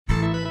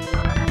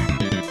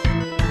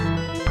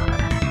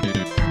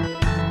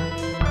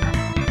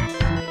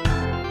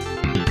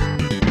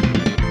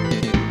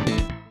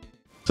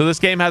So this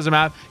game has a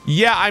map.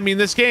 Yeah, I mean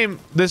this game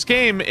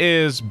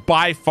is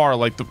by far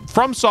like the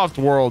FromSoft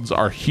worlds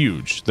are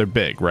huge. They're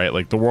big, right?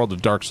 Like the world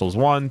of Dark Souls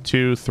 1,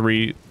 2,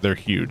 3, they're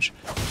huge.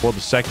 World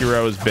of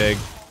Sekiro is big.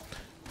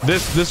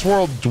 This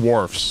world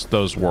dwarfs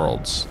those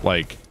worlds.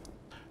 Like,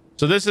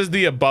 so this is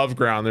the above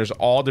ground. There's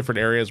all different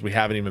areas we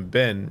haven't even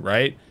been,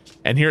 right?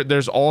 And here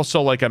there's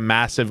also like a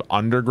massive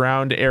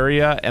underground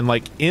area, and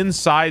like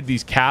inside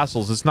these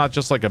castles, it's not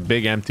just like a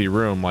big empty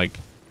room. Like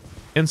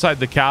inside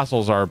the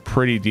castles are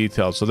pretty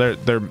detailed, so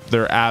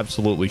they're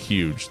absolutely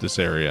huge. This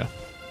area,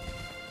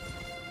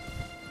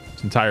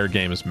 this entire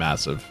game is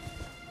massive.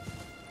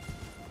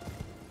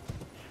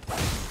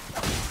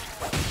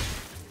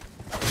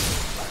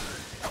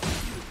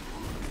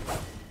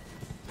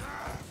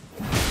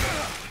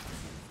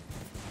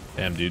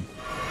 Damn, dude.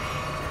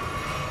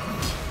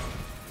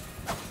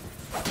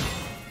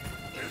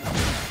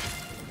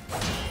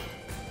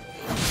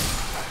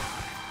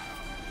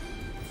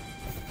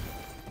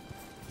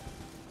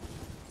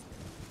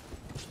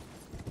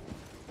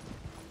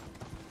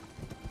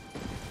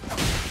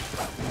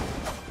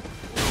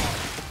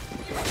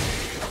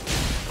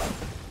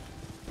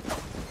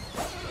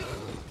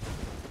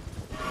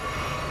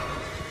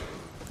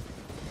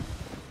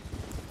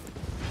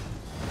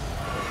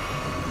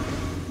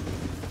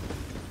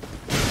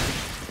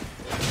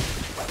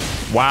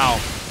 Wow.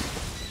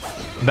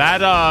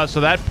 That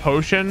so that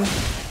potion,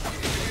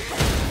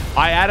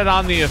 I added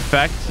on the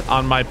effect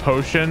on my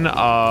potion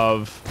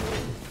of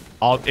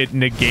it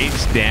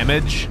negates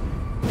damage.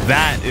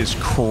 That is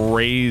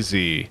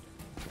crazy.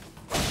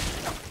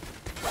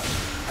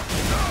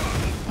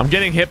 I'm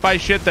getting hit by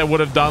shit that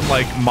would have done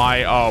like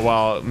my, oh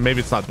well,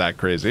 maybe it's not that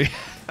crazy.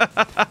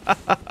 I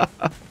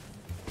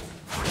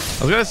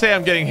was gonna say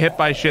I'm getting hit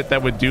by shit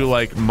that would do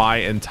like my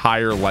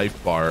entire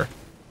life bar.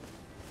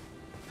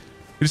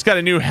 We just got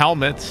a new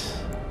helmet.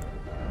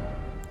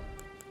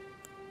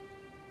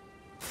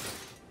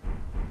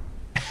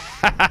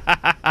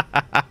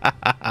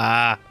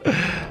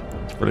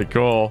 It's pretty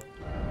cool.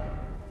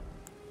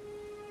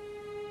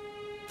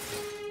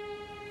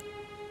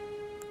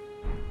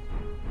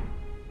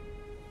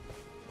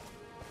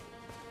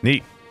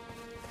 Neat.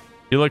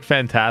 You look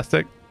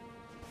fantastic.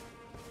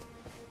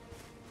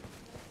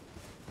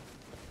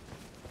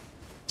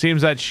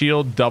 Seems that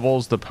shield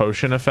doubles the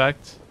potion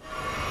effect.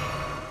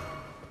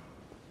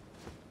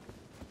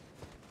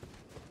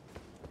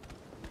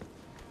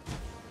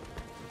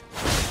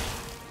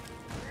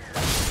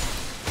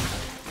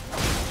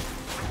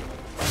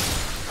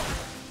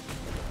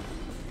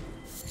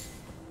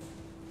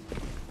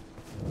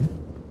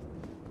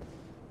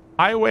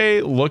 Highway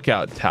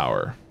Lookout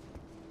Tower.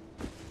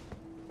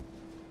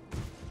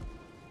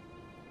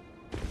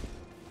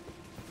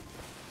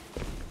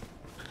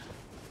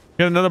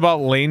 Got a note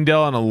about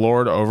Lanedale and a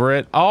lord over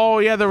it. Oh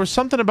yeah, there was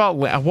something about,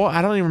 well,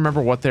 I don't even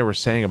remember what they were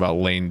saying about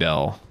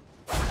Lanedale.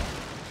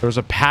 There was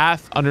a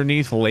path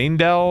underneath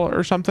Lanedale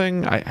or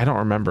something. I don't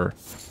remember.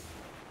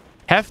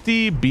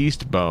 Hefty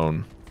beast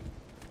bone.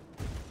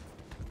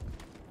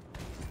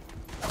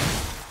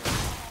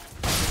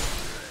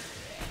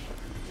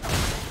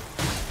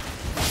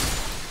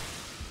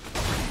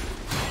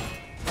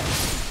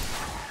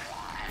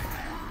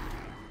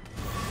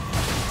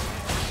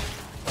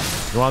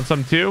 You want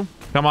some too?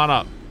 Come on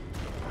up.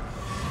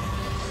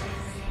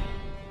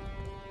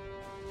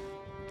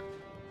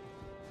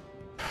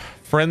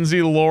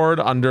 Frenzy Lord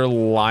under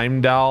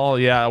Limedal.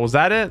 Yeah, was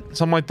that it?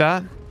 Something like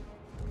that.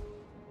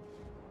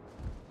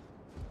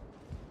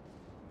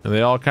 And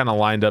they all kind of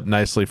lined up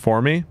nicely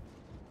for me.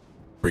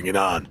 Bring it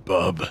on,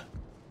 bub.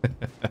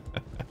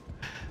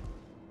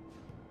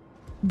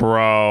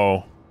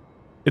 Bro.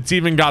 It's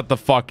even got the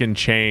fucking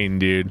chain,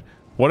 dude.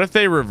 What if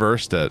they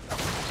reversed it?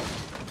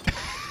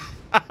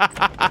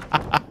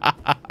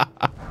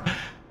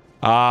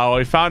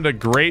 We found a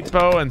great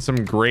bow and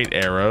some great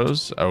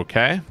arrows.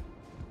 Okay.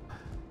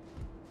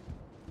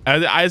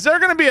 Is there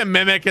going to be a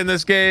mimic in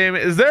this game?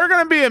 Is there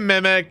going to be a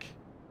mimic?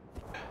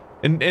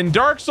 In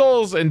Dark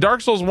Souls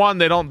 1,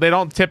 they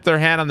don't tip their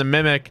hand on the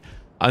mimic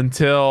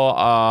until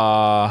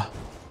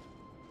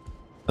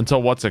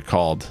what's it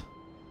called?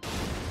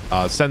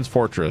 Sen's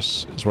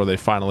Fortress is where they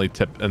finally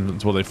tip, and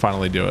it's where they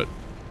finally do it.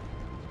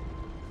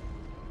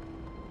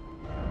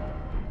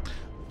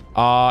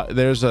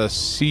 There's a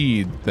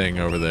seed thing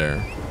over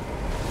there.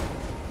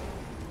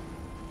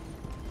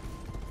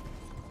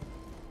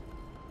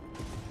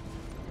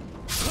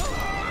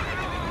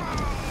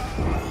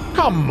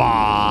 Come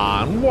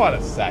on, what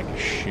a sack of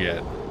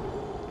shit.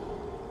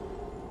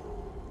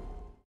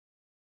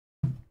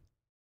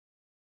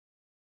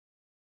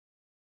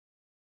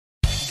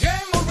 Game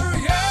over,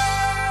 yeah!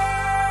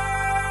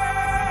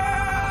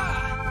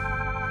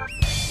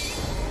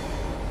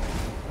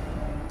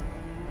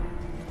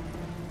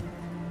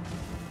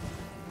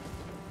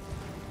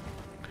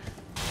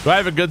 Do I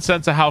have a good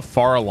sense of how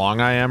far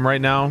along I am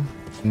right now?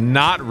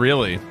 Not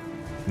really.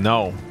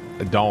 No,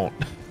 I don't.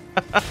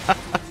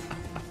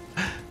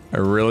 I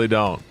really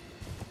don't.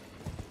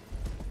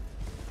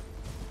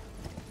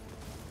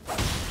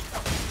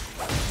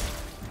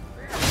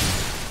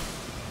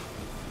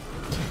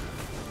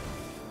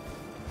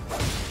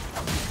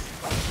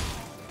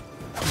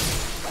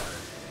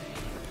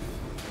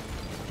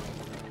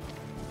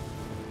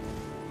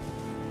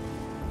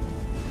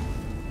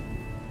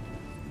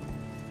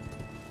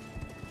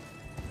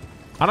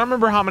 I don't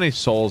remember how many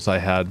souls I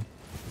had.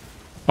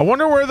 I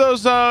wonder where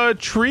those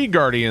tree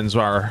guardians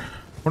are.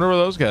 Wonder where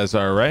those guys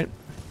are, right?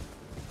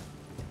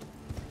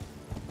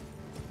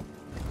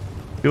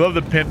 You love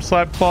the pimp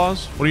slap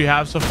clause? What do you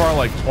have so far?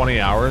 Like 20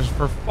 hours?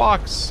 For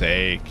fuck's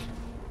sake.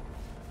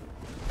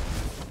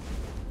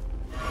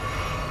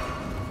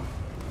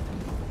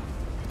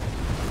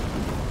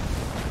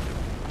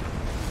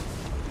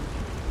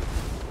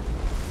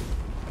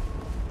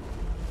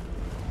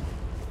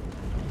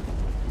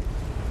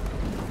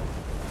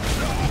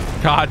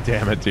 God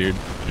damn it, dude.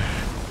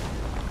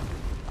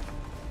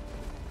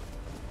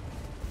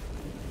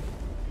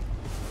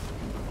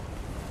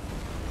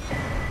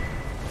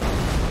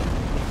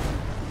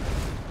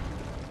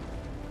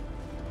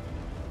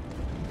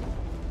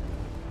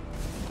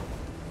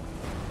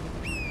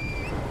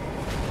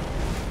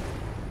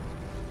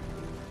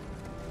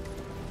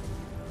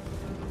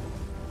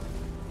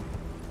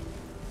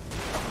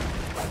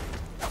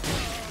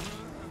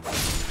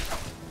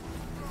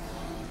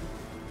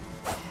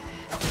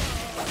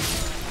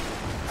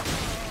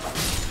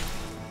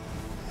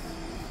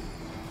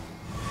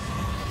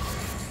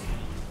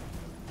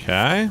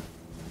 Okay.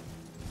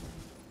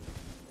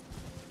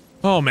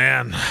 Oh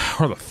man,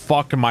 where the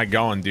fuck am I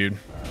going, dude?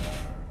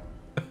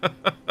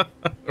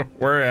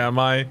 Where am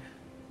I?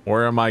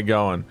 Where am I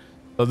going?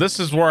 So this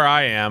is where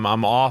I am.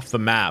 I'm off the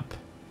map.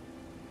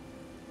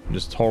 I'm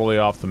just totally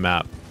off the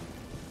map.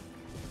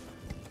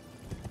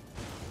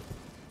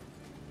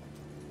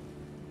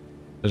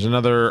 There's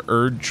another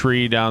Erd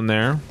tree down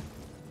there.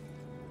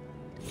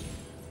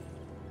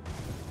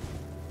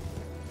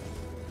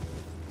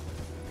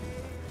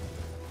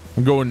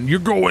 You're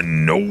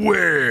going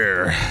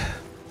nowhere.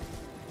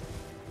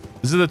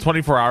 Is it the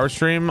 24-hour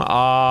stream?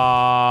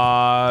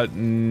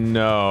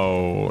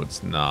 No,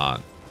 it's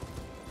not.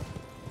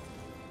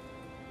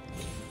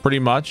 Pretty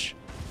much.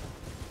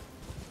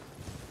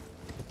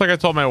 Like I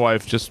told my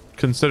wife, just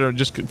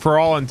for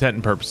all intent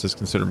and purposes,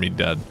 consider me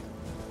dead.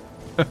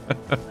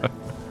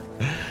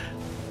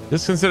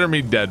 Just consider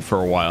me dead for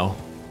a while.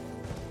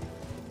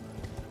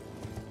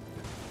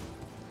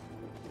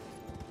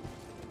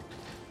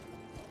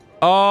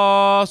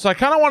 So I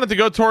kind of wanted to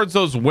go towards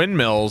those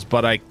windmills,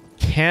 but I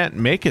can't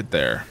make it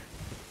there.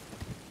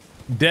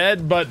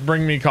 Dead, but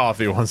bring me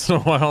coffee once in a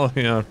while.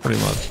 Yeah, pretty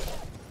much.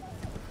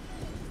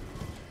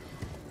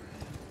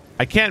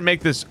 I can't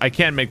make this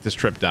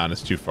trip down.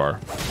 It's too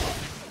far.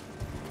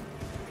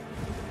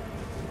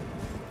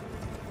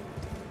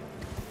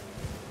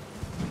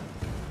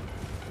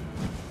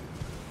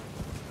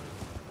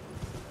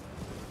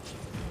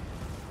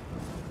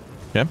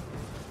 Okay.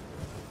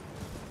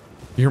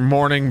 You're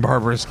mourning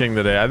Barbarous King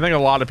today. I think a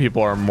lot of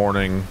people are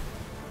mourning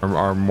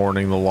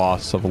the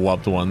loss of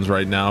loved ones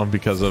right now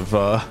because of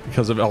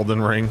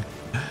Elden Ring.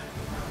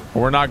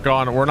 We're not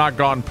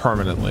gone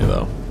permanently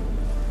though.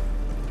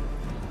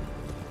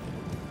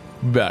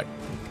 Back.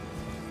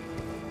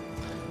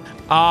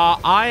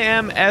 I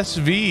am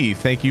SV.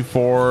 Thank you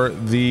for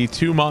the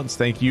 2 months.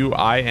 Thank you,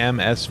 I am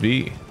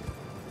SV.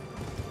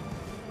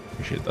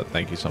 Appreciate that.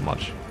 Thank you so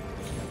much.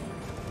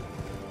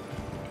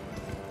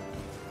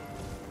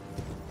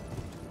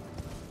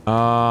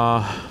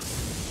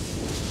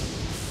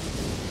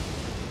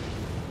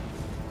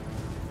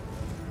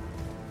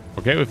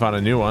 Okay, we found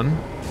a new one.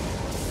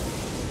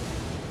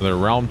 The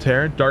Realm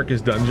Tear,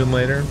 Darkest Dungeon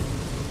later.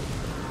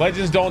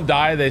 Legends don't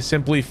die, they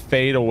simply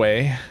fade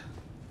away.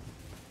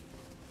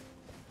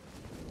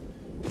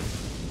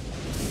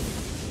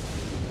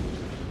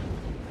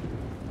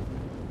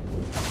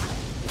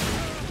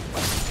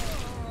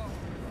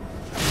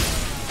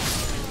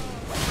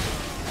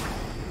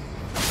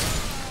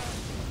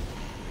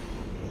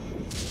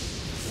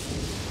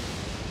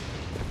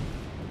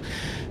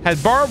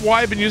 Has Barb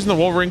why been using the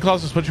Wolverine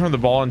claws to switch from the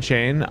ball and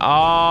chain?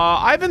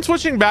 I've been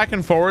switching back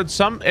and forward.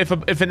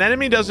 If an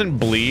enemy doesn't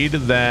bleed,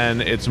 then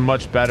it's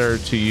much better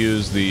to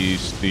use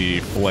the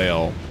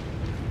flail.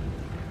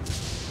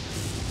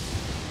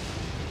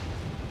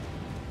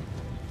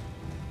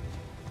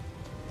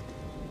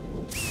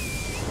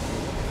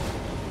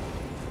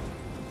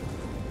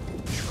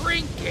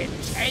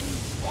 Trinkets and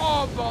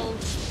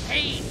baubles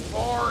paid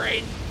for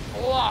in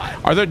blood.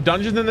 Are there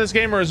dungeons in this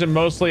game, or is it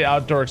mostly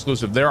outdoor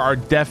exclusive? There are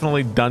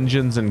definitely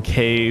dungeons and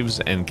caves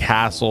and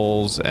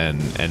castles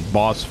and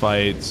boss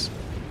fights.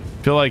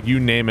 I feel like you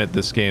name it,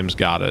 this game's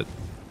got it.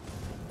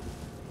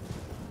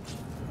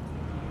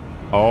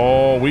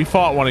 Oh, we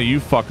fought one of you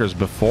fuckers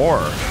before.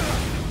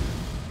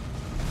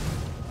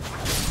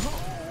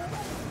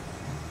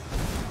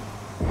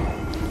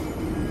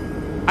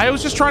 I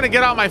was just trying to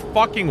get out my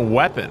fucking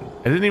weapon.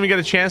 I didn't even get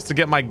a chance to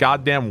get my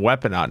goddamn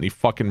weapon out, and he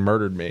fucking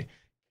murdered me.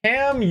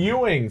 Cam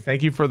Ewing,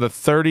 thank you for the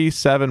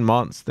 37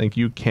 months. Thank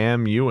you,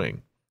 Cam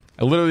Ewing.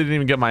 I literally didn't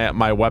even get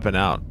my weapon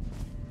out.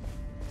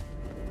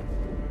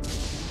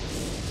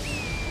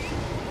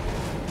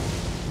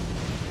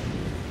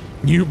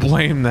 You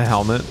blame the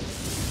helmet.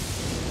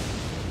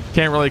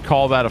 Can't really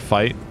call that a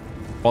fight.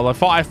 Well,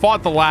 I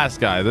fought the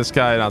last guy. This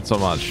guy, not so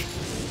much.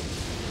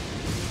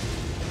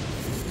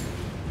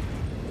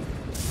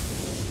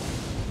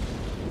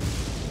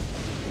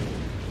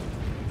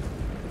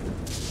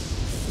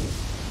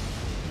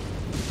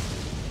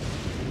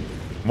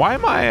 Why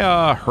am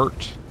I hurt?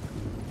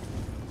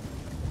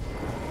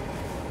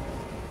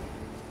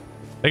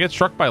 Did I get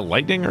struck by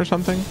lightning or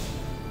something?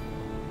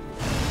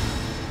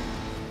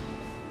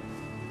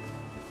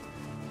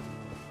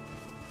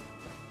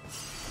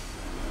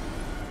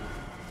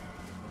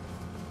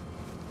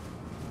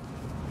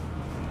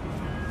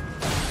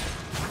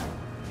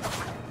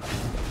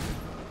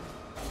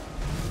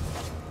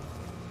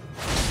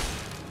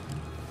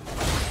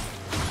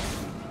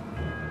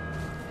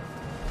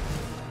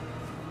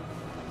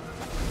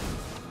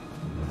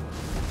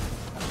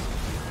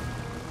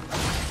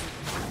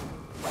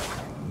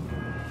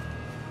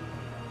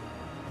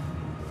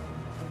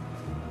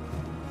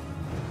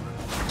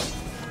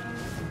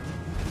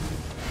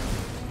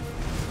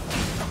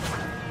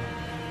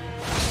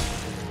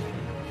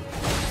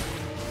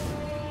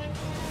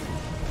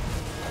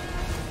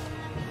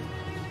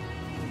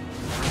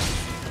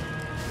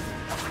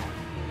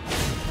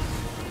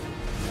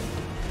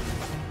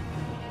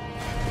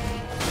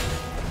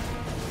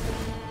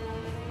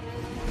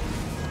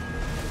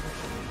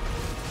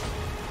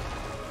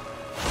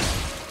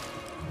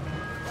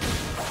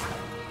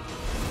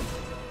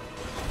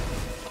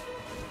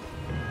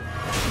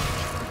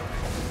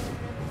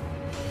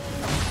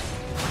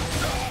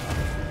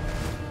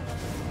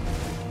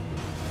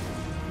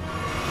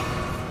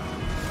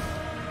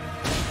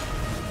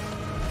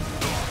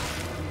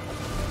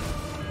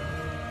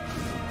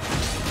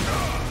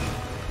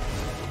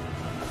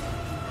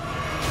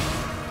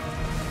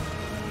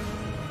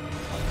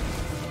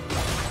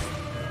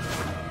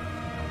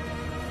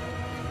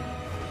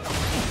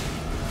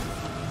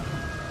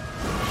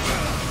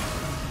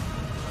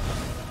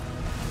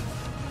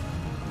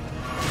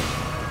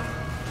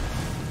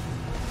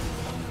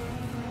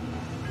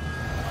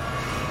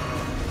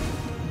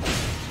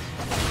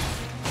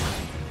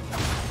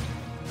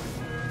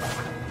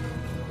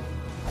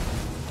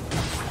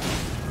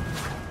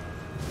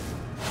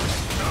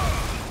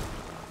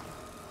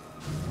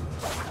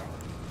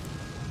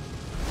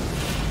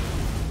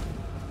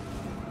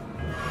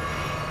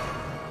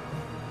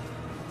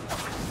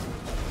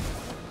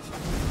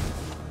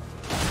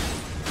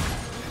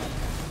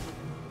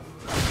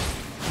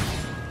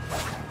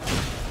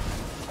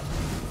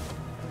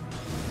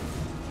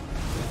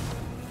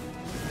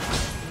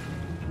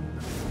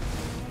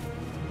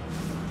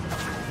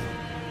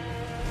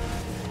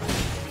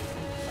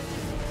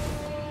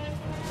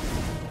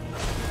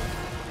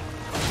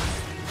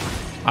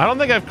 I don't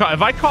think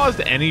have I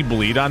caused any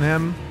bleed on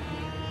him?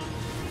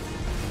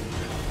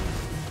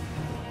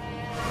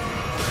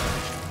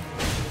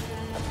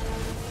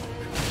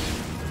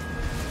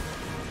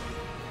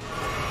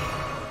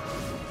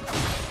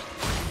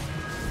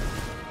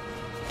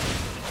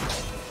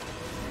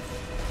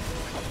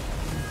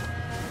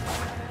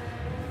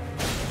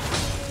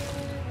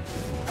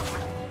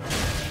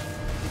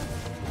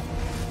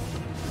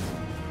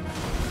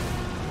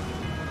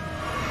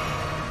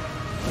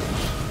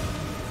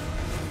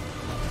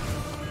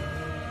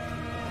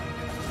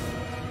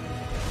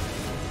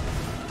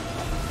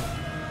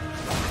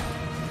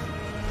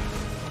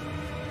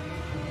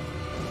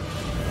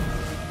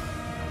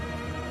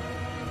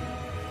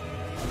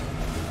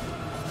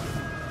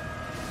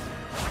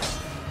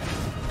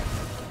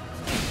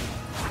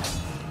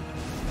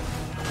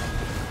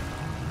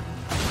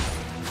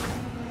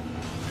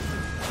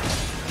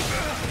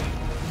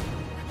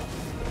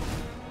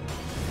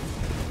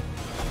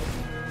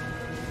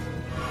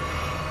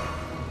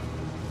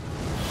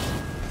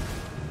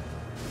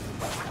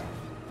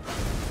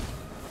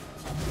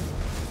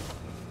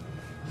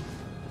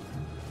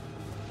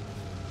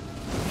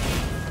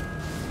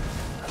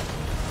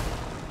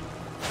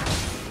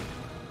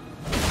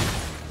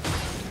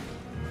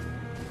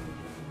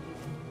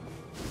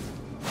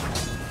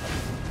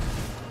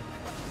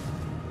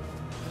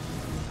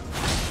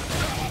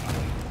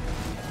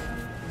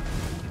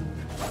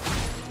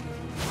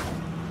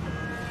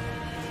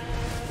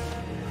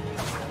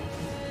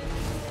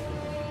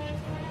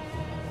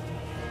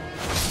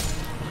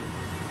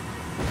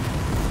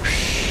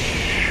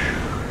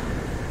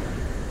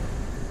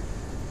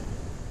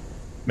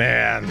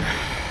 Man.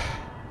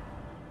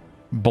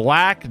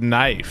 Black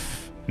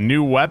knife.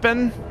 New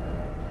weapon?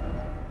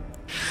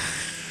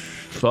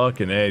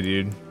 Fucking A,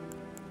 dude.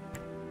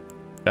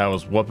 That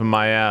was whooping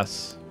my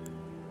ass.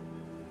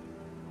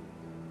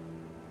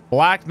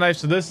 Black knife.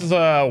 So this is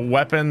a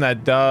weapon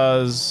that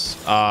does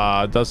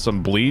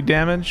some bleed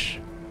damage.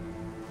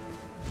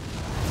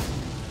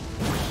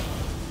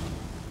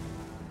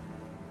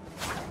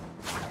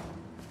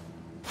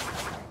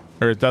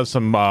 Or it does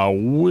some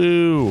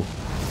woo.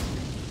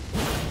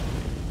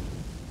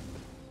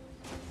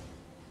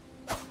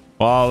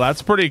 Well,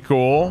 that's pretty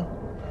cool.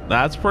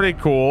 That's pretty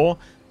cool.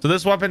 So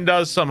this weapon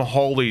does some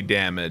holy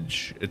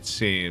damage, it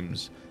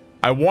seems.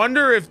 I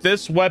wonder if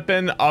this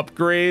weapon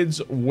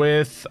upgrades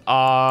with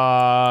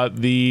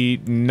the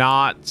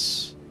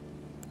knots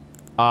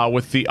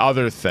with the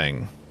other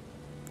thing.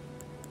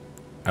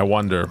 I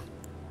wonder.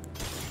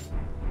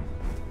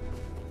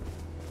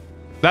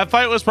 That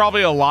fight was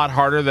probably a lot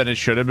harder than it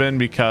should have been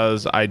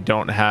because I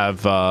don't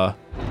have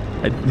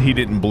He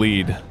didn't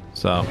bleed,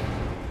 so.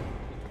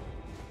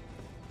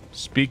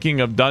 Speaking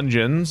of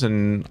dungeons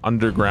and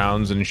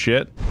undergrounds and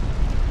shit,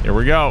 here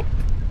we go.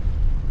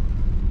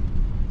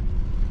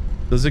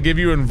 Does it give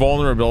you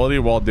invulnerability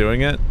while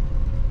doing it?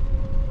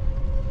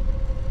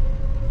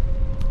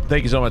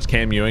 Thank you so much,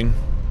 Cam Ewing.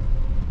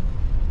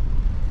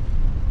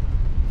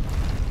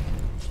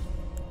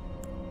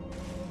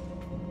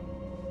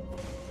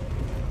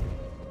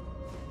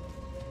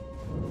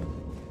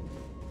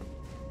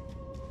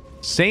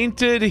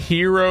 Sainted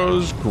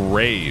Hero's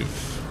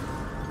Grave.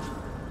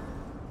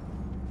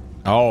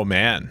 Oh,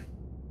 man.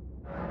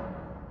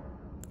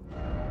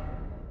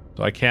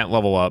 So I can't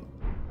level up.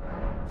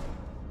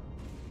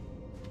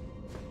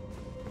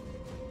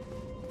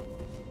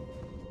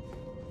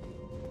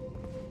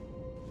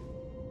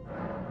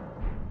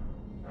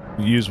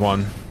 Use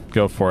one.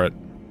 Go for it.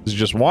 Is it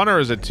just one or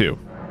is it two?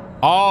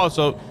 Oh,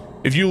 so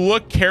if you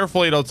look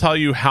carefully, it'll tell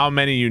you how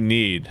many you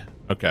need.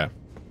 Okay.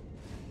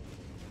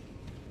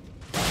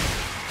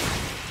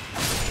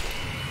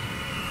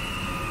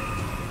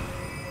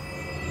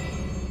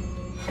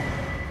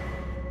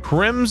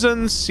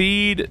 Crimson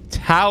Seed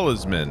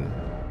Talisman.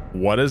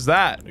 What is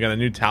that? We got a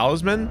new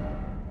talisman?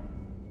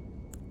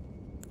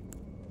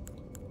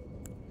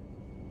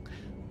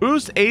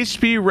 Boost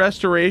HP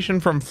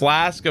restoration from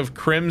Flask of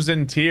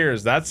Crimson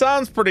Tears. That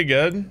sounds pretty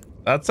good.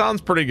 That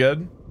sounds pretty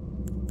good.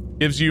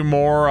 Gives you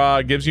more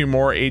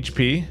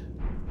HP.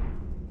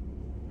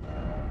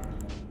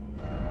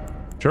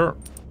 Sure.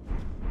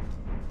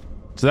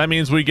 So that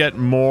means we get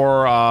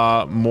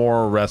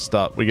more rest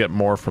up. We get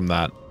more from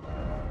that.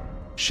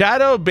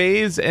 Shadow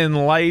bathes in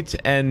light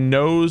and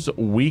knows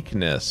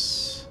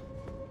weakness.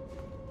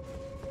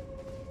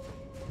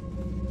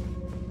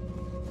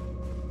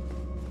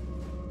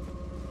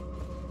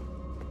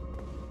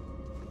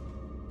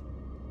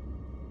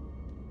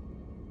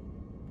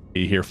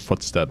 You hear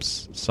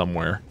footsteps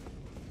somewhere.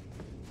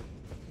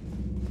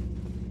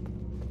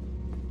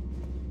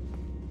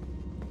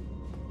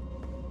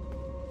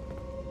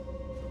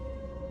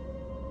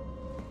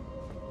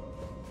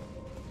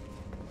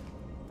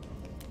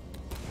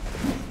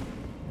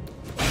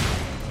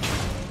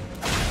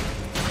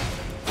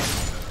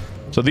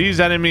 So these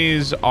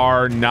enemies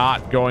are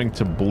not going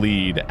to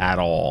bleed at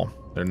all.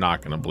 They're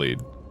not going to bleed.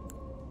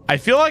 I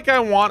feel like I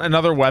want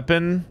another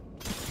weapon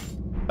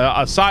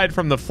aside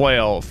from the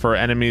flail for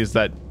enemies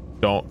that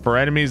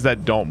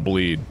don't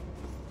bleed.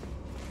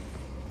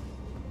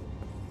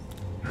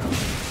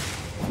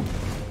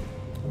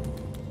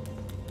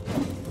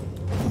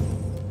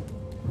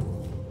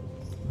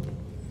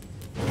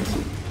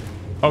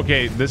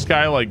 Okay, this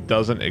guy like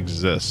doesn't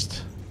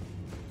exist.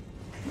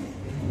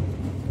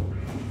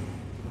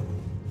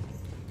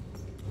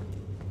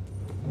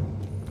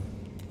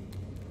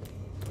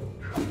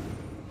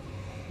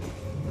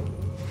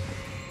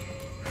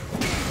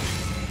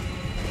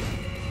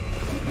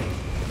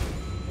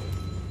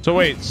 So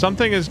wait,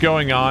 something is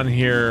going on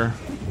here.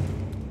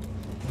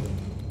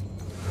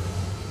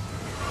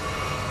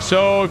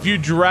 So if you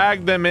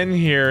drag them in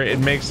here, it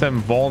makes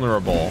them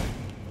vulnerable.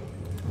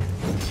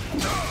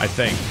 I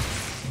think.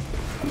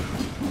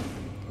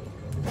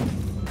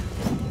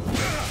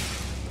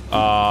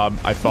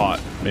 I thought.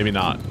 Maybe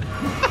not.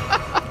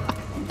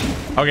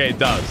 Okay, it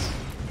does.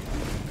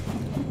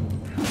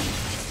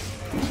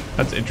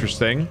 That's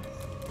interesting.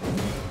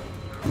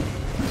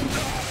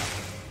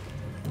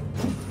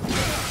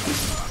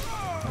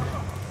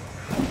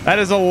 That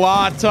is a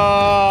lot.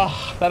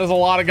 That is a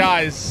lot of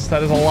guys.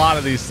 That is a lot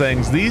of these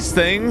things. These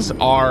things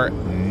are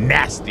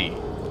nasty.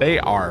 They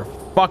are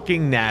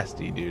fucking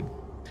nasty, dude.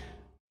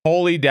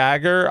 Holy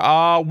dagger.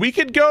 We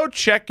could go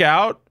check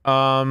out.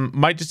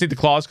 Might just need the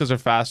claws because they're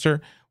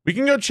faster. We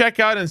can go check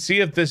out and see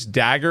if this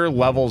dagger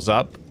levels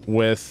up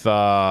with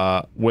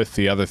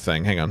the other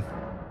thing. Hang on.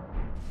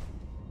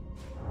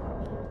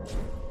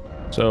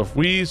 So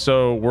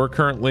we're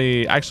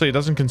currently, actually it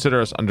doesn't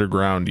consider us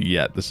underground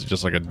yet. This is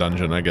just like a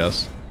dungeon, I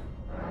guess.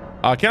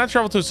 Cannot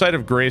travel to a site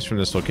of grace from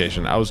this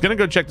location. I was gonna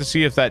go check to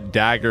see if that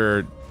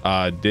dagger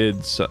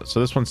did so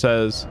this one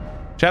says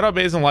shadow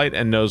bathes in light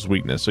and knows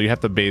weakness, so you have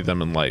to bathe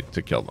them in light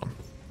to kill them.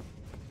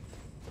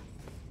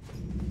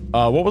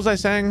 What was I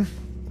saying?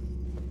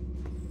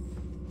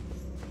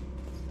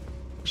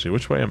 Actually,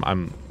 which way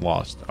I'm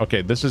lost?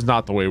 Okay, this is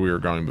not the way we were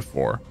going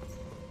before.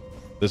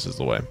 This is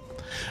the way.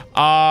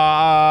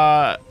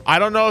 I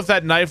don't know if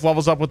that knife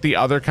levels up with the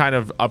other kind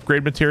of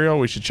upgrade material.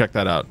 We should check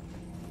that out.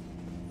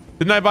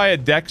 Didn't I buy a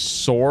dex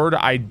sword?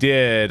 I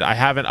did. I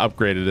haven't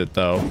upgraded it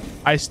though.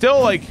 I still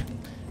like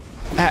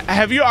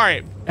have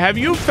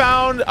you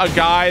found a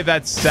guy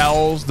that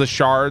sells the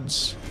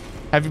shards?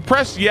 Have you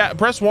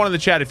press one in the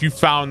chat if you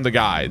found the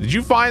guy. Did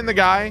you find the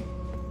guy?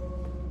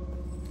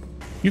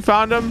 You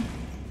found him?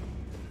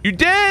 You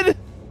did?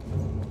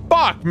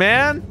 Fuck,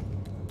 man.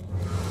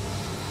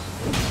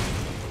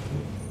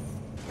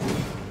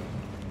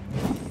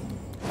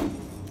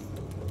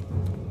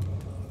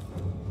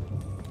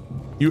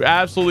 You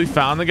absolutely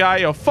found the guy?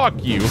 Yo, fuck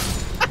you.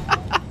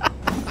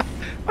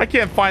 I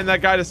can't find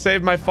that guy to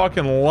save my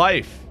fucking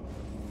life.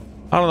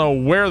 I don't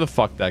know where the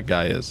fuck that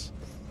guy is.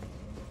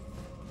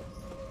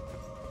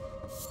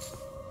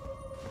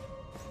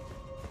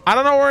 I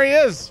don't know where he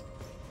is.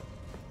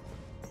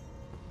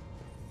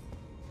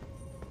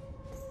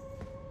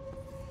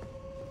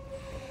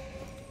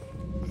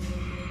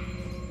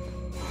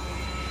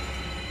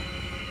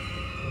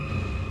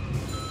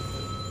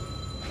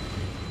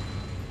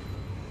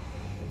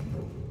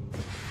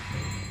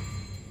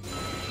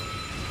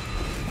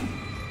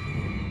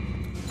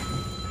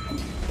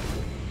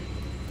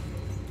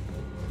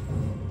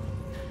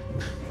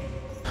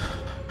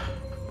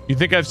 You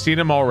think I've seen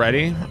him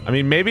already? I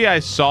mean, maybe I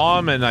saw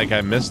him and like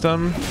I missed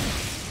him.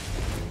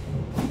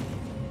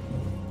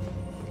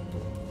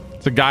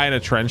 It's a guy in a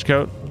trench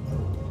coat.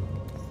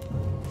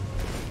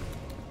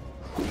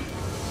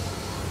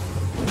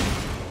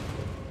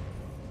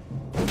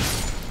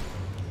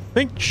 I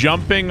think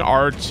jumping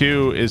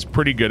R2 is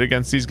pretty good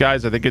against these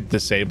guys. I think it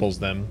disables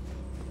them.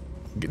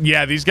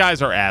 Yeah, these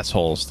guys are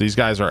assholes. These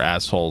guys are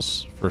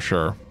assholes for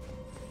sure.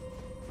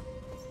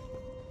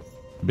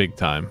 Big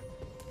time.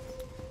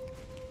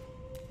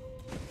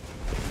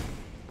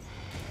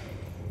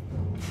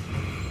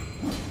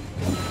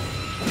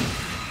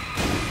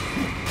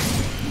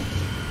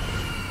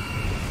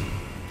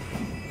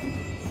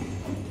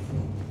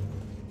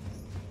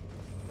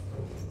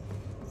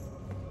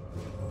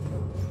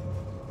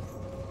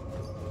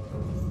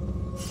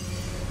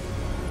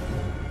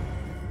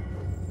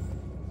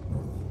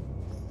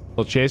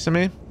 Still chasing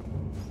me?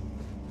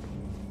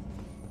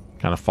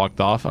 Kind of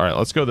fucked off. All right,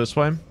 let's go this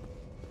way.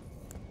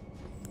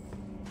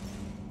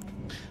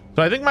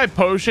 So I think my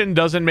potion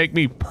doesn't make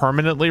me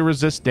permanently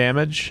resist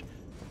damage.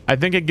 I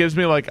think it gives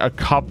me like a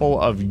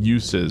couple of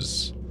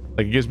uses.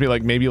 Like it gives me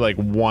like maybe like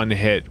one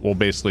hit will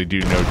basically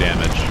do no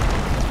damage.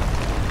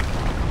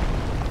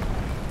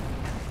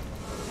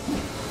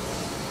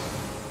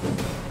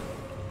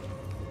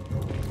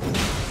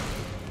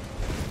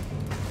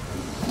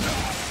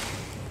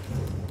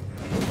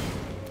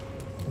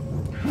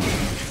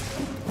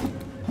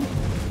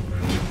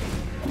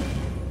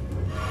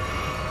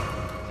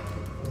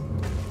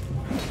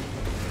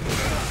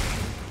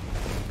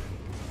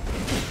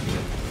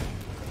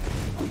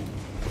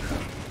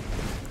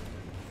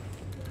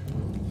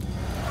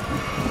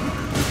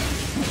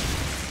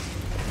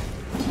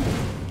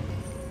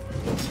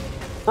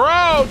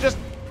 Bro, just...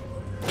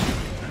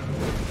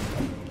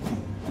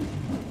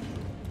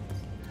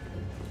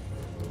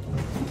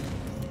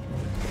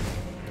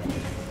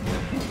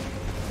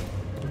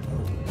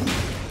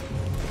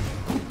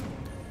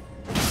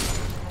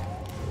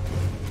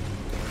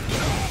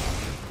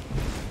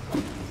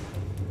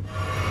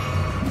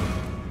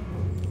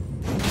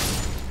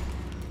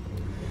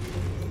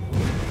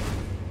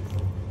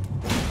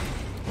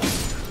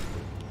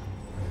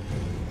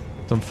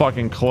 Some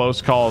fucking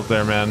close calls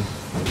there, man.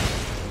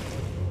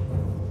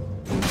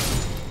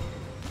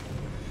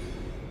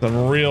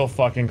 Some real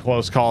fucking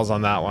close calls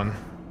on that one.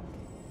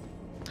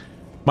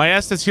 My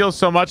Estus heals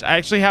so much. I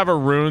actually have a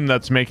rune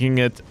that's making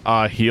it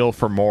heal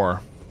for more.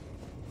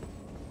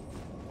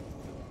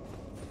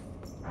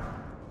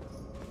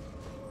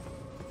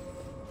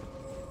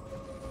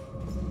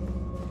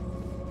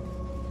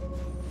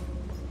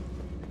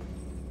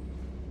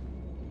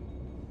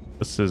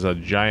 This is a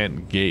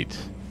giant gate.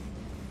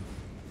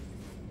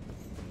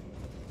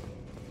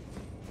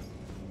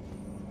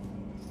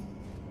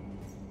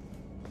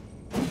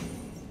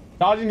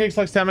 Dodging takes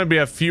less stamina, but you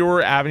have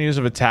fewer avenues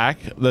of attack.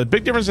 The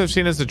big difference I've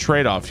seen is the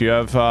trade-off. You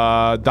have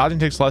dodging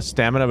takes less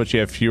stamina, but you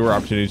have fewer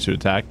opportunities to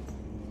attack.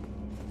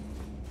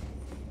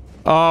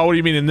 What do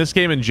you mean in this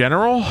game in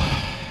general?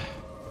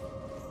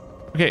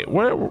 Okay,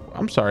 where?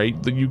 I'm sorry,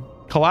 you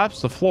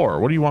collapsed the floor.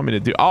 What do you want me to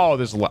do? Oh,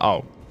 there's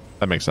oh,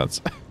 that makes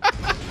sense.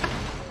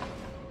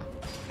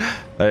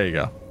 There you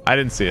go. I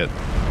didn't see it.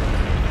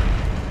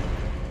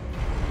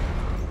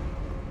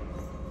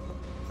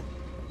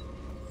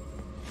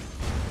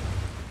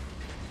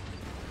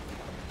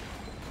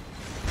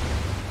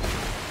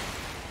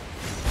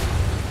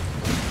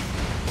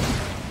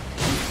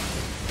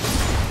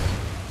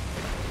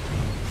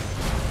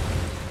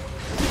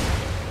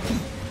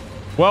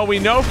 Well, we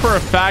know for a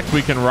fact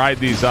we can ride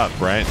these up,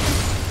 right?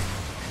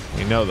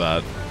 We know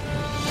that.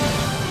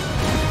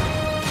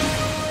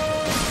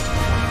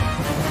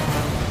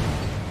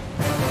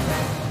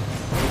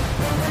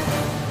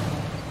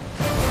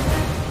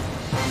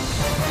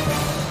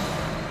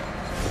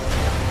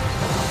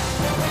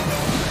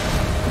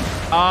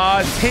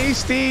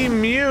 Tasty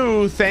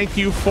Mew, thank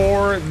you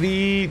for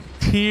the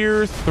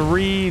tier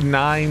 3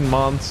 9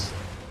 months.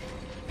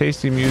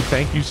 Tasty Mew,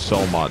 thank you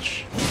so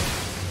much.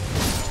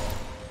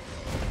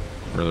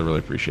 Really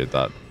appreciate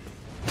that.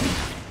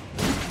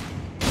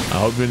 I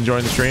hope you're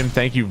enjoying the stream.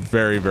 Thank you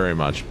very, very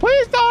much.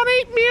 Please don't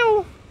eat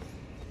Mew.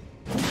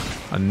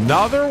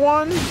 Another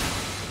one?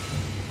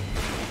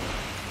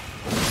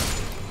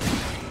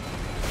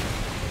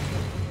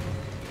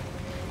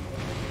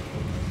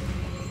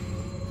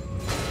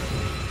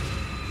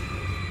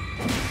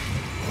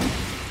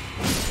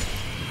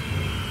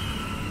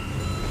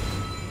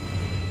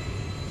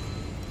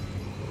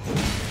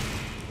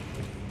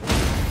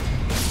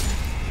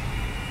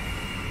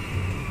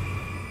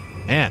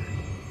 Man.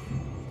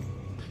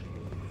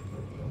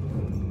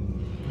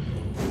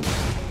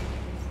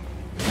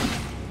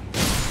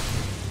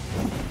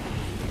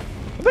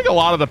 I think a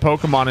lot of the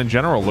Pokemon in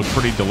general look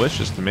pretty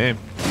delicious to me.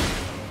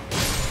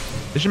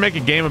 They should make a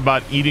game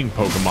about eating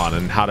Pokemon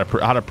and how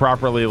to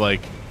properly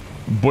like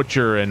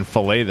butcher and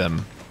fillet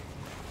them.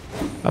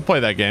 I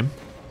play that game.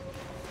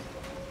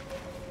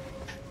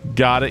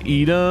 Gotta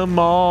eat them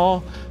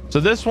all. So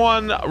this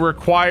one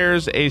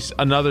requires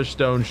another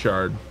stone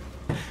shard.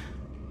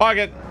 Fuck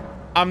it.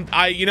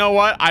 You know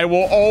what? I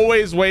will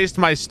always waste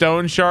my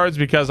stone shards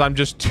because I'm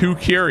just too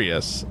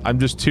curious. I'm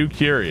just too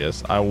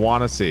curious. I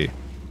want to see.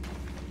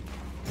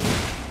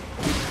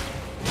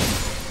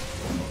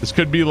 This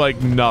could be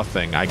like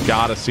nothing. I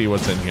gotta see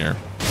what's in here.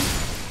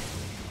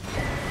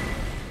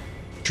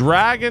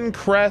 Dragon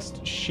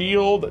Crest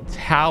Shield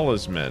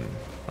Talisman.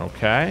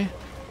 Okay.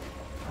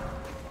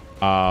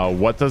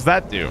 What does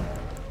that do?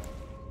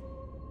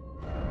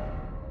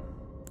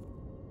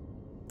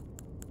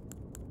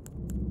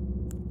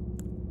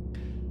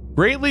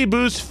 Greatly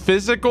boosts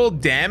physical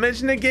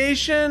damage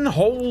negation?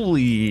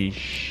 Holy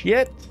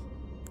shit.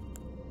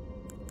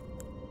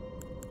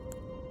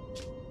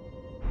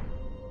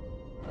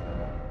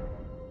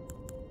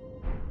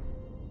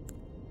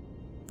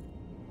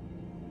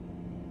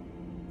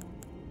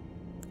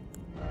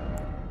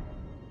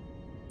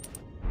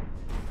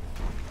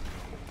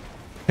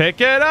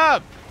 Pick it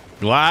up.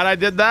 Glad I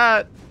did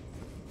that.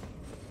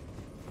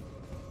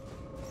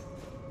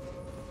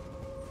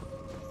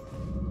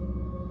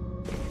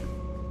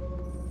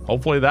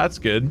 Hopefully that's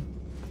good.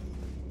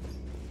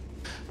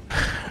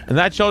 And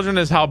that, children,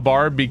 is how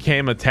Barb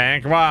became a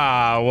tank.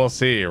 Wow, we'll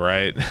see,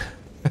 right?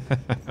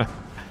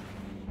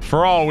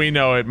 For all we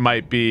know, it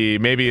might be,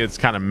 maybe it's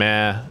kind of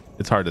meh.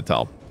 It's hard to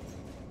tell.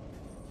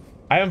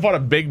 I haven't fought a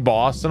big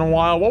boss in a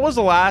while. What was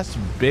the last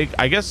big,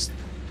 I guess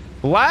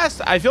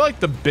I feel like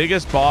the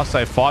biggest boss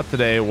I fought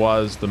today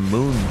was the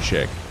moon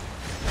chick.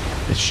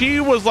 She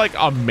was like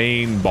a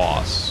main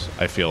boss,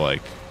 I feel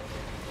like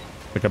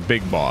a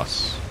big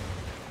boss.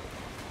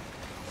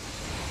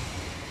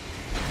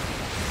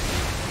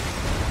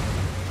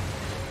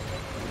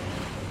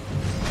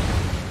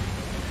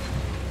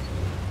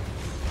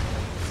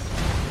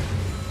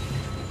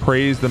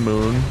 Praise the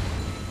moon.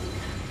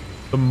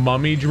 The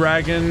mummy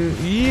dragon.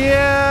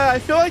 Yeah, I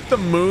feel like the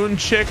moon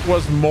chick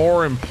was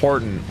more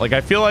important. Like,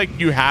 I feel like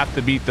you have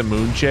to beat the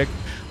moon chick.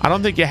 I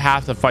don't think you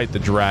have to fight the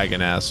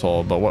dragon,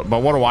 asshole. But what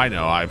do I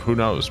know? Who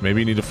knows?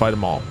 Maybe you need to fight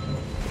them all.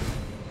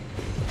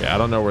 Yeah, I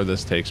don't know where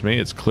this takes me.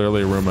 It's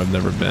clearly a room I've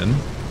never been.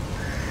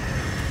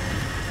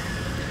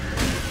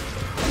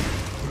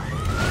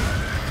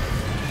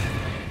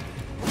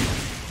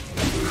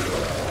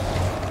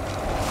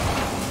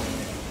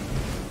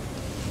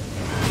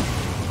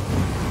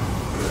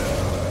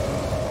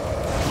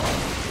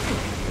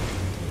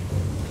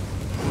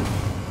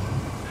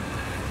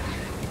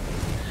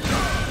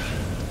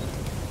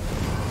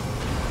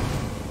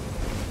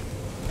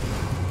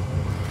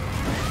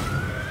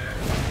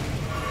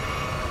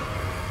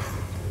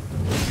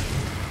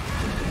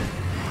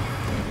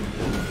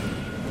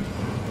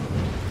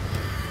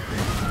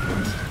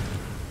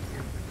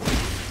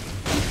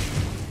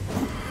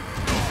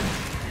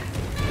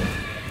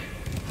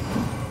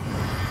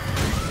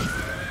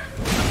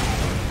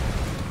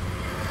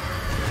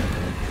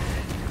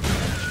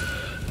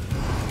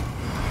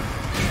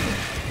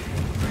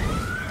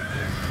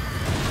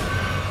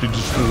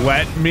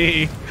 Let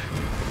me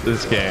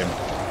this game.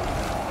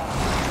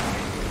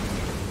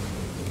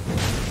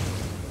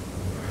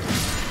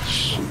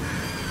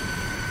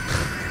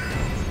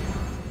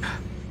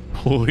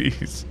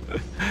 Please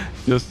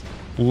just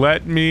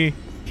let me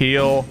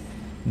heal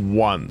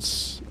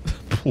once.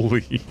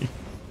 Please.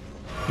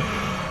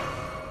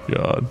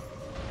 God.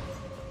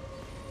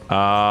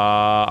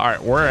 All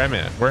right, where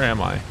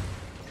am I?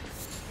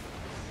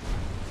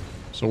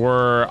 So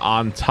we're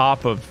on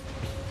top of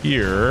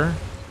here.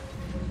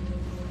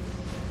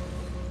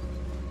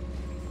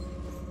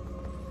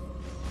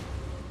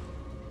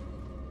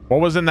 What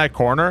was in that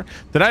corner?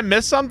 Did I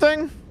miss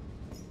something?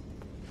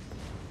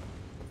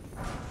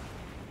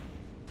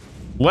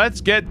 Let's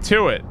get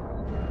to it.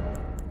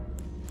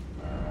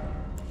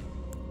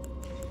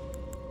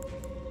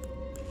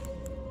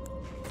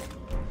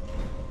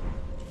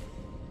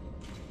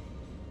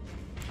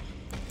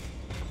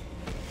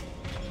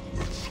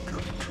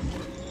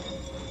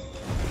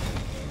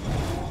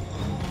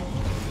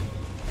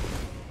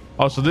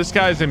 Oh, so this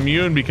guy's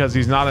immune because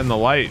he's not in the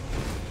light.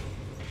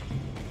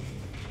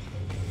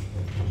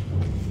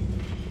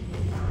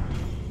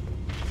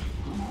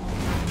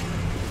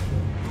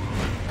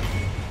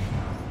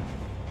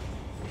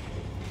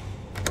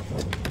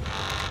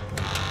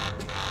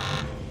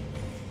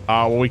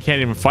 Well, we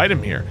can't even fight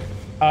him here.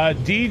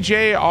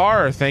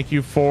 DJR, thank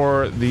you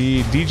for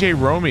the DJ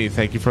Romy.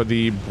 Thank you for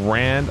the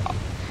brand.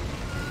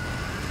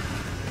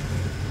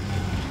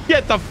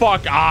 Get the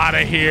fuck out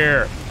of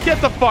here.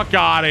 Get the fuck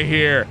out of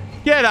here.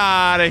 Get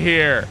out of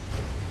here.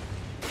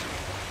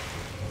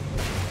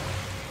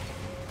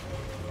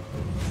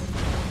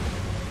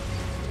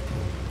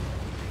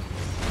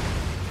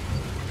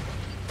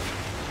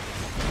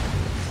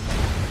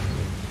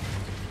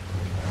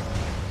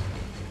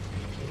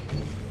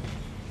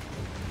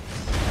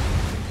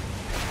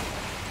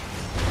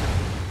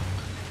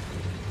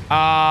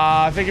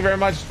 Thank you very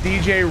much,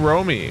 DJ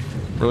Romy.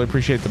 Really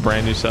appreciate the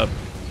brand new sub.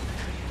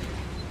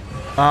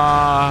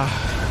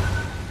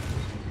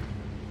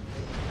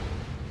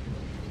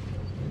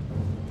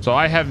 So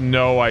I have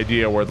no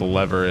idea where the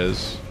lever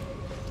is.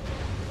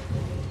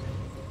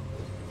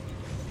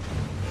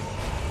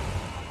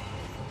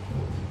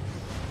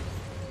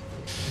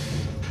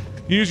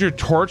 Use your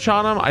torch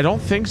on him? I don't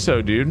think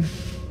so, dude.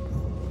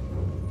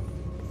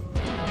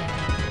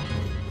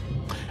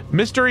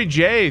 Mystery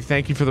J,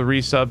 thank you for the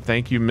resub.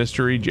 Thank you,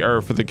 Mystery J,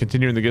 or for the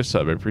continuing the gift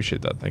sub. I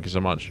appreciate that. Thank you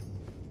so much.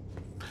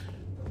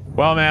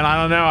 Well, man, I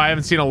don't know. I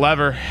haven't seen a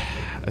lever.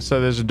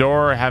 So there's a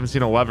door. I haven't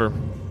seen a lever.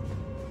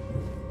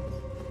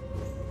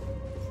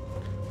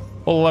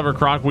 Pull the lever,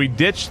 Kronk. We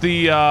ditched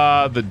the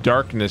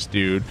darkness,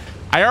 dude.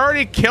 I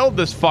already killed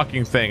this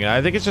fucking thing.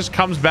 I think it just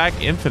comes back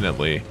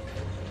infinitely.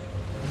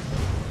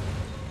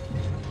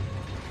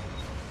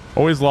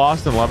 Always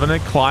lost and loving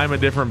it. Climb a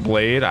different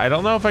blade. I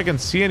don't know if I can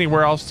see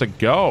anywhere else to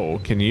go.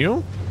 Can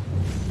you?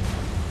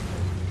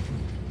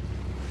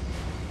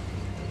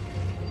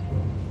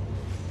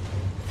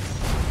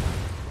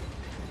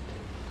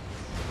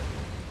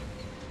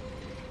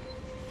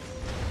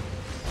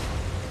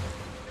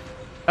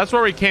 That's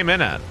where we came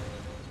in at.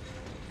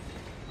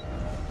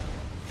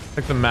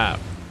 Check the map.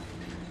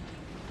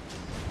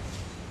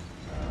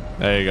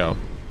 There you go.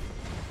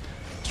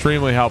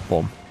 Extremely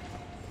helpful.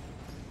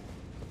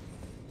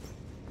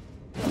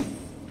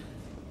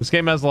 This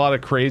game has a lot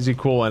of crazy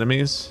cool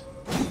enemies.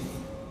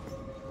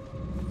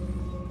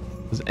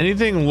 Does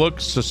anything look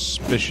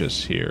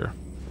suspicious here?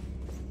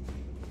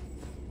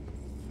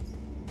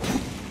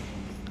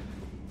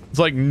 It's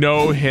like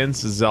no hints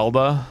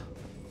Zelda.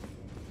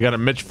 You got a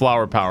Mitch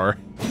flower power.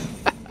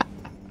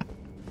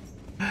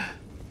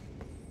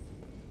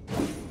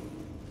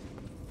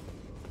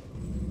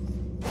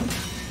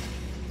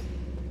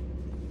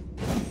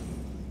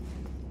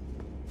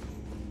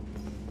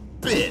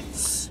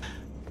 Bits.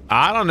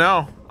 I don't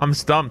know. I'm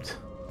stumped.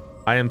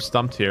 I am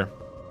stumped here.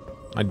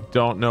 I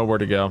don't know where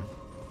to go.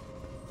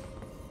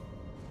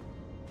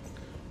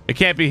 It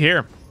can't be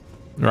here,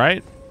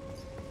 right?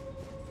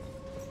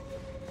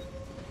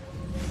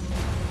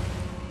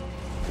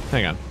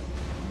 Hang on.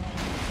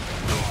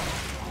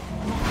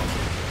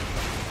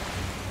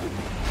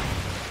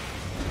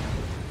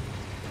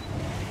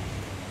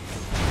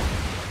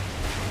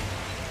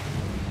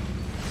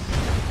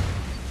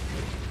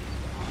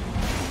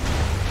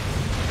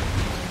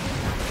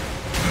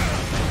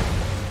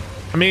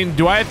 I mean,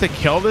 do I have to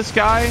kill this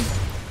guy?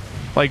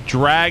 Like,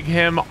 drag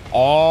him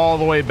all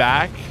the way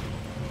back?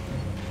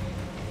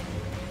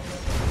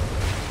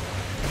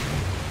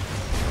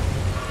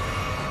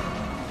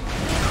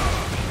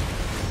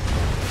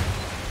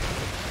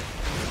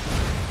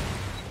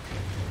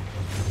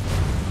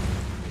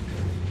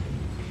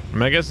 I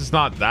mean, I guess it's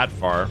not that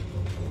far.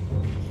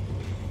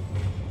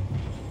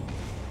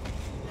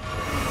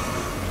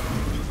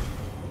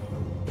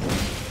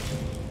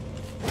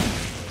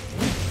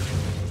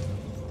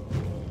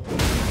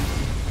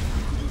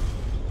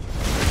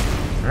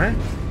 Alright.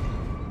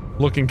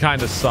 Looking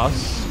kind of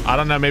sus. I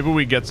don't know. Maybe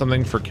we get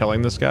something for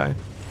killing this guy.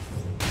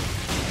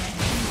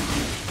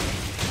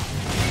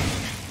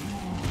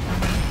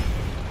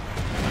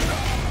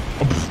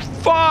 Oh,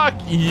 fuck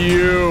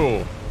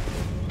you.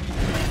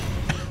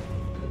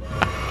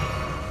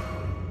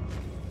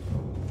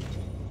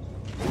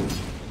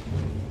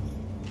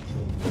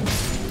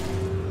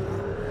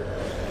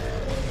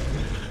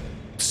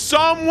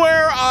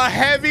 Somewhere a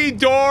heavy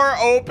door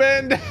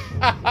opened.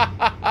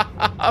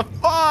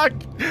 Fuck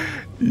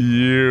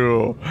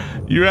you.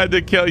 You had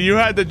to kill. You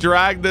had to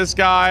drag this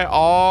guy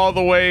all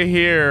the way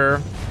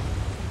here.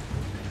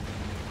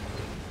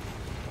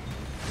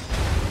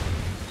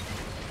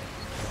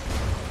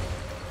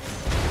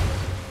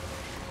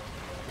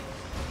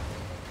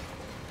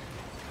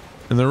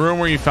 In the room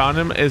where you found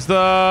him is the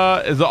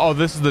oh,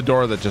 this is the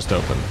door that just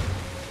opened.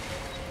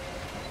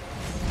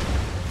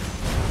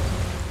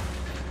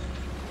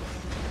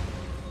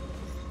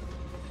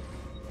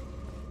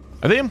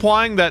 Are they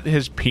implying that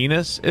his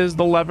penis is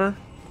the lever?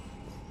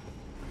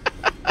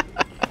 Is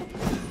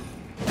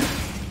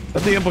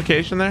that the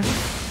implication there?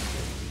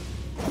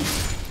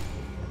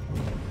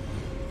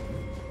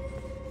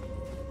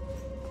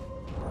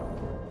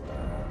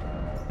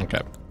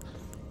 Okay.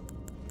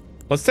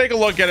 Let's take a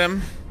look at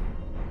him.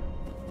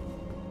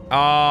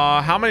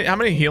 How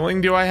many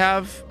healing do I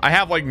have? I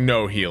have like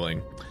no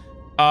healing.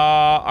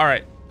 All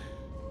right.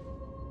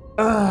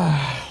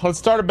 Let's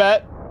start a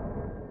bet.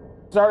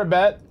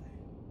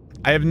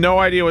 I have no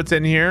idea what's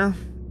in here.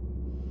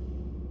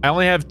 I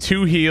only have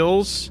 2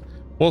 heals.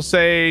 We'll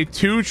say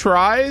 2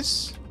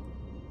 tries.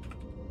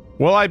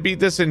 Will I beat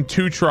this in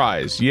 2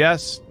 tries?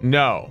 Yes,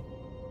 no.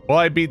 Will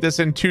I beat this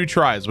in 2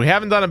 tries? We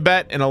haven't done a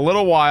bet in a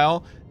little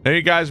while. Now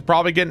you guys are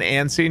probably getting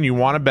antsy and you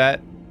want to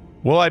bet.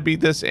 Will I beat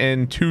this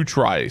in 2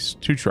 tries?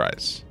 2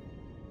 tries.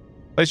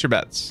 Place your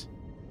bets.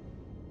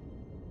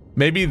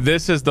 Maybe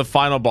this is the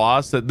final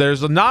boss. That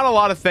there's not a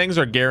lot of things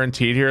are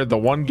guaranteed here. The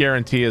one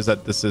guarantee is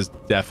that this is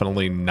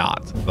definitely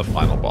not the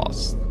final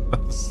boss.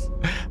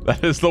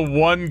 That is the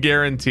one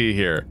guarantee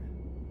here.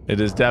 It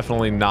is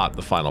definitely not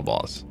the final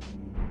boss.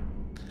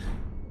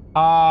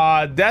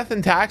 Death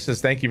and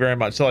taxes, thank you very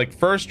much. So like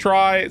first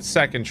try,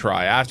 second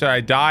try. After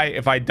I die,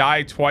 if I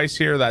die twice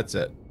here, that's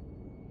it.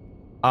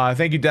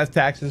 Thank you, death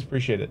taxes,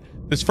 appreciate it.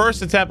 This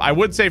first attempt, I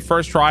would say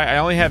first try. I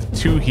only have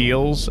 2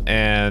 heals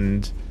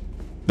and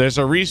there's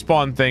a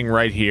respawn thing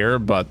right here,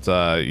 but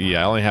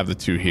yeah, I only have the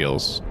 2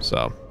 heals,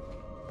 so.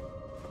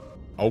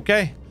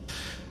 Okay.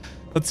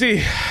 Let's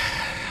see.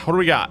 What do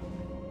we got?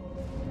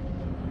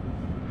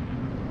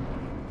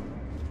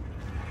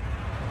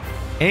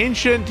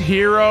 Ancient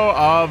Hero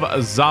of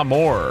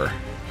Zamor.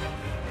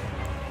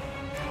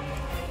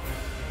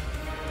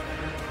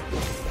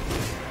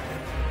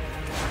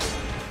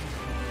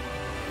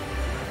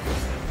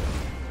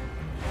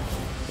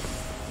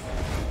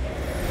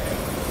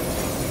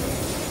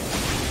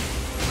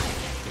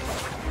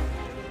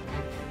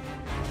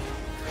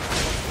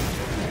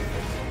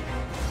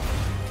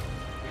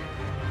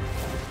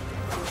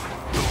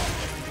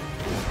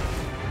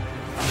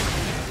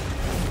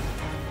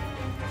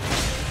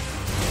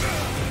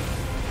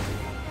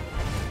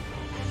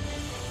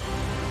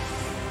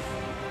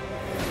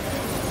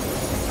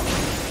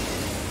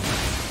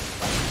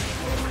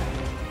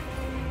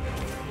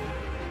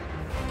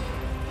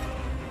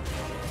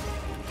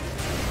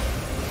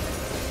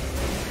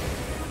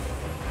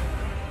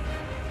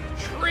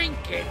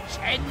 Trinkets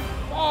and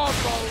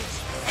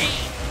baubles paid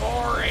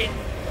for in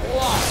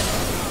blood.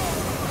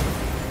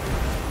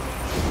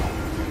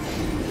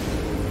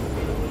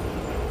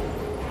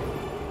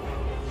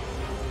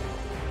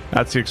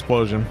 That's the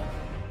explosion.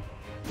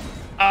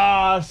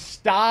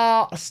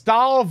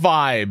 Stall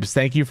vibes.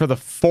 Thank you for the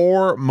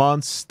 4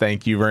 months.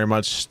 Thank you very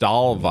much,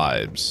 Stall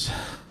vibes.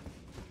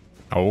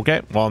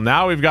 Okay, well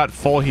now we've got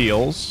full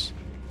heals.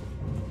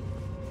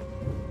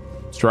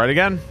 Let's try it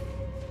again.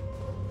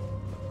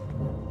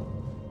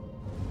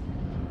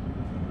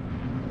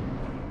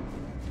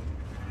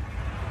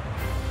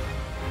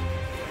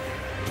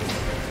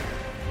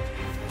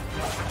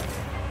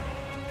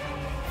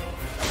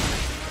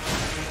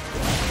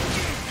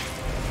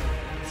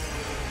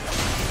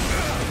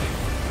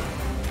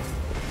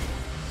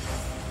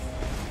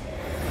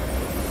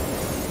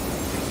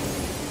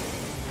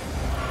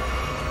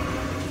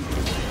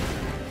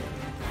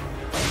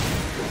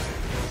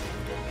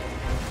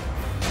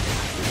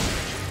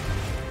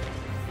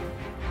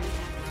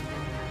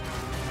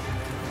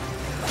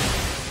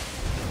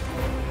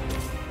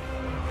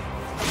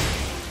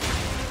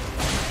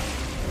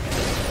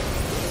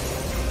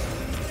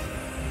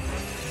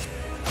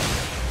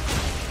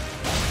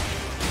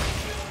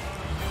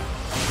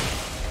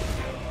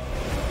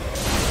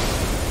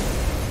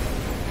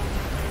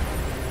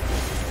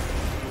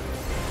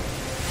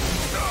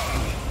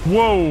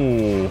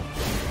 Whoa.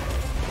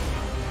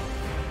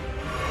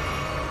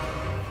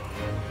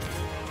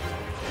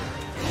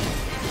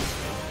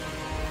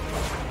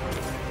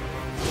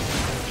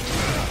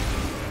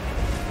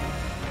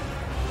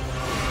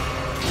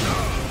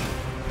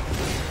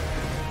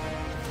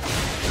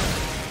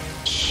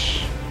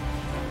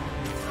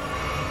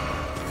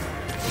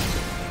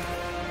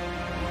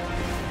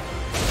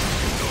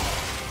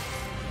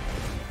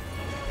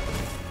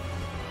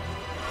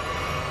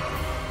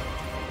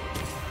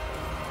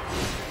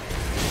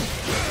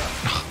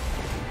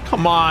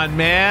 Come on,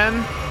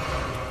 man.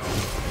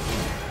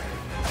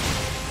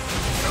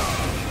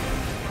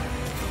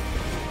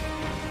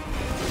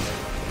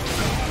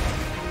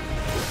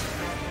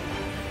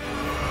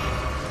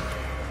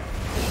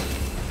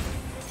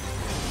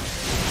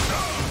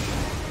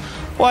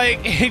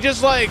 Like, he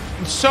just like,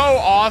 so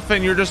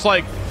often you're just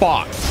like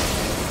fucked.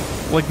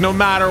 Like, no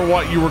matter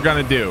what you were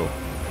gonna do,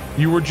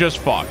 you were just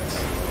fucked.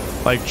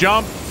 Like,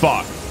 jump,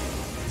 fucked.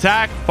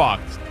 Attack,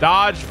 fucked.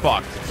 Dodge,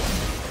 fucked.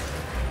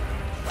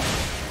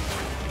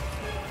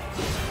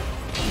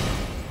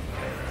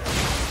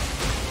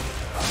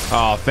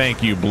 Oh,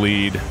 thank you,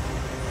 bleed.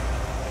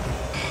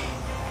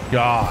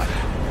 God.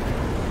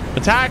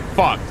 Attack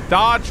fucked.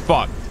 Dodge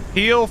fucked.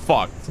 Heal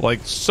fucked. Like,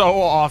 so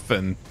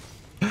often.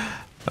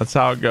 That's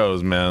how it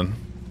goes, man.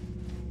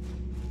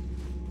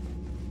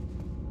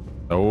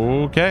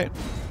 Okay.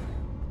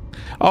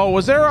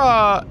 Oh, there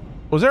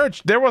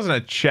wasn't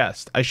a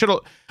chest. I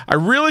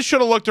really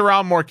should have looked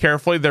around more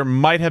carefully. There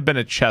might have been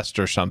a chest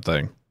or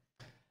something.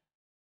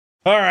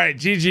 All right,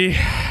 GG.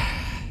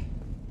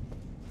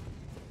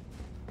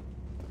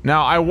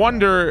 Now, I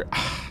wonder...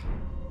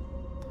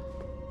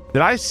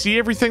 Did I see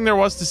everything there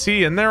was to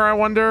see in there, I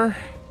wonder?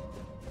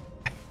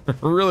 I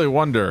really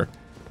wonder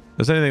if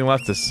there's anything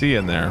left to see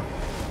in there.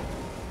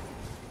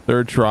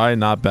 Third try,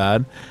 not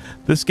bad.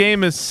 This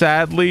game is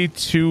sadly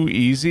too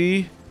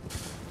easy.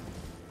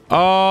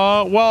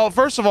 Well,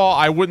 first of all,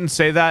 I wouldn't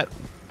say that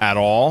at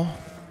all.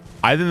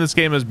 I think this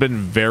game has been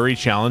very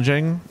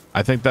challenging.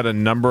 I think that a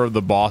number of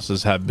the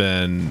bosses have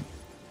been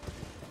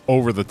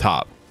over the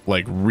top.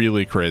 Like,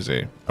 really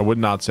crazy. I would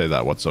not say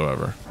that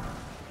whatsoever.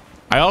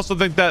 I also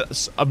think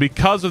that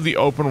because of the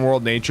open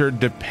world nature,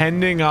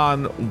 depending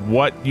on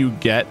what you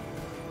get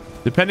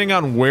Depending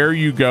on where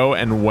you go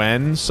and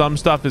when, some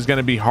stuff is going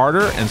to be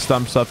harder and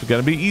some stuff is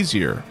going to be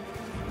easier.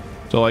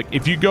 So like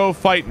if you go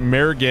fight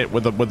Mergit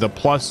with a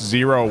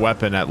 +0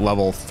 weapon at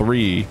level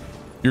 3,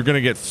 you're going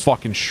to get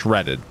fucking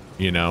shredded,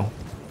 you know?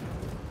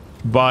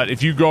 But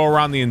if you go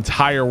around the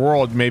entire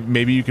world,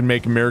 maybe you can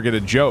make Mergit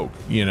a joke,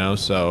 you know?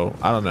 So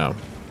I don't know.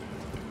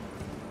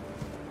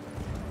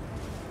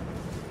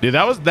 Dude,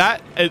 that was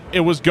that. It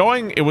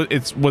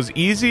was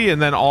easy,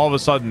 and then all of a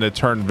sudden it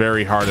turned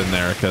very hard in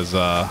there because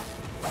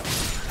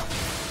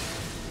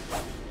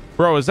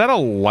bro, is that a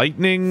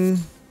lightning?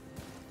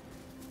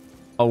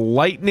 A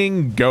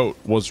lightning goat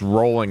was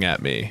rolling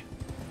at me.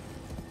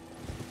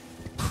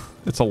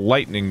 It's a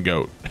lightning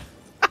goat.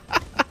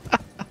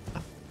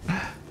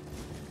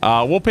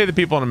 We'll pay the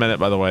people in a minute,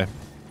 by the way.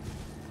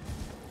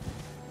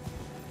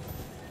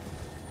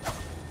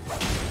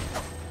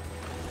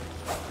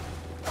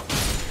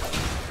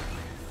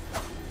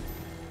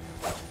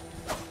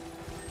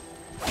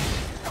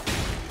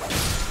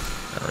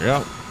 There we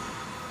go.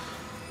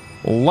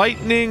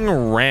 Lightning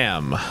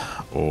ram.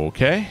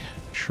 Okay,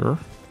 sure.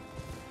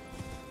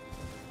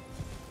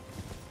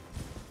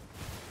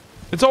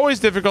 It's always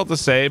difficult to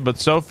say, but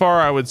so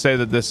far I would say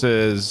that this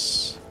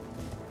is...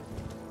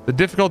 The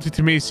difficulty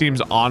to me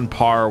seems on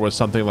par with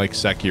something like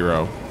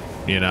Sekiro,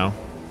 you know?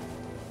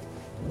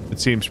 It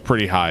seems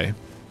pretty high.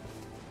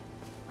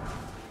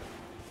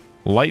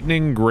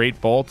 Lightning Great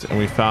Bolt, and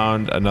we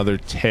found another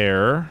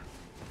tear.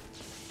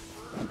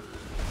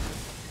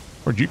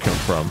 Where'd you come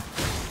from?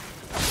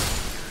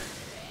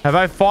 Have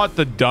I fought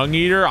the Dung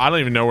Eater? I don't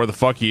even know where the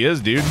fuck he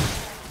is, dude. I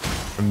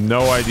have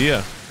no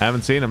idea. I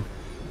haven't seen him.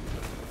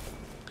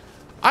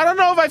 I don't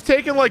know if I've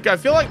taken like... I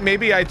feel like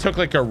maybe I took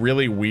like a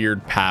really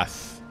weird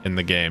path in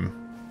the game.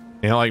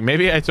 You know, like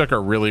maybe I took a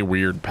really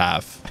weird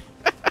path.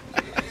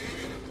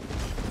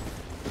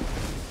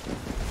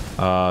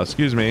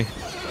 Excuse me.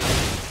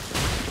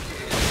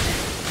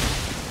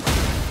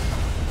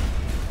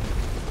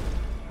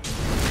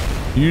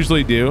 You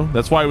usually do.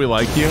 That's why we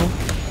like you.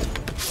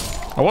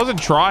 I wasn't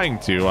trying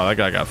to. That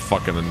guy got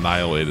fucking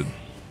annihilated.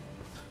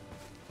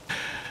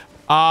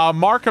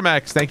 Markham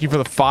X, thank you for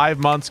the 5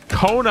 months.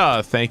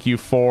 Kona, thank you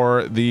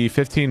for the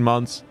 15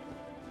 months.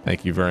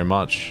 Thank you very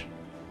much.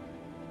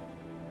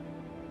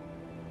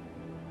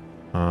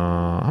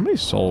 How many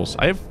souls?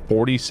 I have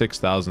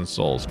 46,000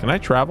 souls. Can I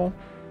travel?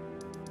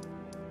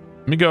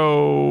 Let me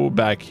go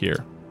back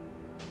here.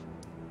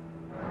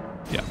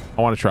 Yeah,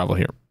 I want to travel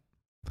here.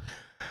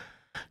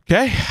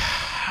 Okay.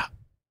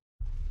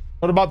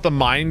 What about the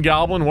Mind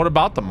Goblin? What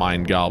about the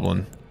Mind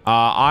Goblin?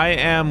 I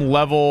am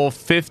level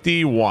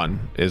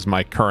 51 is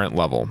my current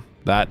level.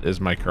 That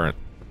is my current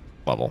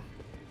level.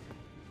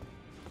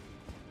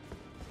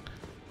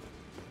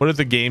 What if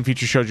the game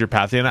feature showed your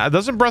path? And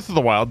doesn't Breath of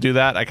the Wild do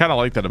that? I kind of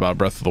like that about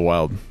Breath of the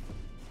Wild.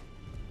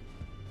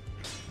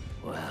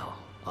 Well,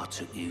 I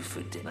took you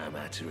for dinner. No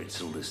matter,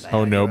 it's all the same.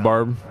 Oh no,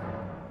 Barb.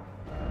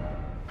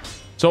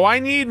 So I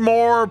need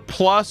more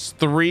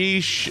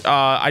 +3.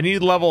 I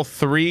need level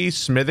 3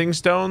 smithing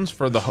stones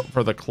for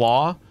the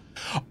claw.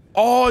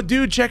 Oh,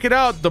 dude, check it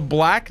out. The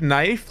black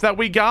knife that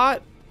we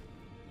got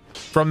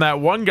from that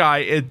one guy,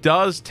 it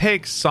does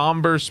take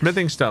somber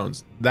smithing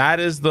stones. That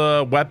is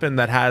the weapon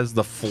that has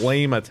the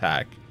flame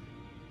attack,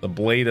 the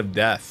blade of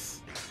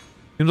death.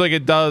 Seems like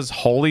it does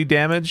holy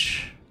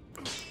damage.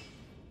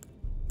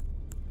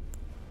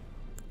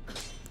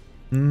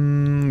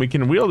 We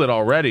can wield it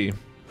already.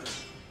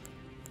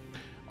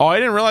 Oh, I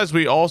didn't realize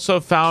we also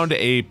found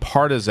a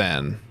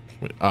partisan,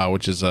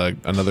 which is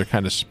another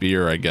kind of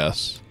spear, I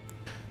guess.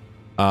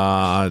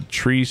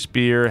 Tree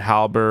spear,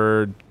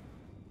 halberd.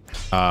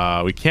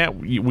 We can't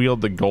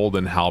wield the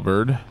golden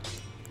halberd.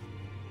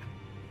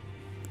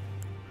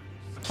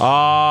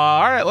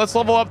 All right, let's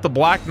level up the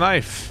black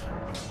knife.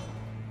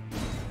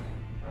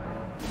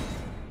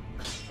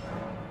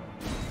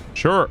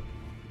 Sure.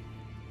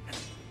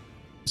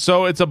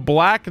 So it's a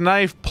black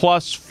knife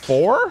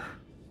 +4?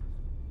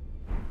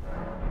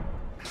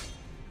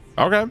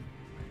 Okay.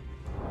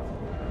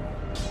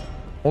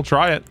 We'll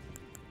try it.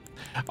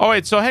 Oh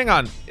wait, so hang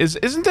on.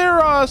 Isn't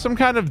there some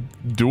kind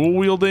of dual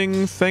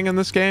wielding thing in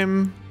this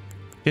game?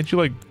 Can't you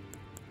like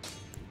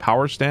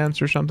power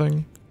stance or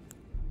something?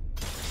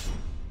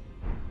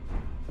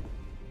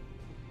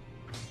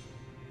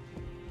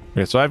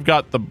 Okay, so I've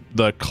got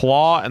the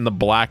claw and the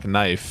black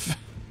knife.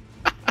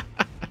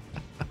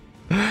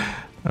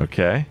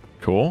 Okay,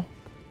 cool.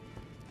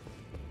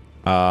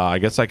 I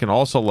guess I can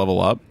also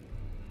level up.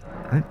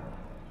 All right.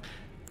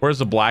 Where's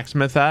the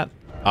blacksmith at?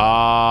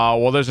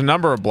 Well, there's a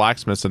number of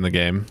blacksmiths in the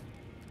game.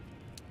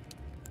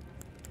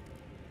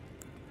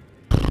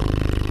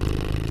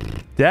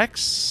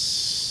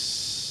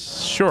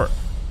 Dex? Sure.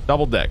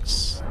 Double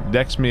dex.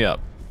 Dex me up.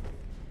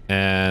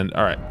 And,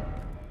 all right.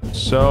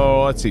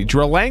 So, let's see.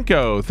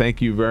 Drelenko,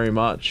 thank you very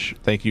much.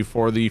 Thank you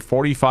for the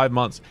 45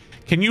 months.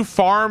 Can you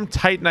farm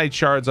Titanite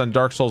shards on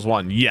Dark Souls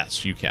 1?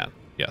 Yes, you can.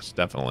 Yes,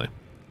 definitely.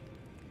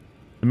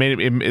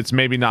 It's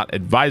maybe not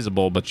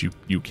advisable, but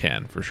you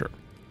can, for sure.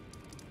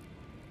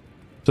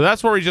 So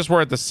that's where we just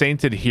were at the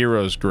Sainted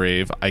Hero's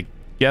grave. I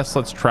guess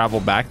let's travel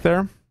back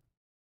there.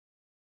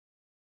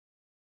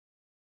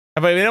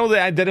 Have I been able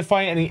to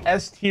identify any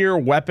S tier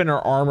weapon or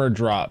armor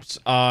drops?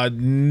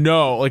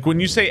 No. Like when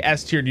you say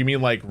S tier, do you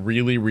mean like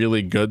really,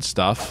 really good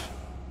stuff?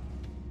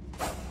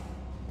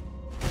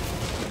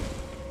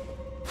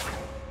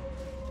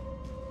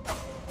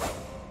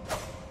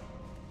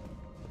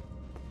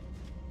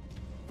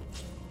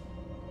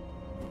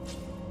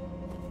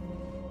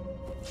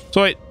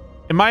 So wait,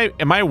 am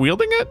I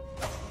wielding it?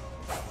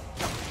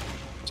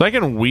 So I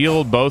can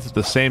wield both at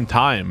the same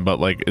time, but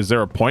like, is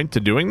there a point to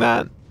doing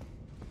that?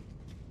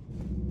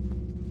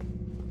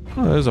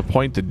 Oh, there's a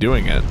point to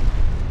doing it.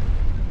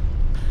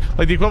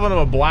 Like the equivalent of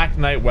a Black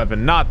Knight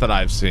weapon. Not that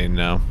I've seen,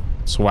 no.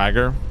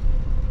 Swagger.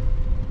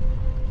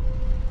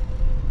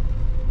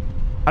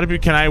 How do you,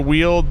 can I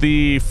wield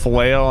the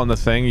flail on the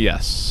thing?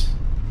 Yes.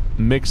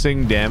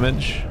 Mixing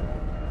damage.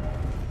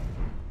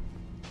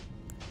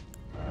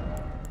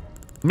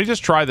 Let me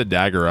just try the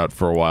dagger out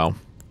for a while.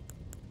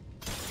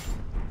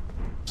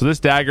 So this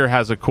dagger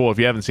has a cool, if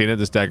you haven't seen it,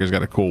 this dagger's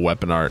got a cool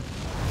weapon art.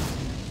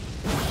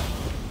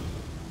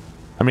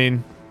 I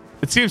mean,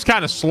 it seems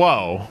kind of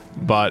slow,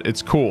 but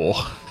it's cool.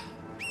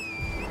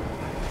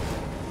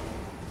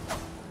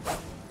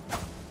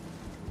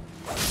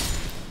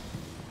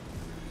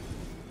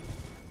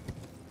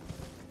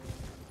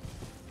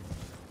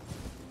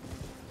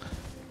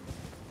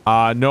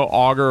 No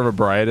auger of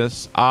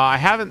Abritus. I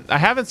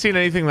haven't seen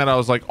anything that I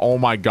was like, oh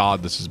my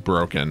god, this is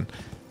broken.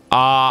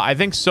 I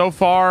think so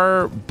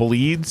far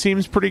bleed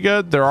seems pretty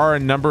good. There are a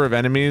number of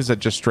enemies that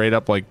just straight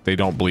up like they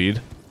don't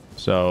bleed.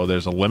 So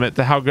there's a limit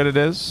to how good it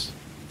is.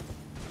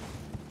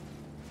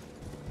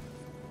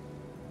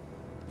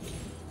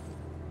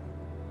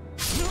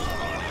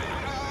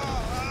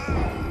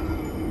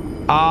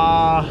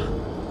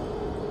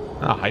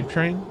 Hype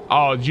train?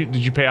 Oh, did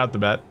you pay out the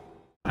bet?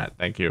 All right,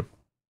 thank you.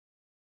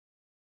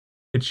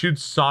 It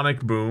shoots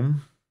sonic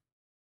boom.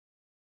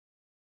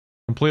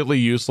 Completely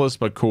useless,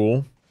 but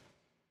cool.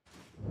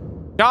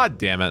 God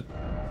damn it.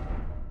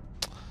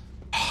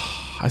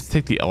 I have to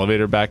take the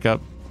elevator back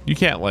up. You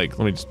can't like,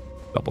 let me just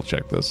double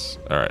check this.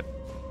 All right.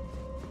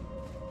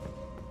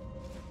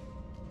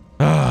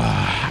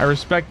 I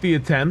respect the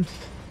attempt.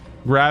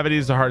 Gravity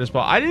is the hardest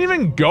ball. I didn't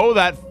even go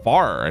that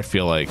far, I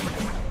feel like.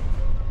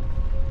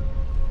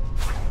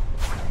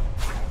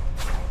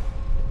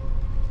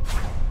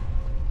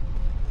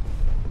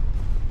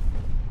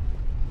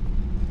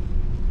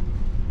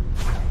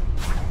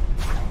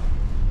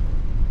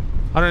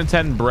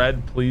 $110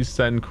 bread, please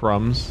send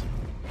crumbs.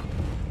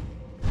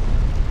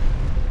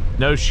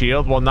 No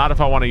shield? Well, not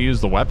if I want to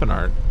use the weapon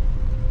art.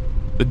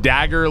 The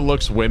dagger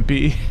looks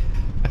wimpy.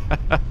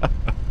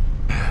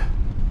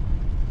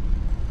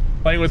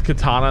 Playing with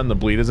katana and the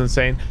bleed is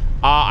insane.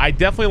 I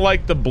definitely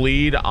like the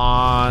bleed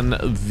on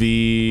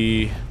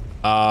the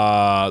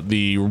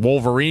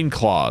Wolverine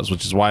claws,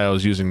 which is why I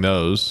was using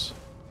those.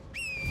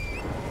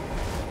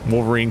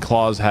 Wolverine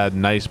claws had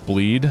nice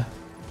bleed.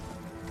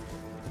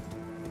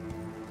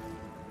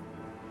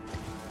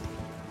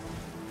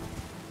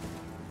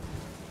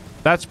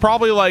 That's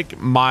probably like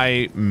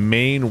my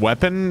main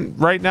weapon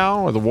right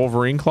now, or the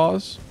Wolverine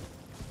claws.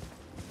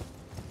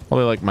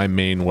 Probably like my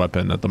main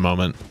weapon at the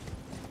moment.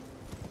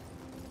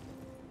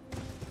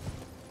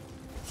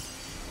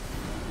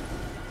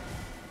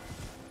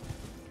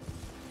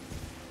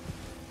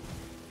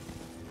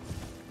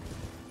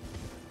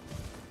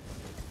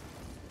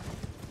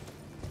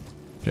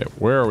 Okay,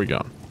 where are we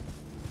going?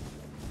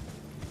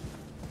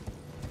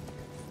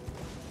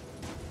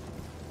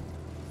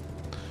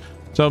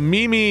 So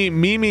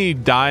Mimi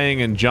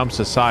dying and jumps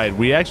aside.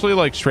 We actually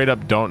like straight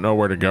up don't know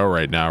where to go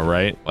right now,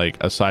 right?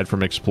 Like aside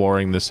from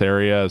exploring this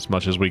area as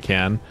much as we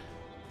can.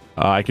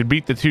 I could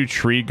beat the 2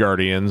 tree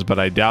guardians, but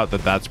I doubt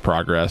that that's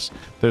progress.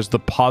 There's the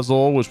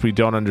puzzle, which we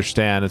don't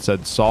understand. It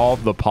said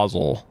solve the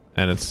puzzle.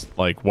 And it's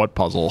like, what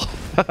puzzle?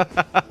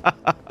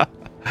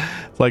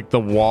 It's like the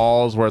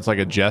walls where it's like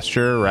a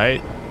gesture,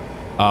 right?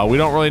 We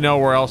don't really know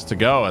where else to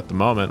go at the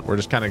moment. We're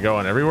just kind of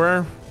going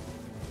everywhere.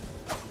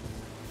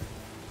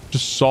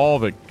 Just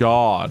solve it,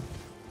 God.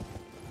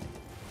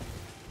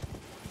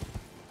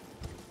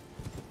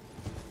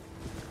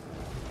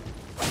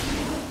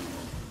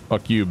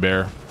 Fuck you,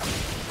 bear.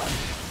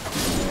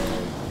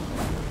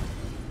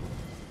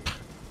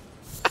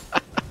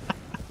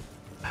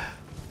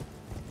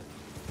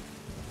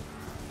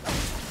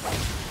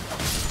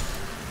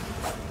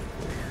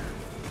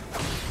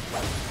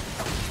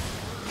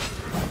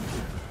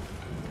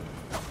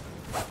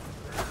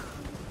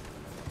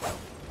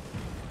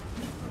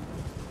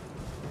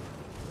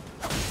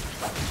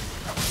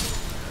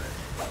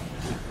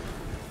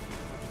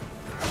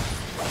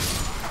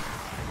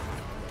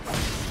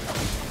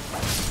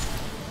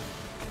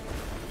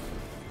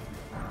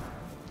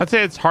 I'd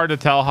say it's hard to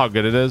tell how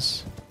good it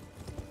is.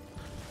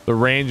 The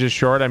range is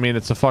short. I mean,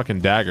 it's a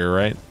fucking dagger,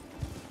 right?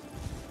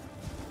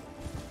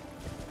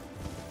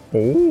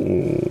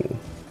 Oh.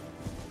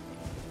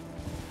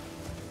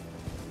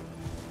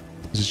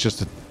 This is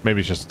just a,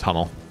 maybe it's just a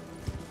tunnel.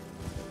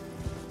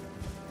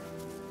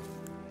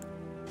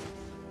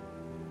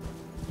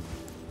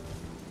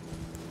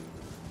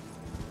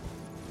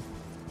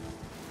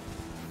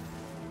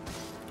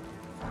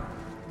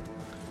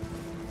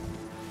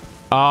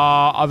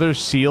 Other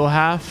seal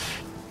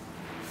half.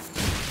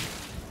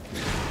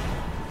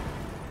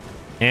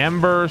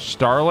 Amber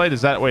Starlight.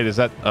 Is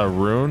that a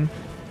rune?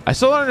 I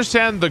still don't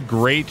understand the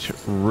great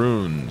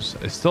runes.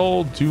 I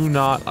still do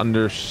not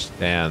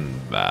understand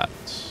that.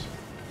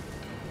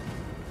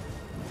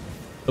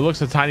 It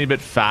looks a tiny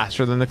bit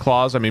faster than the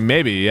claws. I mean,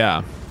 maybe,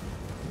 yeah.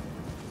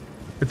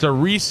 It's a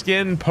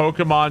reskin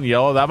Pokemon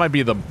Yellow. That might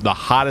be the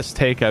hottest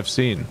take I've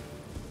seen.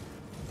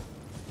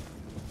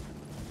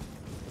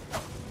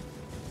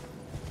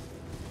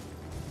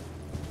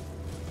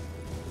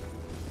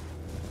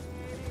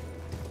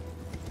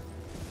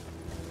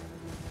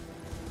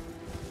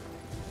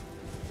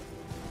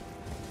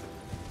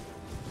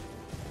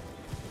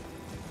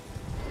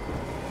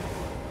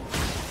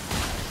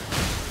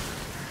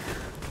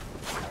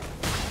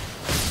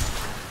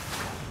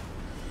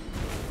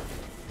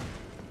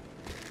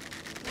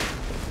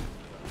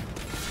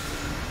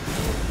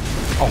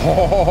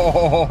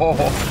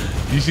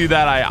 Oh, you see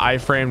that? I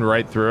framed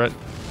right through it.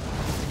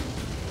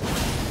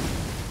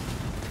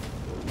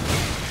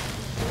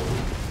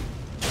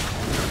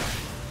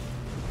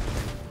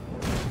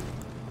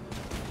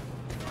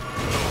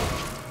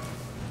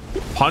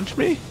 Punch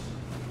me?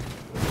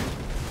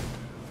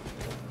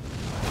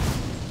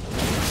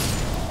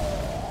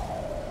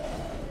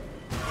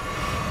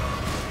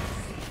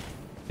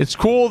 It's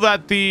cool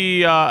that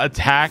the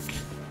attack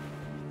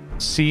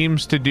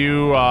seems to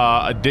do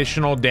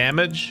additional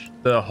damage,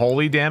 the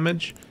holy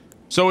damage.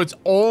 So it's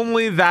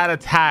only that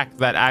attack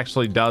that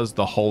actually does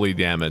the holy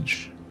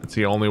damage. It's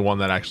the only one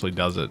that actually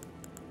does it.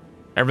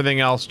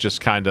 Everything else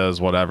just kind of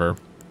is whatever.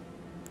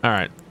 All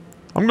right.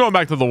 I'm going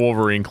back to the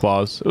Wolverine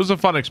claws. It was a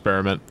fun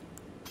experiment.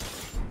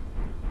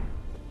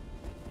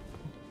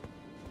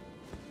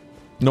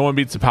 No one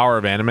beats the power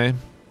of anime.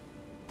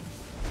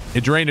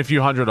 It drained a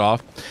few hundred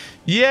off.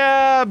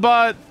 Yeah,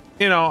 but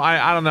you know,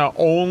 I don't know.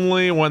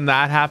 Only when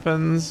that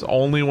happens,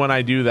 only when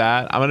I do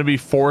that, I'm going to be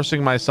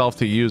forcing myself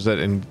to use it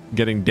and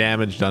getting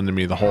damage done to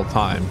me the whole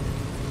time.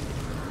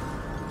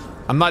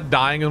 I'm not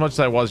dying as much as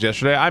I was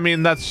yesterday. I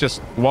mean, that's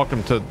just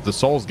welcome to the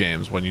Souls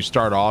games. When you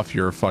start off,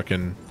 you're a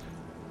fucking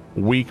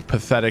weak,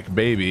 pathetic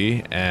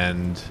baby,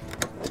 and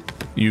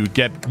you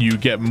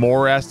get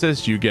more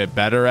Estus, you get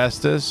better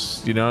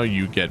Estus, you know,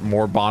 you get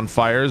more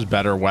bonfires,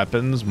 better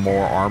weapons,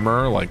 more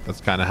armor. Like,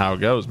 that's kind of how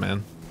it goes,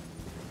 man.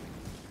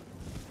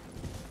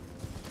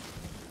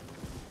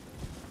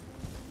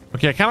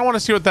 Okay, I kind of want to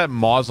see what that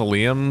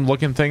mausoleum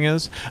looking thing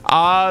is.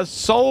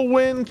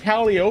 Solwyn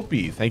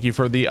Calliope, thank you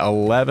for the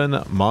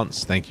 11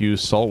 months. Thank you,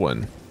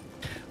 Solwyn.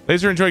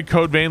 Laser enjoyed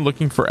Code Vein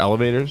looking for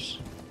elevators.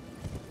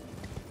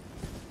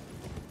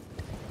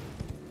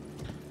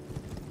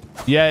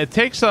 Yeah, it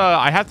takes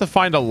I have to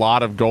find a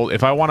lot of gold.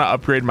 If I want to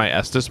upgrade my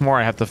Estus more,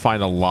 I have to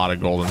find a lot of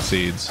golden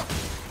seeds.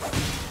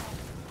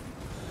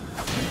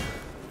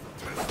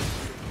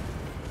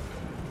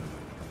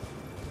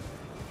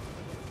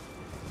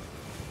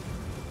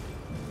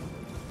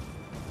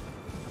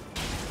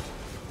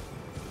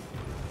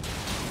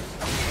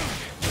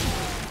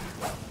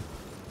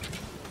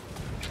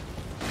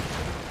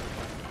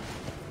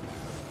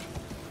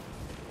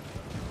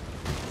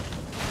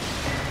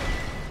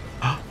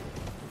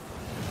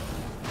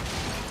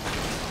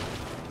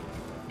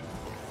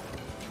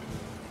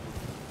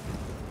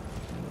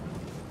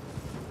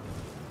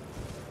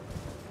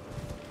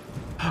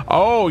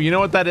 Oh, you know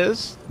what that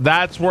is?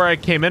 That's where I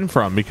came in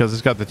from, because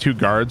it's got the two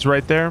guards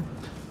right there.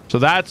 So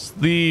that's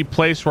the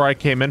place where I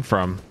came in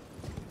from.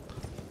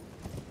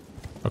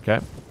 Okay,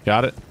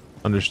 got it.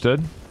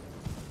 Understood.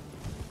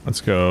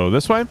 Let's go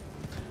this way.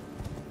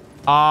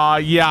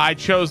 Yeah, I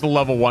chose the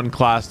level 1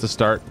 class to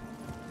start.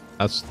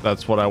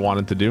 That's what I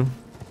wanted to do.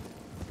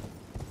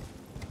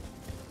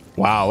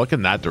 Wow, look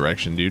in that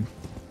direction, dude.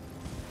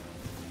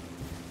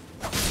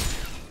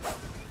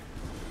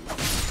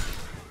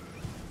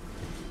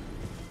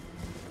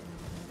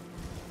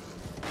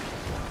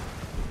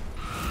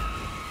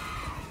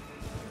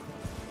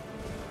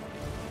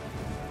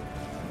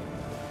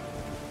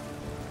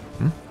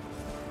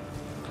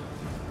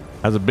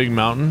 Has a big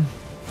mountain.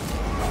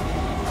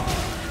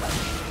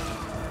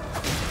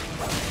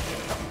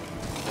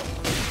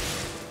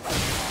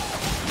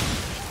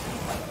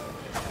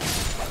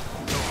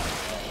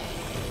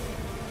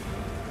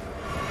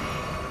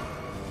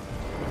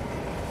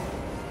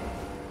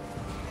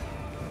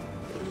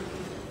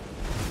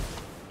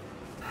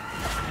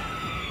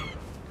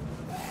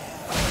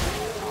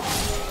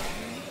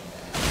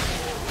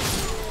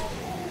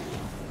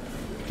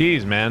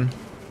 Jeez, man.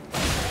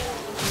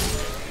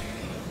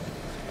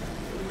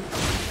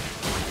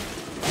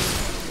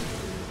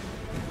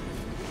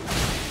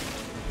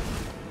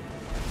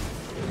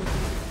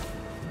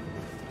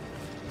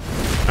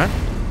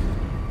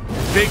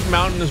 Big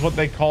mountain is what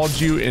they called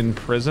you in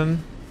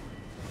prison.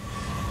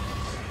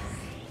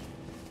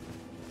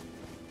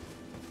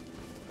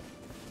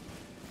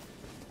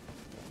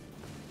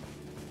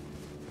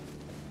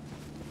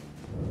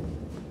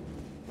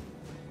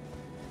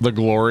 The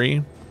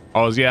glory.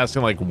 Oh, is he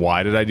asking like,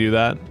 why did I do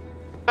that?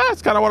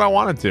 That's kind of what I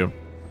wanted to.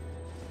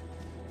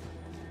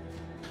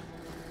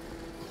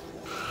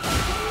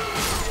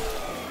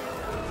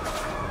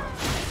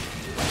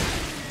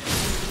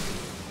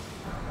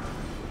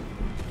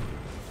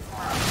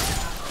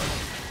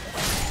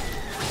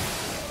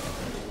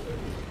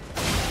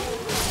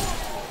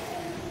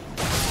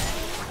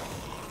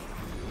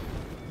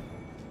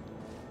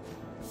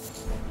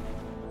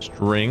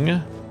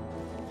 string.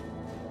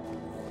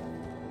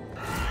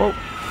 Oh.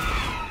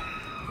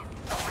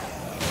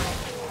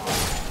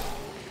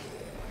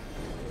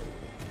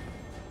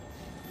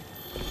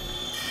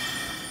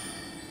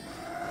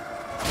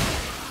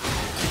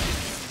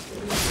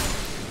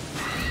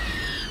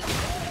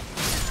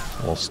 A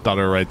little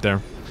stutter right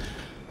there.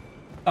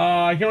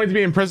 I can't wait to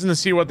be in prison to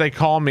see what they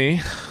call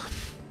me.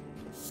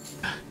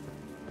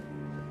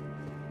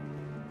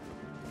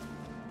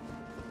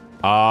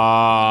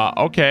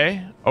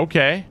 Okay.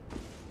 Okay.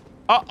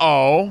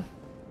 Uh-oh.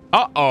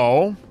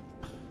 Uh-oh.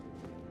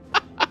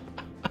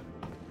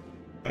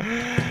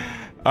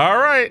 All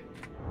right.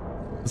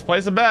 Let's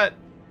place a bet.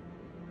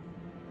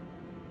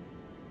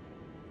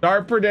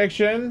 Start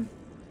prediction.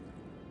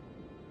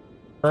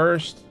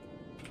 First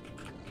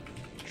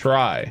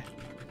try.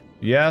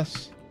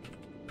 Yes.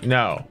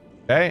 No.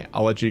 Okay.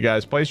 I'll let you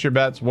guys place your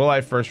bets. Will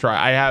I first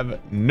try? I have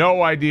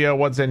no idea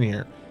what's in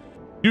here.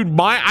 Dude,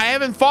 I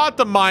haven't fought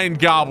the Mind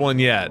Goblin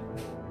yet.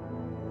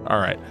 All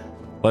right.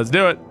 Let's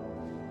do it.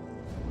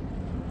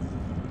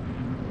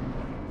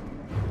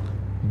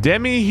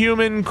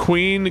 Demi-human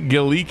Queen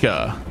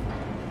Gilika.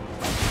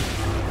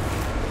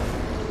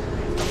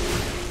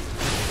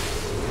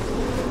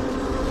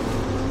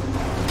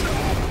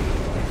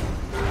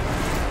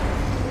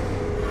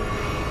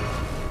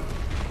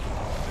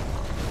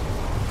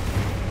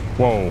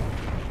 Whoa.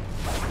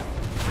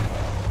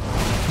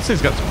 This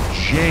thing's got some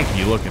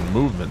janky looking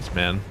movements,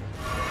 man.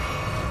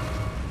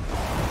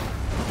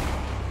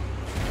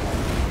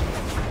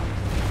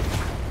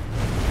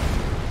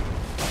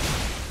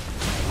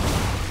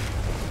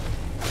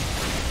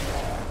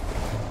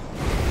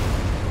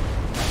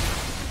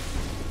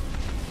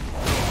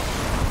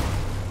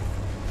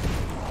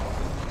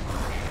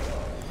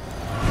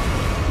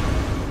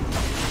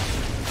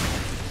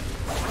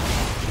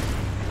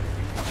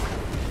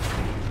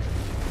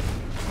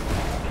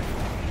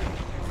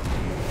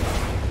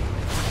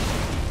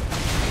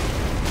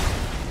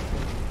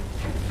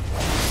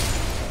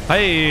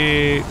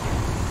 Hey,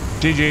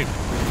 GG.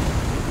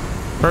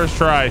 First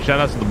try. Shout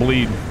out to the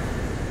bleed.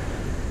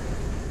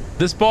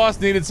 This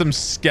boss needed some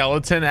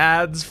skeleton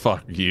ads.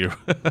 Fuck you.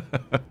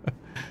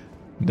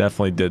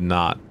 Definitely did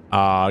not.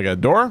 I got a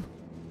door.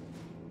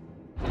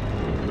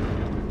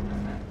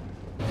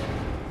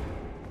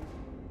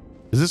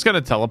 Is this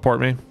gonna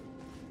teleport me?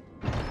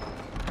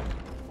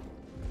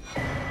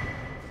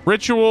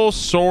 Ritual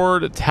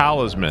sword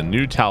talisman.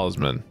 New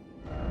talisman.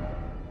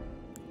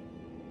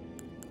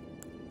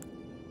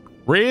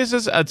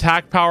 Raises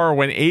attack power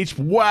when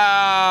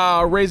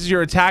wow, raises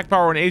your attack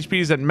power when HP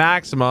is at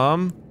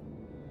maximum.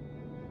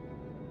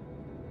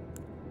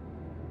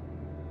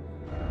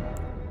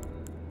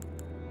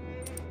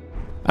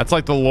 That's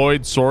like the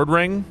Lloyd sword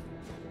ring.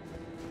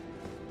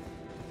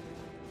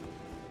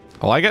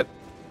 I like it.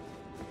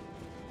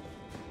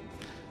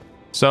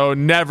 So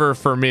never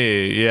for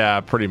me.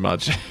 Yeah, pretty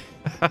much.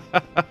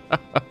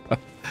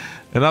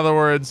 In other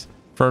words,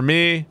 for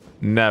me,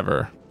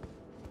 never.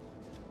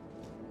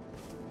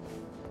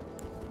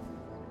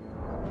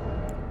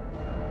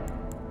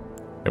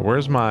 Okay,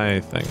 where's my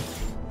thing?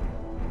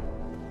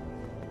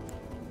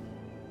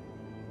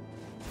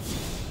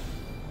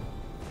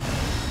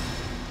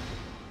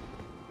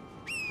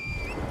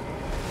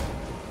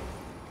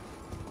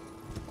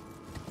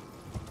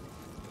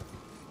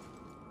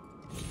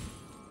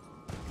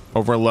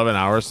 Over 11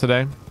 hours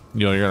today.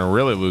 You know, you're gonna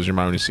really lose your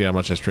mind when you see how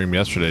much I streamed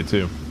yesterday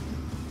too.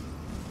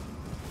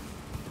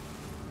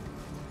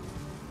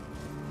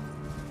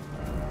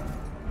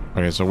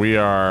 Okay, so we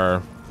are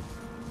in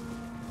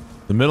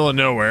the middle of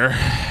nowhere.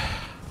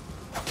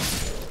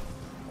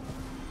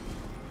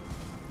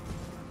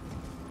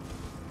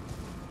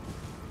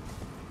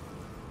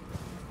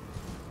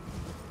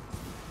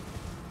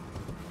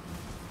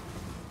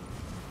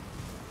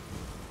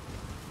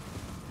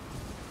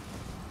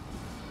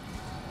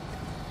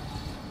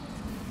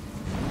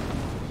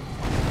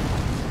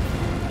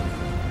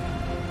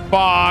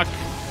 Fuck.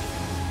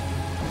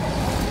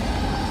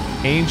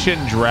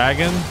 Ancient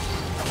dragon.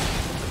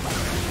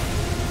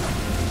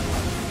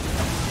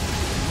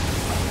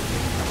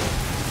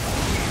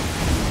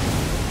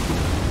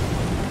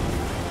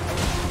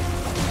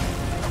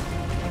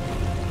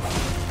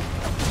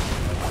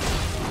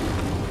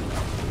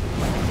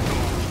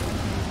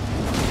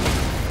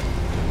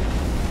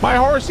 My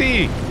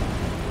horsey.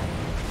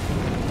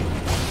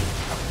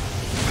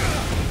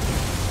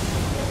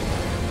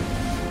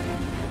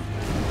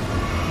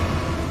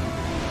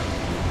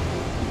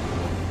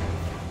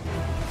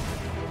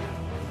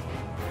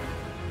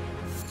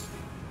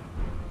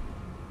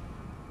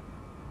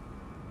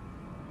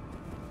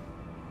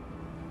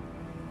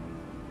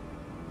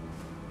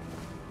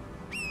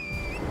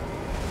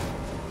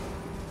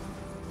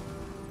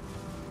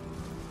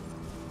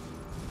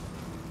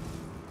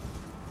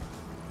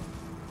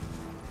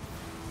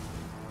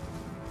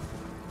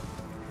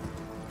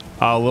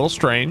 A little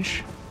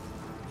strange.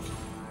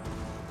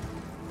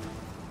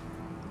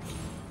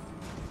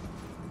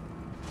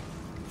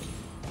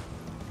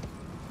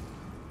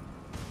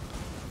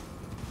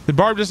 Did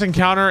Barb just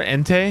encounter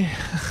Entei?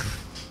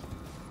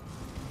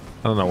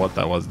 I don't know what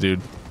that was, dude.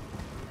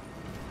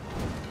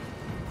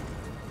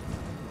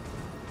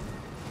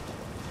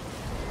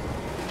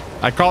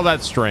 I call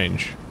that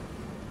strange.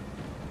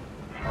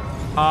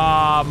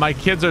 My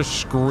kids are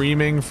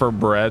screaming for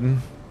bread.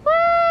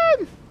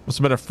 Bread! Must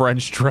have been a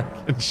French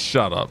dragon.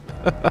 Shut up.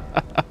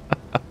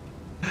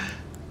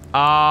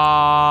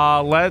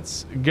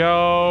 Let's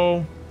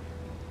go.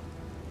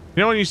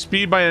 You know when you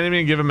speed by an enemy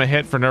and give him a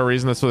hit for no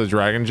reason? That's what the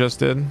dragon just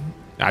did.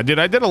 I did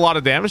a lot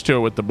of damage to it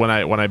with the when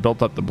I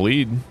built up the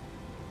bleed.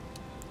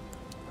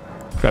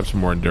 Grab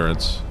some more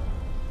endurance.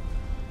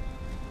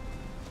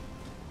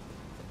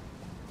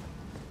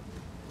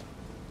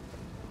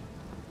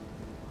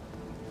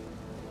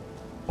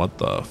 What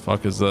the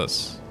fuck is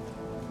this?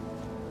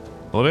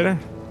 Elevator?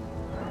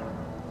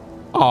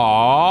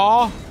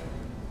 Aww.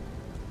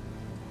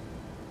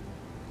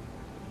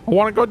 I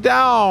want to go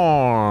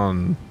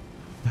down.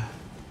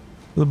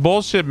 The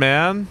bullshit,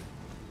 man.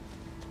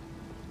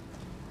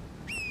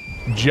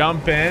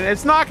 Jump in.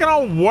 It's not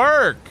gonna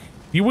work.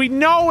 We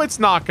know it's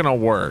not gonna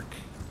work.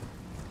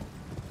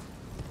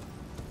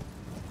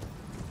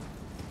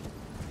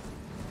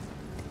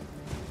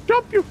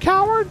 Jump, you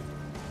coward.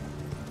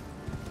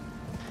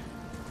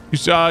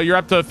 You're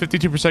up to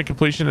 52%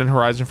 completion in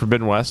Horizon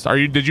Forbidden West.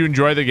 Did you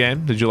enjoy the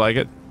game? Did you like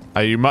it?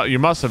 You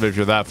must have if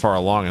you're that far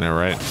along in it,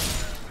 right?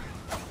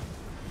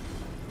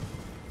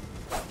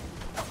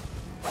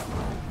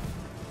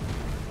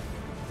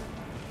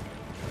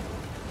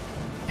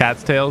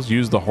 Cat's tails,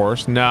 use the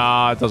horse.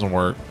 Nah, it doesn't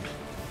work.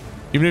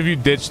 Even if you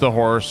ditch the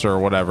horse or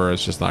whatever,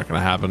 it's just not going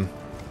to happen.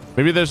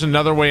 Maybe there's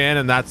another way in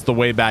and that's the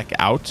way back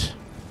out.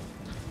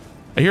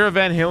 I hear a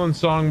Van Halen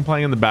song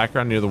playing in the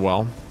background near the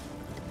well.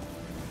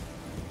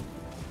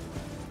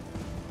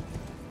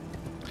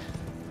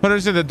 But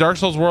understand the Dark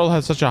Souls world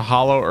has such a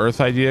hollow earth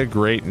idea.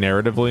 Great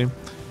narratively.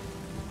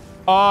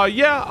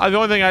 Yeah, the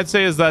only thing I'd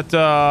say is that,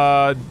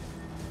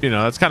 you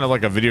know, that's kind of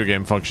like a video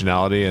game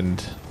functionality. And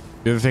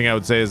the other thing I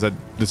would say is that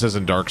this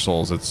isn't Dark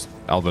Souls. It's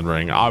Elden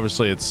Ring.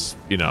 Obviously, it's,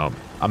 you know,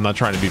 I'm not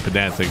trying to be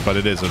pedantic, but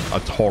it is a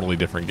totally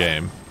different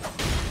game.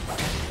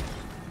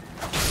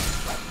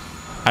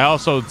 I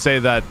also would say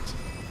that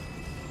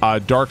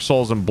Dark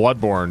Souls and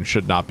Bloodborne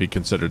should not be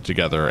considered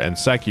together, and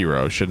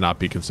Sekiro should not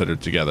be considered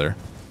together.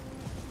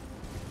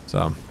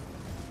 So,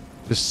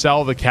 just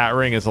sell the cat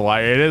ring as a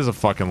liar. It is a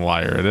fucking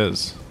liar. It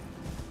is.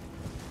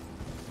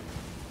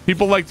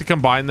 People like to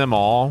combine them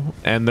all,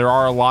 and there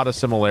are a lot of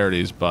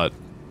similarities, but...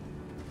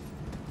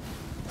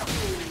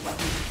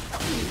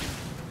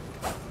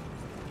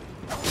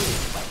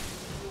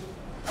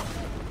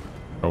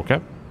 Okay.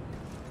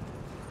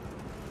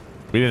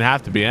 We didn't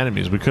have to be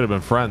enemies. We could have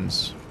been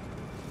friends.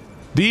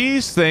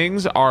 These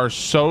things are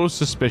so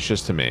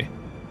suspicious to me.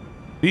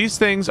 These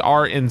things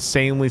are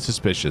insanely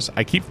suspicious.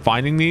 I keep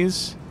finding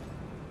these.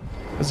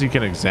 As you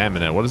can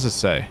examine it. What does it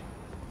say?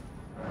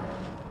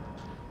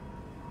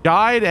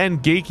 Guide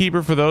and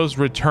gatekeeper for those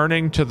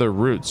returning to the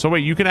roots. So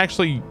wait, you can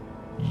actually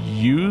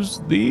use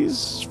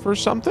these for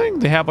something?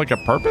 They have like a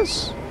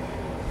purpose?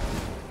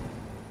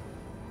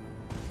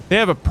 They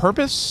have a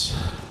purpose?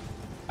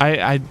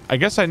 I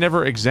guess I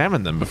never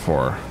examined them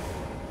before.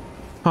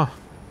 Huh.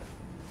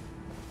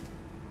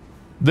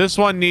 This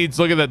one needs,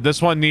 look at that.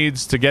 This one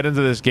needs, to get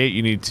into this gate,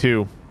 you need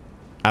 2.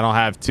 I don't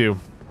have 2.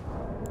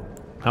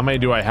 How many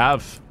do I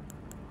have?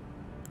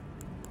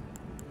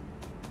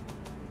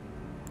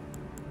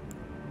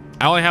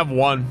 I only have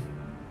 1.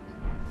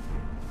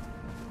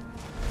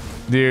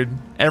 Dude,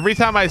 every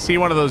time I see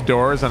one of those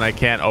doors and I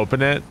can't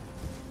open it.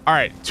 All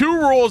right, 2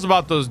 rules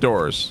about those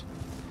doors.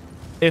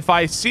 If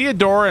I see a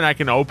door and I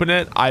can open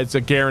it, it's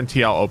a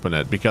guarantee I'll open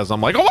it because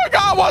I'm like, oh my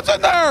God, what's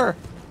in there?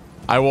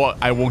 I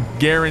will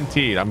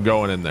guarantee I'm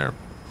going in there.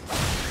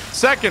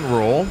 Second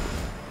rule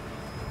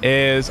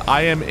is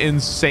I am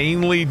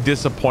insanely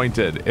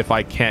disappointed if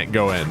I can't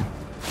go in.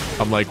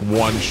 I'm like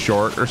 1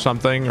 short or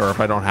something, or if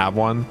I don't have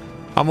one.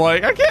 I'm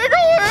like, I can't go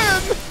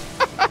in.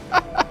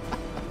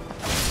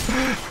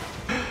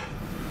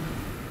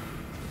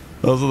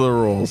 Those are the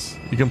rules.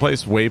 You can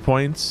place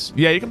waypoints.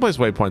 Yeah, you can place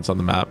waypoints on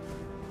the map.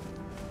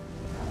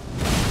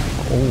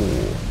 Oh.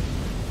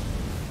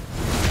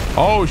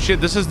 Oh shit,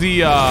 this is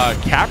the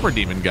Capra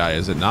Demon guy,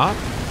 is it not?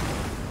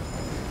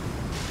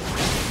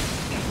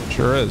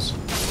 Sure is.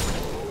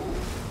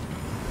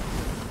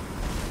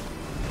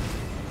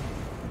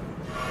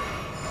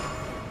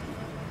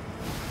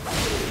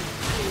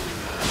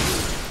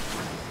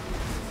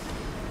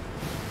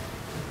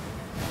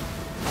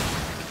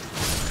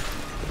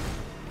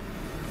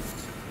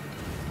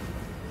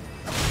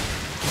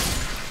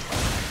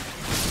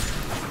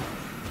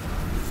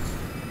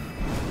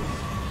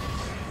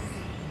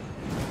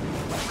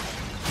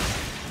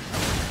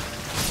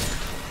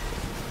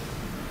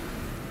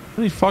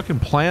 How many fucking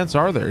plants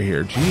are there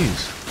here?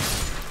 Jeez.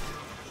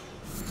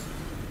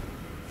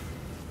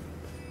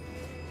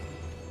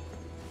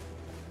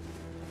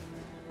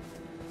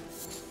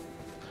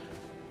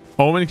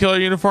 Omen killer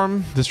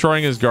uniform,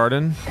 destroying his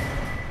garden.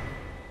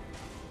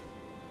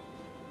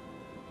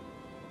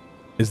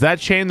 Is that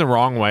chain the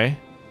wrong way?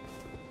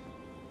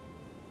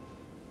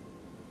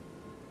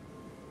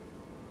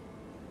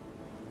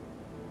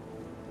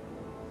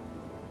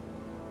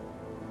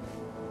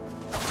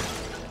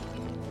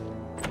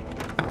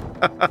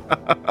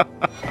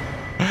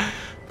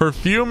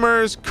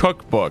 Perfumer's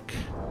cookbook.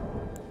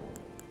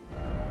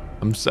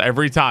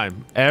 Every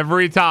time.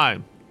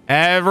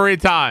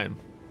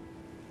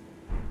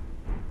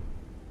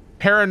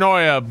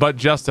 Paranoia, but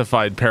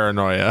justified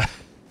paranoia.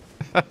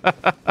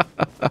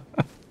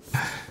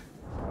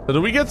 So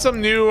do we get some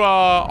new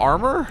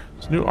armor?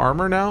 It's new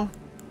armor now?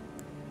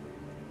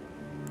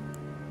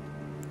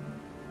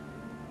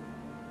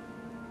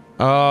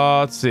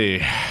 Let's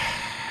see.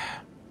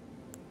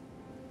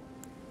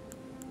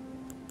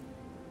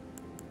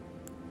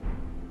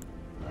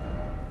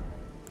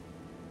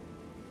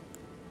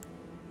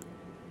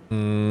 I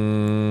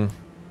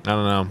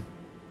don't know.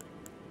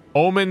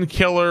 Omen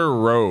Killer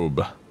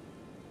Robe.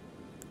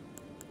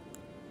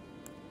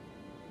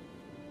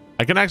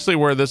 I can actually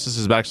wear this. This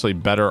is actually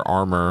better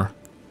armor.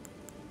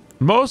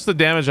 Most of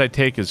the damage I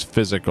take is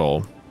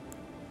physical.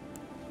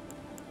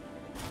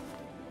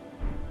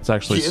 It's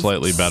actually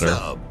slightly better.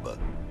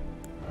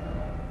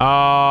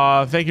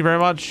 Thank you very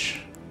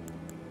much.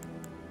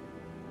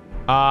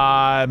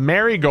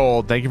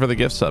 Marigold, thank you for the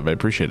gift sub. I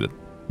appreciate it.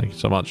 Thank you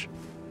so much.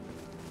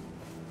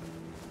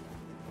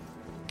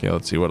 Okay,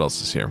 let's see what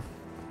else is here.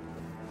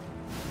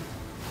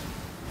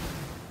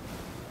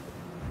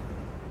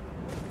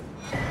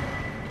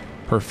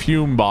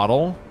 Perfume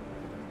bottle.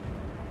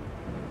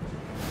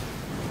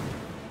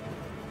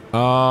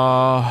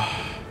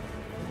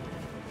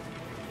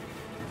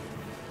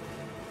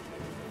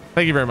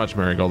 Thank you very much,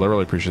 Marigold. I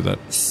really appreciate that.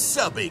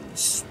 Subbing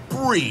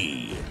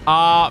spree.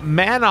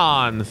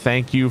 Manon,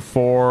 thank you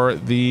for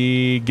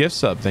the gift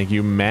sub. Thank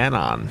you,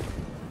 Manon.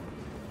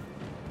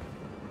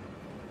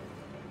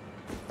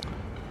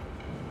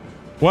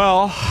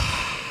 Well,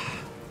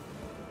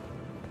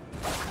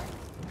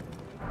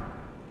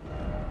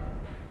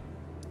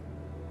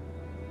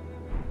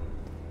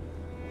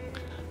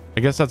 I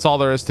guess that's all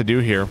there is to do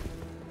here.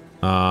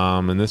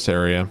 In this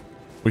area.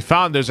 We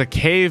found there's a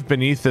cave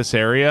beneath this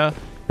area.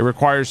 It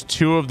requires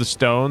 2 of the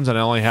stones, and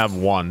I only have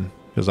 1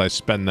 because I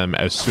spend them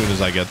as soon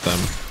as I get them.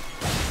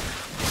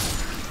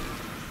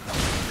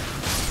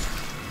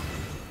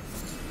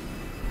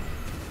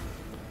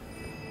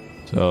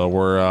 So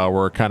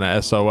we're kind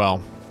of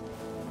SOL.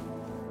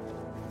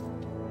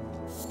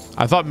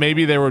 I thought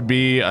maybe there would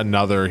be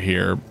another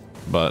here,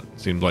 but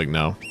seems like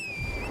no.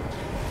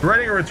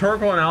 Writing a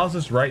rhetorical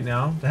analysis right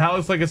now. The hat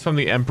looks like it's from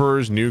the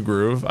Emperor's New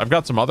Groove. I've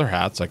got some other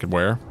hats I could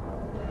wear.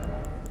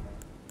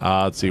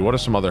 Let's see. What are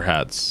some other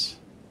hats?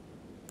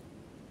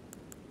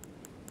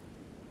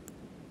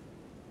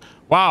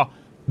 Wow.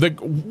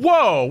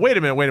 Whoa. Wait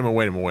a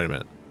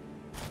minute.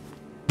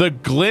 The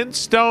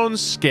Glintstone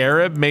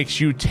Scarab makes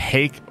you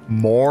take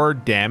more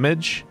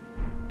damage.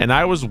 And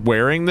I was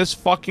wearing this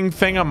fucking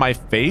thing on my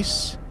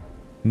face.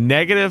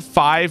 Negative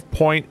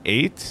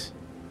 5.8.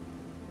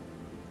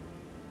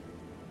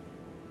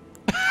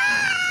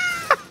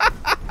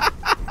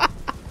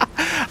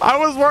 I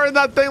was wearing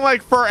that thing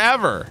like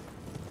forever.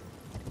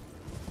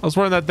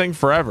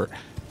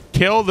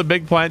 Kill the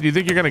big plant. Do you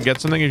think you're going to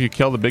get something if you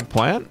kill the big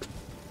plant?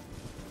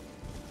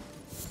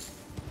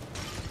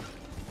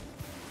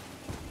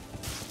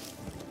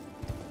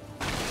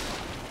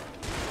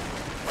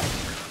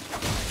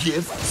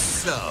 Gift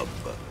sub.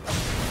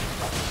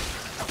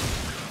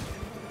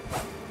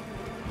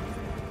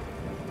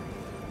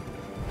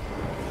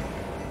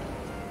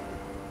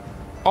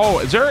 Oh,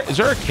 is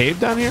there a cave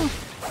down here?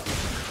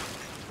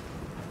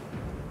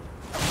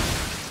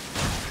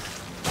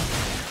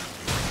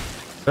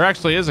 There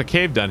actually is a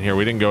cave down here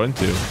we didn't go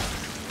into.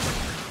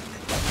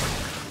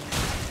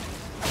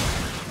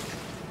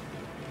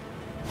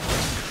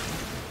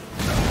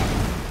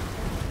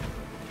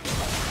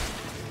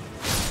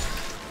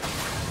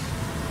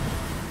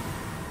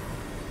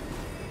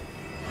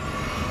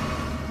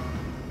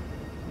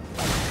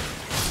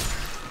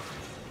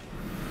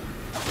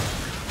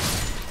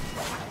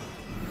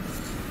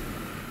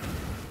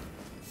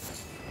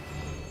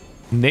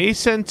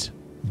 Nascent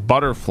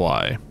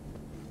butterfly.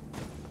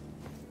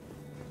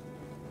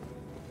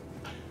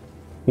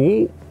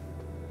 Oh.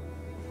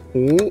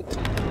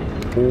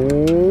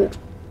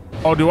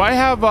 Oh, do I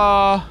have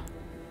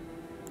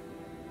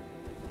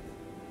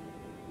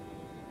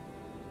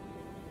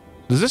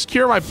does this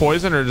cure my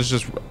poison, or does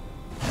just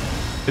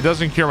it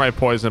doesn't cure my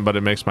poison, but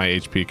it makes my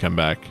HP come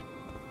back?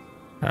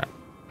 All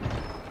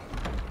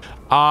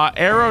right.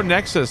 Arrow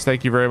Nexus,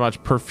 thank you very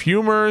much.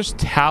 Perfumer's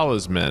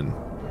Talisman.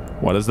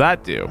 What does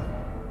that do?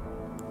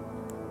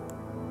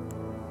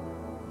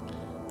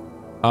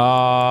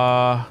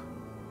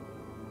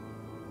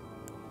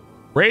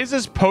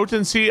 Raises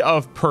potency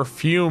of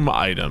perfume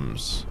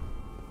items.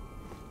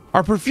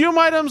 Are perfume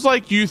items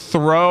like you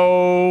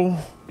throw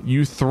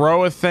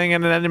a thing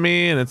at an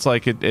enemy and it's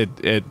like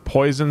it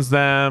poisons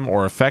them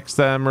or affects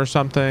them or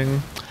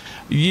something?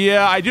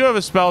 Yeah, I do have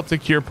a spell to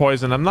cure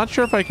poison. I'm not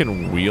sure if I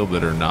can wield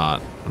it or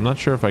not. I'm not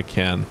sure if I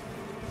can.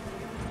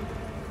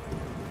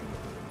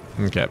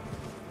 Okay.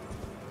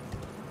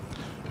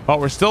 Well,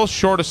 we're still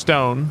short a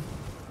stone.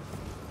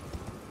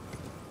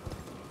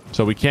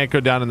 So we can't go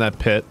down in that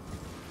pit.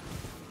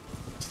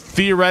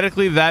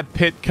 theoretically that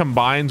pit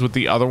combines with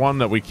the other one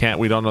that we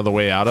don't know the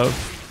way out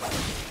of.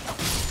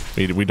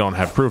 We don't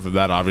have proof of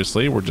that,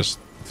 obviously. We're just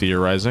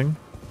theorizing.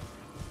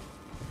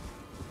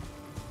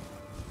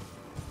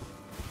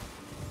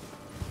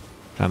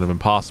 Kind of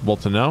impossible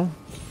to know.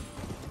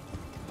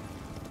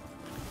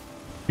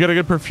 You got a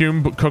good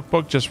perfume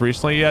cookbook just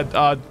recently?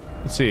 Yeah,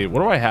 let's see.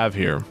 What do I have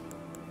here?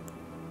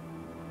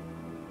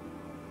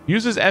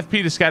 Uses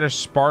FP to scatter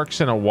sparks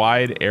in a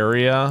wide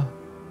area.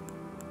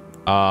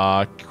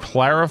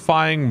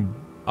 Clarifying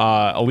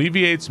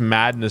alleviates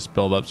madness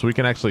buildup, so we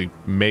can actually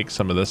make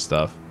some of this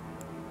stuff.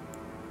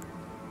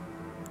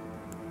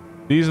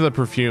 These are the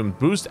perfume.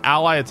 Boost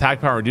ally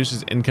attack power,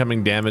 reduces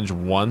incoming damage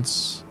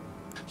once.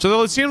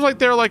 So it seems like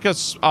they're like a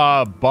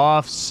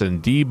buffs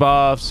and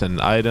debuffs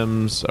and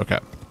items. Okay.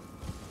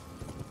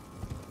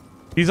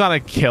 He's on a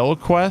kill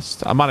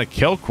quest. I'm on a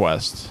kill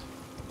quest.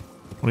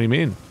 What do you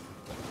mean?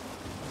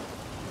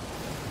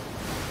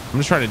 I'm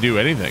just trying to do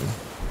anything.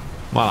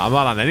 I'm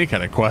not on any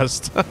kind of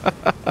quest.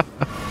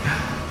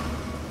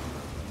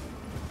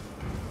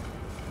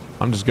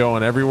 I'm just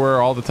going everywhere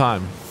all the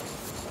time.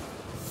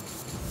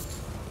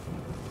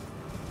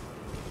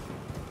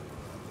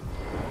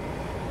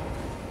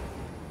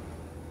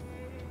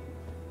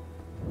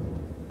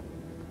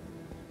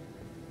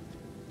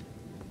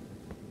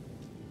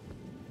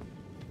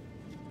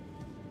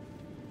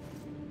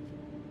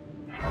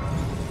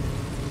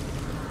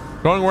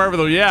 Going wherever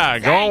the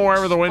going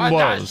wherever the wind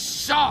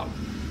blows.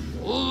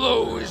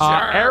 Loser.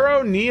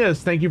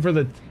 Aeroneas, thank you for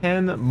the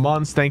 10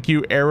 months. Thank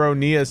you,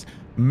 Aeroneas.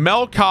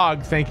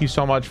 Melcog, thank you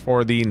so much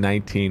for the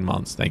 19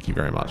 months. Thank you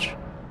very much.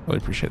 Really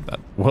appreciate that.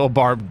 Will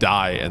Barb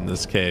die in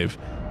this cave?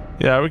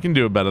 Yeah, we can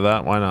do a bit of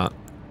that. Why not?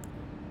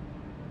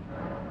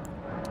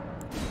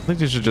 I think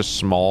these are just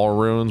small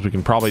runes. We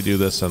can probably do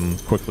this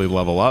and quickly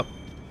level up.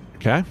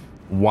 Okay.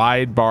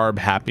 Wide Barb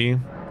happy.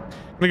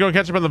 I'm gonna go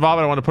catch up on the VOD,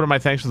 but I want to put in my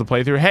thanks for the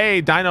playthrough.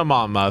 Hey, Dino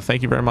Mom,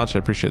 thank you very much. I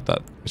appreciate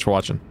that. Thanks for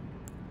watching.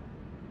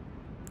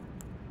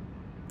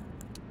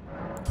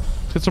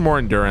 Let's get some more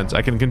endurance.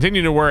 I can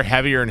continue to wear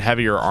heavier and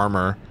heavier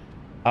armor.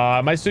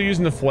 Am I still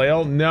using the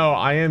flail? No,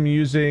 I am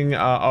using...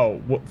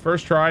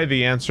 first try,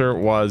 the answer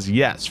was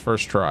yes,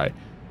 first try.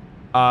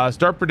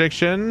 Start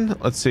prediction.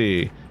 Let's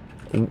see.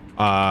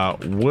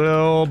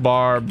 Will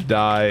Barb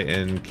die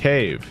in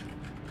cave?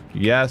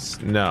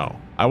 Yes, no.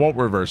 I won't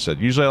reverse it.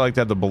 Usually I like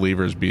to have the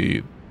believers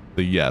be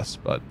the yes,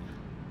 but...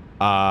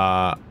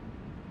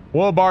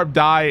 will Barb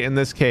die in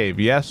this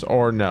cave? Yes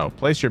or no?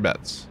 Place your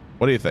bets.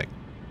 What do you think?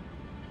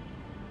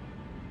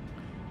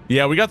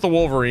 Yeah, we got the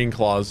Wolverine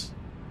claws.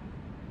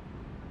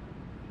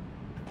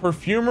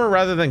 Perfumer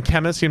rather than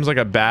chemist seems like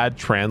a bad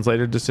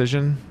translator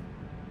decision.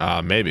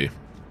 Maybe.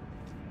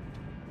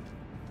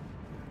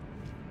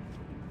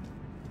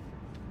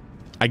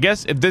 I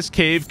guess if this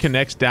cave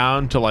connects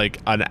down to like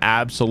an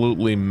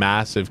absolutely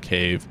massive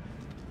cave.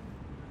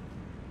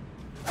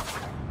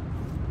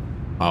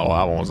 Oh,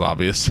 that one was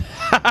obvious.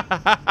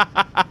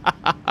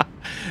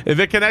 If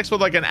it connects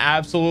with like an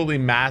absolutely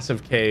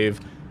massive cave,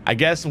 I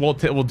guess we'll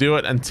do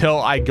it until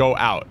I go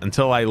out,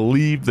 until I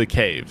leave the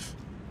cave.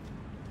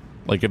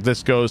 Like if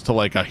this goes to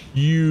like a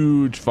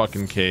huge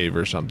fucking cave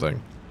or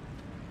something.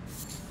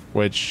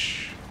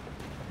 Which...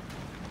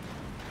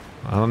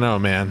 I don't know,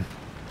 man.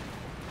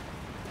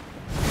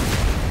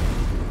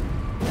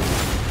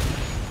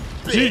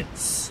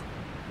 Bits.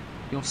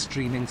 Your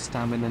streaming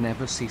stamina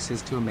never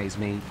ceases to amaze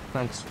me.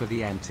 Thanks for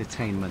the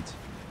entertainment.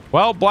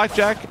 Well,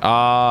 Blackjack,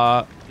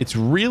 it's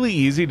really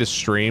easy to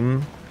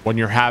stream when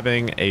you're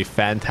having a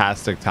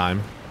fantastic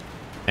time.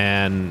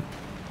 And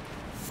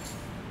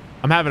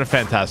I'm having a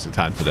fantastic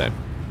time today.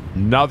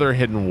 Another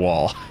hidden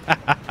wall.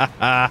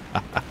 I'm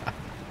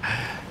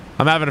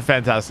having a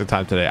fantastic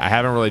time today. I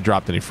haven't really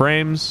dropped any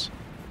frames.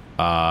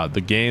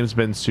 The game's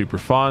been super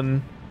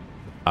fun.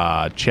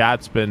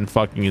 Chat's been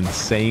fucking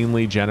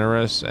insanely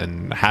generous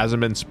and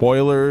hasn't been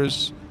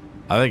spoilers.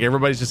 I think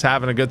everybody's just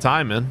having a good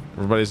time, man.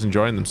 Everybody's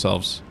enjoying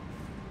themselves.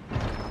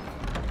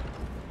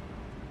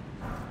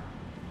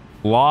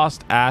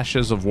 Lost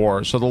Ashes of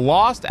War. So the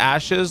Lost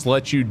Ashes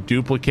let you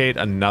duplicate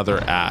another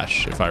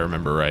ash, if I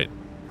remember right.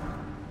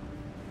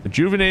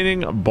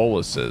 Rejuvenating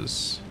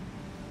boluses.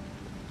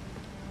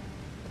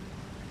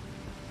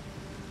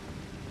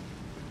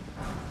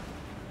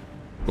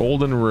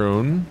 Golden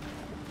rune.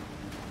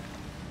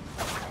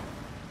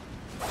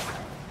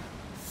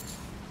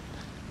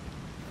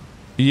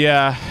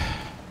 Yeah.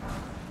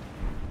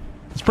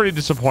 It's pretty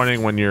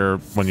disappointing when your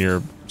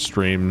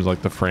streams,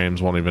 like the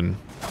frames won't even...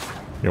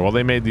 Yeah, well,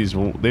 they made these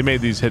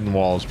hidden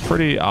walls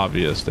pretty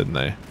obvious, didn't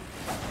they?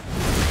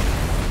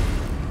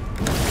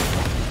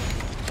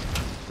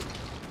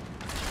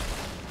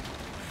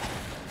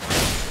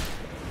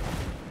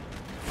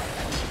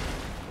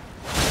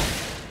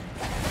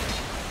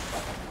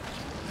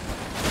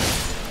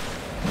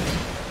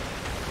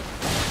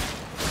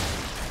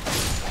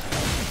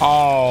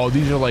 Oh,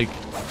 these are like...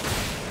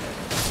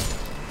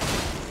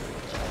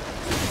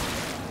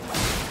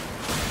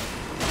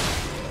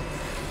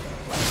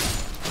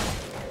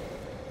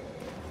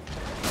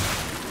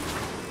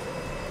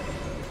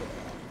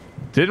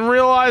 Didn't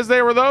realize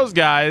they were those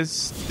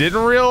guys.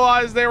 Didn't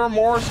realize they were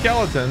more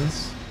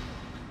skeletons.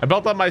 I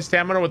built up my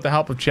stamina with the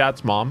help of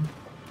chat's mom.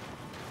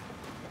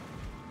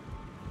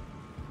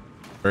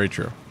 Very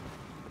true.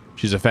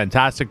 She's a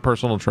fantastic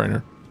personal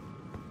trainer.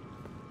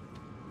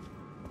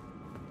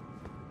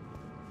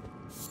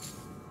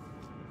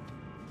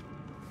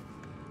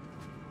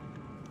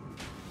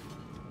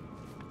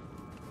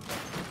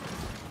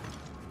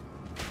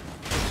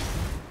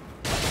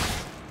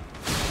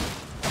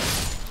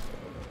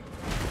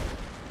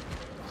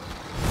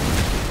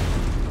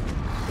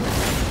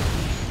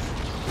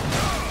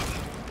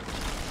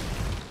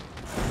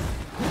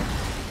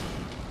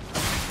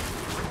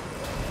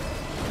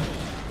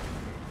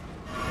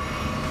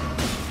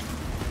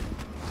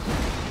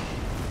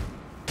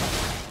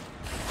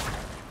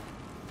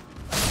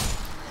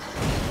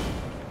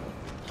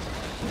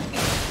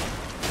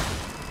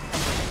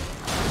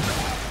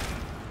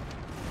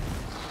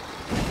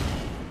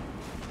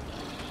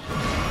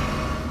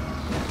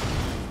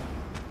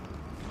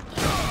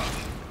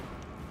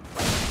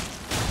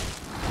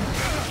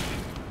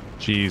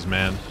 Jeez,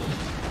 man.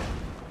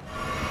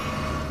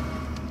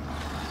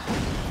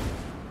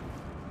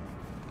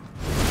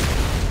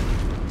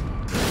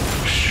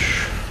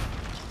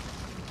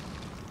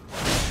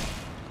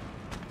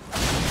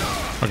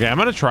 Okay, I'm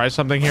gonna try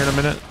something here in a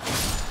minute.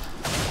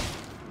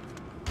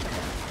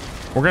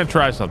 We're gonna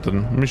try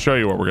something. Let me show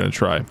you what we're gonna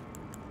try.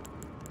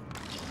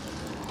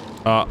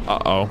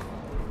 Uh-oh.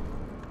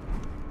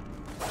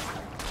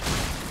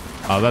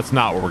 Oh, that's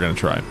not what we're gonna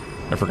try.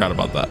 I forgot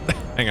about that.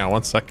 Hang on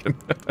one second.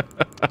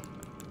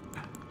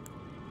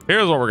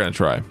 Here's what we're gonna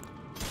try.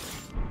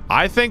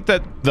 I think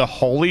that the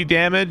holy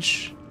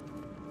damage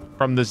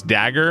from this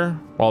dagger,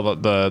 well,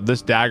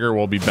 this dagger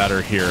will be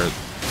better here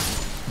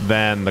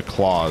than the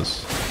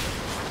claws.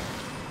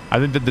 I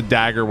think that the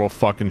dagger will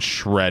fucking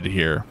shred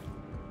here.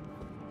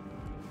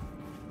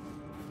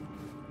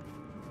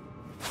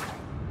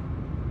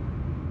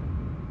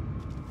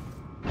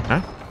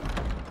 Huh?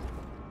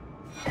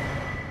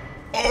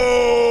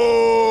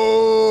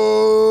 Oh,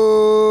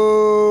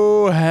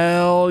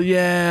 hell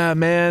yeah,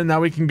 man. Now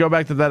we can go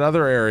back to that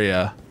other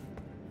area.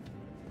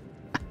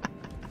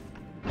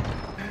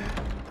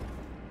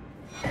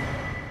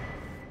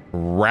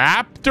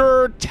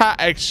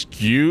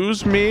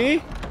 Excuse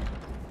me?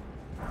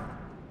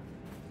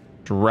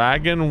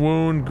 Dragon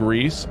wound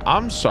grease.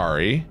 I'm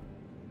sorry.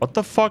 What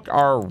the fuck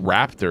are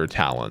raptor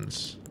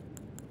talons?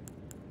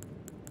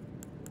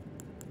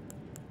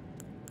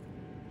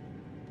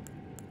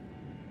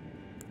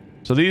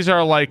 So these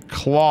are like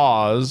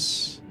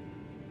claws.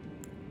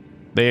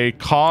 They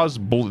cause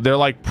they're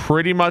like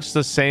pretty much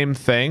the same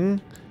thing.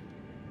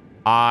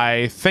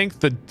 I think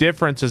the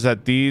difference is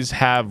that these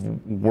have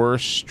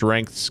worse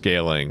strength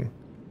scaling.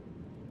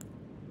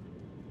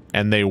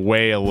 And they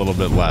weigh a little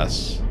bit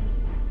less.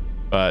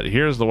 But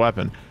here's the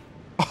weapon.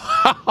 Look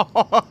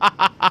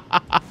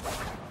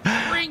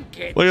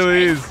at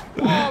these.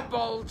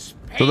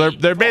 So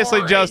they're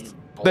basically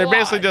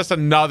just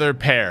another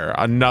pair.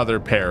 Another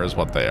pair is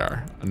what they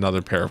are.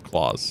 Another pair of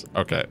claws.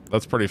 Okay,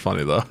 that's pretty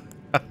funny though.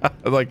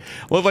 Like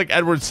look like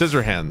Edward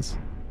Scissorhands.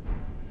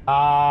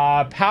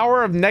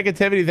 Power of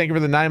Negativity, thank you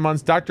for the 9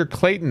 months. Dr.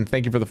 Clayton,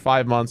 thank you for the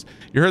 5 months.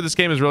 You heard this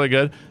game is really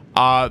good.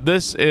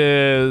 This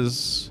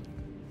is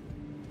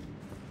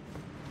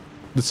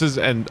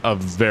a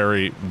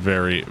very,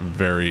 very,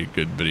 very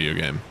good video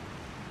game.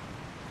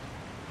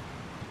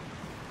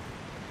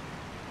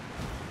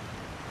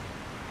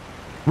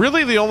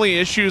 Really, the only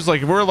issues,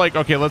 like, we're like,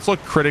 okay, let's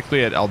look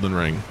critically at Elden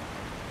Ring.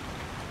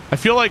 I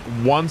feel like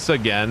once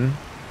again,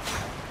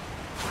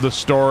 the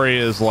story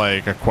is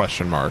like a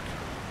question mark.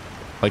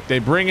 Like they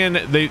bring in,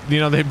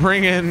 they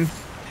bring in,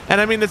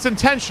 and I mean, it's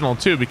intentional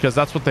too, because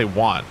that's what they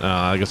want.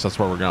 I guess that's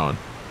where we're going.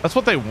 That's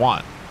what they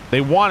want.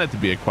 They want it to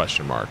be a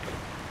question mark.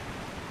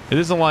 It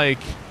isn't like,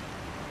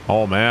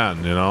 oh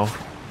man,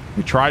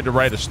 we tried to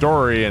write a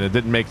story and it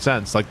didn't make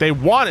sense. Like they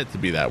want it to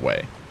be that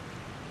way.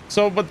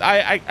 So, but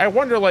I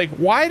wonder, like,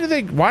 why do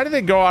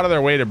they go out of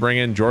their way to bring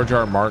in George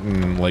R.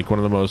 Martin, like one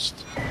of the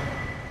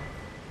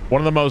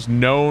most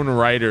known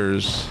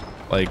writers,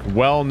 like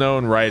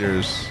well-known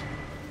writers,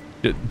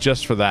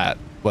 just for that?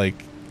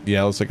 Like,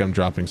 yeah, looks like I'm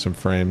dropping some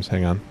frames.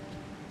 Hang on.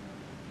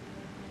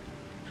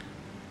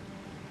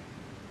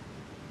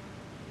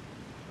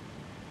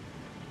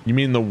 You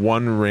mean the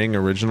One Ring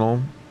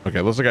original?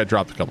 Okay, looks like I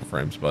dropped a couple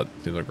frames, but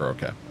seems like we're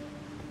okay.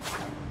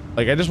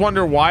 Like, I just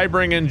wonder why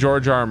bring in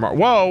George R. R. Martin.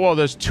 Whoa,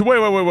 there's two.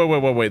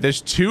 Wait. There's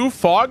two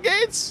fog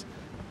gates?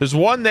 There's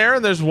one there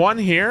and there's one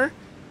here.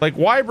 Like,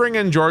 why bring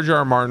in George R.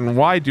 R. Martin?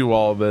 Why do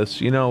all of this?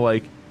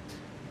 Like,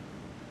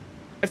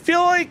 I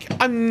feel like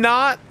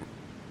I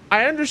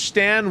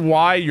understand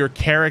why your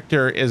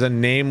character is a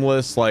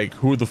nameless, like,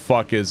 who the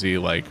fuck is he?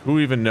 Like, who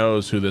even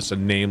knows who this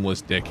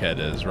nameless dickhead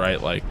is, right?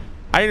 Like,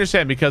 I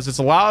understand because it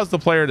allows the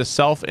player to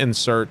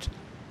self-insert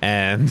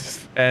and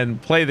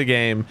play the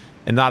game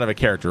and not have a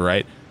character,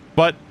 right?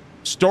 But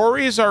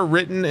stories are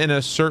written in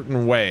a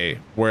certain way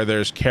where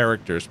there's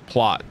characters,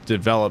 plot,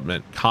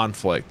 development,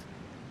 conflict,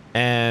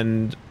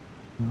 and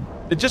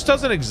it just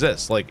doesn't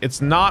exist. Like,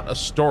 it's not a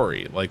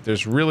story. Like,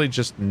 there's really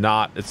just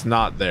not, it's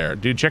not there.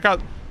 Dude, check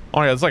out, oh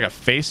my god, it's like a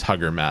face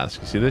hugger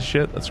mask. You see this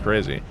shit? That's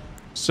crazy.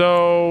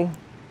 So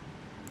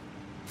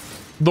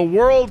the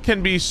world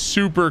can be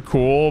super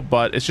cool,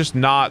 but it's just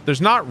not,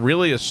 there's not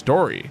really a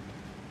story.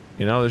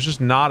 You know, there's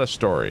just not a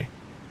story.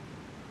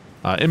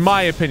 In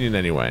my opinion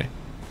anyway.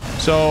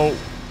 So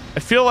I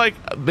feel like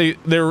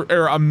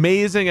they're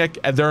amazing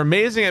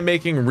at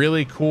making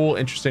really cool,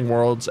 interesting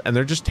worlds, and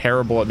they're just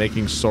terrible at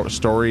making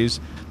stories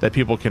that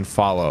people can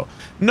follow.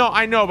 No,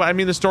 I know, but I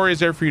mean, the story is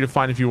there for you to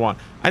find if you want.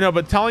 I know,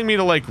 but telling me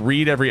to like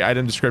read every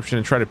item description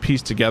and try to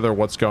piece together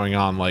what's going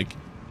on, like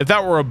if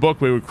that were a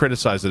book, we would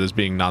criticize it as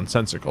being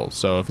nonsensical.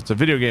 So if it's a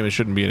video game, it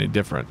shouldn't be any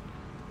different.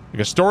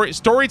 Like a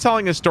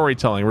storytelling is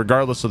storytelling,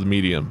 regardless of the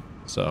medium.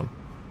 So,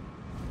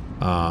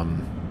 all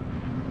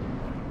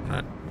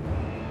right.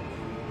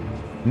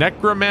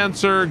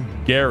 Necromancer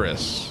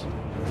Garrus.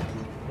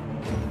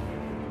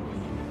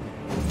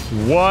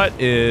 What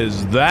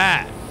is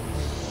that?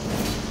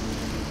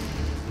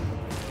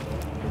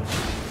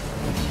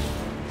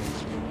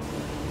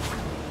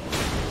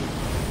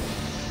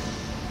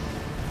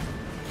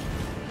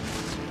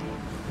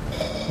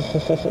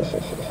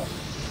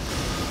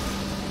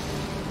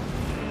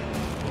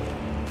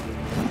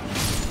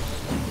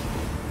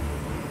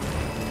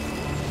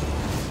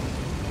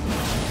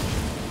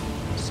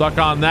 Suck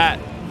on that.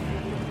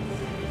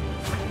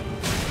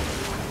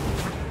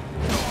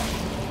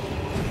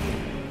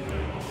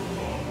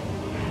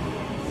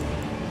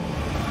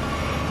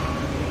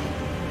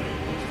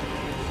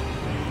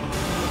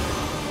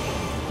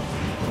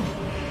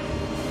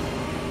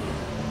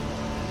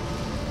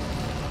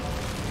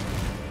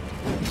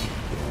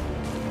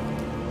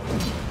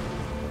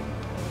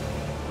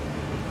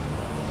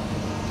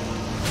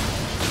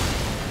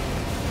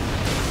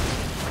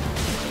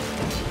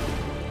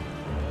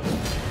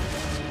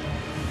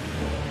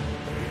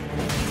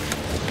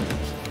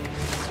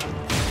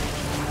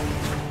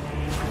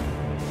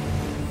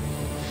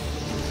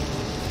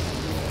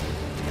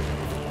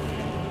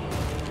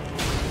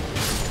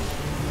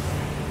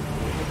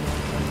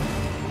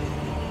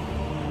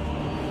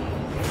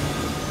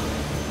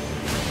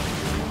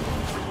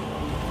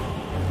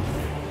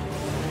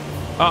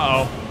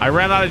 Uh-oh, I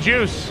ran out of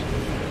juice.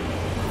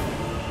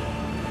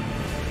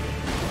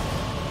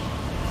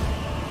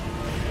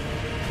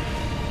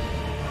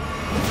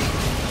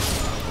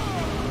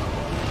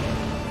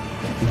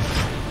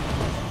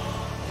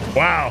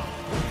 Wow.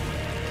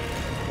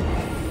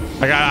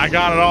 I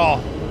got it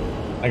all.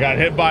 I got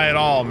hit by it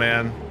all,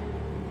 man.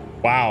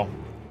 Wow.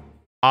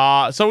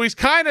 So he's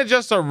kind of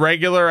just a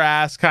regular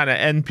ass kind of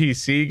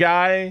NPC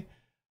guy.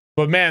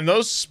 But man,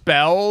 those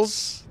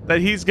spells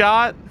that he's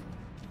got,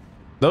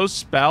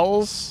 those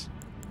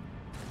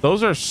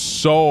are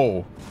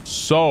so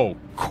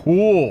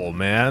cool,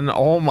 man.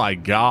 Oh my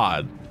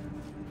god.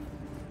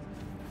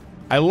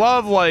 I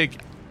love,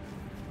 like,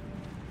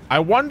 I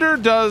wonder,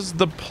 does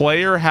the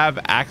player have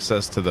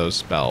access to those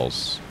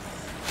spells?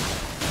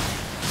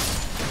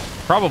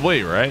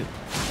 Probably, right?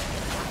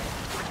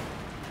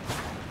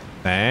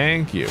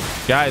 Thank you.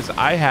 Guys,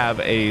 I have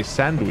a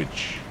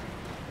sandwich.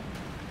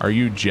 Are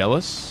you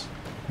jealous?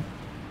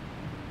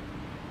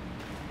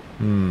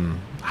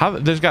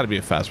 There's got to be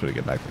a fast way to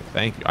get back there.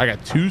 Thank you. I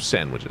got 2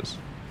 sandwiches.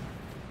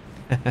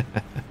 Can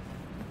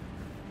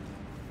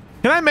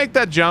I make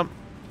that jump?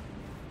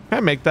 Can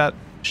I make that?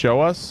 Show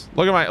us.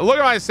 Look at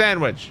my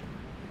sandwich.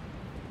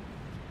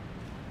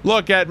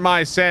 Look at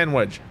my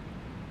sandwich.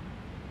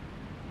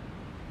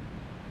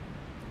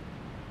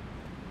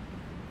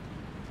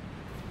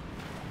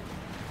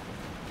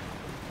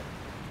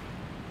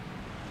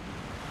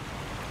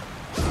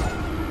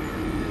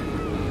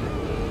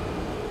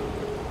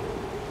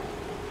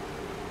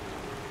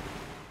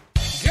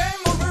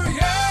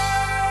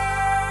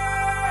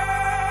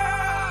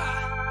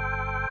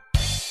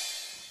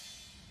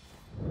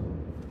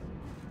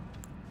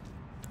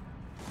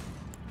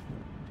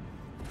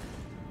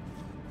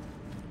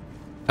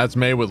 That's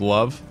made with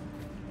love.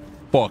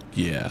 Fuck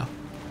yeah.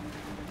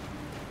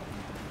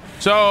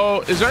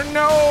 So, is there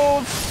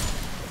no...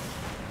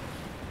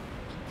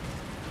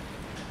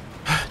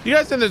 You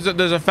guys think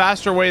there's a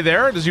faster way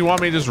there? Or does he want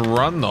me to just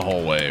run the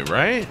whole way,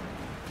 right?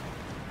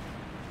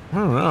 I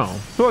don't know. I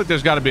feel like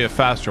there's got to be a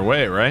faster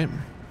way, right?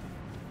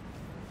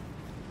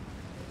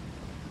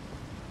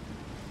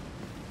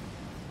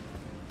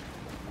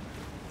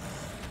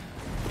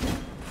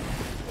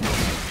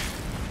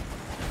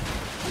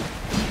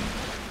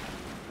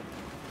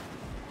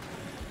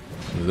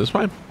 This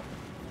way?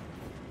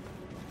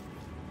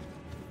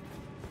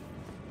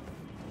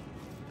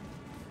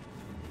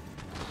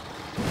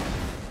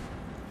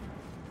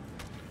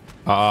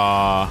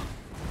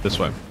 This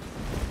way.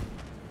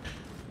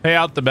 Pay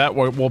out the bet.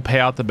 We'll pay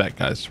out the bet,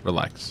 guys.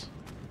 Relax.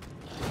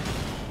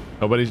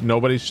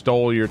 Nobody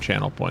stole your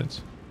channel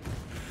points.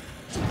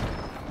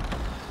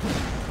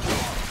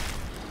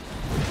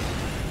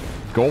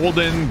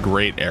 Golden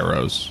great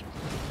arrows.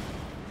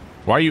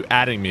 Why are you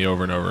adding me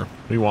over and over?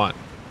 What do you want?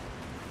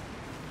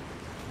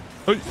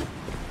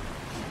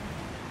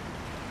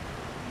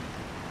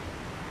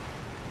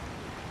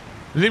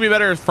 think it'd be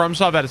better if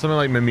FromSoft had something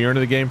like Mimir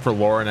into the game for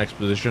lore and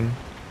exposition.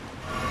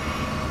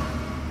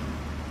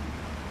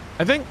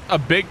 I think a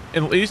big,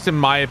 at least in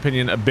my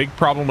opinion, a big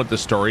problem with the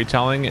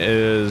storytelling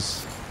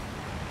is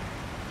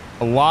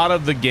a lot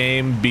of the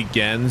game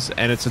begins,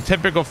 and it's a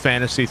typical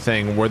fantasy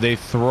thing where they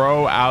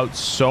throw out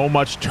so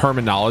much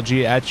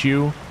terminology at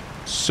you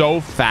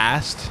so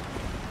fast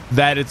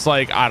that it's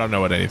like, I don't know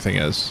what anything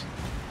is.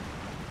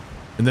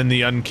 And then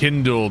the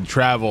Unkindled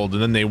traveled,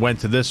 and then they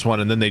went to this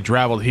one, and then they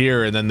traveled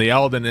here, and then the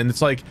Elden, and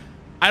it's like,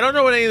 I don't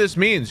know what any of this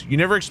means. You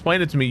never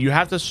explained it to me. You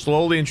have to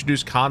slowly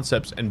introduce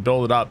concepts and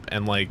build it up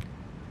and like,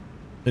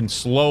 and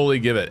slowly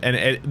give it.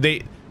 And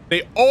they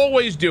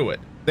always do it.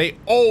 They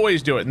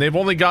always do it, and they've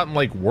only gotten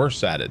like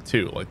worse at it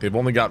too. Like they've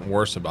only gotten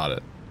worse about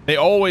it. They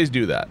always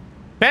do that.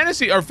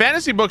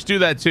 Fantasy books do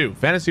that too.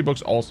 Fantasy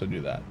books also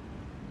do that.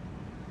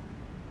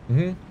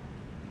 Mm-hmm.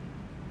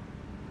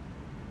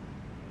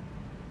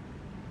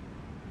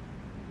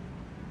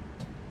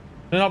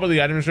 And how about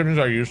the item descriptions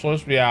are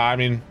useless? Yeah, I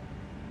mean,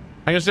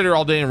 I can sit here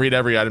all day and read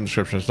every item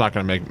description. It's not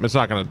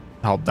gonna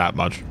help that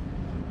much.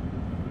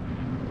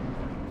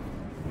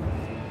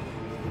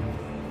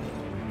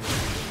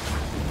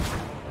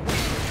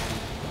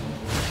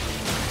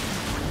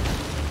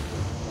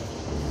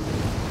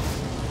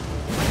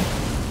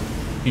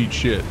 Eat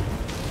shit.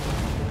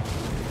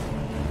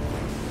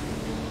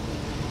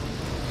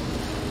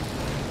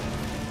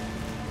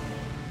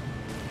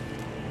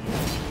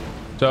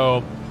 So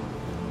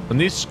when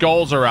these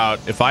skulls are out,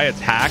 if I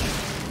attack,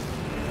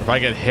 if I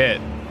get hit,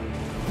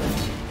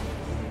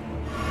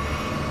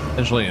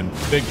 essentially in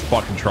big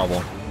fucking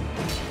trouble.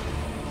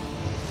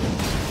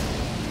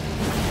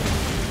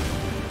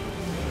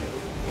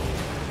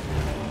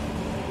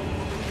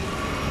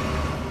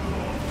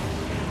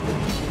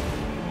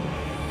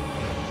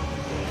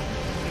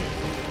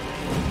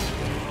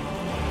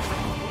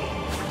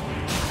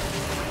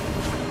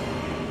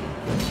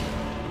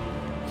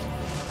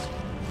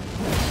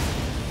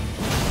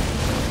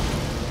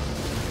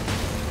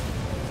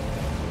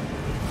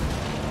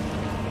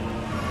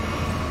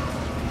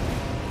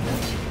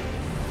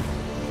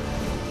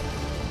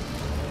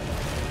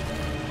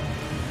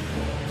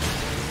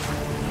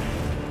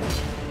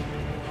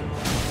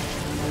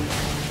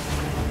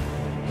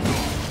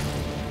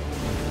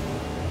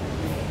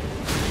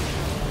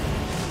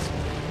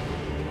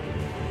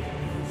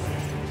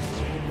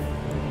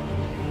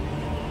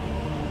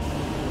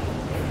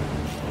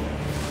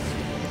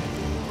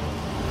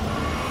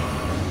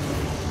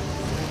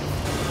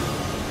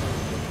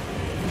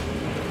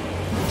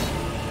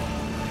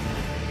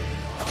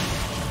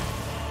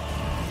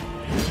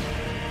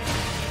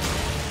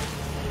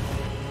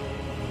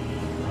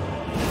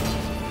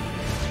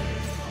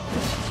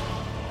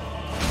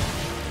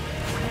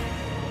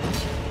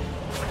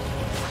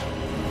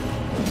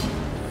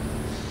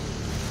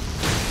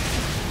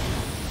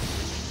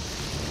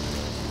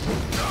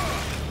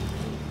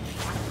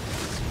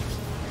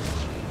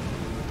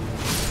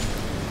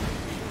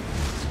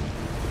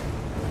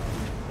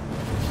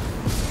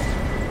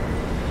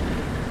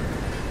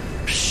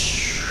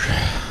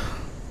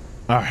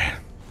 All right.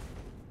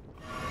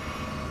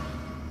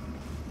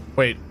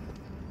 Wait.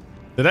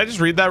 Did I just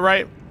read that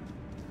right?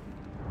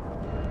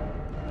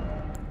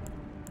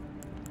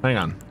 Hang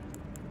on.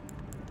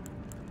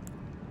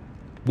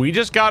 We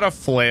just got a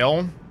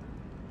flail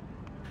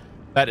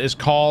that is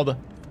called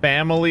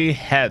Family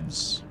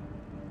Heads.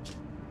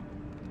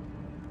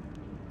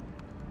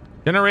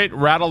 Generate,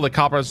 rattle the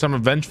copper of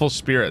some vengeful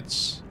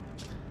spirits.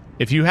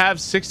 If you have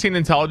 16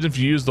 intelligence,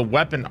 you use the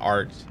weapon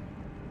art,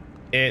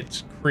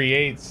 it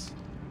creates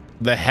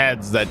the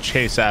heads that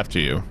chase after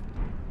you.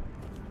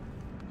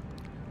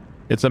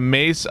 It's a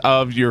mace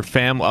of your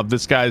family, of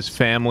this guy's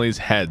family's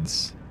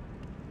heads.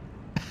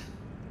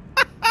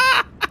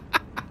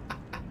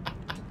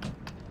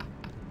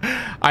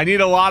 I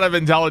need a lot of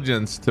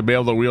intelligence to be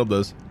able to wield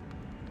this.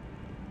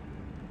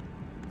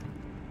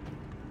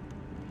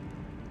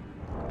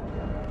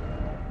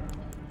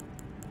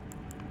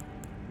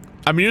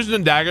 I'm using the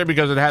dagger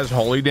because it has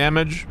holy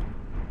damage.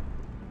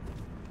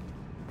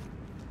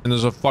 And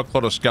there's a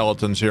fuckload of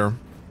skeletons here.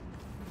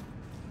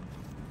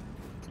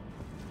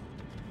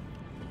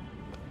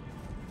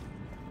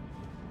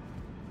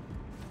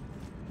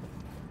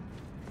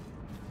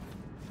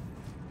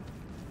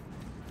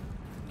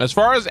 As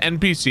far as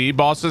NPC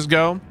bosses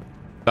go,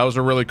 that was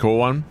a really cool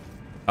one.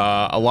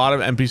 A lot of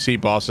NPC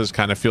bosses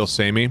kind of feel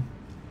samey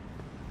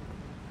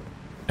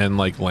and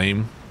like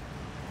lame.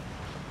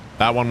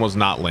 That one was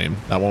not lame.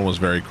 That one was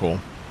very cool.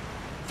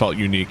 Felt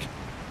unique.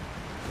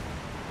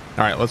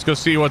 All right, let's go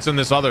see what's in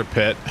this other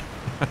pit.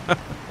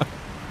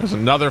 There's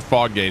another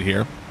fog gate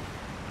here.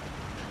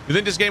 You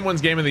think this game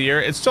wins Game of the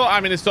Year? It's still, I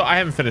mean, it's still, I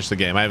haven't finished the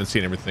game. I haven't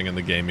seen everything in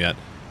the game yet.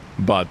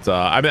 But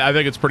I mean, I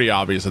think it's pretty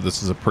obvious that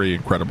this is a pretty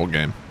incredible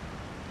game.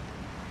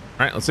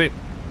 All right, let's see.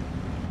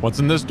 What's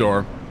in this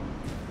door?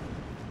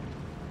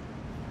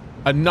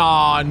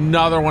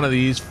 Another one of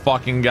these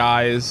fucking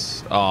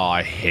guys. Oh,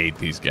 I hate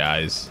these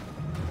guys.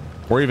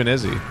 Where even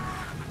is he?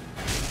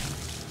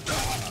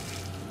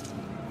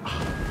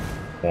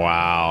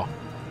 Wow.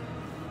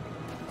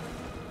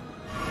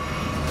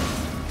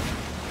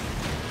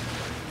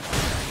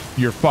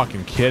 You're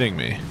fucking kidding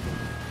me.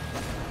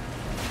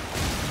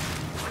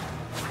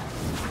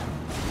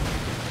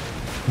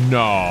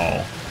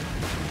 No.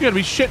 You gotta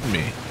be shitting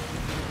me.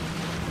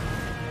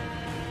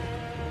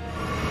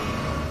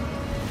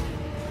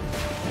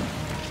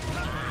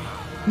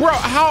 Bro,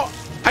 how?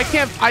 I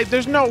can't.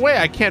 There's no way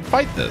I can't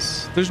fight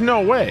this. There's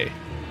no way.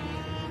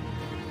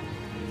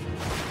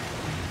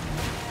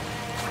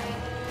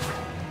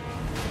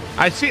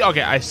 I see.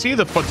 Okay, I see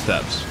the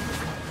footsteps.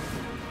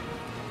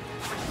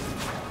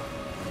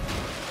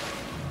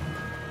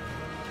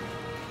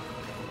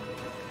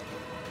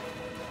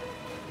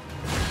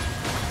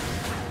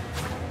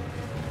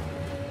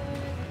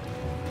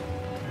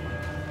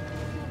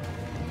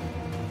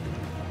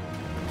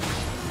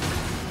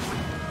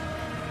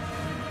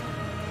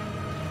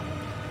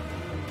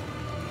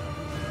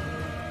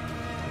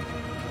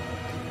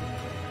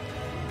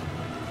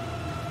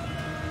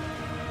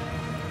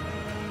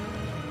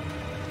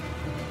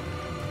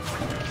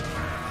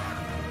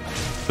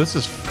 This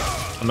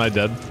is... Am I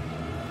dead?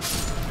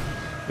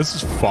 This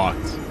is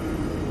fucked.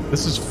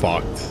 This is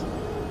fucked.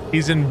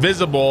 He's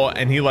invisible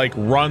and he like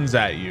runs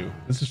at you.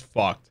 This is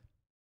fucked.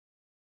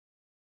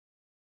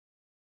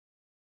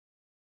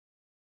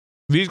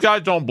 These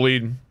guys don't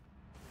bleed.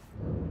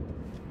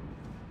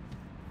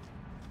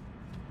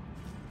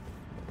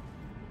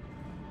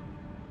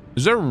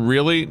 Is there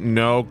really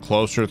no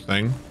closer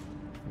thing?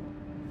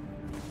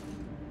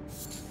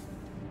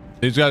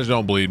 These guys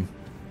don't bleed.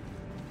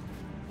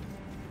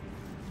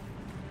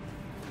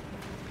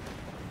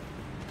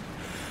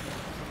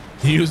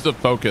 Use the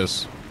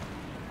focus.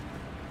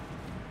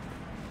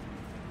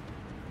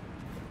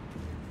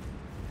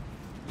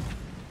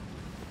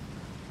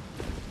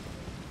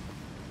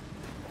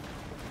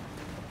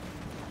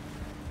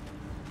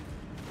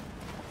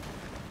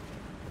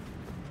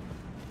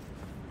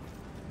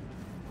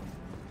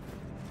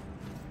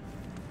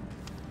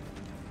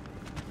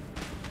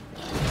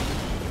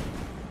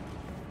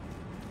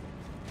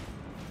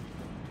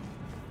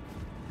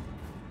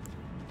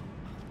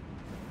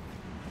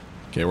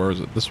 Okay, where is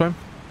it? This way?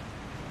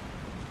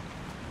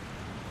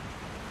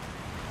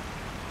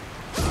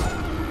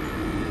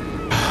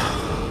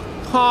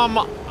 Come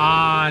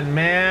on,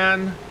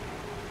 man.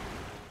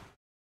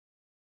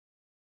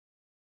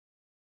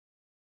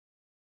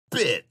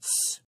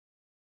 Bits.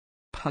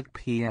 Pug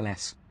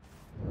PLS.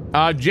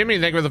 Jimmy,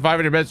 thank you for the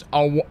 500 bits.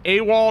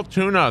 AWOL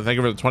Tuna, thank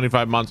you for the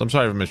 25 months. I'm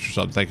sorry if I missed your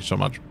sub. Thank you so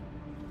much.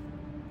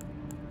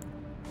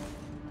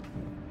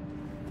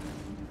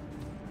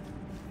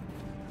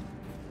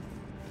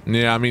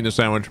 Yeah, I'm eating a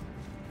sandwich.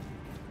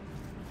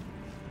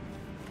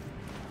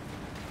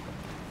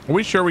 Are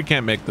we sure we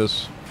can't make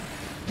this?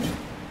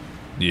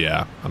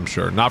 Yeah, I'm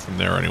sure. Not from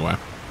there anyway.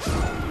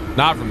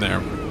 Not from there.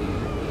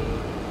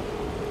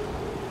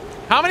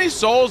 How many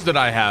souls did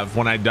I have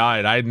when I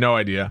died? I had no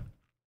idea.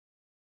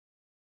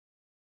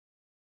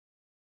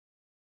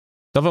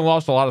 Definitely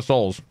lost a lot of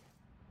souls.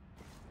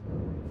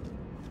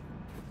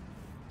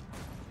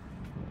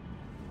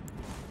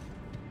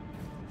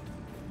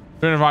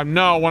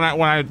 No, when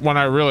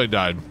I really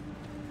died.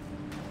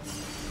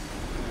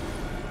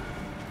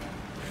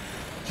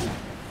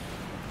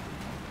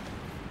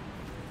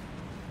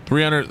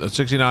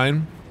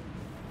 $369.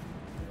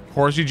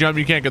 Horsey jump.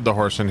 You can't get the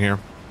horse in here.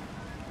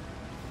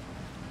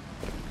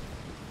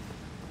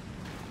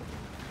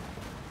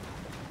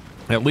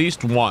 At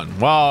least one.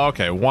 Well,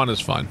 okay, one is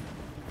fine.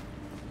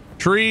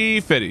 Tree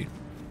fitty.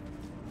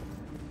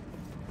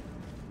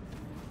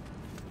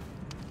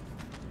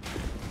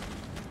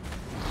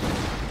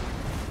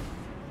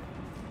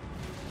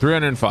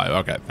 $305.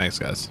 Okay, thanks,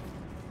 guys.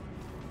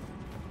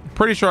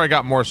 Pretty sure I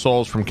got more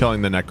souls from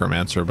killing the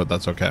necromancer, but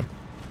that's okay.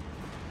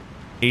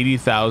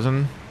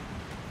 80,000.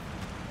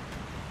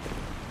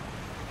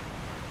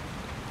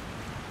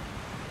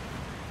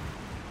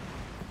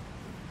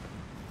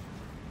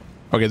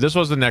 Okay, this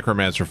was the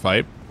necromancer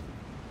fight.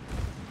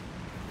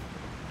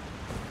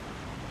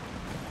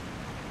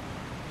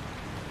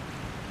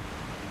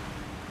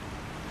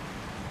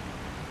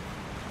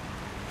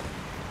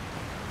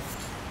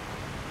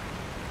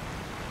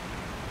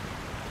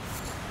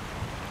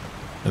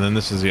 And then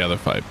this is the other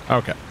fight.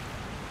 Okay.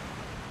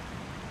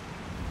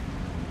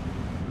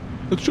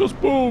 It's just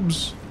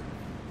boobs.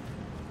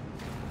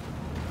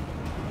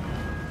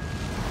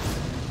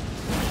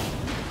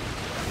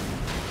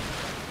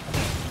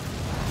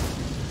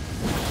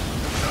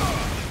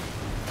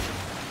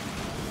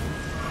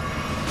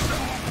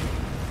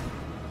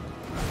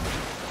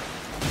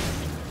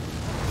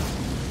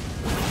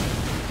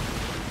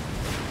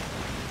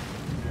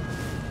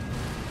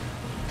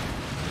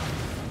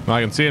 Well,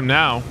 I can see him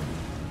now.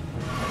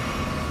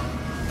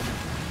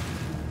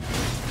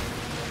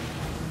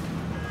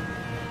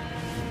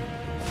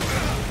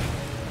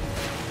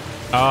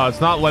 It's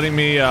not letting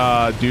me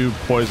do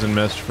poison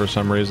mist for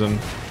some reason.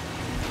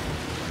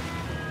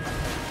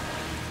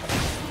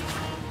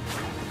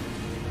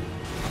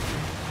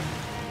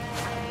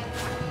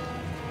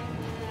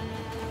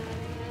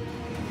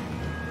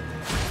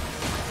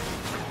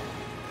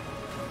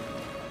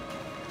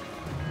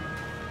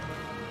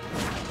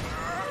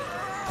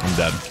 I'm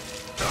dead.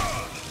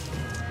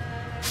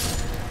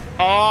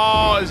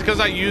 Oh, it's because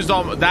I used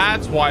all.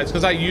 That's why. It's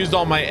because I used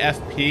all my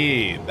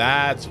FP.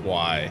 That's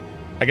why.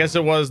 I guess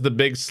it was the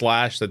big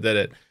slash that did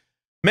it.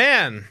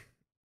 Man,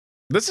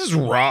 this is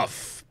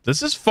rough.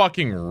 This is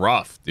fucking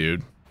rough,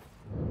 dude.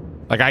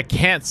 Like, I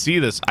can't see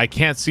this. I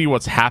can't see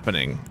what's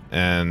happening.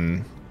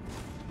 And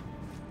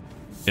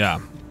yeah,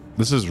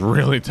 this is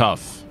really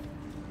tough.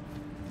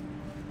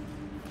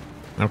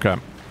 Okay.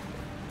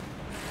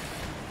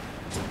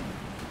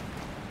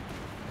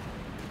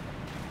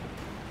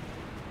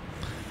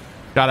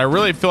 God, I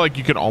really feel like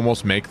you could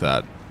almost make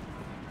that.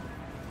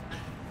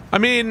 I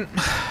mean,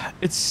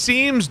 it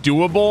seems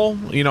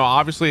doable. You know,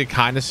 obviously it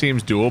kind of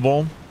seems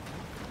doable.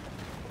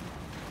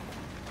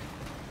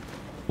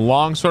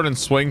 Long sword and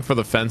swing for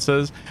the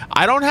fences.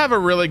 I don't have a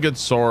really good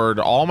sword.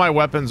 All my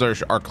weapons are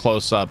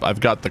close up. I've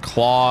got the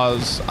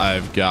claws.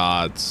 I've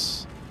got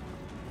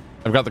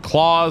the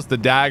claws, the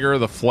dagger,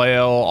 the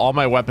flail. All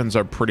my weapons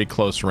are pretty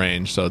close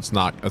range, so it's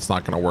not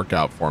going to work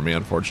out for me,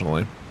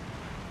 unfortunately.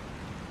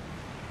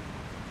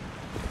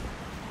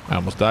 I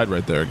almost died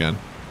right there again.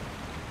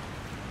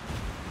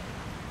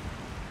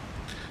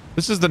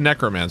 This is the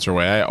necromancer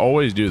way. I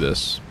always do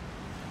this.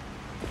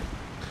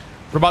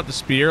 What about the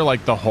spear?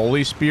 Like the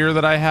holy spear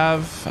that I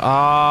have?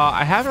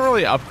 I haven't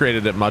really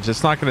upgraded it much.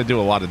 It's not going to do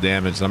a lot of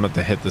damage. I'm going to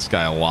have to hit this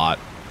guy a lot.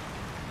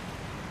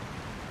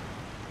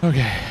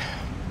 Okay.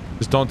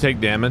 Just don't take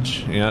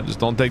damage. Yeah, just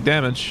don't take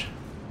damage.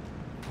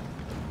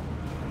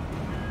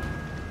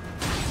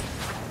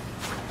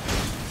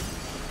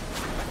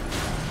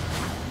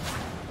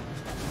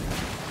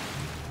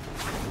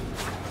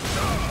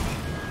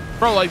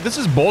 Bro, like, this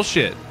is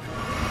bullshit.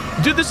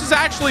 Dude, this is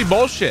actually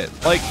bullshit.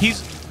 Like,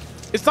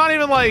 it's not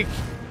even like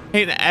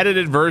an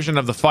edited version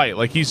of the fight.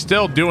 Like, he's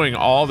still doing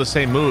all the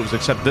same moves,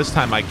 except this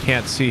time I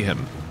can't see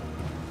him.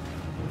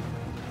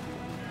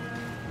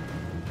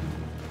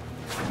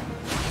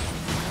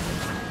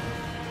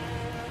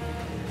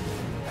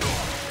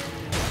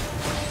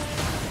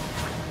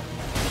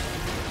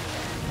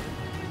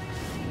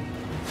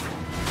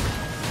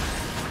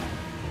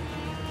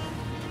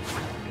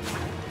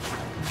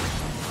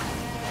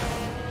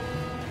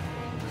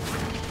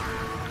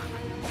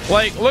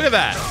 Like, look at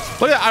that.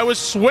 Look at that. I was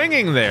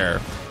swinging there.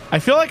 I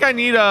feel like I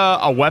need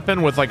a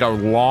weapon with like a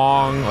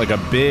long, like a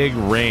big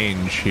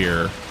range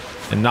here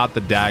and not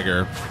the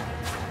dagger.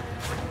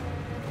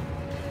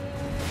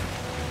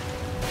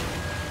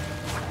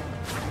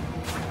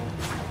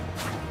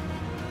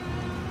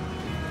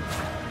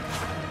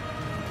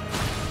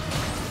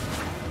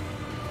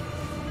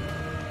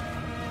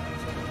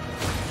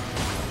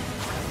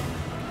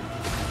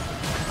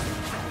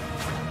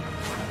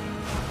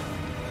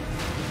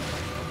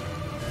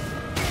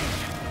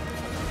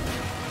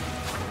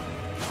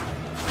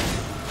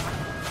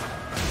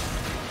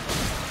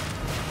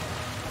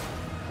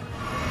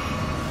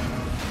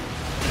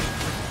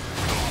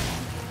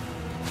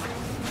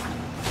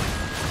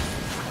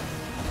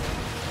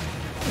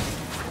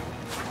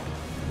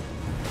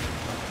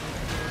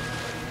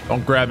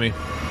 Don't grab me.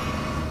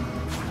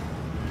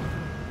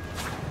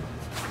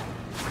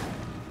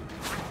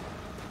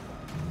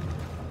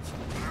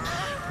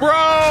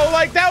 Bro,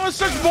 like that was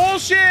such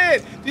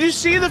bullshit. Did you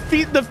see the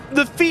feet? The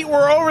feet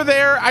were over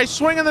there. I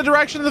swing in the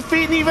direction of the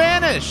feet and he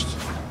vanished.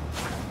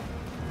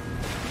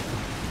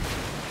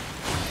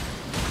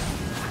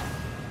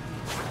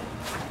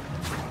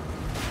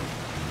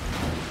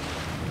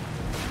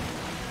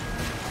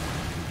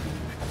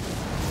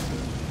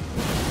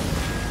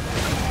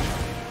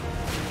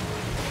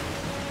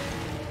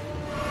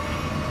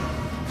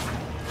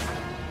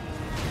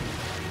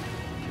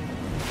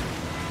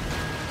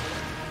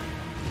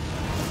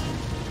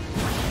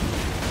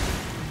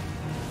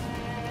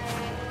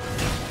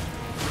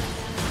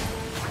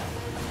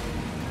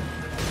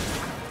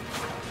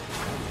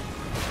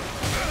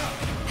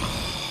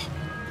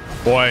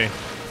 Boy,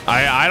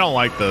 I don't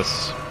like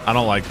this. I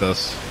don't like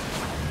this.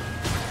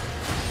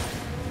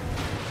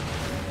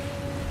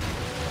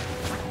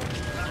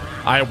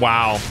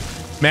 Wow.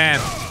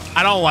 Man,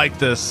 I don't like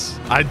this.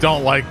 I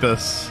don't like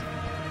this.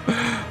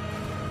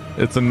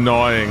 It's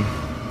annoying.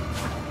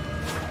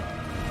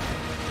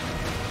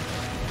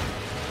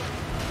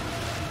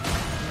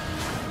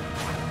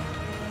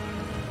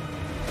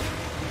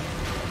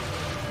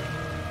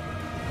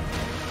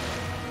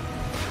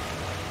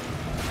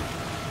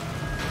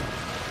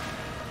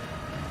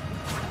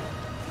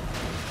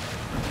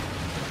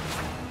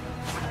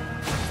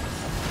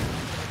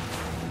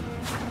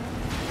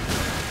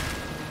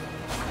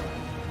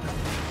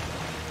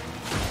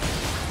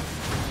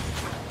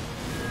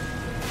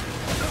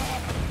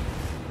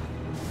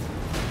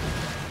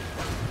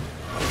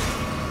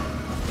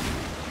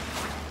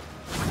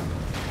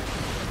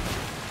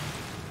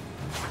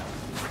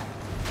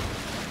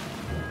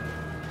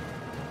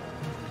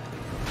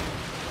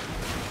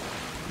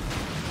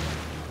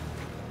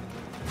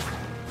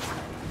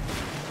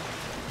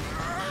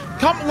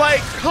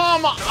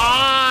 Come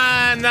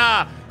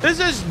on! This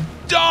is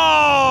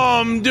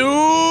dumb,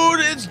 dude!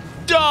 It's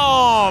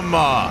dumb!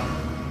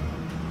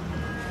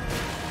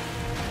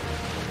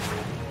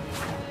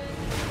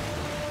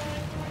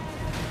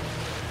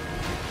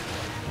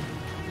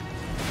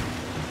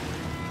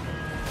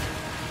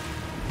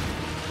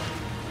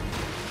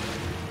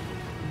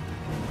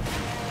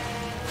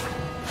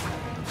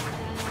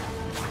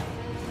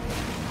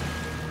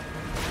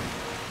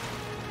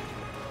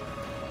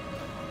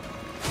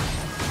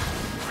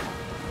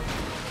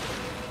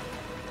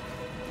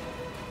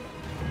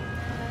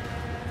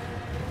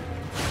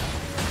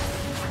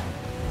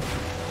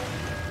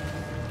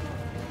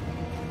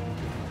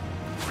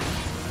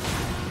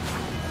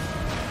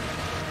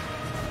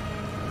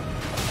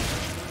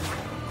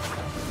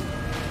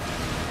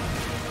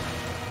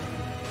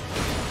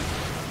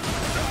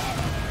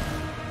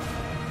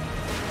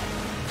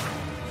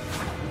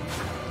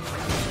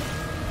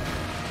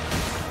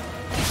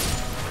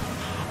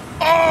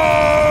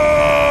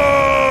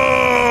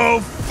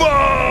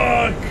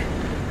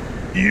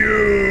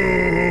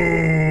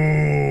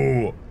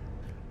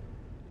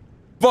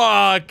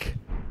 Fuck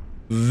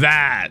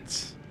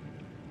that.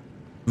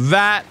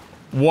 That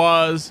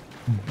was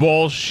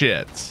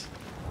bullshit.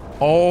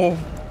 Oh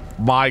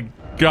my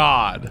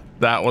God.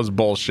 That was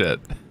bullshit.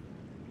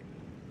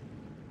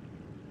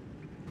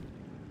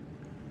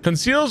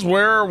 Conceals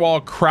wearer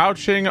while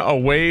crouching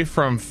away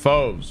from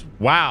foes.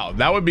 Wow,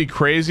 that would be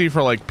crazy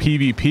for like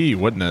PvP,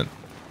 wouldn't it?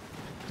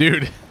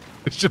 Dude,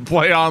 it should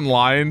play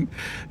online.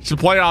 It should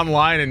play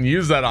online and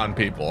use that on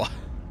people.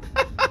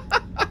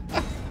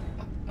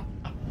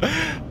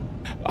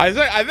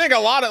 I think a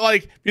lot of,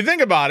 like, if you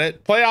think about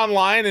it, play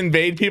online,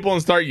 invade people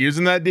and start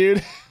using that,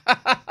 dude.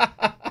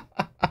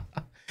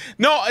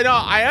 No,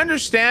 I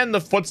understand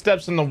the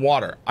footsteps in the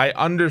water. I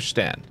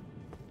understand.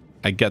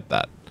 I get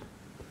that.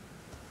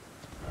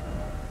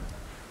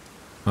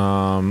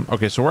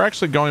 Okay, so we're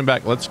actually going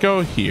back. Let's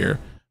go here.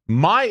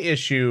 My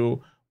issue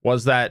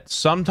was that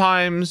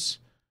sometimes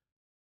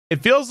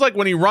it feels like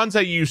when he runs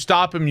at you, you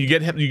stop him, you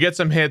get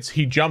some hits,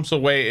 he jumps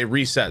away, it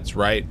resets,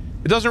 right?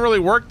 It doesn't really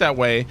work that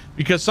way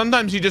because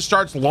sometimes he just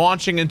starts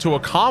launching into a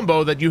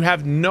combo that you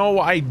have no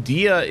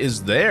idea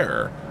is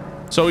there.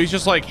 So he's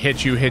just like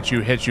hit you.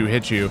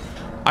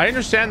 I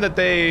understand that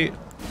they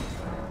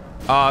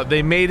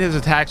made his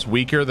attacks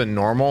weaker than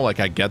normal, like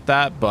I get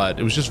that, but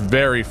it was just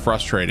very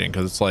frustrating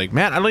because it's like,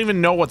 man, I don't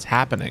even know what's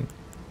happening.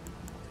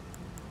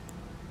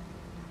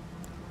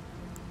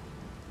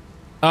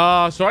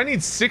 So I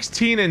need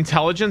 16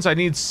 intelligence. I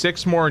need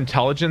 6 more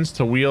intelligence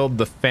to wield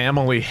the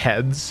family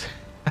heads.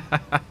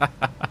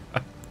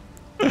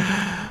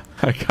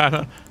 I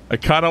kind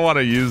of want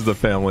to use the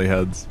family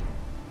heads.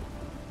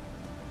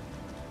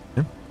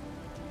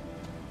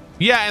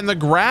 Yeah, and the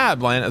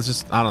grab line is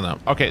just, I don't know.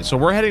 Okay, so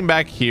we're heading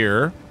back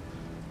here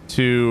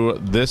to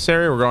this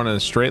area. We're going in a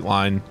straight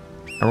line,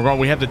 and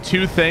we have the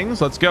 2 things.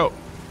 Let's go.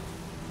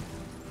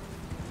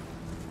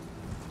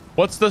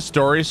 What's the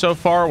story so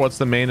far? What's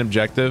the main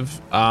objective?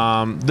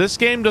 This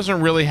game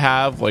doesn't really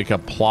have like a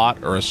plot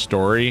or a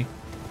story.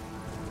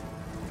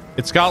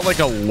 It's got like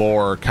a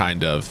lore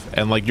kind of,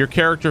 and like your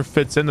character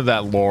fits into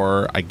that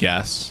lore, I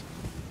guess.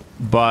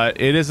 But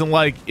it isn't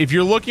like, if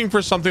you're looking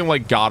for something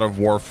like God of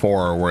War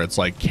 4 where it's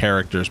like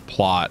characters,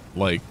 plot,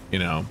 like, you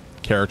know,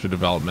 character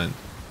development,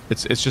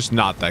 it's just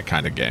not that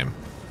kind of game.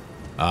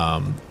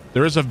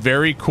 There is a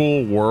very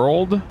cool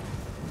world,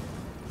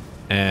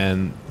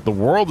 and the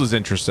world is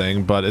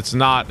interesting, but it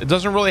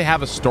doesn't really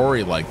have a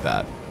story like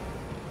that.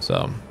 So,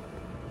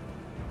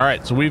 all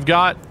right, so we've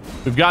got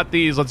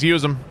these. Let's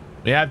use them.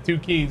 We have 2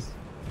 keys.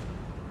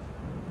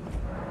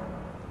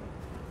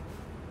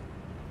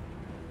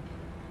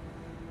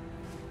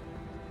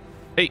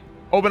 Hey,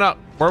 open up.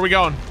 Where are we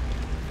going?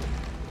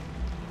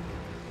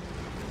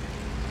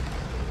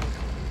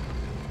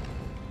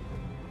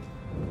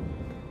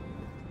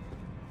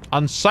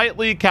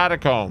 Unsightly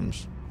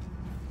catacombs.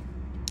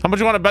 How much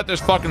you want to bet there's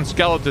fucking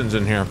skeletons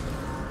in here?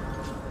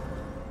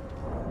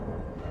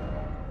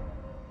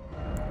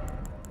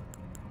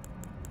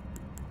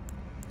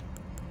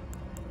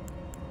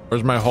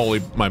 Where's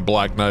my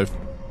black knife?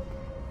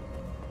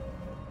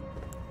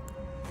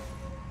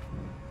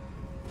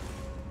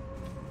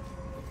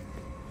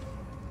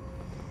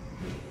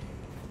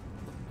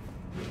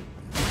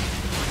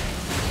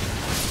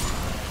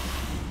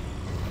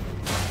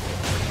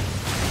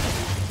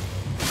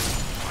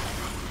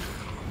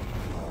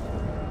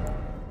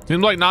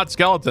 Seems like not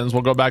skeletons.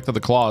 We'll go back to the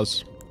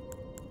claws.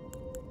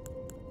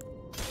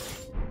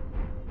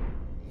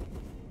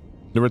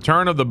 The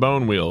return of the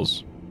bone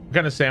wheels. What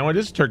kind of sandwich?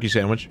 This is a turkey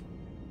sandwich.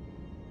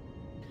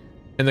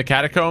 In the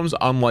catacombs?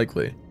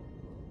 Unlikely.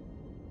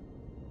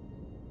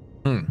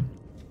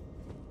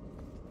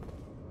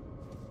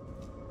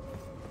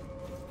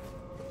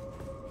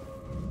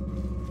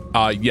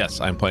 Yes,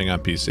 I'm playing on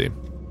PC.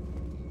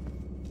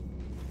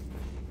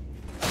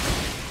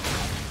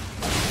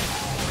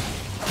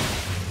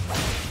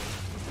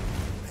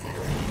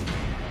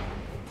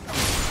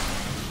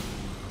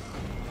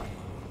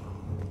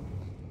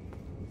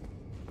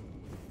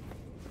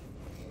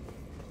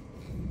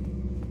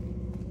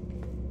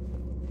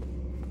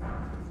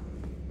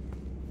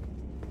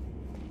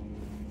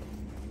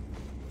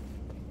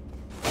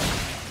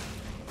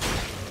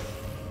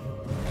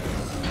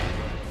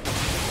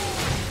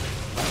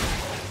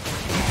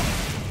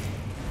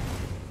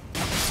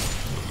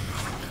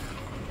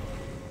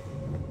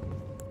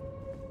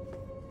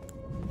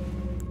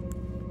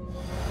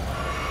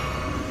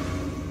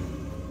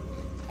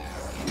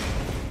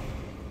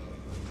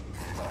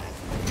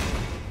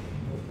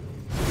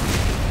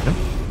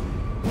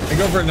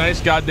 Go for a nice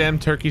goddamn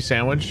turkey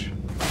sandwich.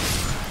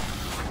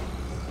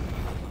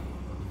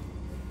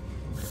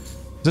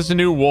 Is this a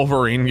new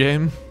Wolverine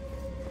game?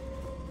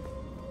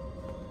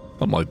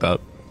 Something like that.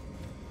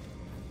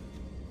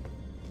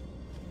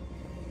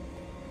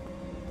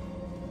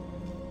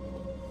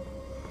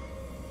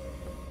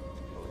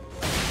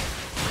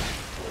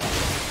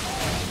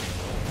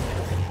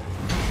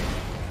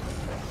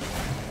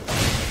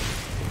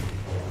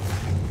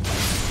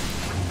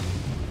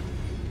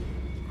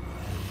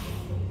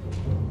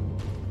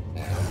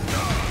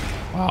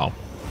 Wow.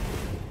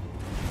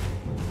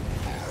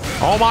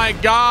 Oh my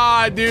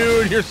god,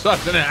 dude, you're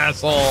such an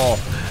asshole.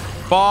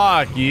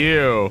 Fuck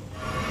you.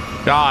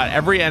 God,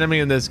 every enemy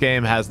in this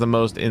game has the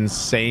most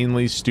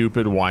insanely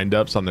stupid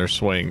windups on their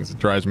swings. It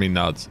drives me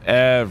nuts.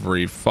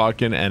 Every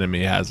fucking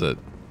enemy has it.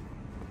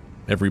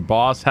 Every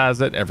boss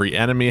has it. Every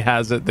enemy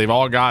has it. They've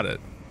all got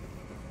it.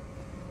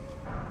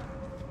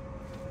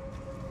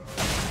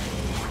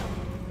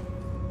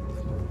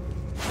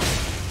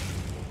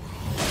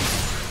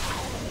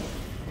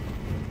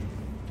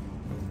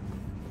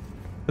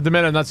 At the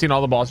minute, I've not seen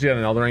all the bosses yet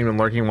in Elden Ring. Been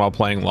lurking while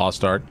playing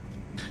Lost Ark.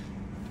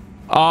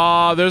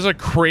 There's a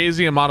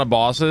crazy amount of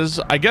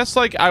bosses. I guess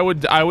like I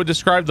would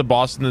describe the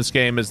boss in this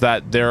game is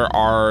that there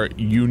are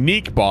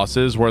unique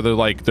bosses where they're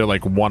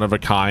like one of a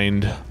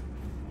kind.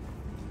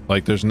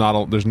 Like there's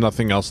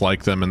nothing else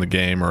like them in the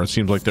game, or it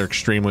seems like they're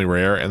extremely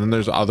rare. And then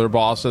there's other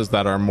bosses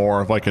that are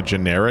more of like a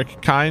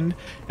generic kind.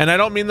 And I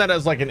don't mean that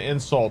as like an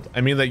insult.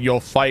 I mean that you'll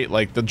fight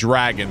like the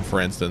dragon,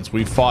 for instance.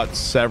 We fought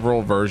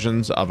several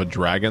versions of a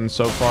dragon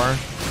so far.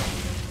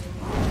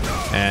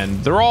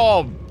 And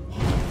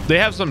they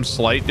have some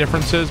slight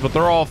differences, but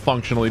they're all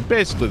functionally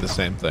basically the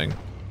same thing.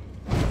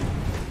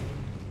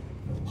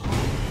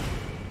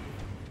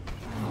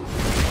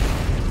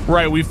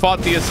 Right, we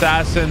fought the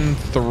assassin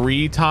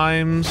 3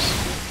 times.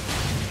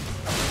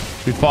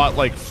 We fought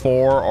like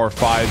 4 or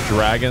 5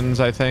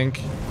 dragons, I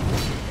think.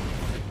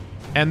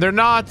 And they're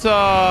not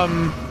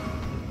on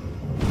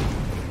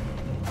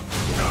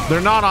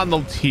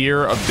the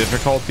tier of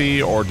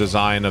difficulty or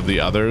design of the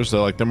others.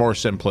 They're more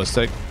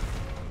simplistic.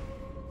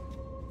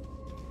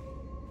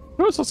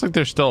 It looks like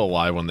they're still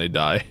alive when they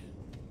die.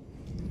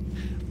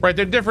 Right,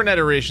 they're different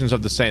iterations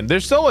of the same. They're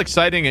still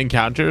exciting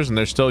encounters and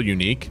they're still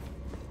unique.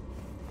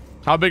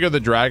 How big are the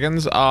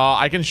dragons?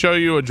 I can show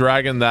you a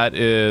dragon that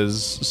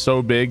is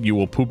so big you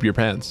will poop your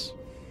pants.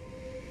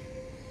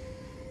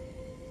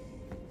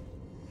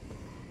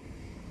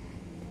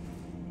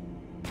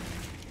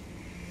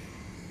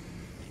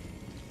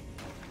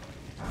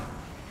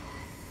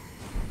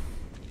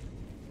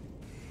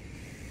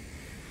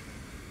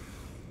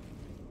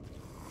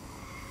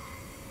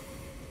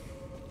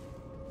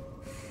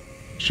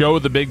 Show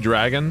the big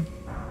dragon.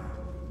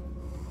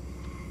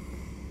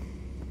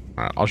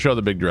 All right, I'll show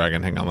the big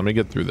dragon. Hang on, let me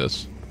get through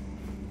this.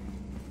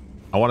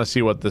 I want to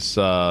see what this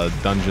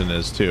dungeon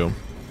is too.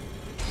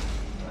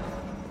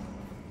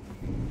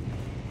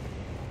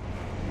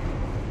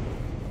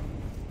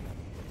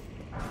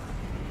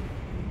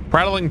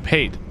 Prattling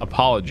Pate.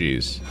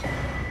 Apologies.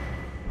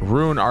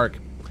 Rune Arc.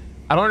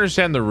 I don't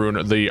understand the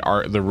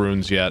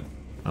runes yet.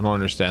 I don't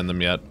understand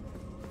them yet.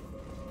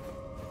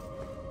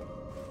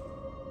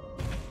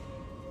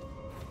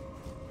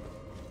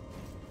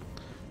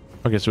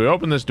 Okay, so we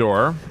open this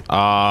door.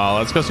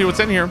 Let's go see what's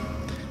in here.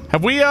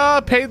 Have we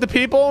paid the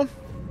people?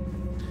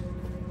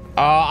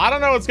 I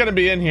don't know what's gonna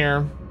be in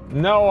here.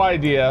 No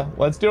idea.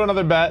 Let's do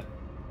another bet.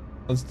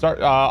 Let's start.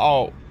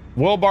 Oh,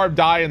 will Barb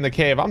die in the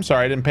cave? I'm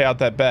sorry, I didn't pay out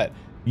that bet.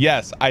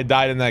 Yes, I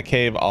died in that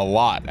cave a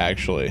lot,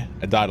 actually.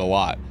 I died a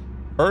lot.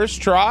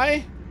 First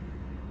try?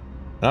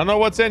 I don't know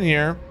what's in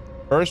here.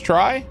 First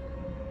try?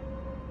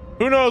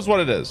 Who knows what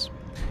it is?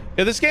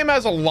 Yeah, this game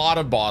has a lot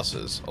of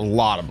bosses. A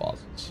lot of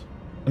bosses.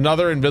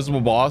 Another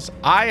invisible boss?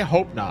 I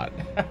hope not.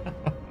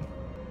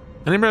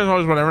 Anybody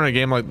knows whatever in a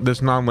game like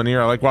this non-linear?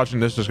 I like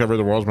watching this Discover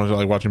the World as much as I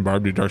like watching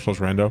Barb do Dark Souls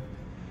Rando.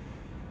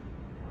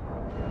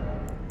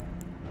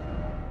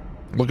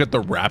 Look at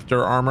the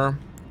raptor armor.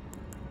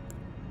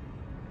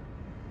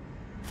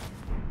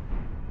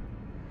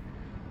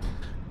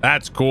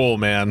 That's cool,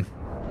 man.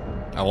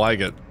 I like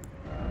it.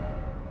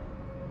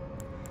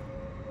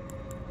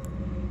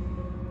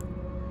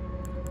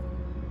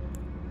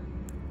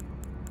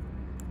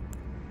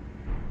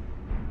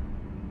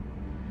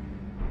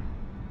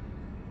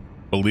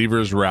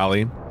 Believers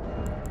Rally.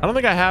 I don't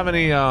think I have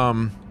any I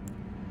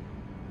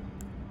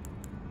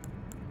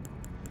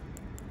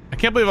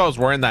can't believe I was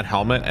wearing that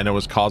helmet and it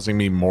was causing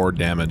me more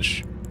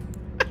damage.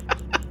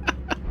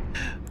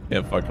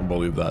 Can't fucking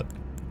believe that.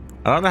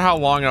 I don't know how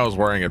long I was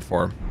wearing it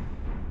for.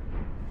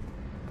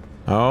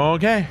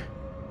 Okay.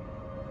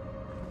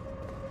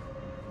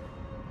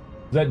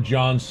 Is that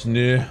Jon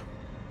Snow?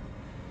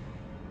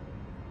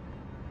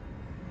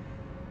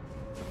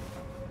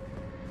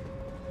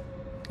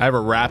 I have a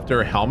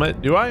raptor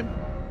helmet, do I?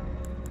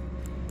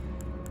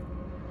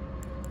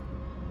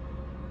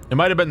 It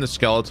might have been the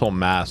skeletal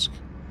mask.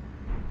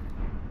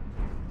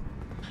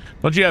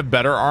 Don't you have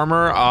better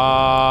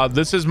armor?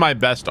 This is my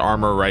best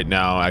armor right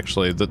now,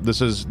 actually. This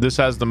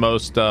has the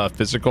most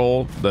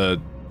physical,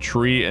 the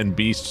tree and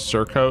beast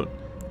surcoat.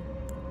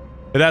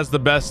 It has the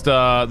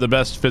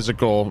best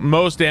physical.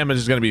 Most damage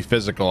is going to be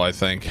physical, I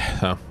think.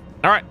 So,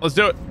 all right, let's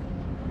do it.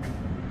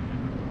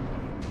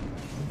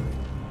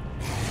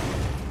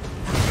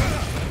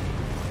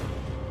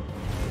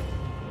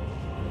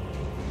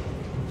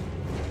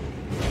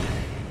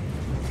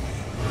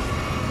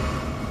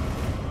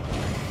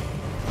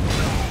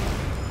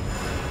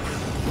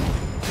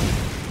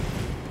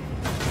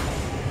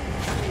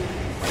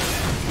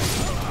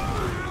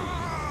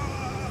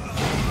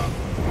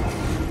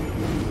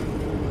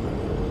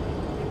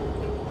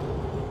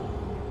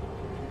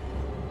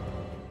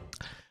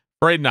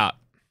 Afraid not.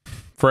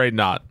 Afraid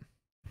not.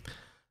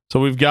 So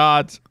we've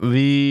got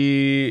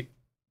the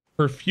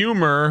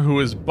perfumer who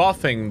is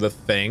buffing the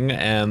thing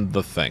and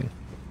the thing.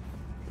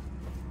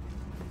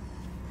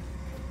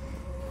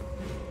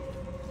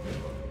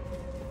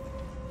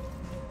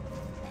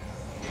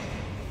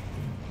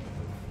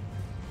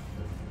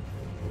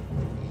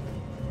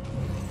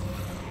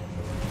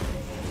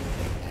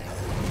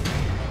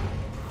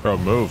 Bro,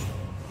 move.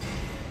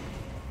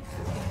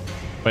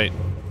 Wait.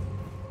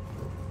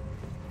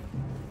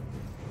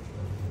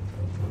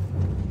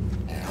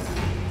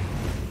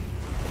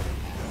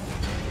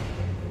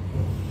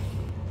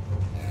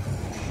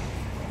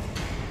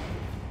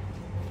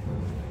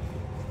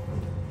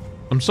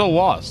 I'm so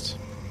lost.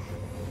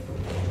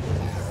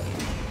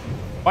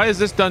 Why is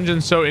this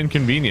dungeon so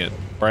inconvenient?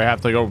 Where I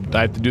have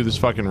to do this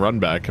fucking run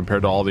back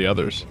compared to all the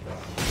others.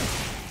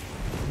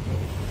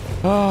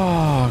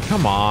 Oh,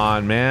 come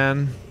on,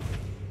 man.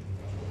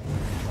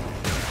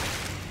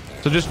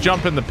 So just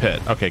jump in the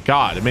pit. Okay,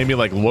 God, it made me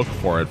like look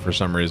for it for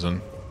some reason.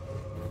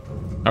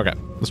 Okay,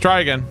 let's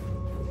try again.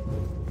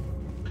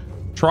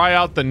 Try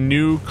out the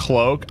new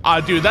cloak.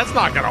 Dude, that's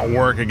not gonna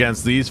work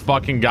against these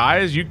fucking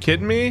guys. You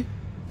kidding me?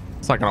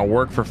 It's not gonna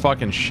work for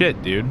fucking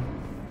shit, dude.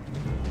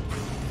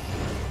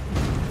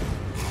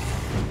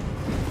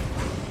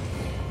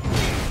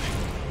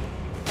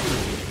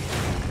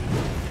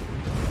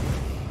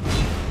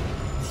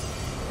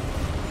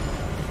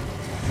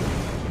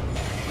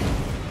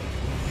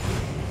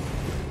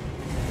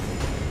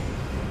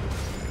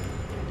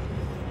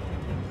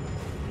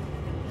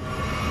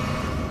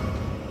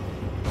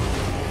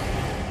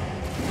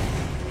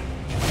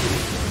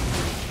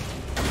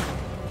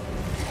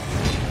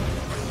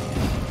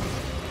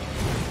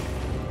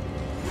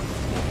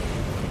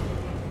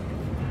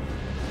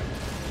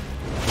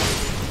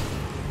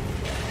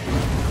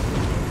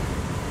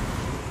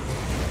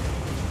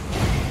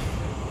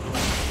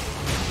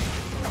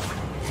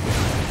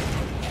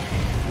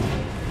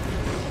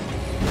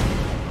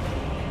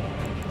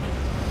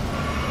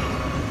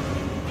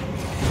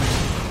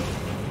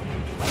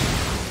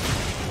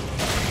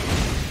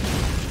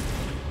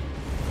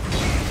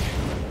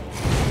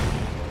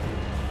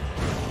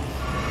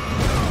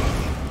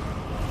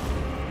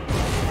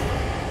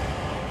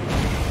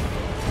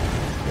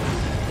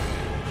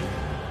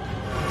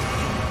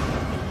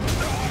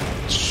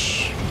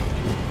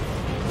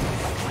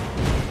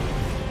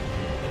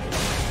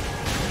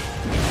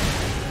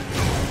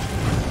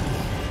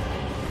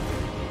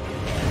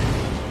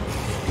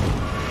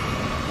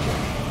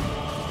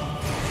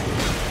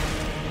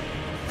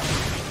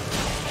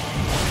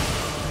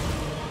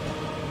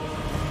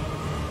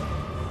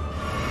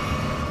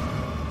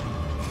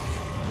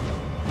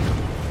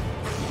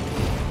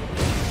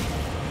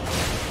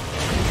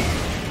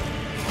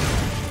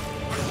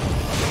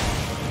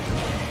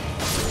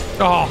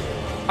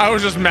 Oh, I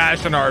was just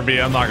mashing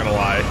RB. I'm not gonna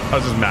lie. I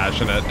was just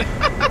mashing it.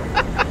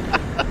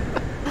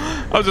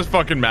 I was just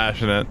fucking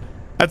mashing it.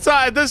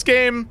 At this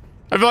game,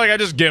 I feel like I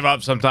just give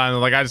up sometimes.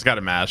 Like I just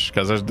gotta mash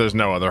because there's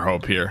no other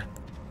hope here.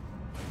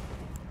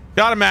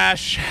 Gotta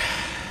mash.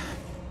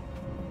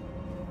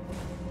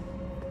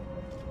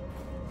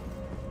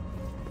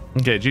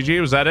 Okay, GG.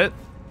 Was that it?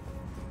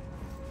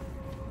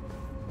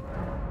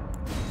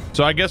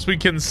 So I guess we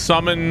can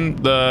summon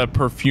the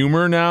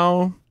perfumer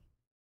now.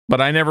 But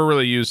I never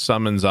really use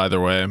summons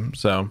either way,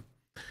 so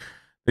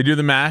they do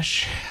the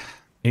mash.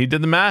 He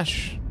did the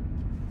mash.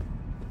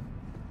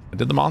 I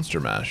did the monster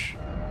mash.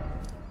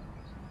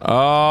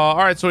 All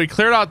right, so we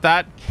cleared out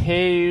that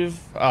cave.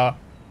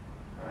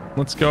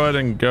 Let's go ahead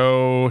and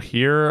go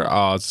here.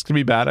 It's gonna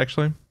be bad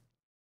actually.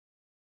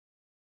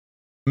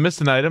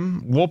 Missed an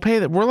item. We'll pay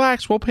that.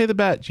 Relax. We'll pay the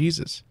bet.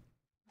 Jesus.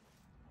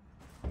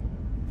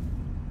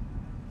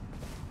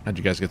 How'd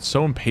you guys get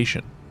so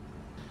impatient?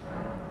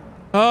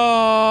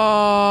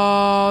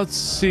 Let's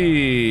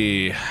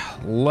see.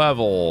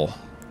 Level.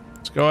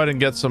 Let's go ahead and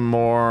get some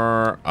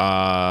more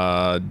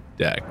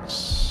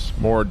decks.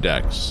 More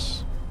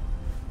decks.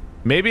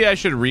 Maybe I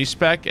should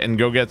respec and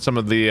go get some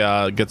of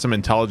the get some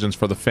intelligence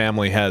for the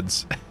family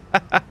heads.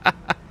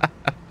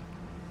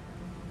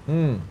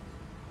 How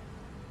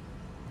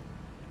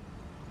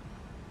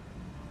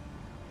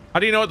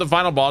do you know what the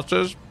final boss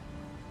is?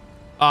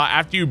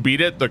 After you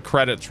beat it, the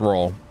credits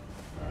roll.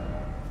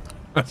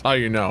 That's how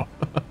you know.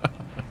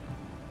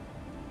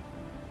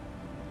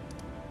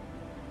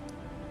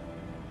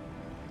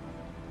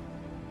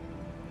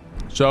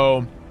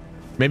 So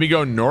maybe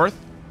go north.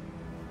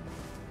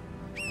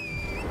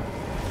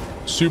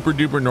 Super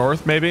duper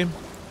north, maybe.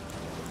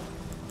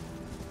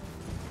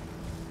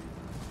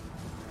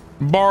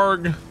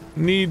 Barg,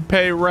 need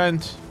pay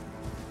rent.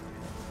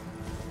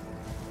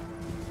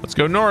 Let's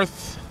go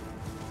north.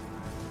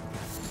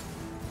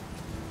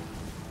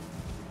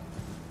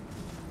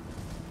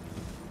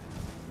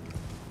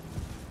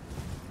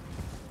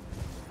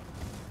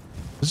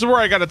 This is where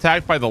I got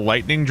attacked by the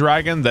lightning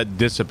dragon that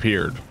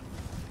disappeared.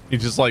 He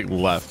just like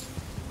left.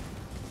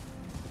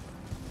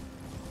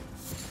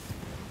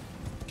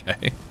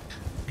 Okay.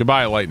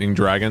 Goodbye, lightning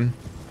dragon.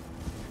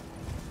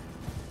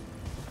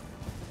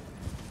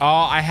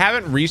 I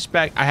haven't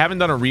respec. I haven't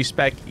done a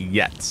respec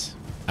yet.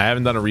 I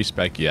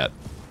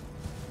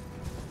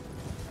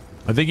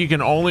think you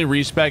can only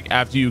respec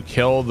after you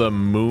kill the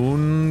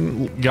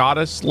moon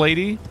goddess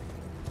lady.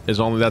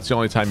 That's the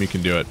only time you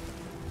can do it.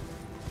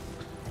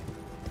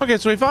 Okay,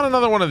 so we found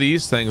another one of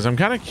these things. I'm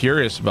kind of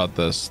curious about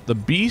this. The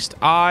beast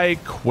eye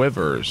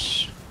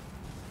quivers.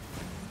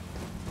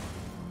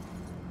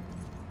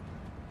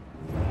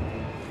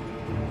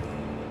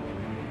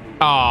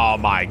 Oh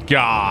my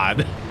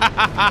god.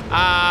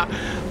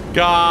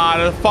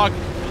 God, fuck.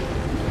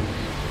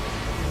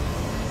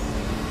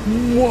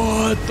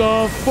 What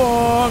the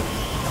fuck?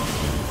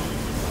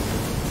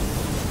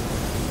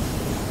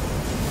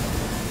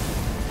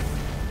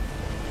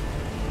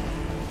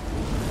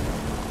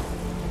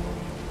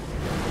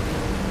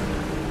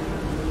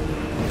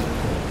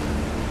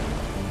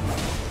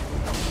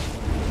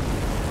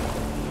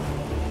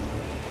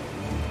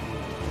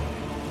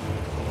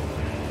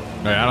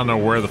 I don't know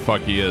where the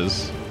fuck he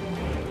is.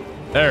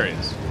 There he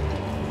is.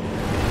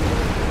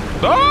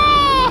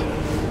 Ah!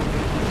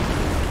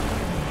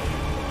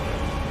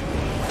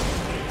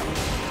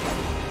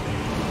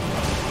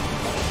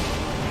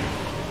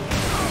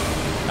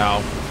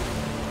 Ow.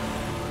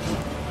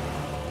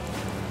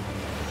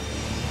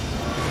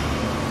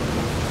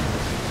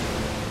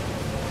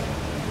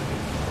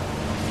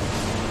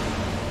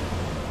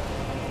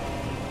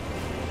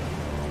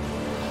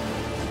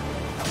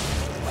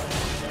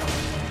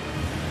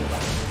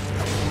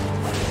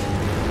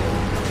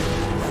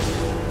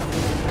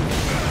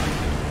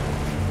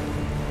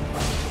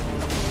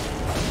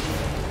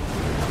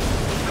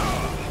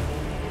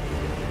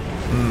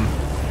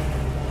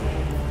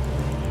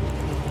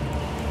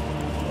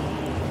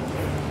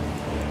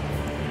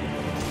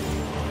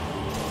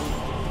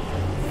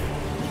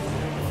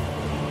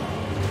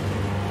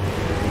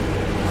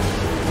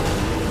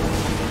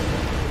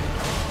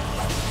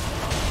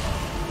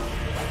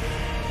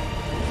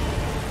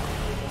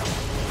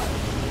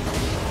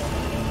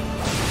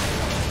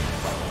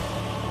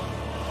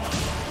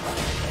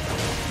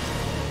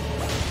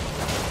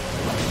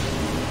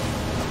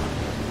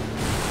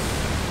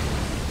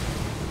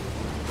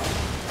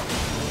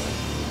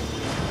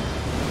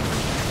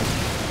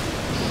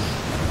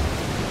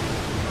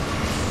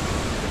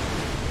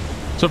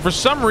 So for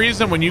some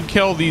reason, when you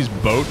kill these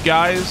boat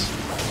guys,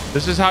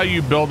 this is how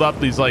you build up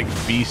these like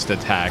beast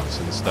attacks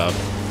and stuff.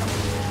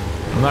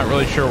 I'm not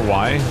really sure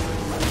why.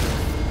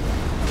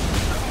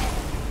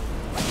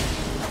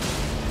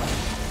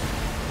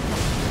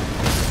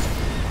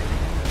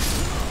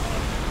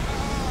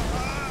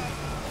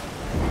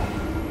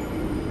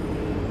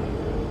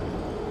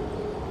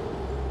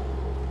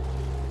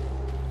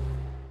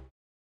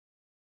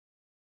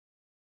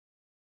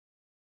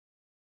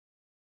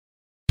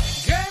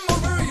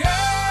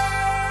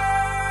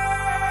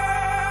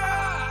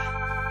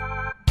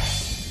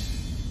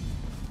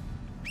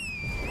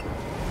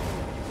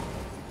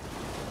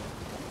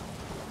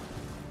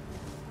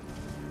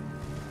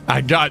 I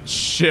got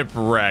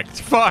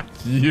shipwrecked. Fuck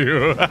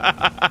you.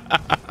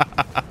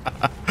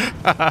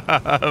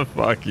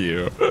 Fuck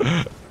you.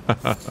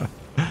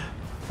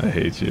 I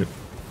hate you.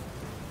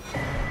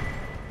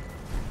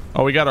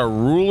 Oh, we got a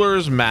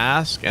ruler's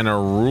mask and a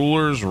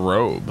ruler's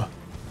robe.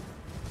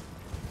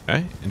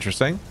 Okay,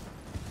 interesting.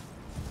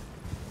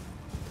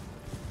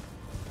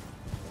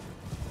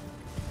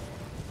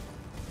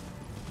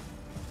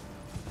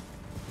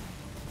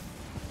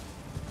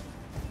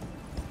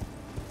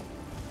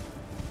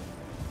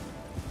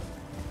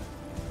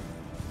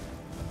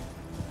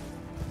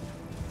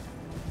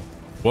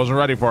 Wasn't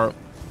ready for it.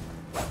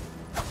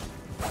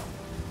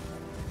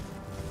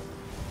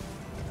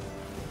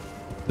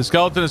 The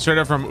skeleton is straight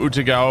up from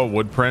Utagawa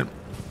woodprint.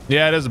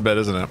 Yeah, it is a bit,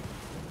 isn't it?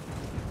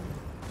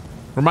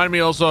 Remind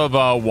me also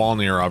of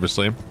Walnir,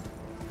 obviously.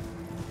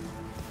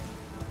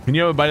 Can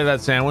you have a bite of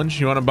that sandwich?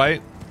 You want a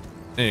bite?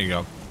 There you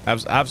go.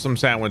 Have some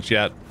sandwich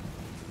yet.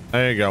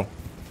 There you go.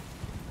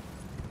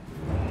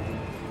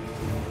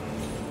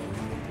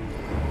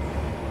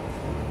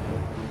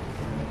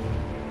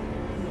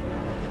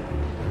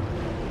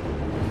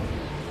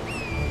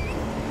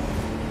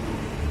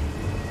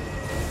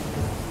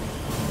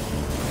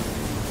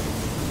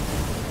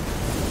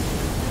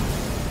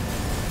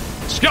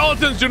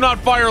 Skeletons do not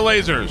fire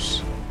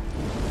lasers.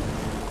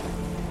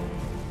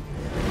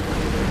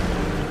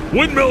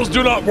 Windmills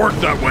do not work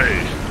that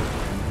way.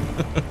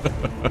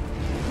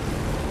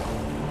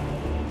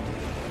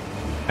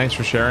 Thanks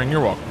for sharing.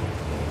 You're welcome.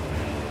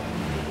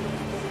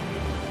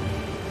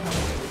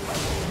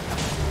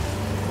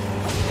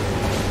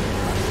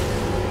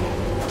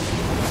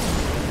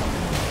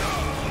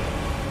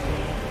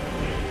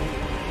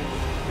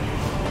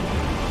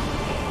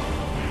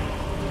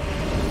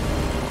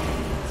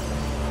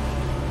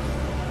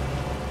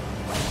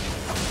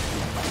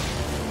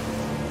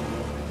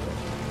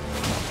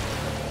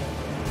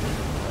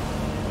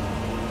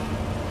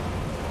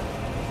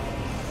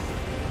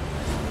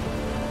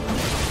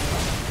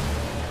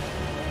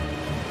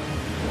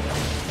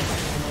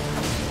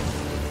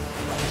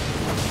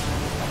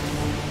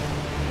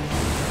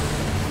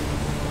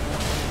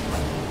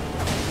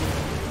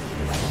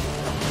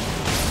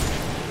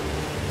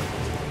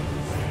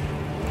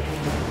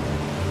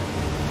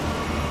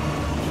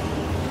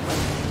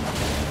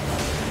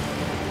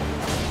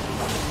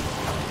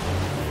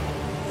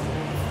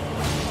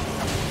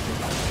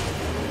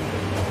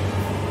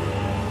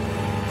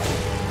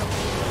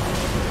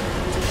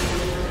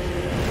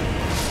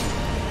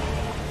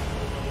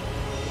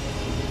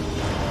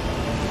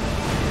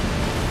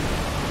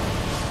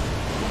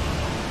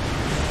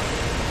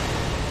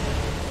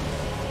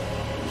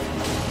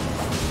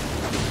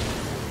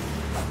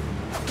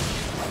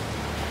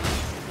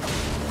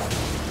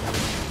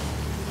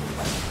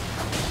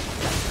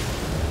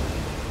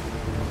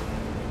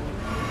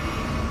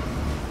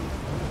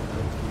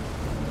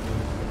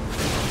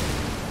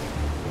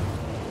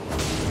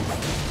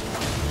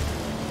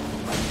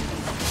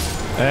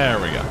 There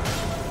we go.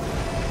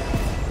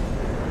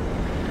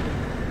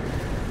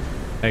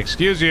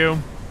 Excuse you.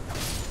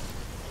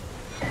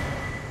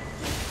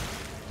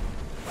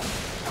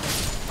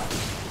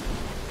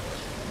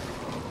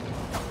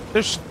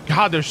 They're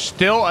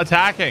still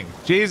attacking.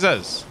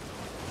 Jesus.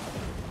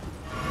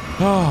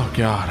 Oh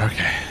God.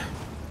 Okay.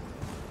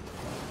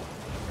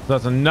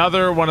 That's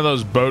another one of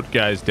those boat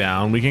guys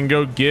down. We can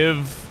go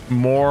give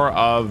more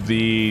of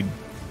the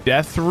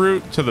death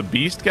root to the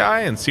beast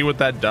guy and see what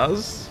that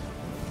does.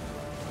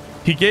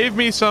 He gave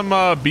me some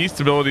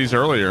beast abilities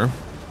earlier.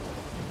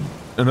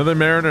 Another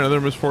merit, another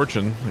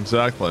misfortune.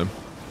 Exactly. I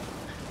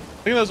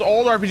think those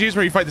old RPGs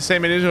where you fight the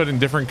same enemy in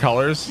different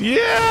colors.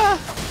 Yeah.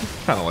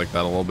 Kind of like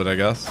that a little bit, I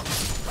guess.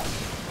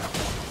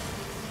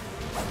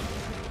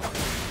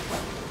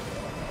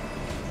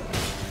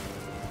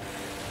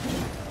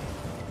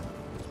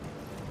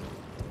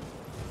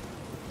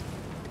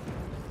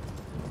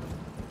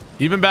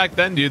 Even back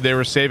then, dude, they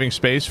were saving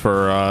space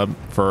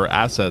for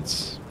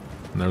assets,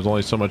 and there was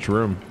only so much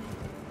room.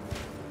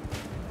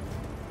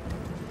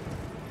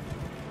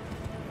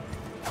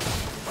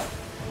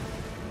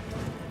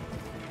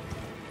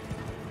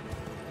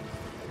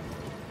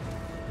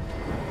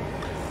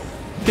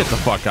 Get the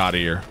fuck out of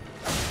here.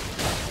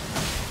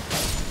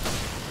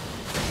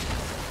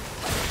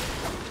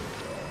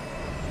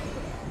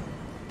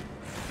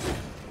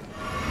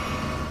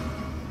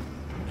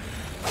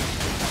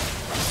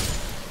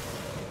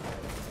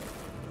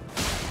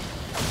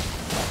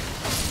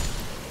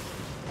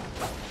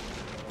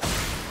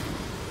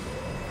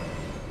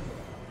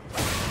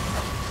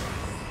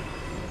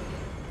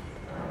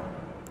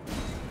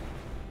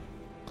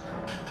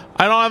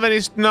 I don't have any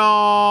snow.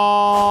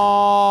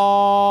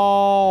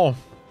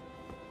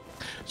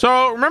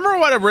 So remember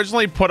what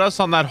originally put us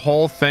on that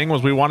whole thing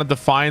was we wanted to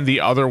find the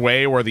other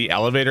way where the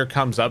elevator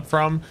comes up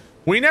from.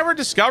 We never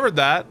discovered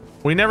that.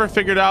 We never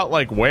figured out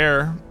like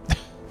where.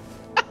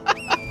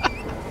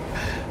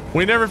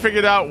 We never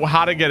figured out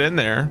how to get in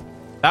there.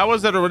 That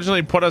was that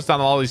originally put us down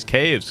all these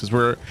caves because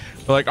we're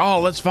like, oh,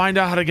 let's find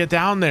out how to get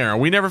down there.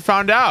 We never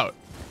found out.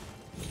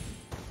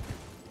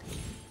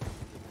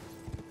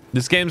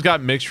 This game's got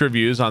mixed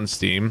reviews on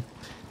Steam.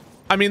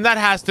 I mean, that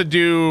has to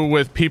do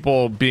with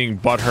people being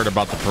butthurt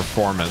about the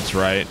performance,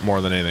 right?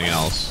 More than anything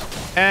else.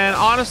 And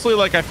honestly,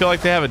 like, I feel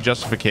like they have a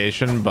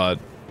justification, but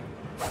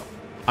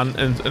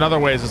in other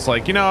ways, it's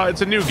like, you know,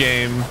 it's a new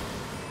game.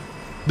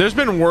 There's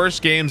been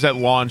worse games at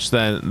launch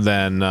than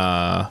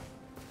there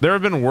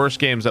have been worse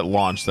games at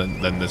launch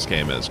than this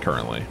game is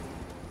currently.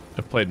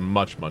 I've played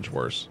much, much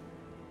worse.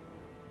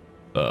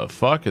 The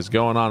fuck is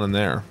going on in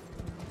there?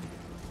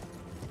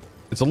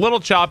 It's a little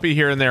choppy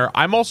here and there.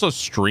 I'm also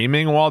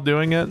streaming while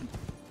doing it.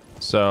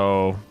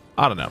 So,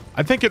 I don't know.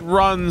 I think it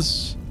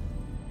runs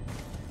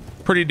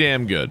pretty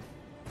damn good.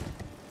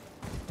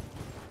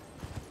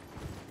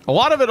 A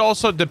lot of it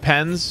also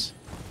depends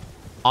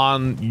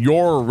on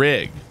your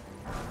rig.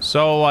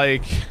 So,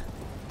 like,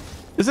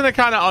 isn't it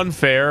kind of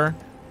unfair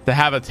to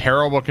have a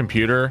terrible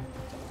computer,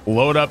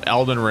 load up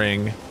Elden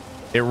Ring,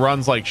 it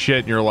runs like shit,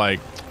 and you're like,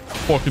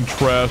 fucking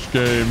trash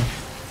game.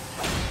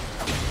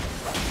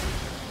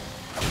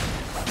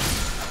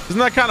 Isn't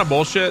that kind of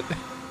bullshit?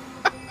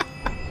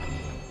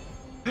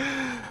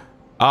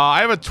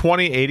 I have a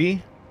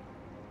 2080.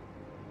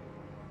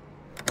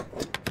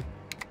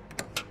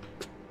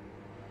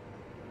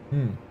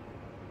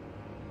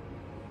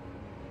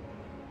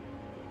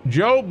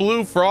 Joe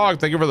Blue Frog,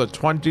 thank you for the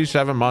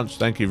 27 months.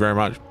 Thank you very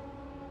much.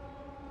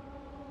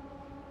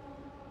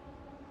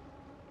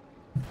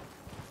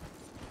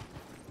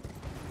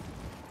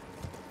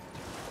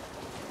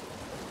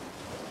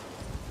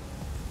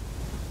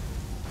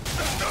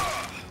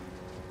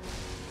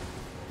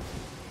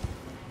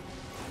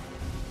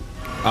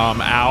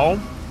 Ow.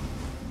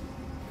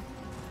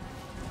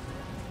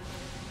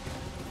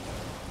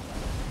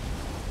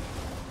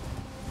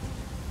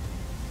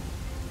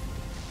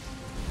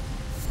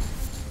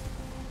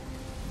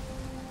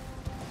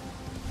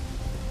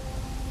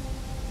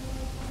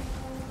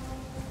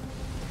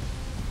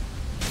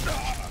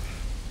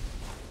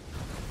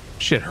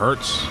 Shit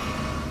hurts.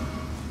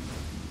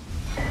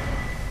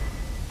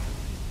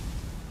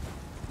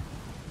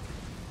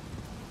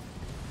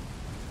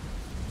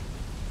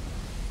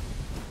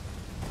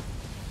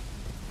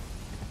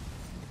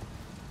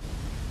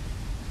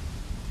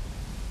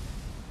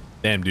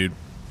 Damn, dude.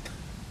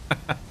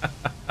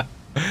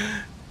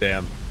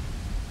 Damn.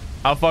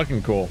 How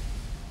fucking cool.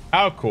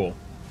 How cool.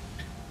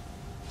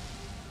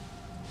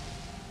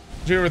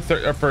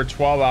 For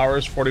 12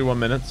 hours, 41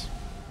 minutes.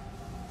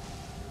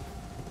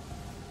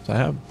 So I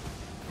have.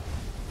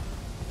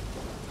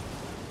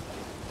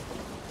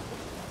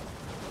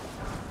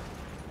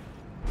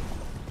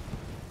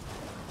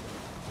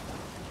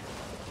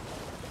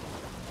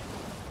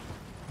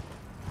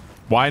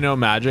 Why no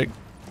magic?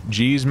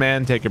 Geez,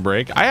 man, take a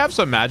break. I have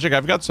some magic.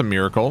 I've got some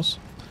miracles.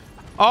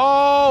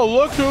 Oh,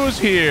 look who's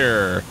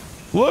here.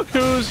 Look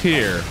who's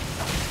here.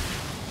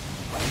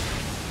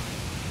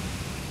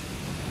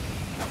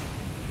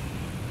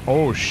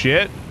 Oh,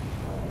 shit.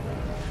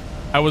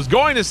 I was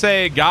going to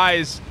say,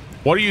 guys,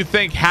 What do you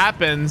think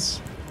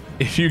happens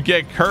if you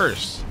get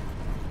cursed?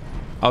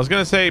 I was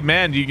gonna say,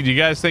 man, do you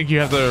guys think you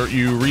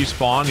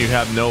respawn, you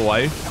have no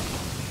life?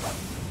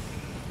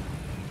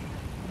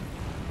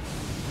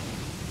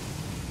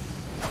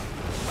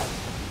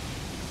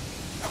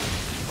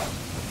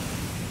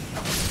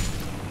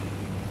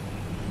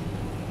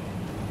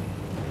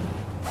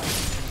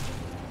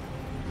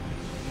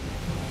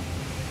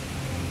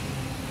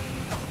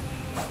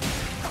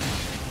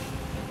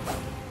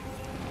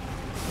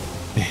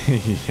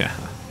 Yeah,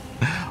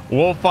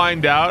 we'll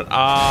find out.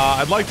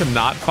 I'd like to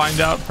not find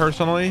out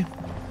personally.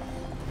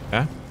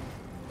 Yeah,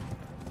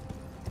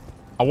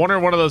 I wonder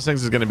if one of those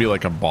things is going to be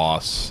like a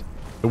boss.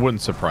 It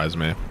wouldn't surprise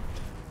me.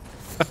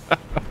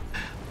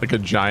 Like a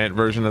giant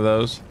version of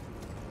those.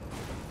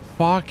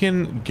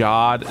 Fucking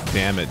god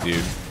damn it,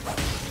 dude.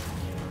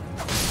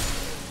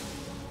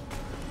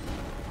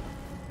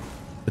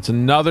 It's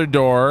another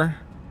door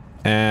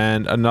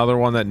and another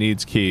one that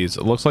needs keys.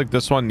 It looks like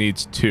this one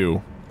needs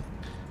 2.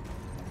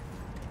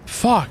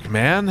 Fuck,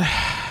 man.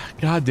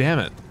 God damn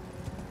it.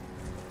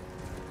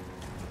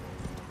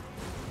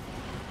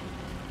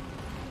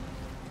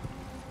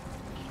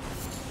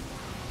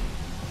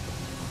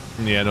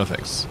 Yeah, no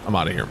thanks. I'm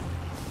out of here.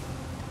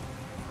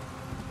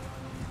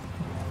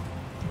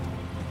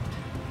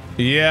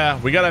 Yeah,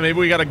 maybe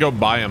we gotta go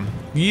buy them.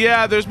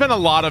 Yeah, there's been a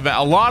lot of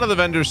the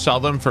vendors sell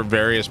them for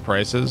various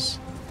prices.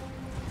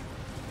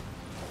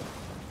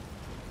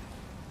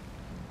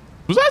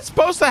 Was that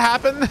supposed to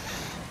happen?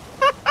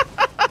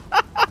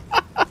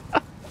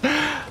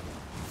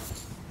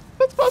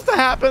 That's supposed to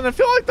happen. I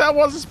feel like that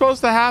wasn't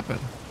supposed to happen.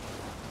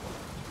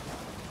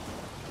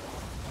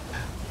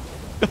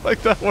 I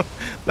feel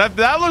like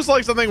that looks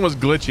like something was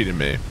glitchy to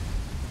me.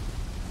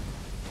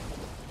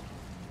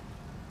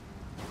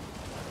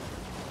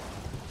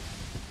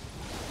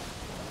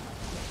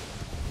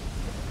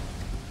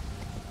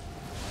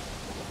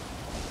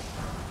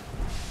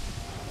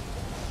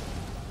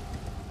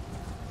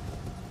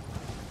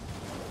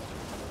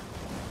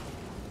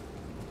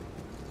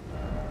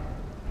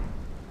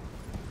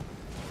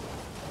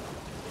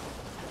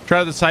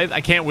 Try the scythe.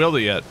 I can't wield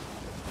it yet.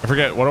 I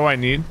forget. What do I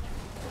need?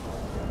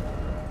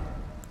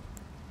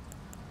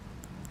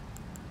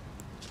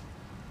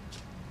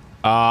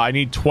 I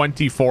need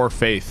 24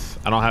 faith.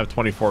 I don't have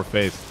 24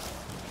 faith.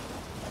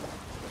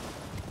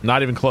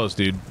 Not even close,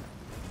 dude.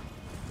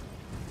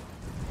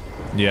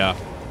 Yeah.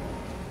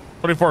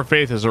 24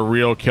 faith is a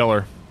real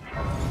killer.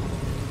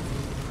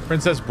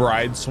 Princess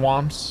Bride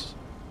swamps.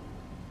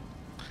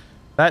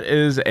 That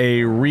is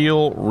a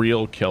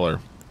real killer.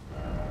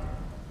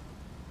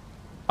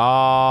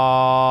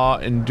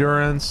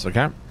 Endurance.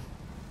 Okay.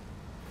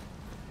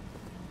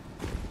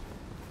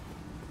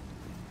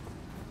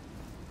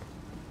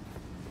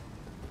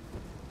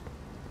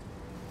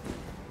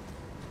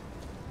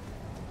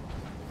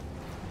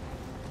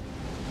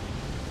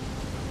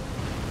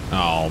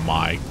 Oh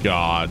my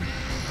God.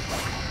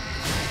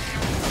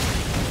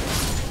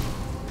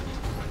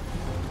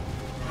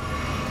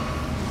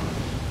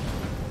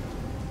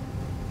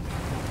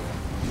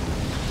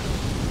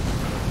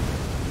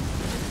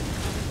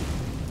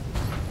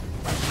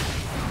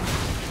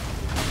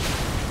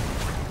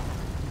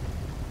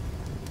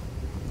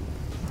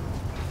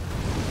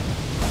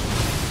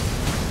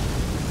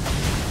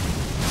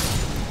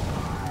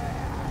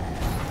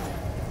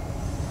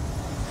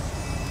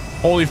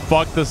 Holy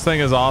fuck, this thing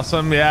is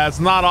awesome. Yeah, it's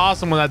not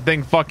awesome when that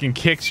thing fucking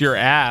kicks your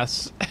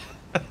ass.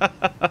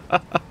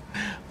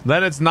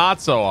 Then it's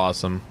not so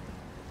awesome.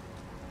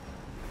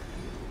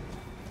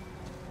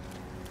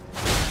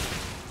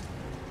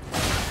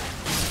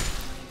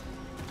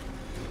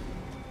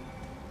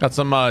 Got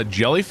some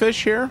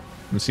jellyfish here.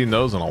 Haven't seen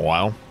those in a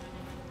while.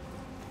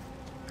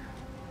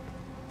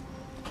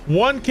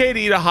 1K to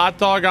eat a hot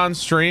dog on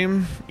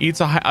stream.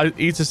 Eats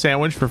a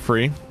sandwich for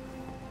free.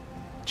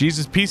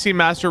 Jesus, PC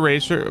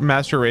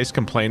Master Race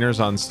complainers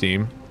on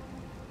Steam.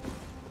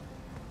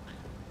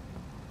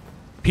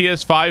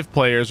 PS5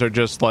 players are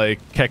just like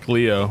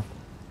Kekleo.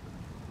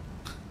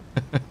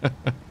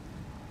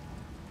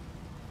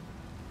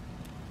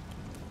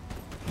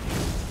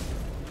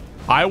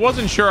 I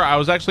wasn't sure. I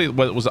was actually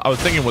I was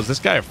thinking, was this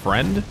guy a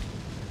friend?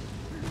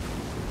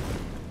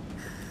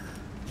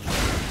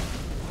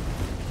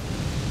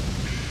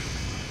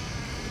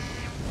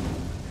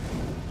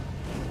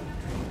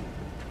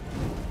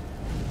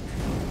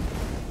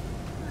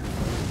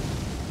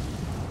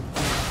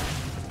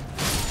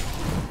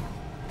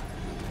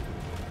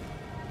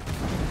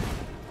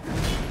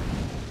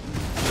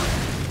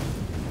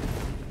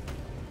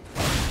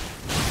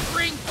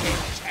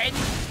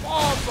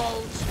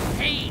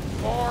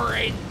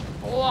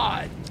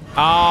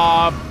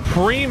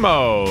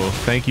 Primo,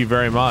 thank you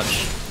very much.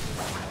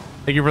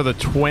 Thank you for the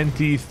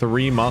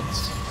 23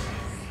 months.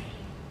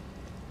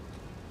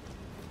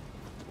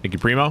 Thank you,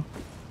 Primo.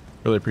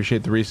 Really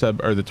appreciate the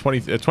resub, or the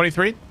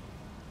 23.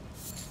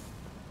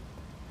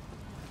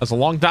 That's a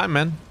long time,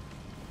 man.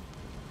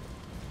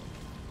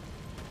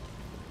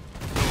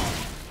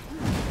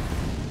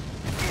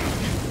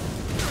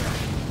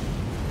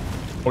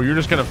 Oh, you're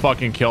just gonna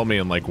fucking kill me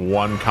in like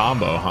one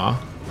combo, huh?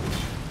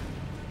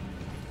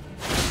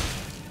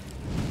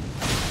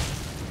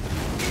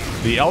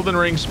 The Elden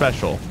Ring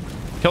special.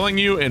 Killing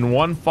you in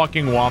one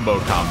fucking wombo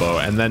combo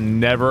and then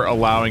never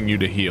allowing you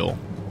to heal.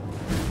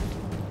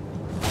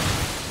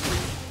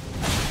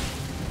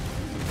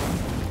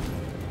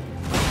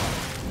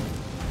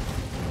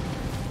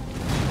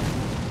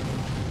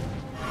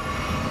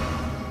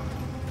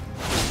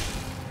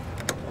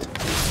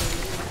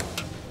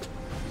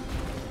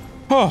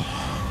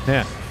 Oh,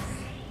 yeah.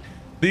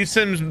 This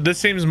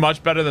seems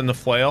much better than the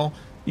flail.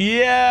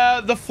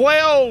 Yeah, the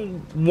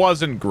flail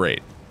wasn't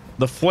great.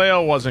 The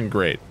flail wasn't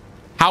great.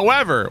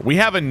 However, we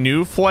have a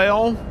new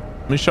flail.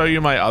 Let me show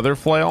you my other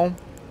flail.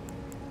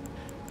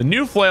 The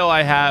new flail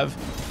I have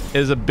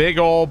is a big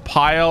old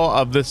pile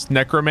of this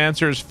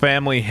necromancer's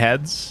family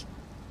heads.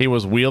 He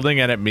was wielding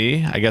it at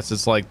me. I guess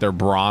it's like they're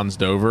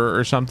bronzed over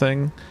or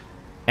something.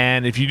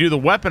 And if you do the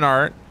weapon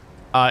art,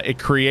 it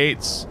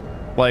creates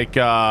like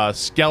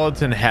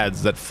skeleton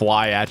heads that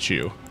fly at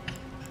you.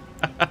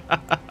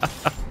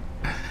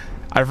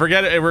 I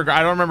forget it. I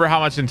don't remember how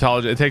much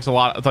intelligence. It takes a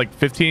lot. It's like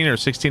 15 or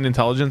 16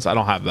 intelligence. I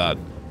don't have that.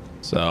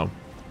 So.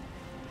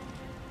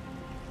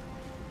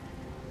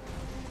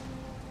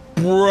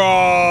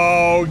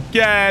 Bro,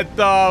 get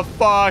the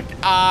fuck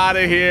out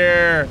of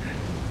here.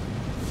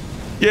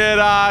 Get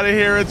out of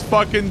here. It's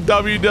fucking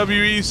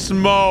WWE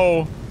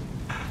Smo.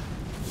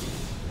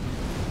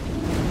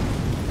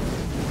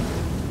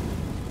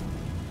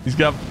 He's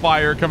got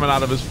fire coming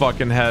out of his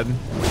fucking head.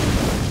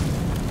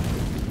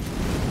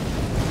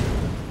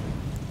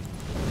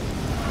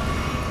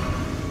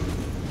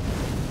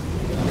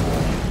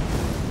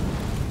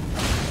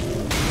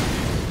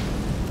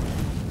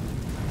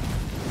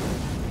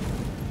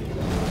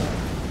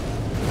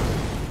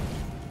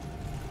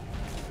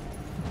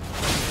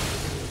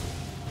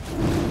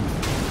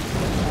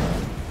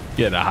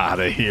 Get out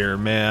of here,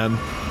 man.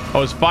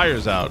 Oh, his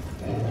fire's out.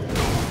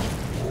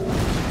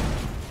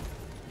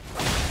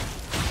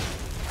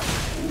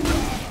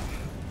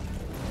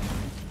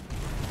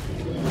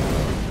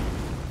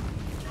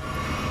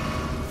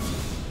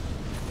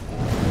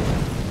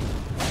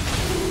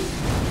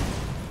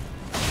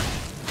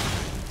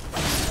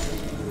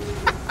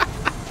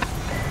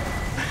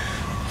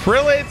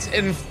 Prelate's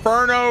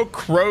Inferno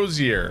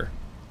Crozier.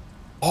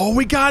 Oh,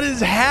 we got his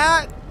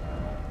hat.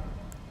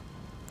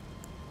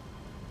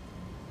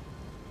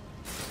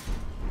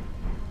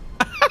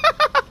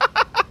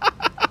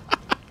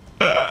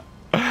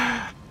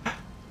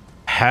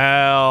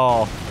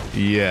 Hell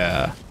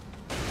yeah.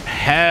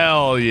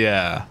 Hell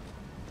yeah.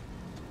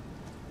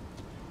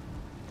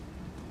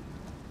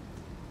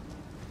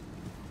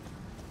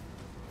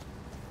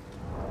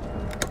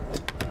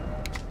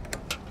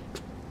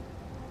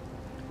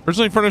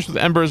 Originally furnished with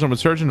embers and would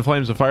surge into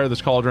flames of fire,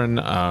 this cauldron.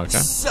 Okay.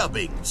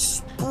 Subbing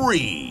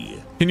spree.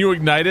 Can you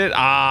ignite it?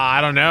 I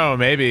don't know.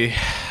 Maybe.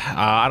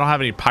 I don't have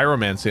any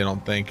pyromancy, I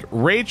don't think.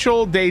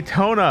 Rachel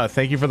Daytona,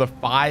 thank you for the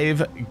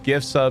 5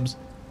 gift subs.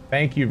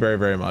 Thank you very,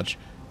 very much.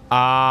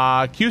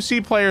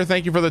 QC Player,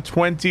 thank you for the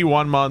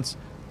 21 months.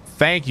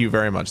 Thank you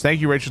very much. Thank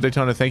you, Rachel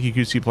Daytona. Thank you,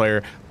 QC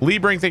Player.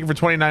 Lebring, thank you for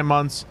 29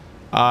 months.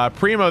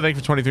 Primo, thank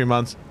you for 23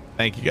 months.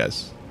 Thank you,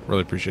 guys.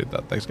 Really appreciate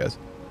that. Thanks, guys.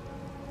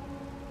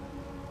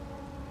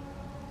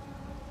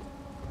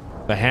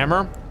 The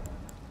hammer?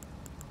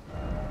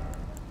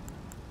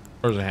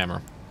 Where's the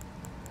hammer?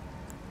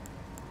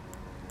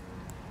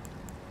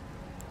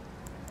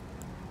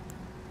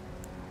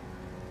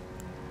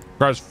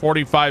 Requires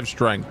 45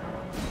 strength.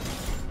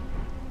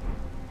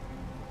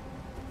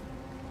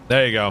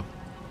 There you go.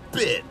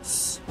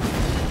 Bits.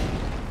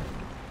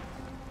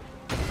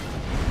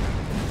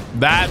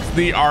 That's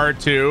the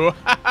R2.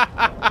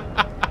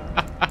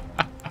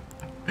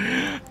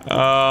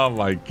 Oh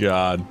my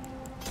god.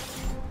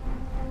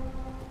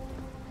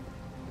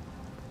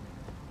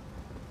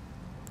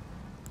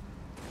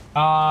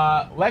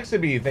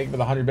 Lexaby, thank you for the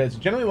 100 bits.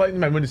 Generally lightens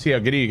my mood to see how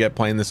giddy you get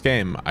playing this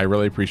game. I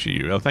really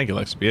appreciate you. Oh, thank you,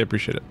 Lexaby. I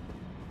appreciate it.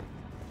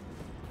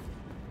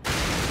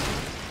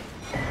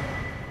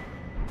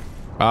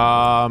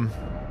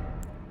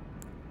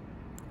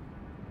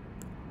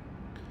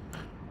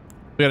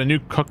 We got a new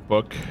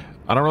cookbook.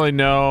 I don't really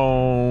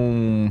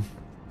know.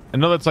 I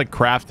know that's like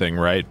crafting,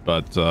 right?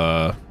 But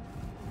yeah,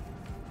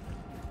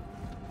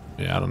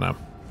 I don't know.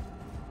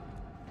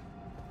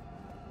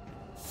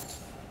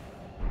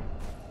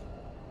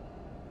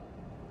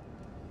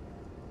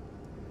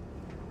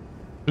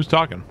 Who's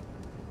talking?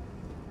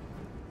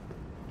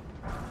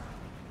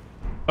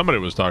 Somebody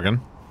was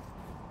talking.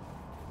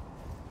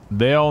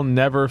 They'll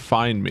never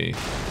find me.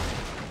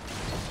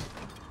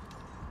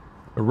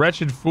 The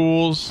wretched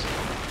fools.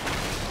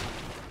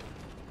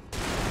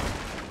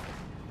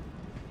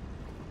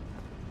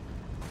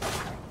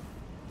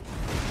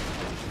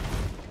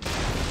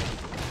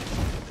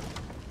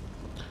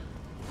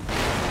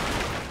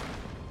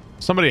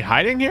 Somebody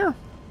hiding here?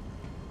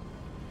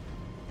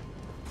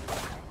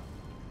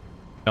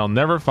 They'll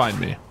never find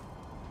me.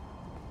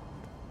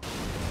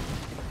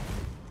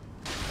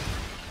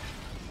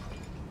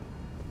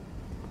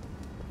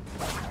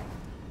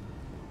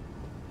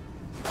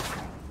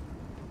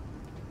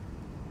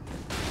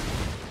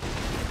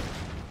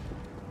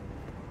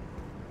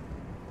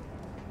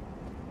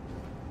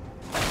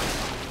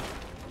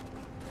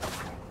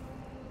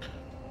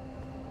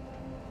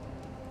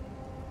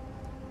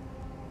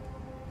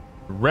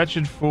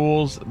 wretched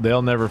fools,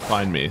 they'll never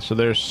find me. So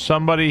there's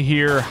somebody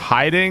here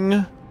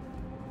hiding.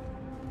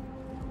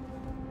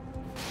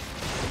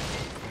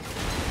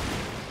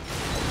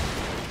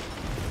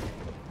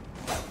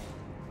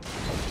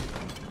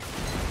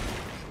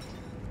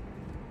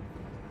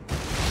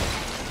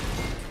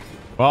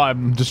 Well,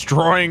 I'm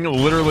destroying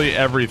literally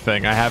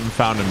everything. I haven't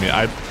found him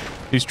yet.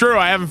 He's true,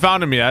 I haven't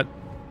found him yet.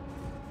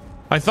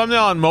 My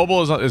thumbnail on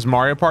mobile is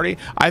Mario Party.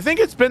 I think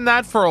it's been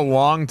that for a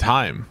long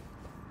time.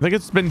 I think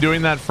it's been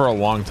doing that for a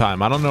long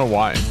time. I don't know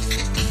why.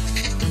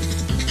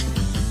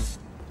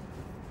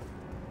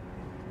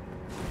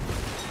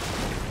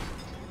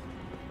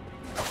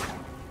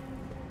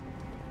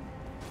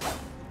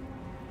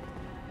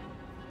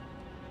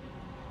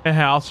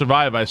 I'll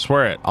survive, I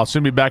swear it. I'll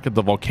soon be back at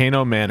the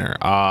Volcano Manor.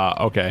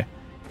 Okay.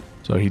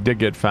 So he did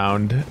get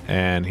found,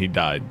 and he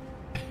died.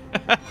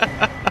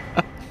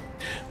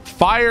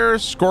 Fire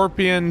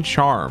Scorpion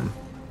Charm.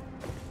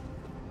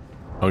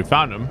 Oh, we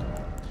found him.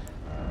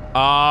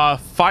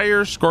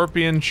 Fire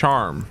Scorpion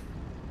Charm.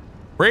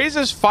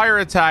 Raises fire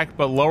attack,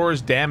 but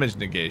lowers damage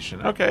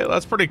negation. Okay,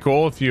 that's pretty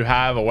cool if you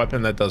have a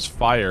weapon that does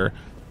fire.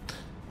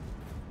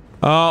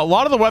 A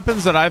lot of the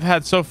weapons that I've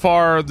had so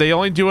far, they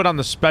only do it on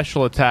the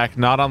special attack,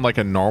 not on like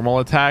a normal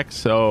attack.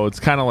 So it's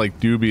kind of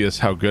like dubious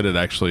how good it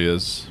actually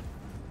is.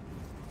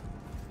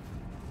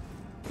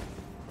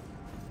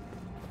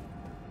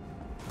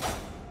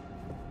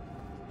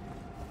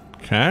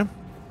 Okay.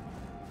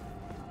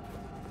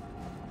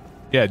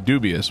 Yeah,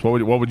 dubious.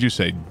 What would you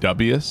say?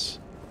 Dubious?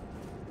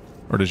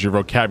 Or does your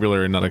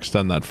vocabulary not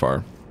extend that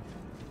far?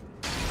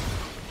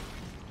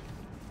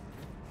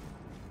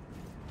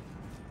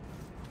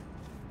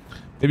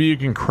 Maybe you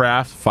can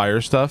craft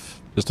fire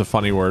stuff. Just a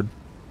funny word.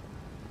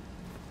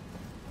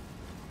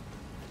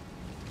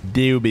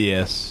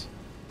 Dubious.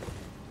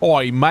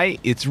 Oi, mate,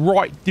 it's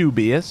right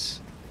dubious.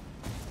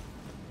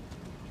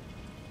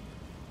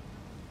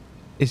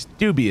 It's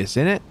dubious,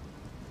 isn't it?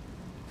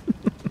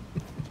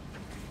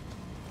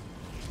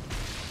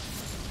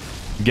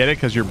 Get it?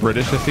 Because you're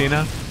British,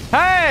 Athena?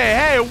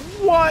 Hey,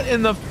 what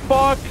in the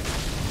fuck?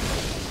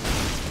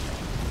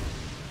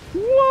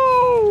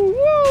 Whoa,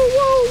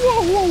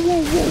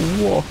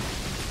 whoa.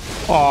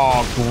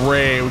 Oh,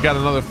 great. We got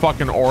another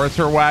fucking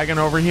orator wagon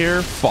over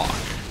here. Fuck.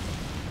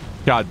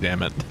 God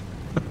damn it.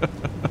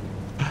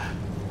 I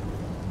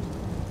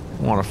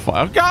want to fuck.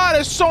 Oh, God,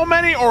 there's so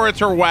many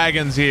orator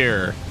wagons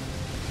here.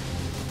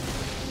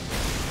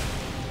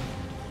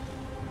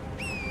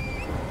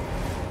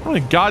 How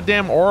many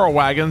goddamn Aura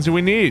wagons do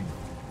we need?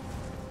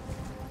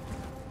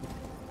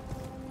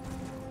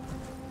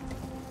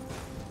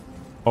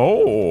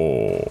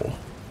 Oh.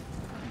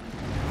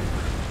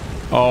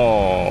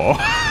 Oh.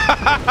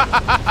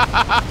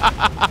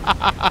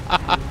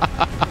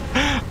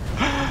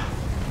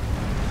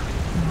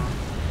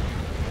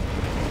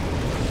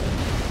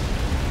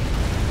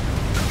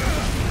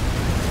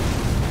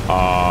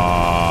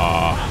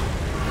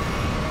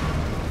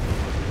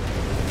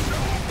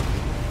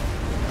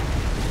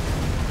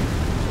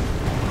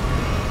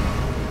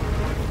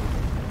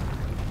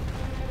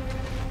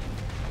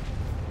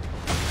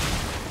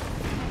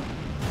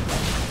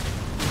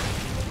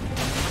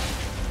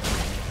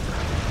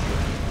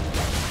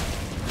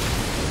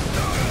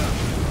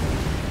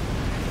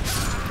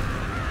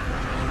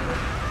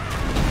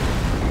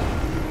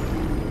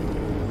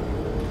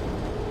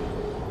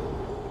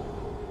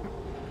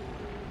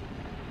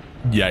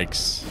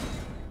 Yikes.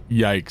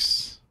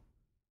 Yikes.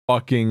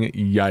 Fucking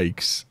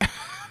yikes.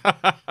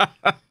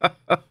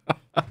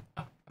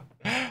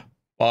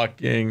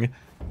 Fucking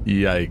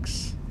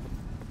yikes.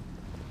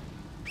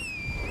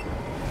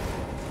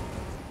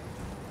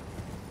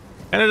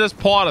 Can I just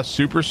pull out a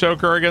super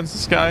soaker against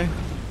this guy?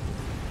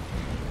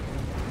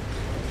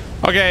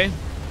 Okay.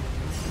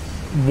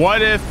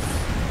 What if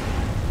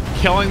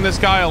killing this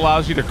guy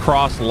allows you to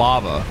cross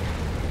lava?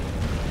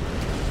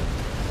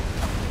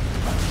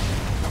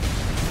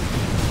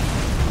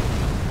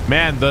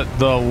 Man, the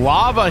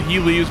lava he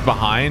leaves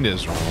behind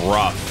is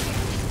rough.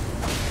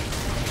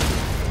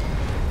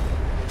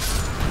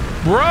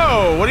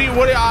 Bro,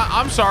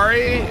 I'm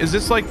sorry. Is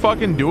this like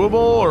fucking doable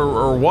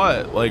or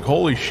what? Like,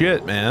 holy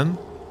shit, man.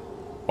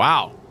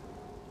 Wow.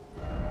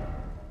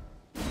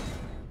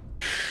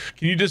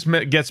 Can you just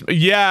get some,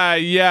 yeah.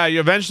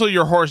 Eventually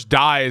your horse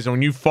dies, and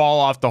when you fall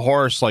off the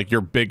horse, like,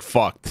 you're big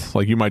fucked.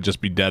 Like, you might just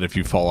be dead if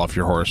you fall off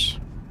your horse.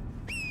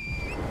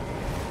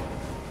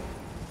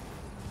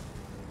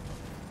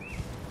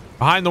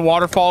 Behind the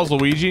waterfalls,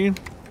 Luigi.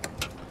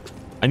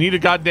 I need a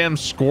goddamn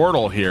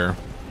Squirtle here.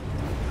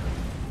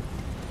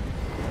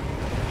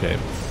 Okay.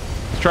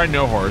 Let's try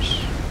no horse.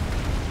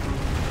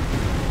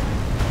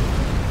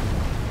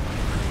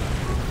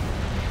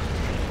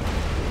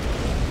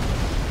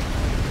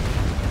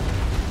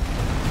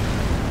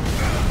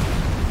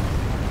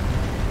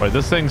 Wait,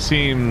 this thing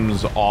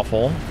seems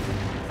awful.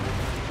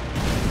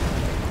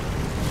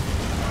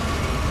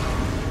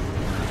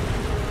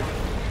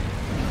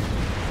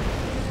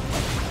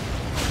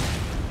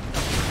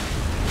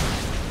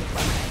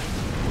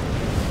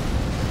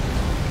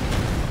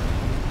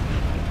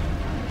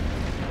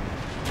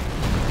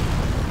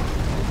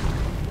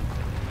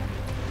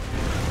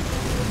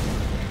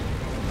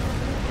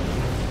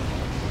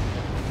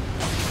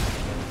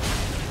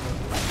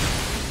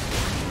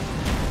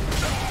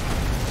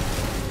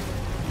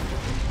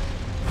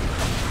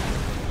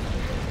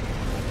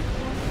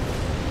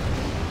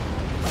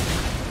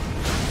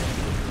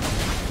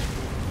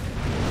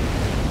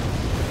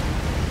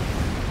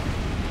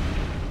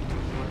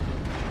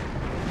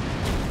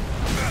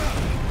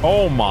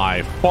 Oh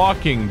my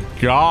fucking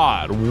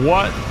god.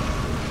 What?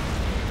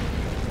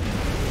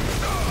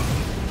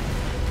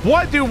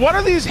 What, dude? What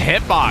are these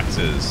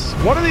hitboxes?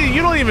 What are these?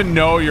 You don't even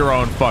know your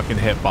own fucking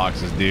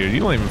hitboxes, dude. You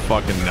don't even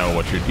fucking know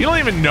what you're... You don't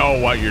even know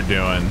what you're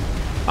doing.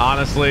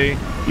 Honestly,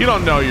 you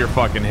don't know your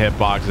fucking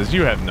hitboxes.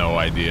 You have no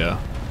idea.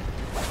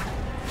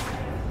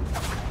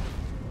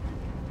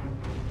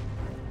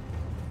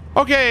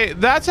 Okay,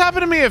 that's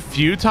happened to me a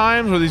few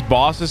times where these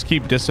bosses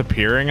keep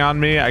disappearing on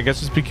me. I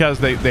guess it's because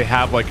they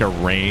have like a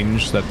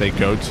range that they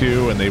go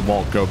to and they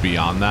won't go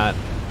beyond that.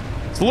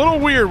 It's a little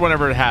weird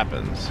whenever it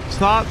happens.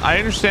 It's not... I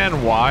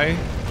understand why.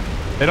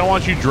 They don't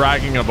want you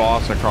dragging a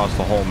boss across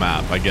the whole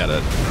map. I get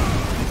it.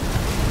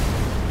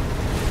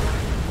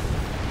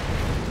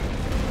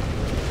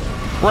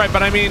 Right,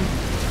 but I mean...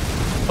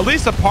 At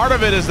least a part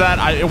of it is that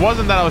it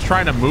wasn't that I was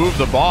trying to move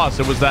the boss.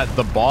 It was that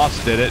the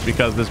boss did it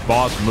because this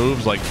boss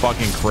moves like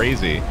fucking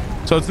crazy.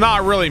 So it's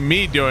not really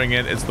me doing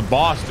it. It's the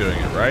boss doing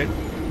it, right?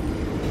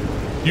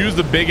 Use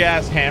the big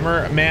ass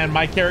hammer. Man,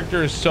 my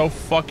character is so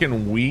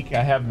fucking weak.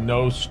 I have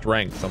no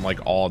strength. I'm like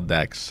all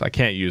dex. I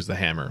can't use the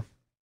hammer.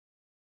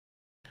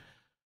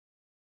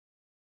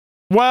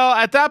 Well,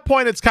 at that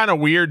point, it's kind of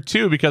weird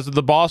too, because if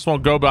the boss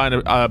won't go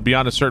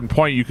beyond a certain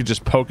point, you could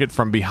just poke it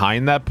from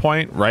behind that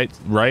point, right?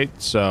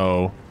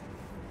 So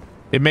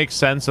it makes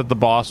sense that the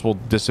boss will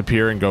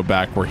disappear and go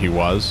back where he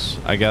was,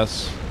 I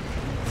guess.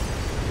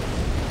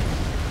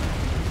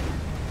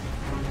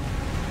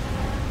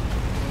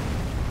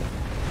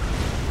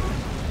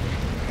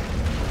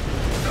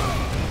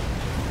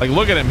 Like,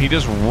 look at him. He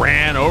just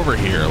ran over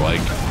here, like...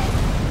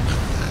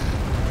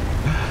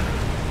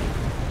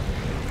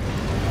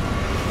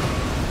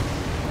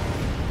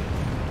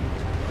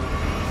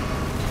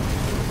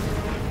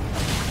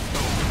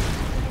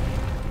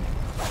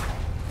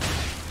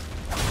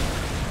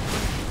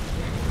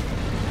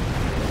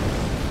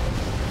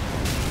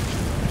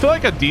 I feel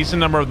like a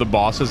decent number of the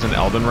bosses in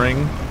Elden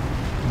Ring,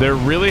 they're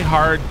really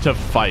hard to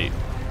fight.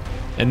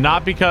 And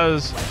not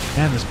because,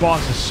 man, this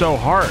boss is so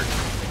hard.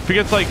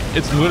 Because like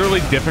it's literally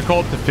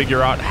difficult to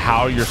figure out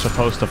how you're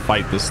supposed to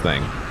fight this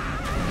thing.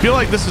 I feel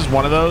like this is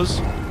one of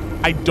those.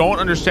 I don't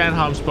understand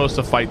how I'm supposed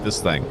to fight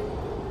this thing.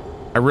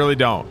 I really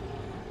don't.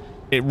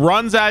 It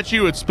runs at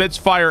you, it spits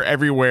fire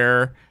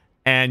everywhere,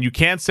 and you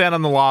can't stand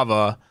on the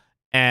lava,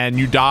 and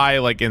you die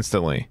like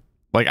instantly.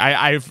 Like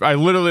I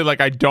literally,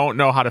 like, I don't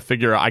know how to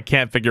figure out. I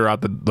can't figure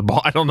out the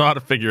ball. I don't know how to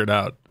figure it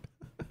out.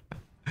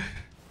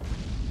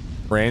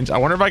 Range. I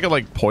wonder if I could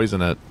like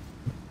poison it.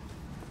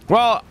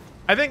 Well,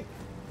 I think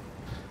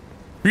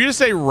for you to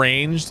say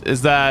ranged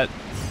is that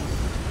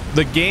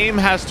the game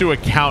has to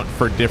account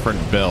for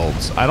different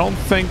builds. I don't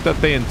think that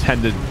they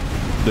intended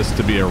this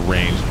to be a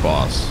ranged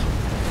boss.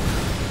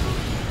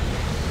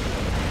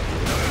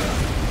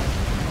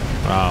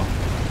 Wow.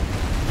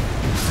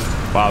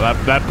 Wow,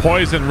 that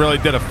poison really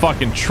did a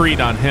fucking treat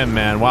on him,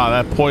 man. Wow,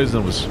 that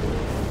poison was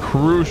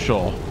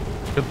crucial.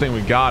 Good thing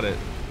we got it.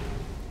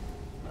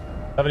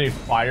 Have any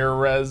fire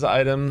res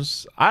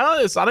items?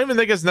 I don't even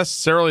think it's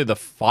necessarily the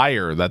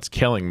fire that's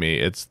killing me.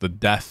 It's the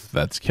death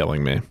that's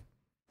killing me.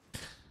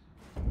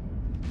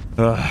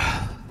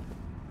 Ugh.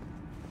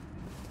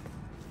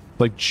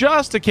 Like,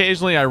 just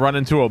occasionally I run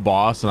into a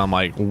boss and I'm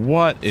like,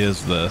 what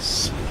is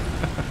this?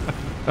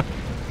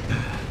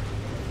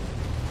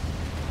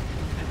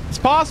 It's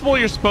possible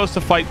you're supposed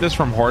to fight this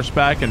from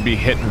horseback and be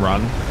hit and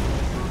run.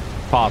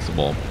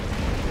 Possible.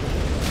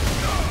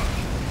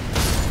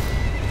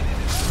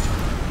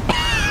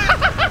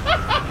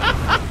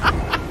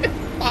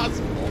 It's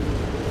possible.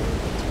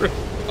 It's really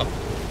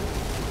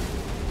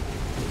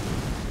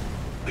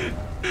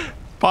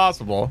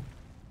possible.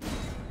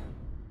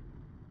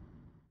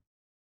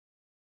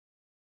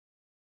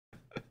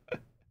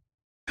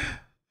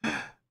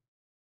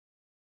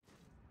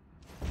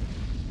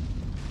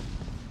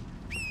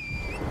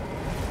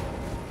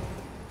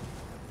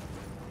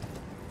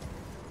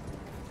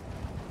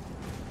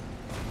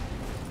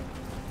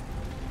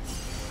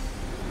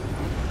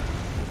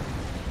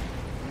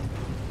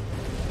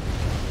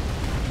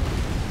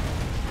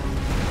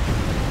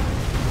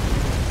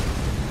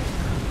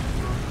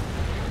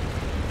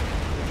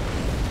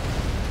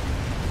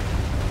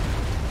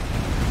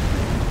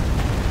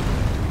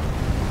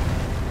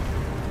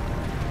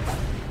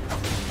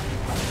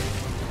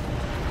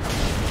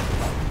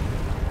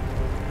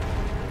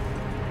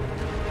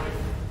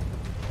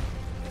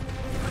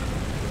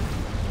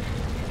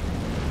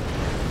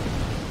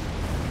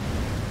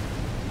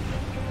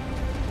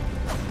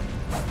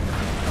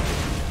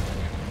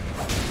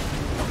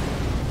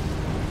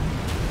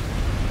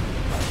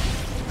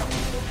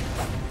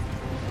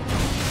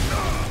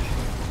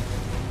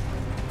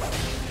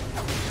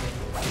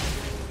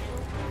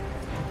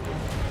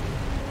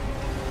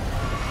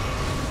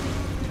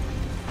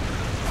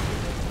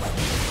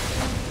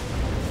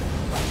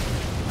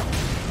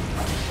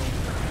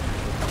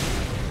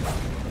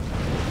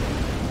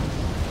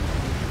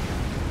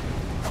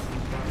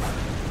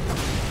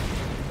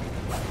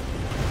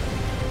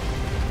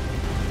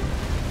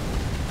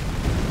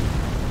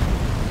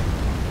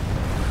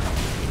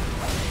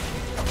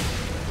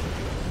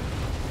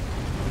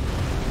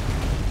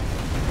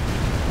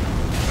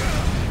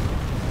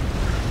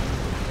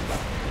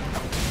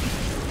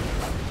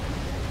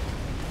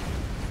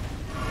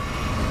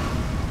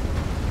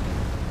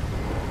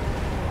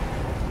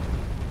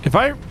 If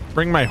I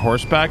bring my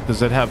horse back,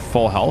 does it have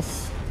full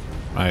health?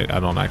 I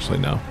don't actually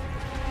know.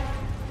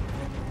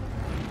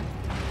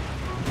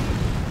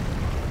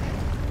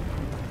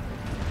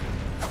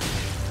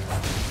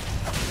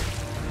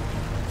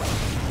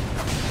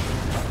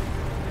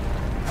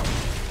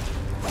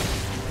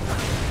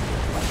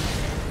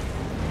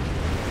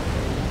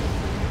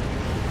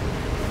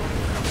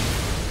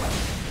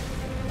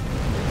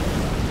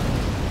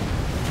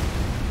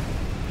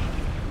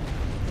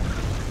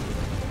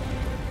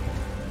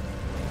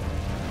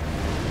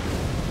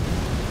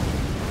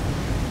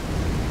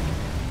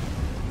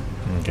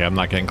 Okay, I'm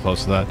not getting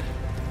close to that.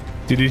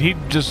 Dude, did he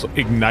just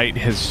ignite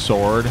his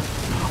sword?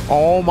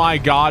 Oh my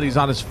god, he's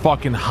on his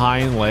fucking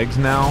hind legs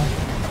now.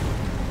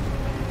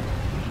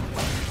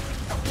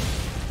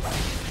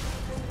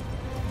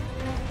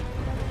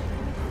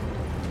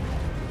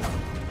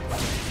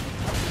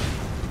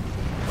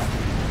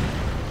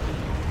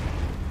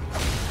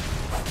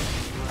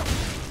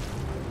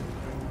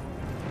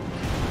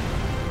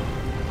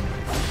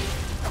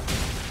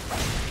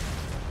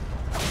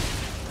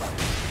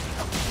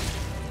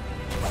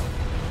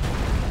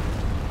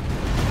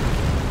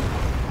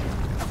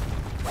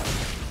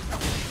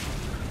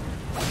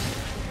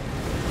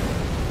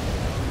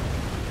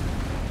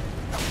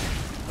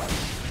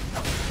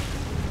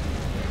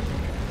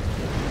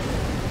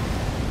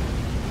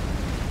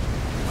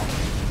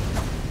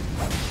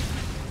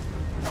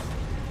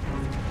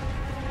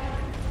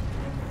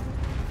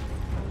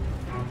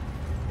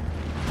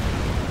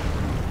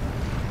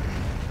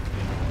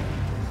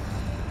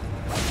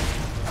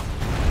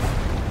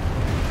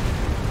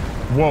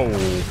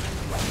 Whoa.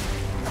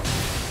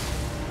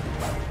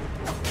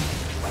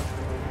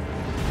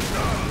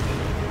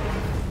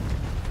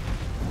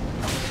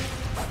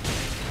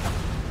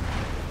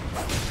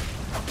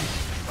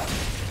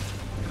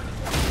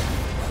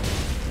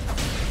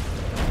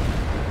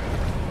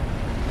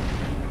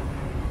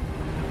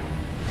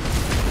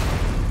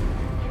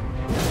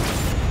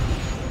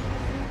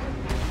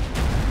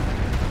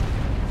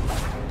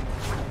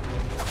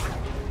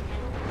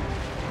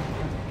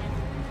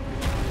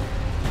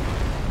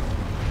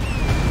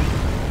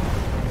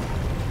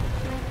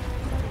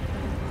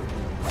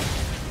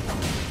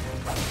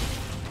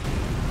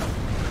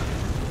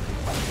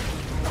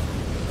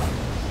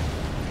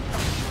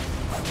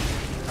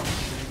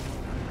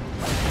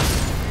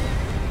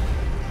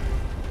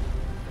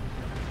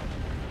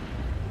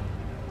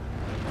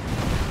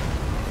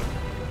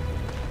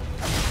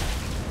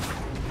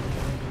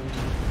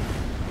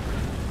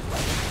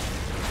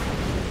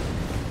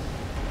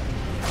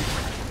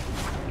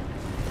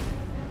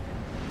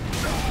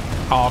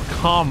 Oh,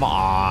 come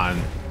on.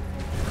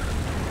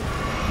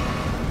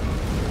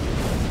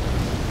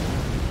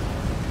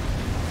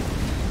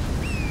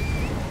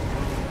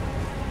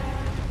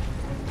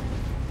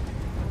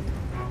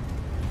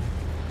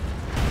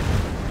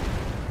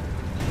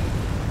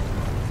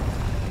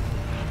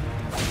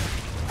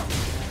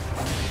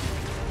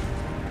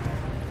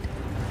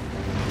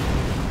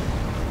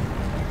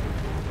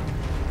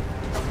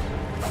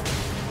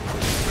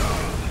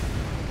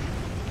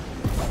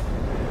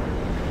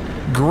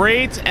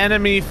 Great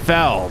enemy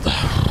felled.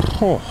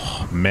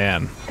 Oh,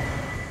 man.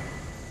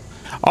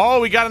 Oh,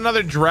 we got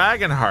another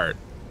dragon heart.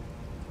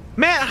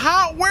 Man,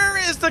 where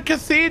is the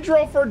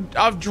cathedral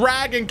of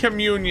dragon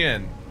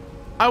communion?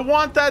 I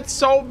want that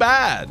so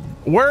bad.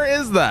 Where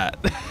is that?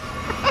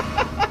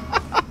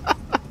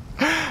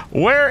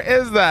 Where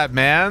is that,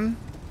 man?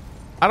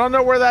 I don't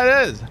know where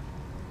that is.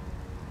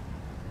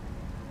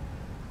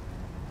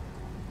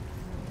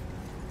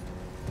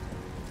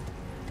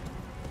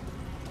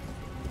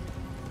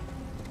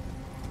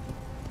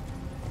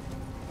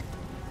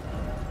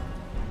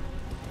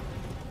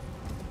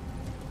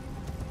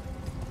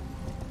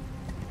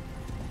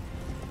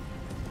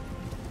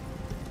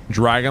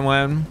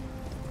 Dragonland.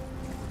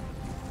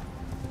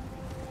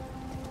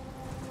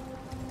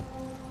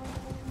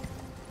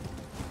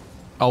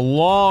 A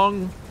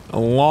long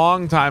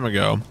time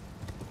ago,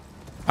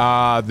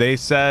 they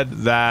said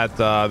that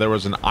there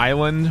was an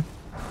island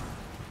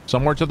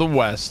somewhere to the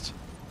west,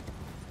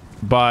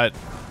 but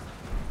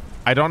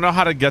I don't know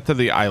how to get to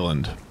the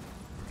island,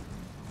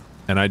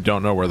 and I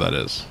don't know where that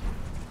is,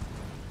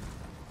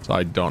 so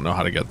I don't know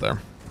how to get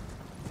there.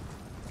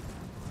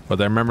 But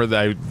I remember that,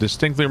 I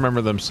distinctly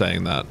remember them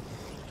saying that.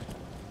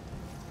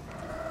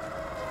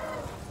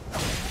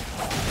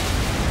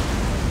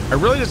 I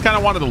really just kind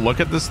of wanted to look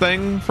at this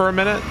thing for a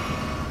minute.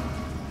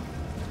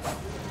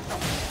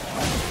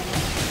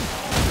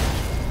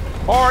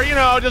 Or, you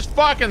know, just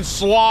fucking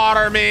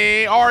slaughter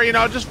me. Or, you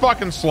know, just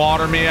fucking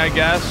slaughter me, I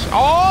guess.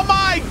 Oh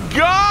my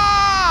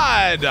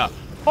God!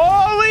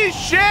 Holy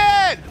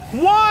shit!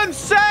 1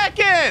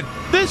 second!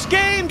 This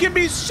game can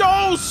be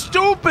so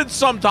stupid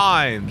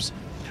sometimes.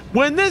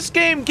 When this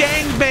game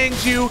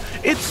gangbangs you,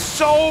 it's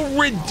so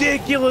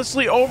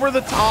ridiculously over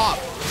the top.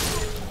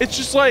 It's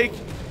just like,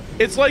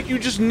 it's like you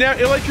just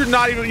never, like you're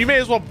not even, you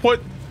may as well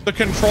put the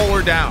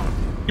controller down.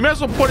 You may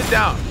as well put it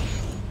down.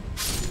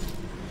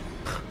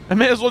 I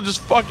may as well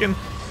just fucking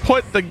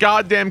put the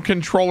goddamn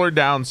controller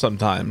down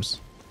sometimes.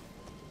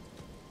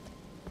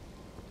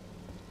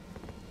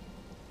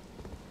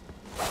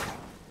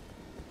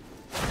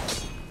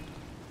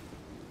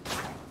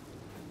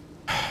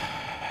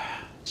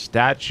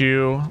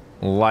 Statue,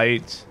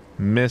 light,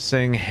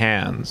 missing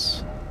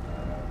hands.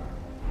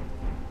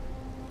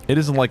 It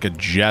isn't like a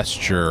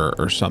gesture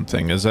or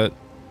something, is it?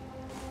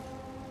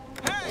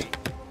 Hey!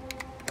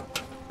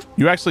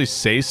 You actually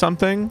say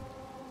something?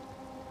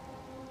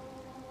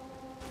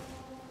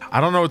 I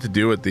don't know what to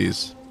do with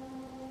these.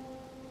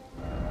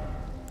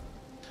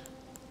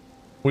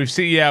 We've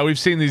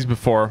seen these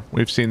before.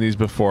 We've seen these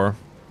before.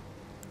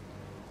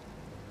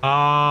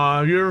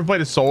 Have you ever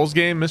played a Souls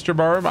game, Mr.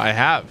 Barb? I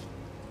have.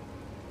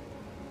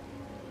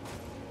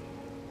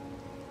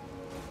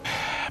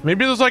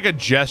 Maybe there's like a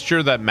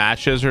gesture that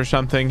matches or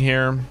something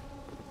here.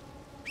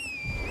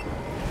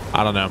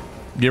 I don't know.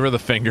 Give her the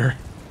finger.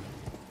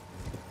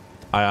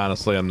 I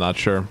honestly am not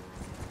sure.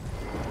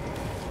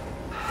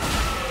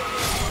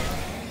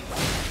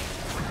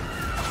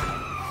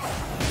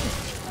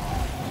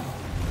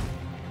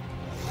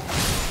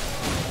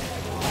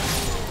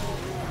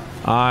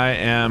 I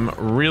am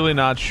really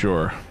not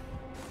sure.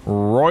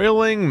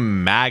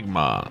 Roiling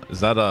magma. Is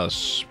that a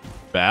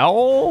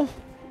spell?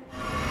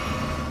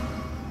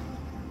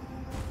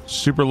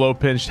 Super low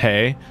pinched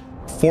hay.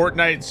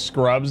 Fortnite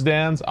scrubs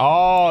dance.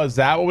 Oh, is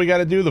that what we got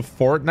to do? The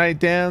Fortnite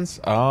dance?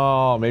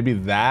 Oh, maybe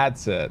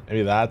that's it.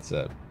 Maybe that's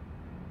it.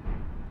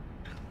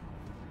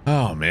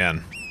 Oh,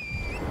 man.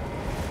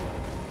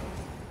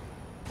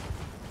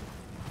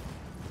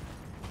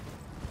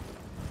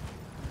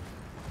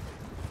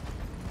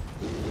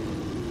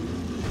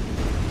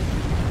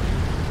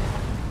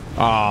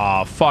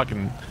 Oh,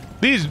 fucking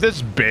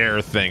this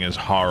bear thing is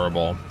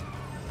horrible.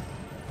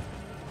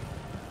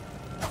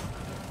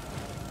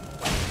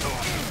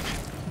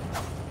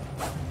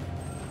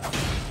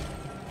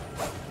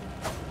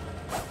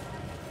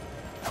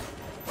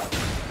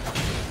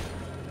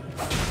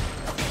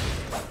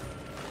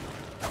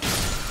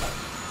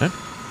 Huh?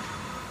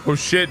 Oh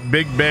shit,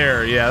 big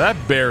bear. Yeah,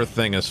 that bear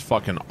thing is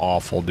fucking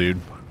awful,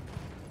 dude.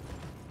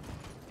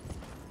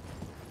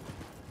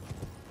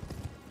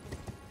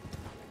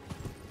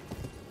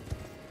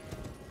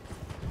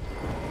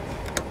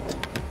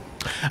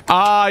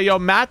 Yo,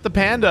 Matt the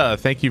Panda,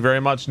 thank you very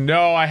much.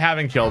 No, I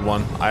haven't killed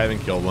one. I haven't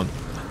killed one.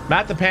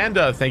 Matt the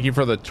Panda, thank you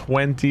for the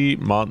 20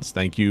 months.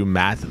 Thank you,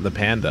 Matt the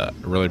Panda.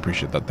 I really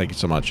appreciate that. Thank you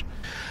so much.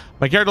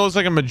 My character looks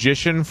like a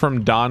magician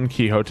from Don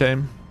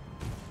Quixote.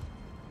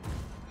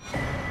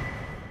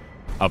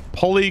 A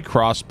pulley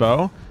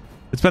crossbow.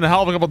 It's been a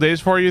hell of a couple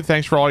days for you.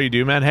 Thanks for all you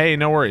do, man. Hey,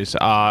 no worries.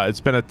 It's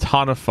been a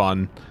ton of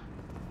fun.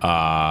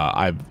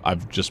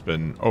 I've just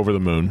been over the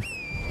moon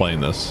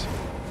playing this.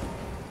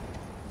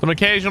 Some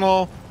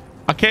occasional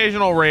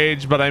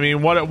rage, but I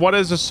mean, what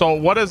is a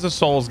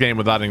Souls game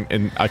without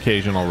an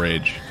occasional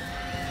rage?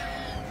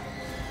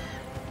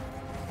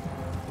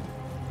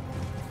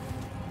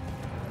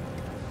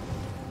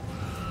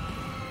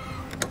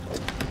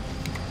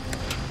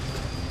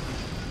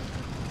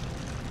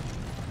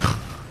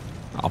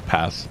 I'll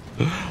pass.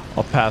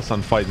 I'll pass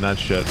on fighting that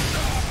shit.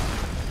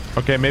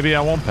 Okay, maybe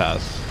I won't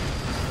pass.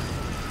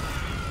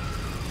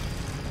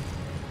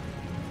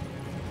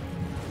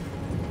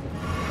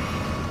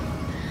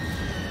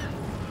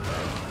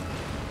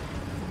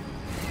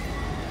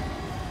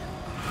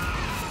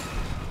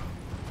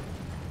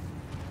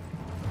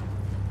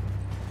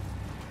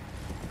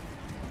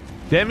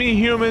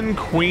 Demi-human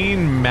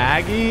Queen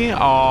Maggie?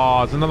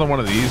 Oh, it's another one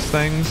of these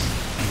things.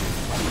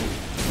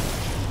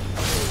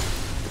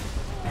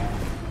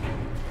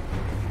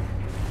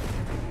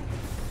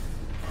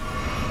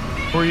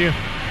 Who are you?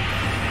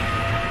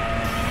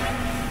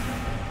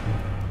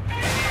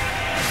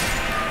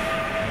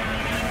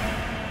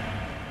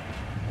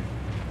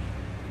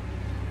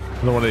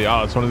 Another one of the,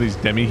 oh, it's one of these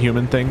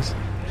demi-human things.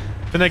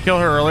 Didn't I kill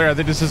her earlier? I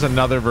think this is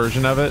another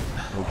version of it.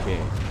 Okay,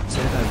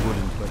 said I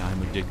wouldn't, but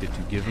I'm addicted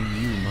to giving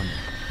you money.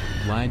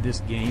 Why this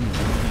game is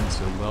working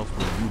so well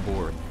for you,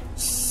 bored?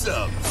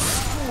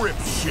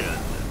 Subscription.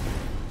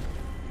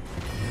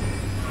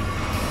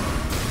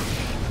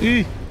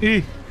 E.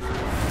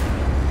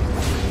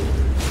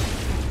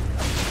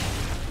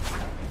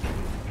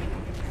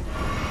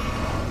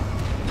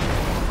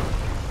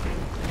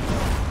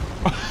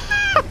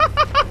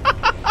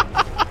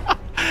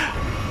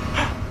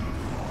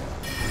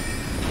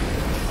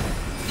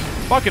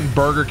 Fucking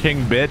Burger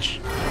King, bitch.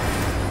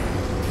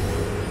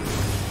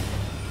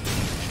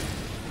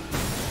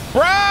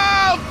 Bro,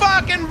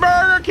 fucking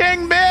Burger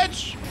King,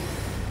 bitch.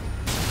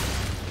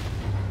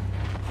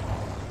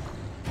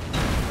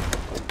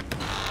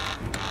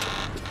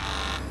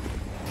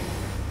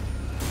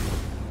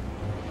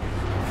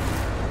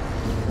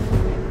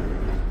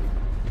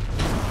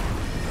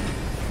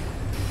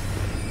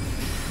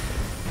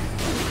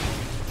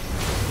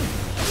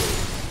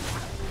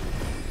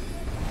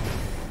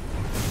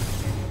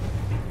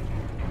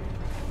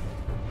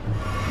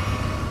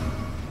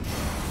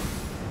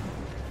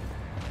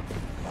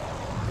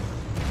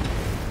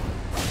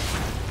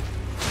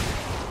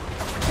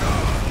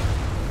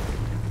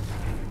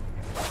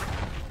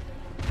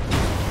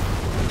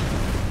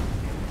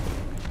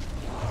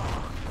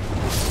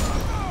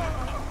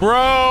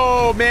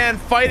 Bro, man,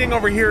 fighting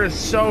over here is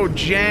so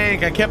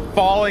jank. I kept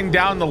falling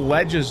down the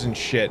ledges and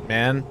shit,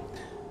 man.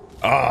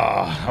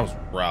 That was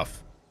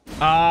rough.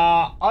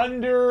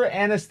 Under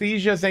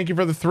Anesthesia, thank you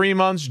for the 3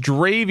 months.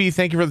 Dravy,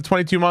 thank you for the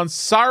 22 months.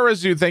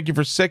 Sarazu, thank you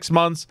for 6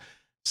 months.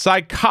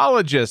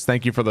 Psychologist,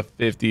 thank you for the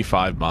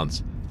 55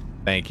 months.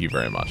 Thank you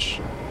very much.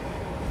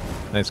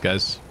 Thanks,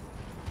 guys.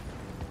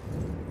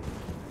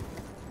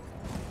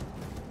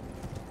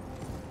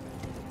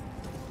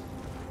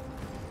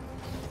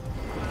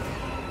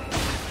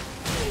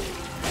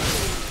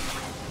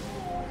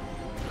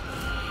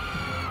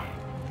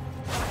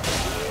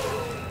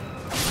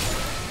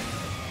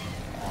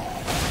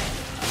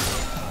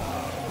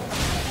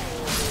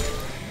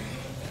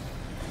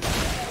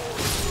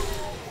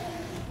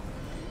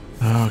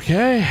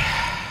 Okay.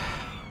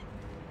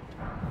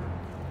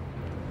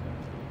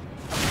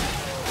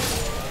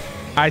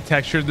 I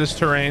textured this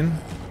terrain.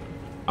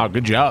 Oh,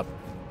 good job.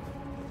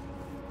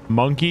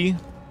 Monkey.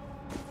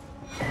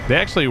 They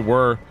actually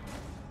were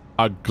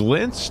a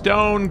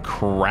glintstone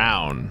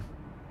crown.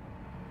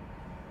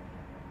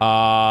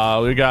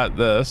 We got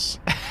this.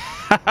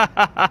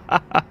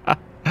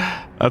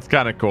 That's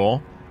kind of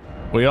cool.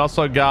 We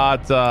also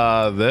got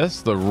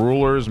this, the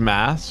ruler's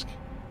mask.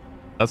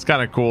 That's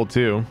kind of cool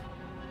too.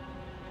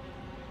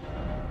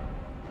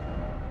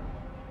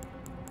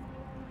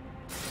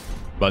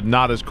 But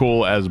not as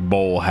cool as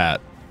bowl hat.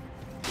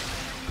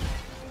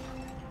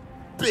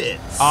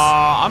 Bits.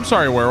 I'm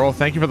sorry, Werewolf.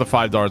 Thank you for the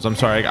 $5. I'm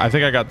sorry. I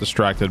think I got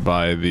distracted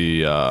by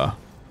the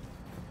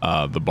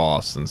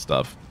boss and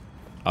stuff.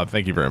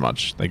 Thank you very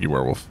much. Thank you,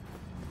 Werewolf.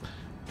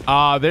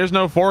 There's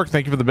no fork.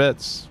 Thank you for the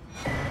bits.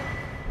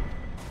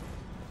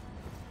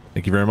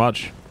 Thank you very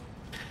much.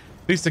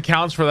 At least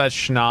accounts for that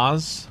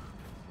schnoz.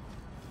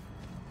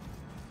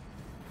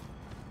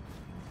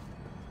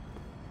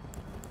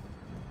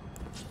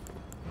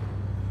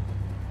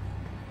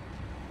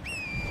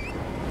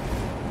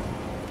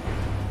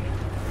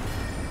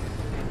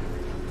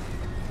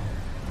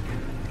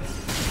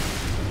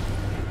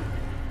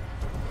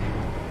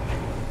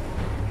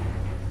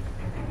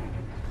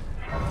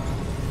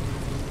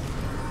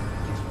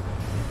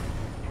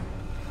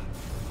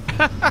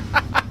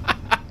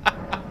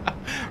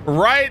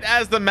 Right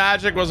as the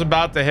magic was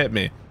about to hit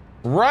me.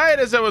 Right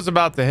as it was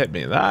about to hit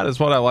me. That is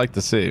what I like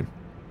to see.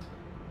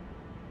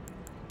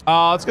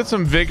 Let's get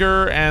some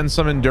vigor and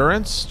some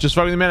endurance. Just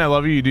fucking the man. I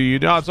love you. You do you.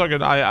 No, it's all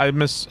good. I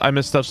miss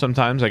stuff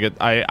sometimes.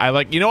 I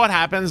like, you know what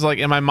happens? Like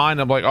in my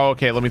mind, I'm like, oh,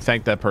 okay, let me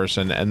thank that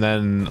person. And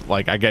then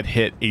like I get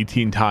hit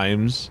 18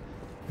 times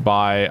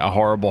by a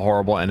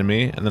horrible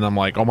enemy. And then I'm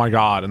like, oh my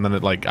God. And then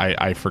it like,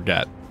 I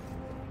forget.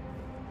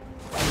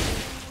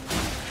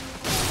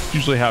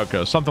 Usually how it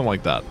goes. Something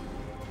like that.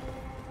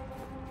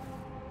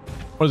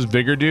 What does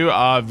vigor do?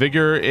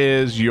 Vigor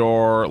is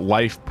your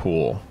life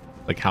pool,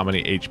 like how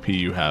many HP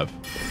you have.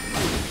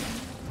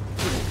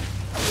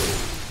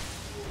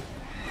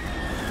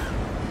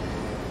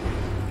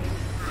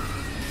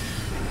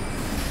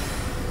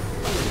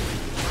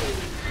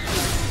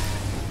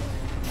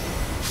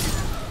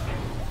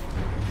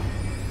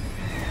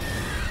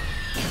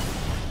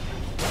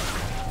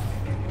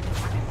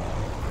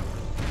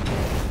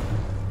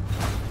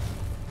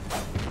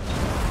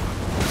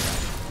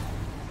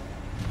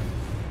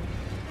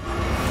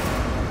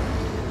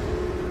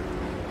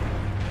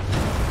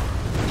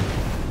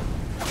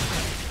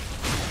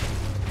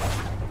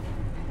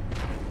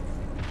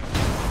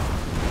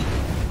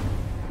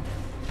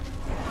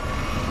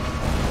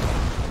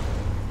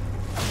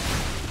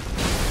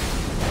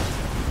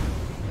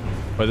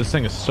 But this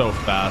thing is so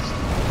fast.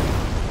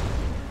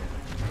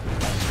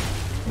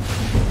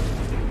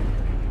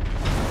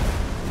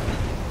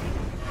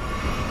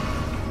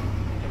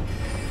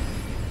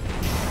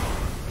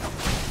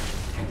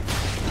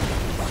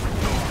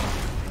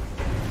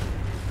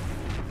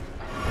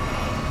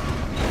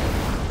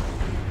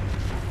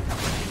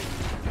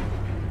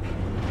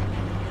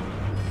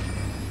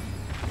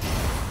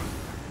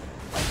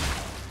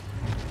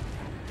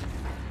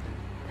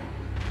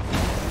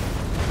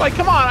 Like,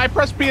 come on, I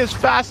pressed B as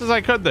fast as I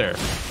could there.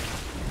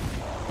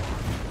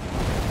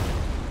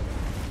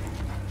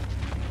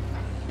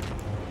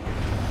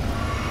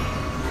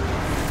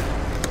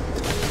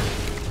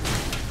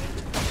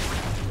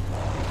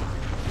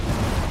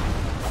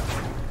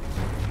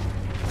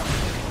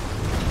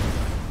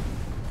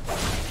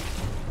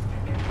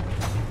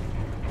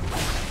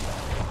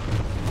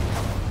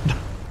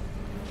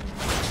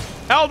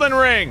 Elden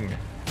Ring.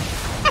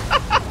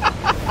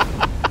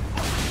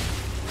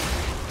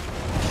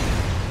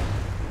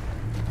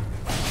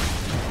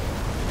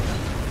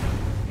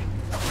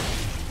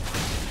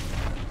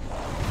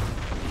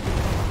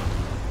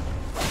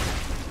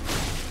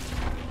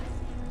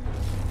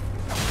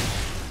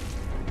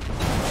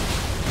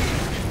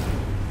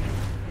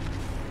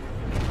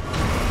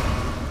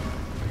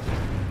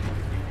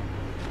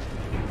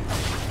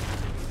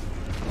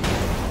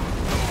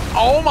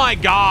 Oh my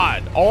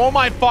God. Oh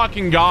my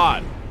fucking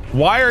God.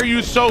 Why are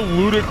you so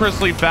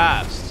ludicrously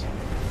fast?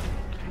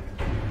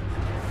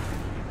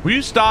 Will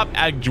you stop?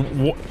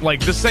 Like,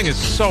 this thing is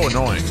so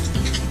annoying.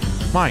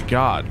 My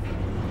God.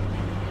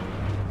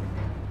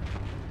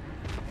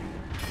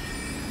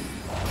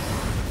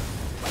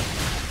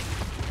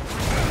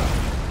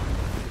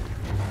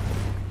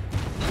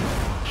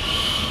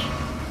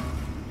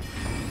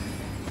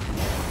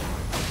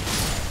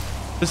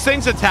 This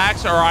thing's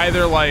attacks are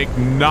either like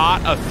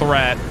not a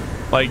threat,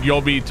 like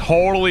you'll be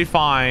totally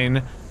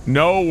fine,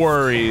 no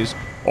worries,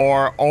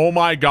 or oh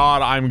my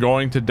God, I'm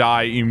going to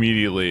die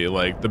immediately.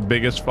 Like the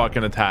biggest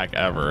fucking attack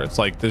ever. It's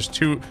like there's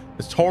two,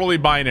 it's totally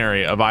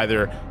binary of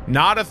either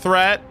not a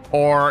threat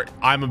or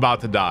I'm about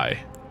to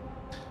die.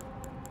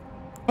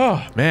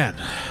 Oh man.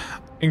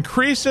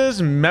 Increases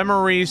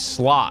memory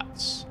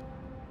slots.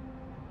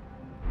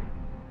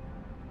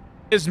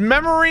 Is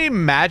memory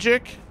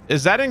magic?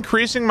 Is that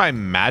increasing my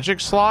magic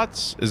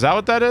slots? Is that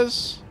what that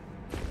is?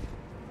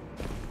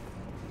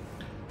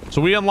 So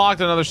we unlocked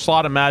another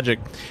slot of magic.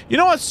 You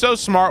know what's so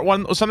smart?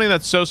 Something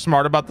that's so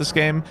smart about this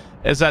game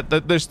is that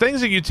there's things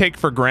that you take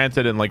for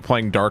granted in like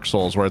playing Dark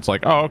Souls where it's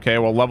like, oh, okay,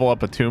 well, level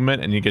up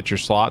attunement and you get your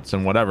slots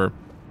and whatever.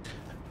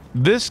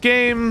 This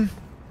game,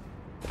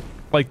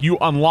 like you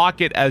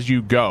unlock it as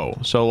you go.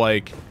 So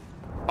like,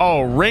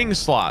 oh, ring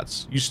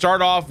slots. We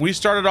started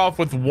off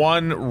with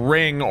one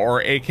ring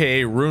or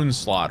AKA rune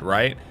slot,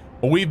 right?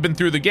 Well, we've been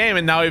through the game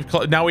and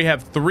now we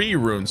have 3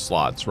 rune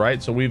slots,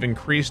 right? So we've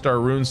increased our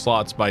rune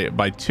slots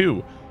by 2.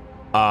 You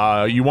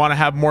want to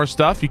have more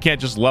stuff? You can't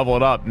just level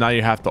it up. Now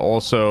you have to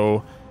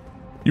also,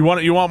 you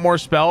want more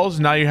spells?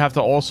 Now you have to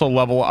also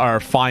level or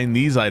find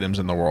these items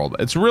in the world.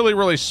 It's really,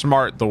 really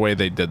smart the way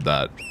they did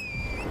that.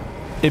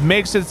 It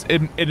makes it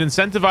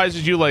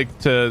incentivizes you like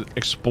to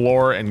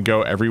explore and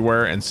go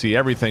everywhere and see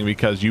everything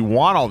because you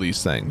want all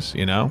these things,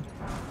 you know?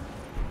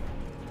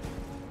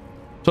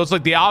 So it's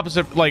like the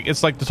opposite, like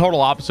it's like the total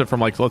opposite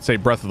from like, let's say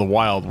Breath of the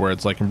Wild, where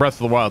it's like in Breath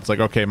of the Wild, it's like,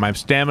 okay, my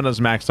stamina's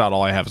maxed out.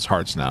 All I have is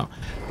hearts now.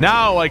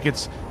 Now, like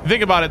it's,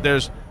 think about it.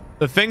 There's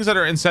the things that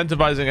are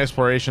incentivizing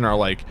exploration are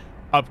like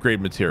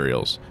upgrade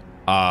materials,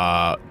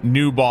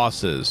 new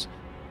bosses,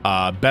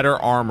 better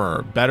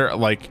armor,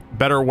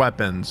 better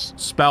weapons,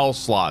 spell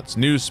slots,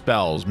 new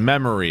spells,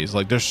 memories.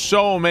 Like there's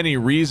so many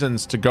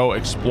reasons to go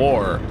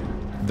explore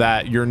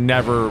that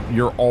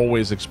you're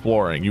always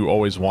exploring. You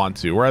always want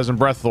to. Whereas in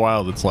Breath of the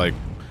Wild, it's like,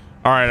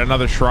 all right,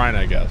 another shrine,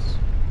 I guess.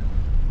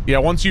 Yeah,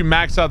 once you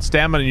max out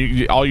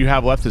stamina, all you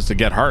have left is to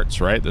get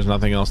hearts, right? There's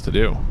nothing else to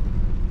do.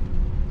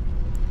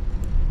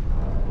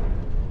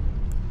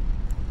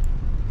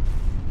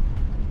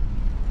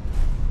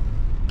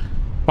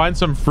 Find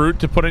some fruit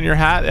to put in your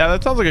hat. Yeah,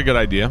 that sounds like a good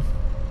idea.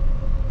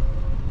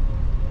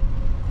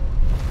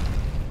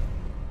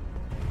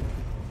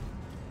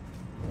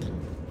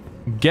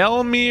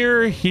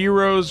 Gelmir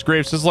Hero's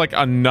Grave. This is like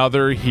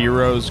another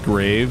hero's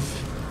grave.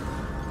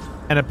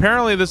 And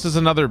apparently this is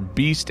another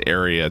beast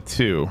area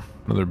too.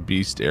 Another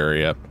beast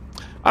area.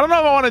 I don't know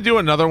if I want to do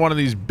another one of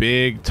these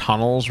big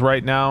tunnels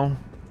right now.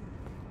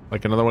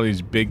 Like another one of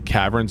these big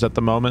caverns at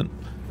the moment.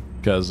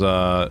 Because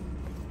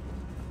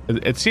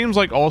it seems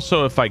like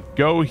also if I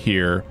go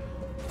here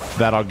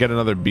that I'll get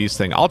another beast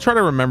thing. I'll try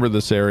to remember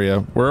this area.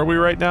 Where are we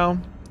right now?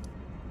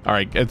 All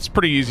right, it's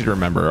pretty easy to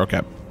remember.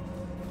 Okay.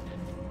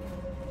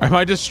 Am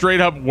I just straight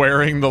up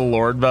wearing the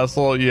Lord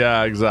Vessel?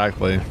 Yeah,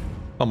 exactly.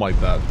 Something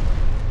like that.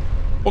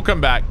 We'll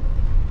come back.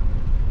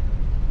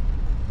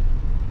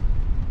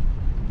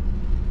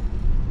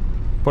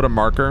 Put a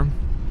marker.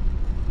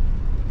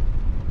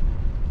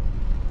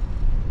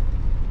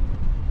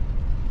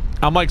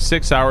 I'm like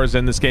 6 hours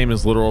in. This game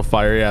is literal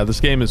fire. Yeah, this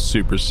game is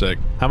super sick.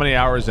 How many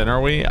hours in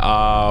are we?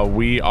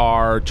 We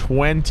are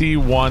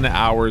 21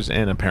 hours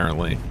in,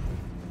 apparently.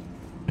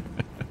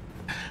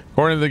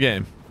 According to the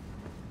game.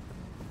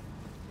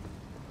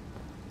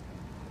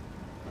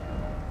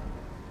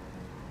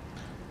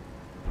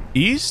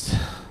 East?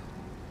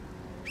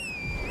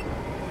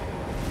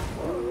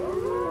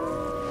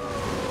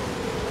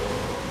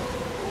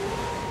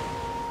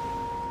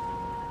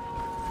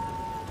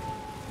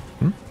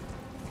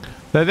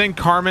 I think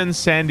Carmen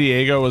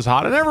Sandiego was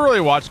hot. I never really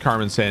watched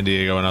Carmen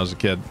Sandiego when I was a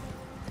kid,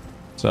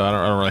 so I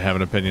don't really have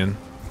an opinion.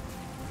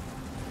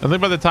 I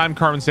think by the time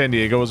Carmen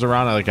Sandiego was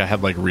around, I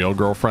had like real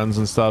girlfriends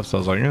and stuff, so I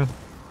was like, yeah.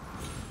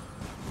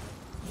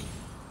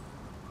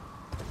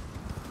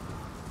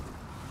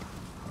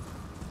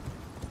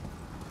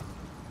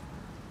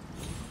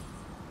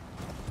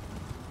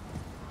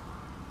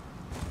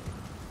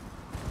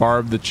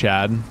 Barb the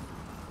Chad.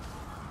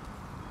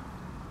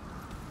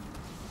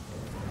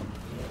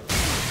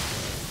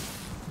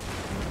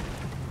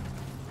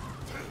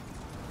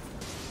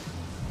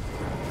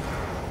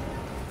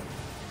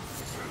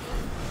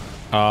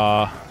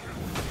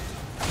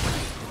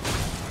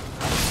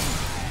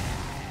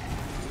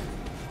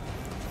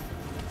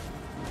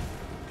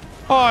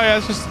 Oh yeah,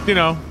 it's just, you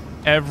know,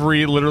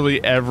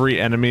 literally every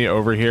enemy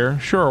over here.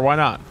 Sure, why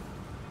not?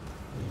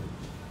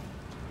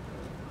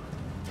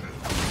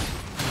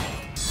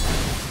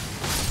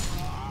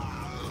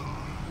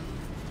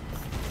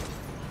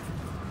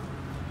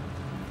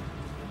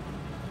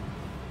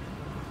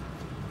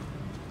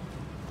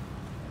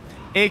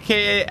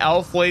 AKA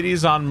elf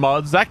ladies on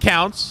muds. That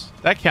counts.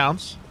 That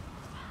counts.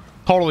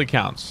 Totally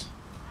counts.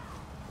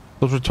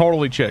 Those were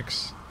totally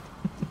chicks.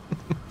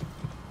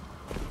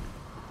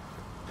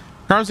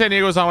 Carmen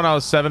Sandiego was on when I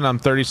was 7. I'm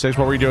 36.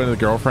 What were you doing with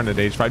a girlfriend at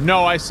age 5?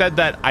 No, I said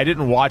that I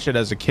didn't watch it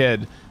as a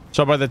kid.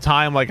 So by the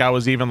time like I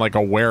was even like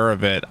aware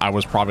of it, I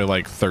was probably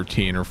like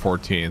 13 or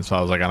 14. So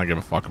I was like, I don't give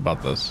a fuck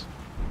about this.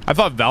 I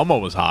thought Velma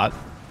was hot.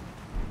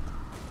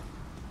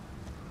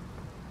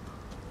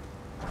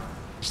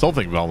 Still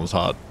think Velma's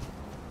hot.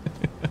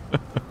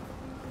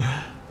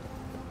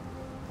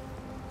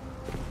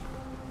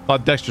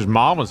 Thought Dexter's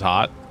mom was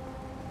hot.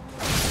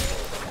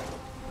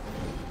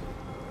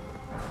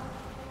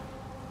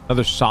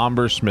 Another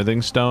somber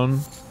smithing stone.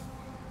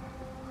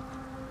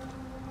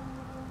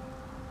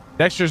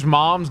 Dexter's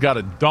mom's got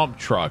a dump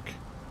truck.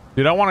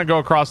 Dude, I want to go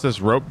across this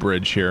rope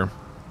bridge here.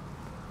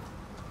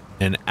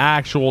 An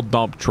actual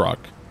dump truck.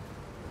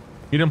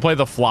 You didn't play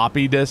the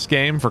floppy disk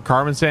game for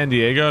Carmen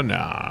Sandiego?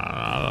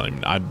 Nah,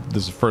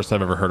 this is the first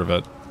I've ever heard of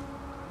it.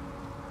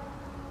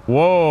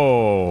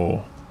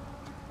 Whoa.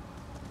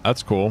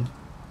 That's cool.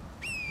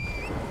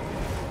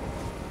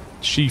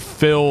 She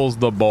fills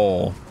the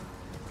bowl.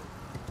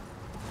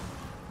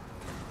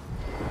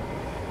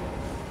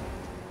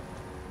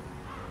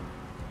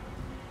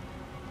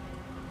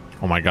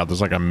 Oh my god, there's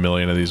like a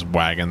million of these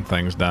wagon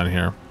things down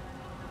here.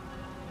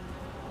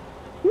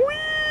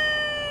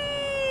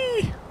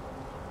 Whee!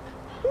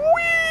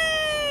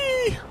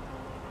 Whee!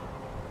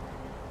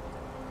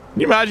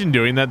 Can you imagine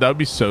doing that? That would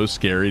be so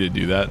scary to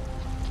do that.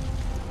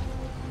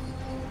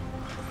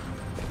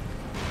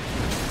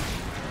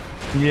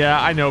 Yeah,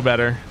 I know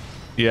better.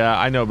 Yeah,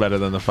 I know better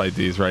than to fight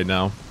these right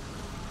now.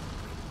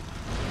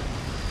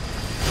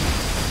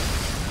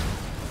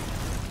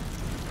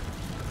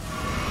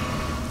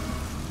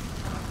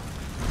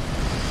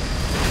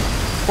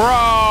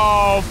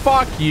 Bro,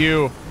 fuck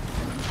you.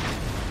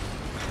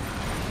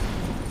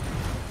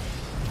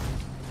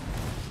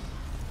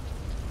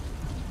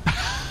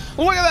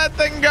 Look at that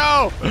thing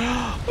go. Look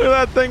at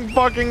that thing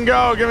fucking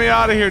go. Get me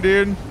out of here,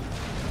 dude.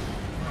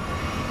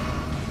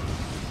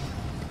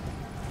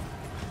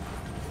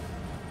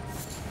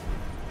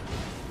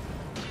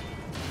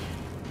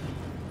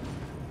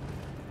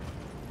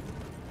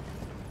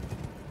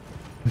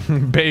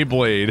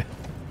 Beyblade.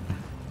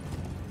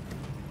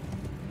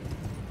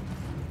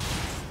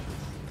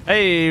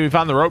 Hey, we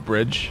found the rope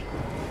bridge.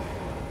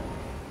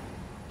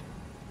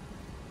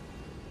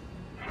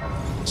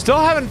 Still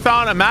haven't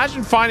found...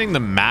 Imagine finding the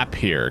map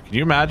here. Can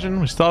you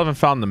imagine? We still haven't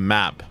found the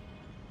map.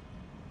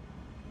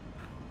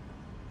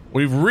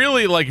 We've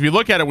really, like, if you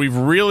look at it, we've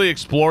really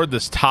explored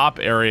this top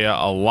area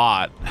a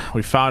lot.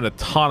 We found a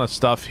ton of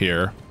stuff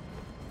here.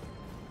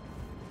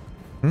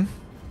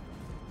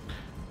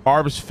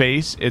 Barb's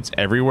face, it's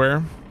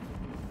everywhere.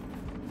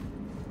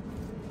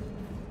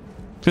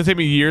 It's gonna take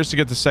me years to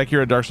get to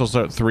Sekiro, Dark Souls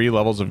 3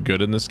 levels of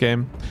good in this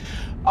game.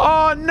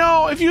 Oh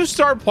no, if you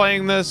start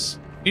playing this,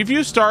 if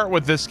you start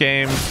with this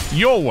game,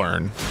 you'll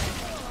learn.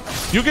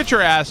 You'll get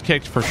your ass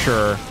kicked for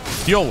sure.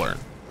 You'll learn.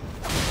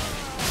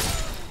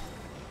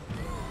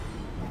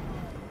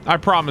 I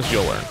promise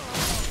you'll learn.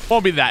 It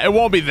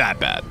won't be that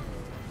bad.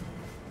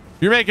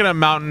 You're making a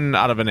mountain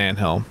out of an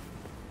anthill.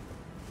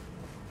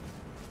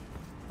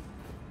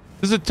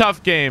 This is a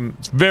tough game.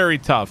 It's very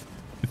tough.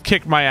 It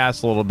kicked my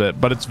ass a little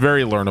bit, but it's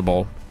very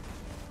learnable.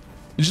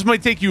 It just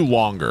might take you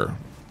longer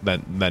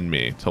than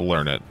me to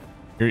learn it.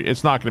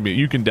 It's not going to be...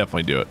 You can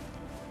definitely do it.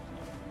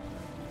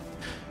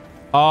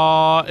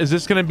 Is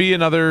this going to be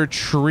another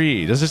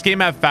tree? Does this game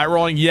have fat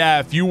rolling? Yeah,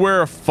 if you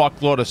wear a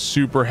fuckload of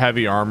super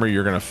heavy armor,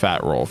 you're going to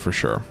fat roll for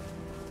sure.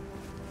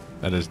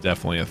 That is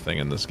definitely a thing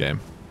in this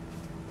game.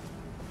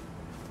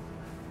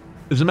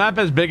 Is the map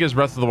as big as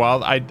Breath of the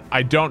Wild? I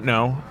don't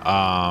know.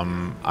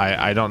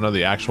 I don't know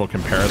the actual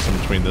comparison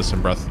between this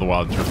and Breath of the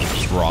Wild in terms of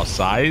just raw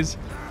size.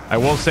 I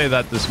will say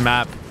that this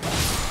map...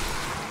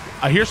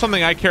 here's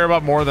something I care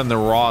about more than the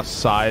raw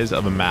size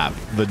of a map.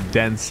 The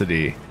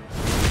density.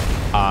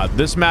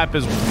 This map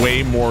is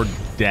way more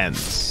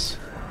dense.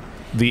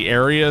 The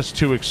areas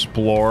to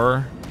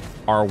explore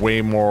are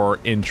way more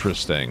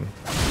interesting.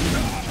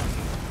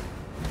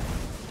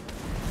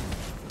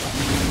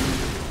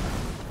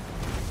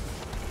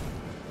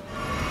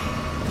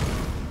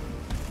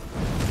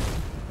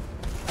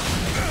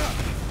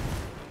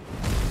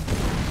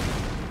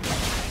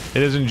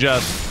 It isn't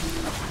just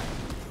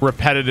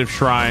repetitive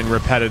shrine,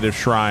 repetitive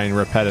shrine,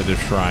 repetitive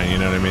shrine. You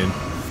know what I mean?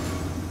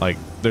 Like,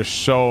 there's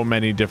so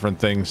many different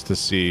things to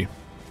see.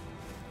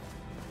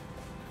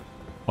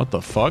 What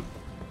the fuck?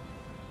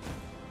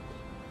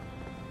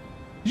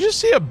 Did you just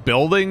see a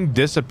building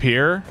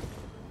disappear?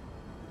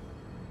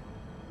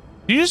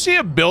 Did you just see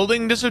a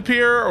building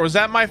disappear? Or was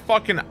that my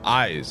fucking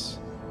eyes?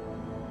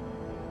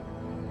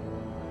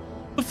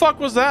 What the fuck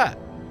was that?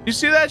 You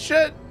see that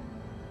shit?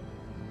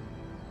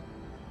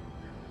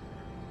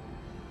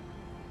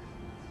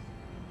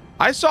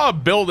 I saw a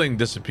building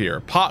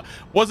disappear.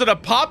 Was it a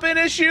pop-in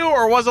issue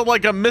or was it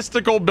like a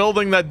mystical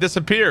building that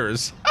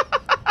disappears?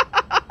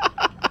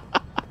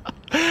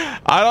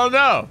 I don't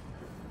know.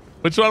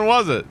 Which one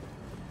was it?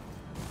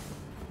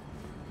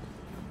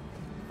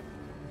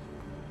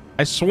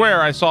 I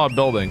swear I saw a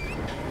building.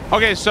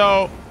 Okay,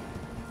 so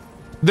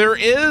there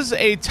is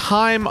a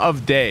time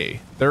of day.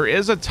 There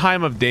is a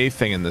time of day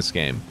thing in this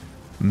game.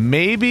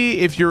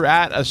 Maybe if you're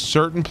at a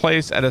certain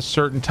place at a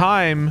certain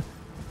time,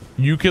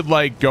 you could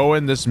like go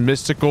in this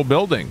mystical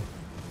building,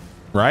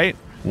 right?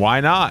 Why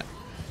not?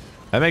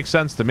 That makes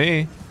sense to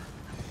me.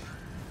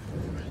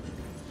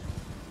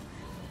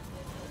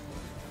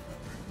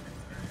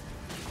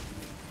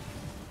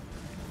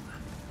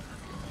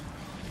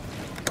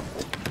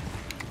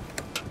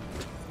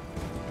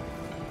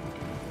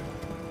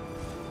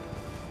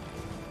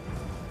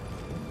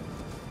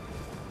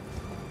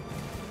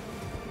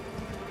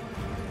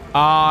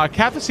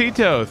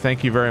 Cafecito,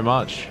 thank you very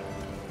much.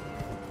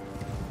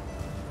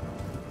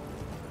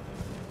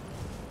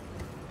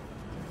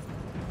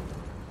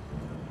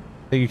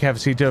 Thank you,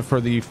 Cafecito,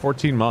 for the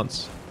 14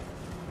 months.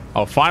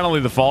 Oh, finally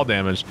the fall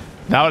damage.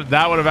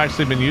 That would have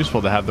actually been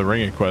useful to have the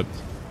ring equipped.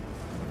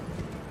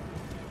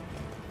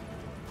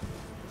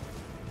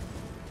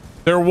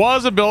 There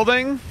was a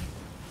building.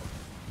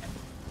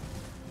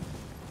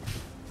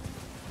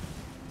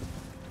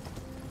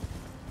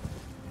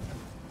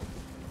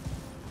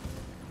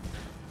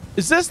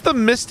 Is this the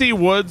Misty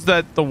Woods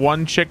that the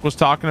one chick was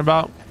talking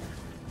about?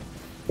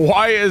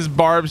 Why is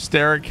Barb's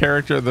Sterric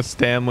character the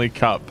Stanley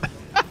Cup?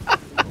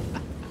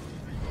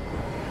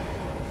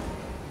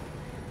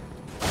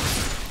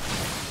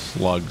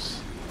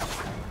 Slugs.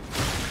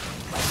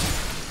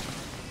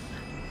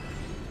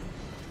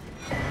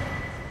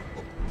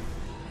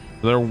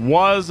 There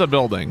was a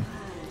building.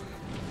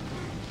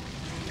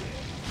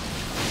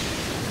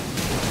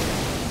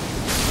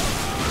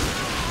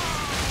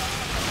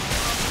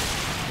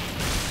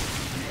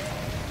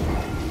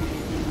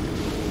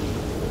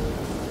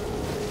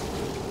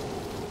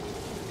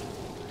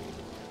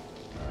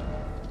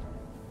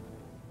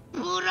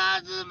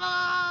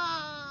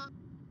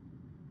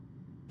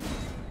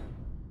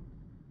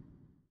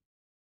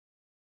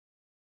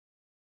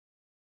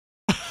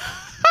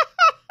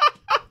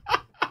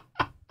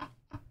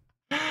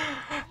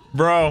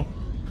 Bro,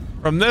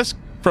 from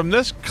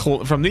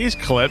these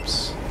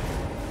clips.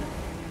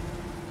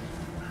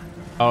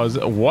 Oh,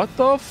 what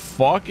the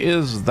fuck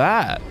is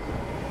that?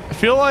 I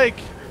feel like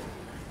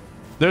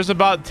there's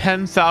about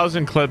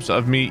 10,000 clips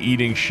of me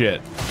eating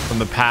shit from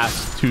the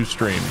past 2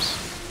 streams.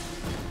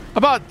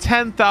 About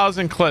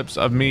 10,000 clips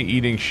of me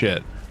eating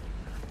shit.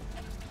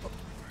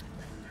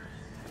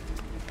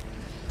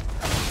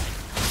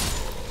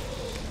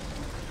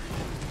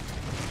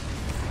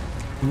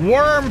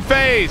 Worm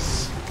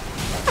face.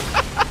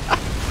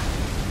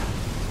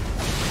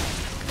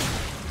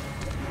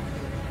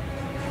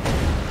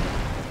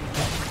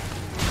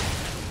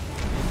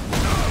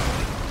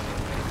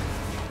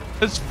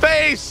 His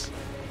face!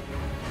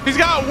 He's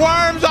got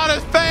worms on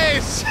his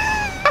face!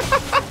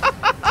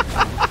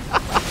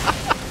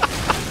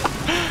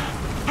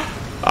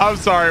 I'm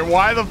sorry,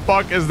 why the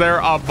fuck is there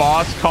a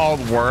boss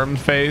called Worm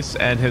Face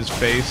and his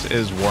face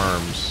is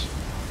worms?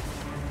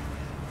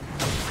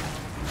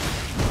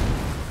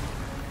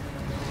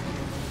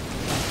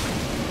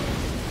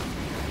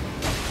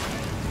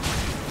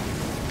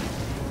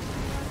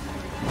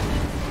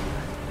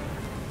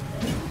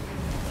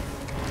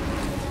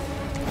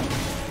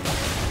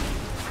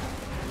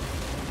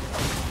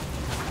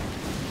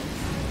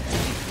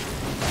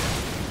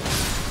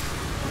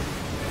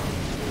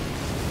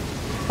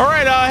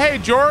 Hey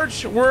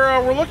George,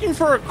 we're looking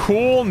for a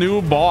cool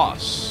new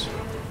boss.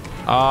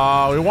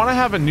 We want to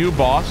have a new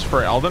boss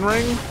for Elden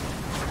Ring.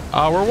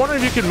 We're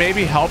wondering if you could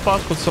maybe help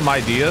us with some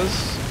ideas.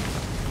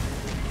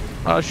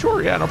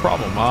 Sure, yeah, no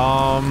problem.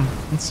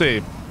 Let's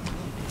see.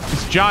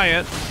 He's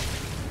giant.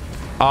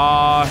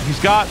 He's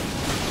got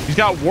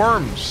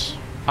worms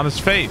on his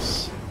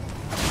face.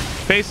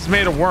 Face is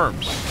made of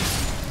worms.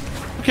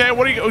 Okay,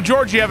 what do you,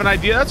 George? You have an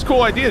idea? That's a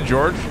cool idea,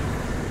 George.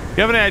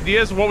 You have any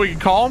ideas of what we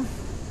could call him?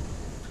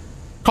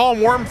 Call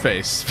him Worm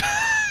Face.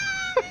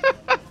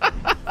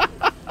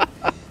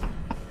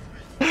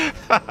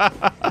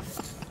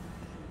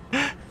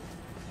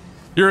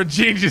 You're a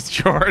genius,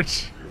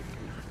 George.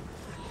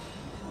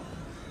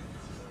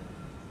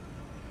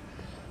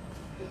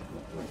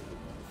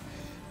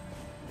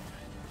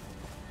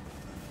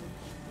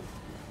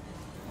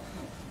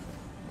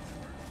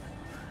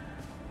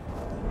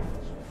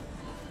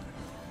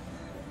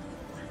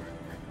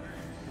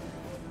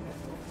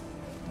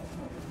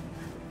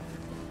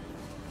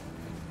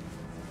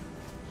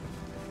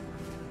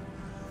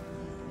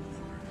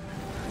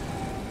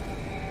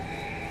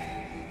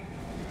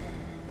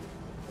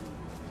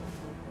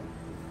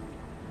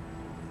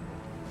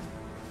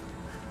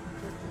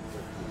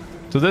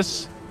 So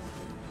this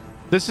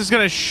is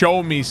gonna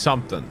show me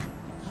something.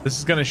 This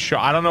is gonna show.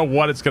 I don't know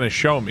what it's gonna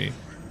show me.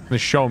 It's gonna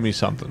show me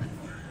something.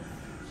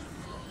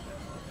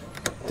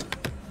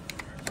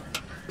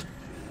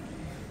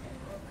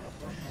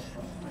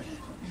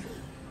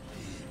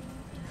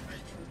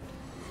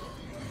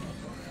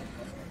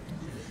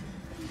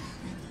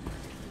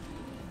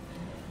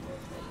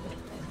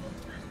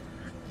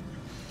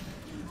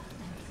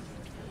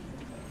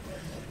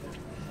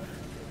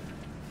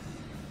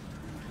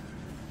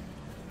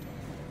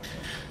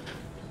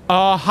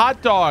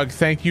 Hot Dog,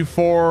 thank you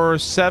for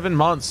 7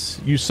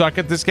 months. You suck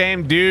at this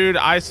game? Dude,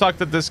 I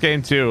sucked at this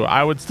game too.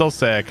 I would still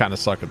say I kind of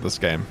suck at this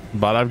game,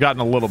 but I've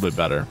gotten a little bit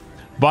better.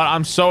 But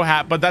I'm so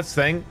happy. But that's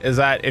the thing is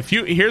that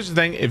here's the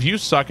thing, if you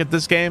suck at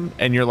this game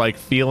and you're like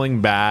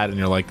feeling bad and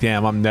you're like,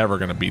 damn, I'm never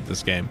going to beat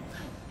this game.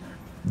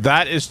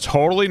 That is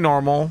totally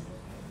normal.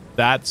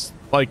 That's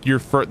like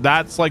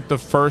that's like the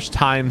first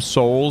time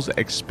Souls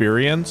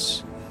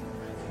experience.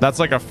 That's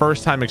like a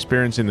first time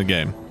experiencing the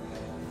game.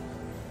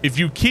 If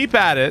you keep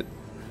at it,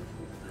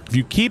 if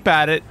you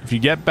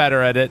get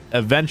better at it,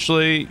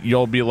 eventually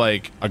you'll be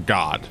like a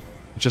god.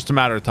 It's just a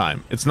matter of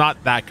time. It's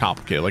not that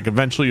complicated. Like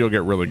eventually you'll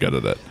get really good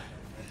at it.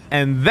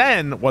 And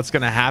then what's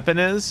going to happen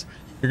is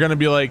you're going to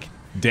be like,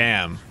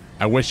 damn,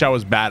 I wish I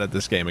was bad at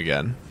this game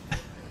again.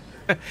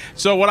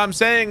 So what I'm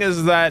saying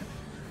is that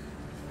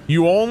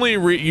you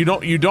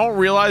don't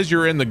realize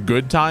you're in the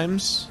good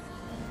times.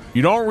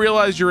 You don't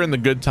realize you're in the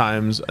good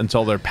times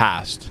until they're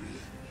past.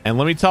 And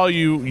let me tell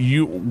you,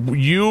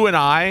 you and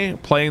I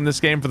playing this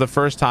game for the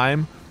first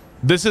time,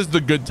 this is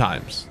the good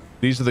times.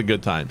 These are the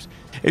good times.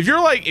 If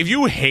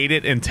you hate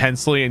it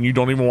intensely and you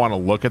don't even want to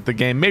look at the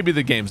game, maybe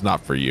the game's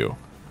not for you.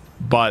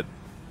 But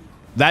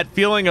that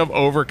feeling of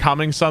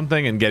overcoming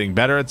something and getting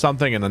better at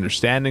something and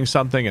understanding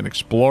something and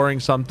exploring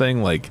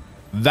something, like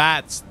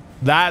that's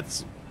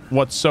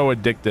what's so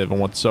addictive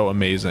and what's so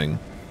amazing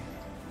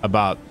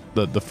about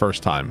the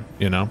first time,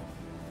 you know?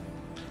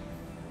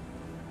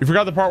 You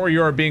forgot the part where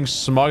you are being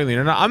smug in the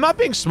internet. I'm not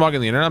being smug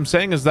in the internet. I'm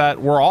saying is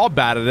that we're all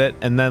bad at it,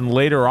 and then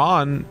later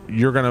on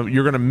you're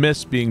gonna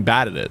miss being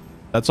bad at it.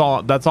 That's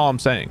all I'm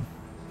saying.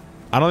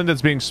 I don't think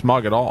that's being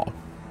smug at all.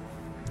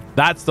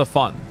 That's the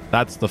fun.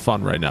 That's the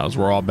fun right now, is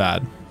we're all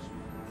bad.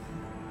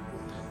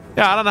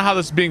 Yeah, I don't know how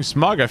this is being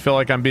smug. I feel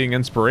like I'm being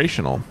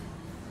inspirational.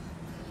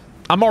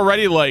 I'm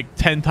already like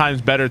 10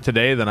 times better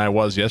today than I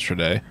was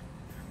yesterday.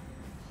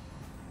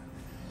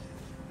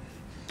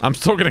 I'm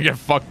still gonna get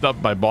fucked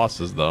up by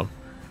bosses though.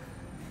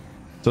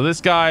 So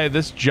this guy,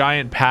 this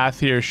giant path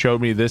here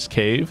showed me this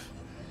cave.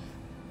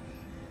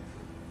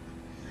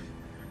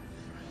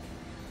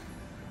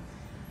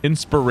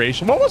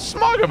 Inspiration. What was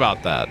smug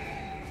about that?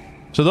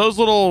 So those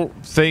little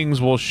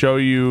things will show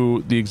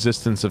you the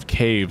existence of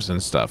caves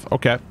and stuff.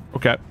 Okay,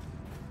 okay.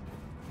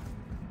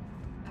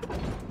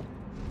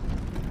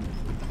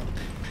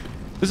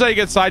 This is how you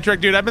get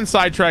sidetracked, dude. I've been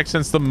sidetracked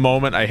since the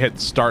moment I hit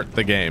start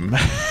the game.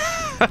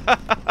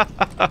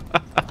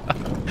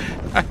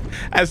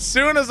 As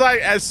soon as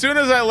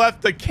I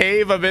left the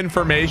cave of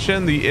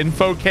information, the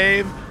info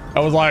cave, I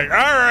was like, all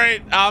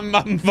right,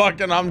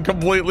 I'm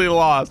completely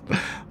lost.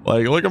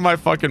 Like, look at my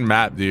fucking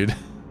map, dude.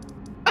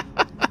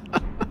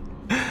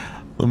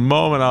 The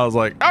moment I was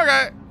like,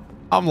 okay,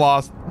 I'm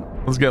lost.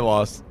 Let's get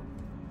lost.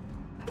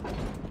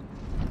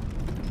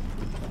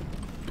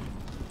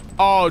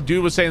 Oh,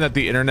 dude was saying that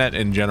the internet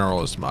in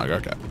general is smug.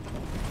 Okay.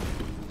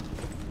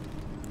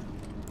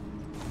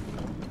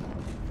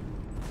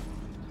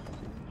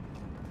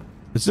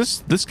 Is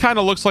this kind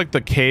of looks like the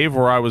cave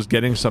where I was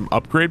getting some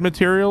upgrade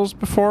materials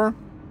before?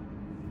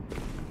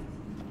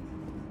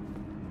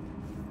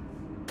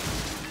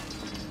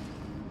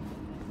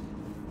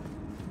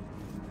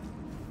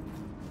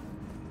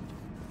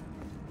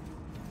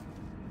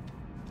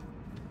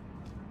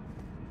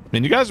 I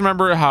mean, you guys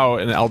remember how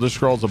in Elder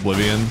Scrolls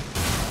Oblivion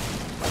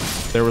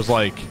there was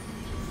like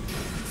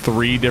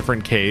 3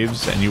 different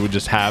caves and you would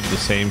just have the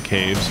same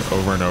caves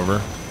over and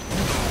over?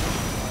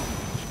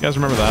 You guys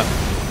remember that?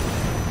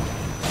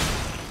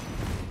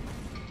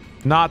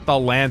 Not the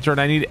lantern.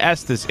 I need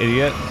S, this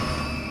idiot.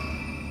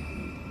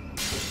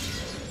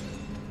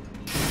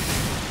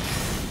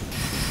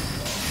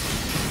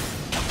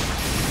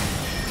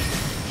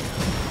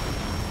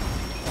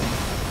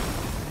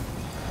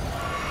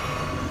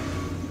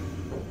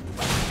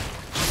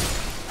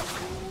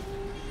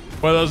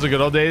 Well, those are the good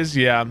old days.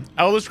 Yeah.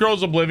 Elder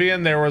Scrolls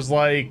Oblivion, there was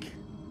like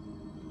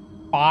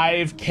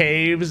 5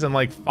 caves and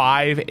like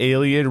 5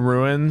 alien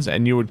ruins,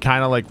 and you would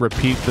kind of like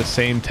repeat the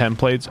same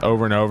templates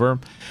over and over.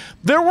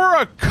 There were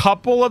a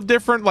couple of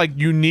different like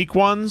unique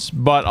ones,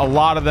 but a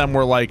lot of them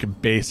were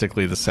like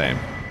basically the same,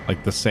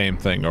 like the same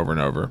thing over and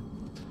over.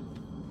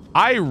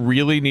 I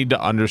really need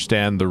to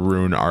understand the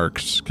rune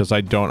arcs because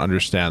I don't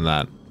understand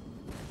that.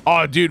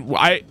 Oh, dude,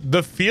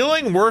 the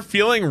feeling we're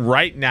feeling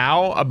right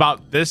now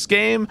about this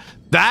game,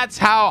 that's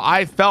how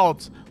I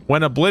felt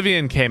when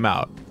Oblivion came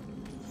out.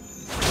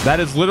 That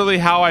is literally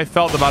how I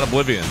felt about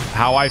Oblivion,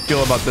 how I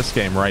feel about this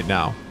game right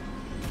now.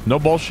 No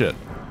bullshit.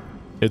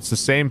 It's the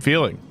same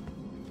feeling.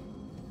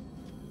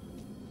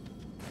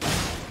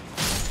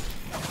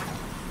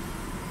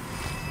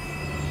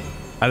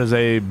 That is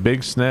a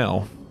big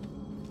snail.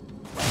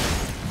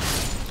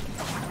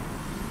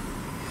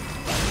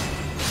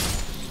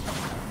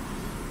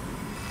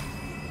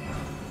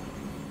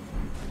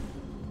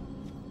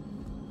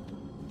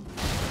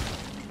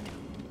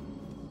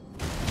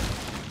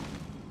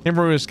 Can't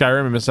remember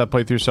Skyrim. I missed that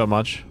playthrough so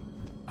much.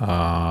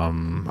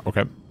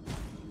 Okay.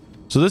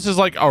 So this is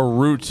like a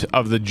root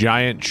of the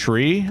giant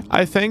tree,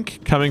 I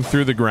think, coming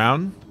through the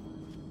ground.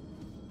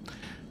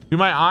 Do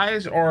my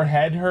eyes or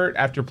head hurt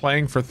after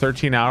playing for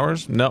 13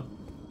 hours? Nope.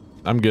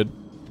 I'm good.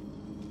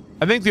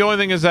 I think the only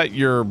thing is that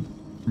your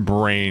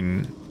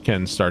brain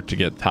can start to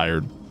get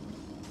tired.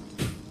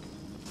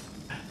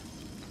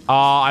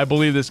 I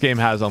believe this game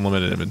has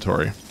unlimited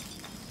inventory.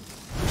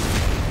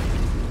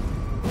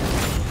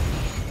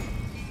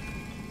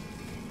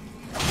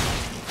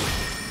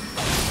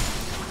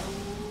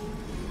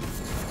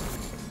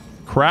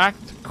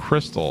 Cracked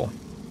crystal.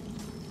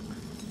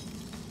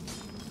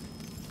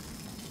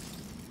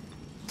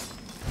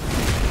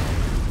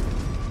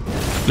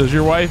 Does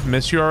your wife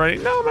miss you already?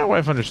 No, my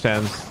wife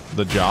understands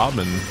the job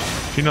and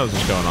she knows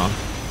what's going on.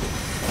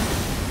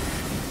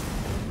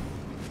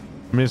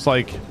 I mean, it's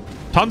like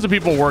tons of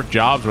people work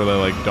jobs where they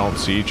like don't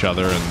see each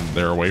other and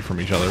they're away from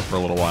each other for a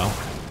little while.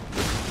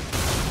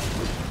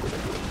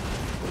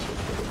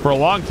 For a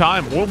long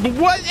time. What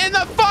in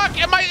the fuck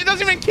am I? It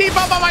doesn't even keep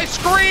up on my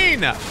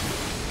screen.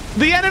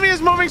 The enemy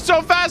is moving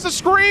so fast the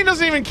screen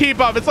doesn't even keep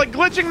up. It's like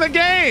glitching the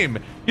game.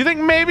 You think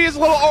maybe it's a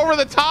little over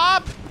the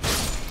top?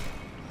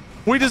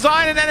 We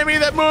designed an enemy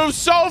that moves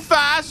so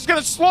fast it's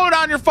gonna slow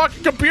down your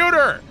fucking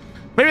computer.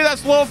 Maybe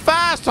that's a little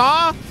fast,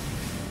 huh?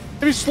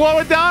 Maybe slow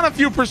it down a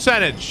few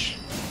percentage.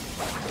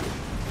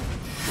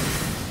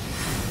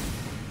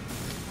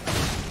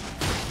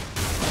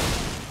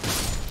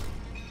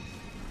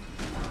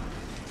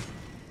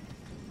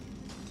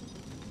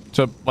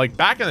 So like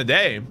back in the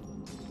day,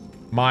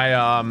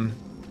 when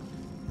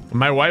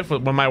my wife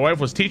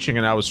was teaching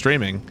and I was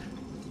streaming,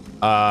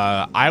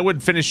 I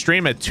would finish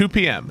stream at 2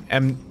 p.m.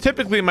 and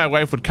typically my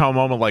wife would come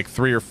home at like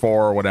 3 or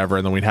 4 or whatever,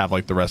 and then we'd have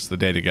like the rest of the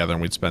day together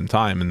and we'd spend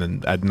time, and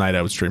then at night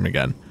I would stream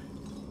again.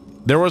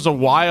 There was a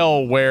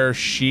while where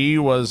she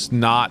was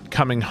not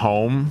coming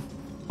home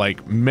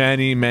like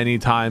many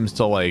times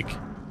till like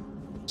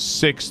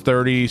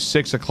 6:30,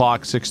 6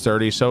 o'clock,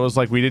 6:30. So it was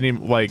like we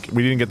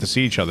didn't get to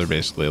see each other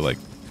basically. Like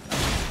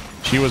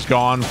she was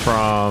gone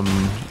from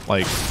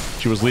like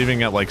she was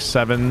leaving at like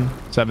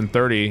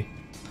 7:30.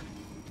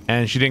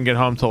 And she didn't get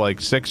home till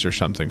like 6 or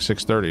something,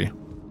 6:30.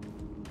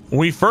 When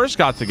we first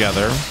got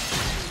together,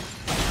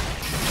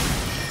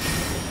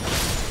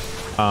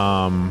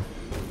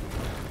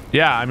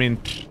 yeah, I mean,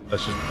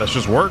 that's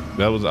just work.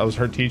 That was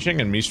her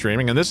teaching and me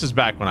streaming, and this is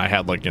back when I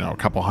had like, you know, a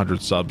couple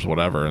hundred subs,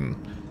 whatever, and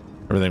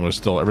everything was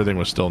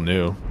still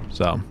new.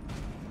 So,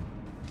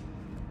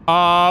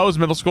 it was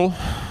middle school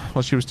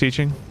while she was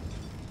teaching.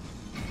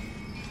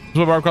 That's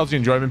what Barb calls the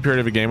enjoyment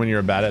period of a game when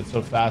you're bad at it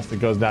so fast it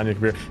goes down your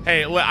computer.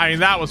 Hey, I mean,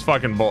 that was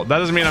fucking bull. That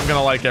doesn't mean I'm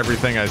gonna like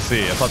everything I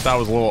see. I thought that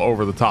was a little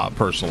over the top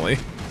personally.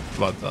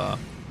 But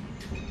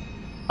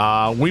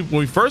when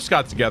we first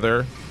got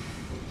together,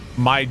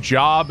 my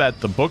job at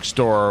the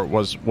bookstore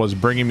was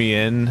bringing me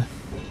in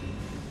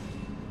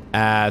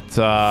at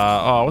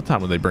what time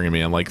were they bringing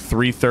me in? Like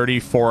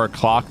 3:30, 4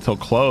 o'clock till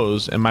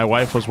close, and my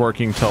wife was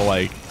working till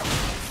like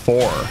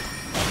 4.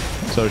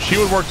 So she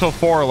would work till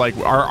 4. Like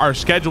our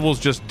schedules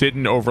just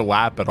didn't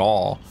overlap at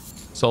all.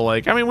 So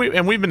like, I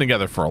mean, we've been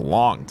together for a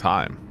long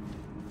time,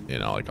 you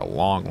know, like a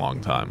long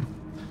time.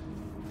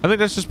 I think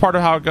that's just part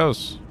of how it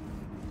goes.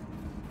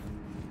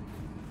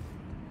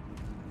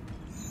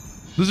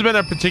 This has been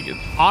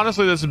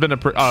honestly, this has been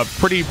a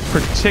pretty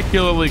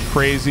particularly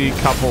crazy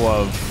couple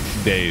of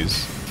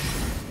days,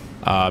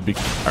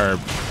 or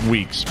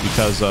weeks,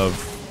 because of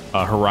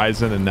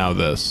Horizon and now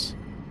this.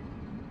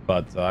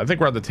 But I think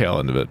we're at the tail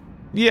end of it.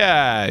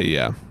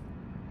 Yeah.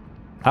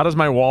 How does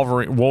my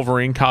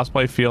Wolverine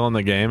cosplay feel in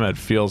the game? It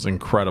feels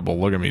incredible.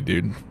 Look at me,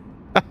 dude.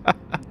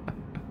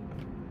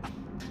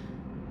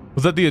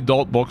 Was that the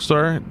adult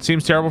bookstore? It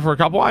seems terrible for a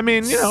couple. I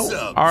mean, you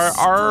know,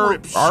 our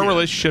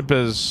relationship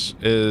is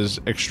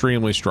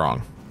extremely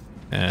strong,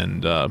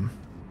 and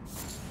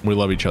we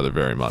love each other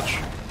very much.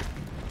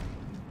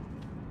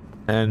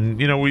 And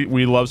you know,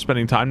 we love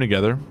spending time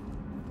together,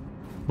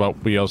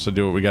 but we also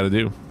do what we got to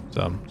do.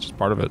 So it's just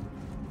part of it.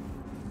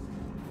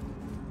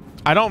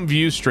 I don't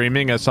view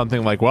streaming as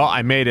something like, well,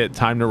 I made it,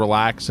 time to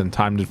relax and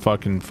time to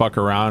fucking fuck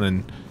around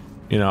and,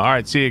 you know, all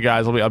right, see you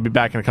guys. I'll be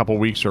back in a couple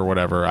weeks or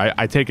whatever.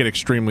 I take it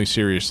extremely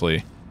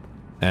seriously.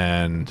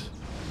 And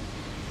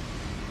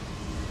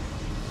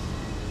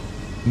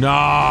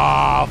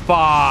no,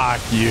 fuck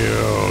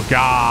you.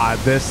 God,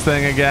 this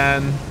thing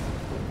again.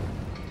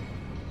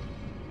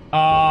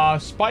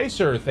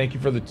 Spicer, thank you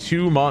for the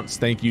 2 months.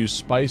 Thank you,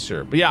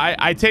 Spicer. But yeah,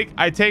 I take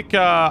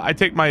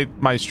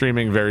my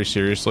streaming very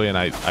seriously, and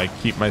I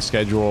keep my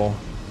schedule,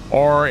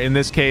 or in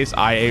this case,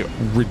 I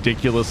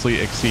ridiculously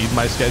exceed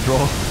my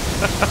schedule.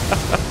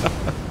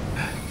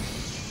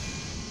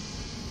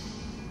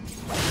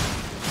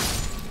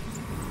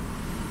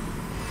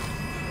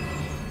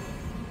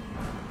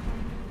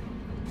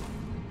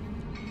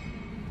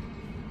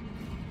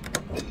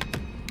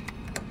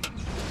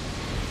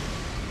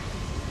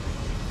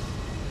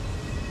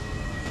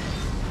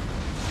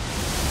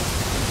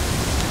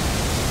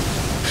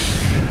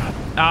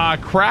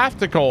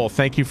 Craftical,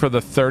 thank you for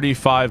the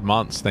 35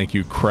 months. Thank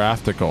you,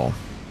 Craftical.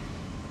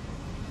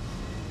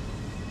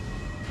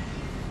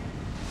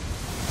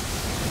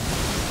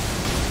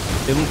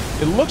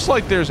 It looks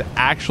like there's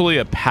actually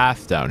a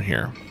path down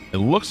here. It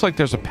looks like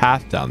there's a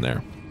path down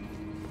there.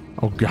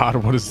 Oh God,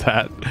 what is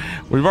that?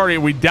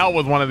 We dealt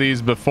with one of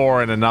these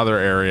before in another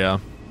area.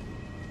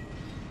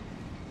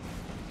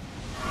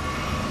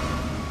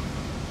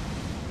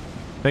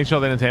 Thanks for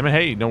all the entertainment.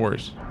 Hey, no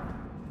worries.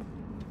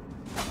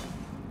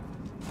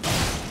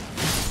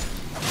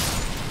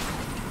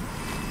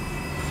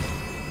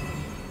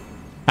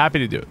 Happy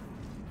to do it.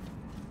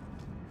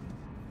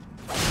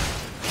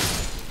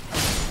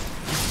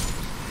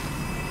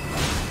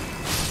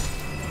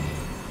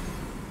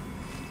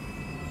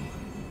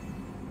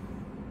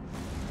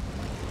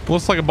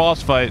 Looks like a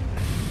boss fight.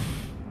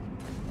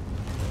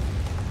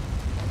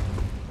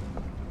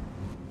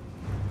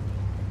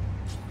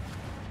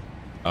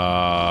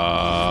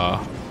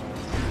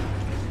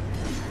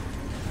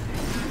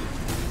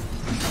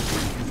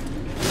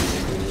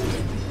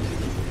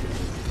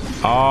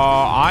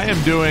 I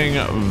am doing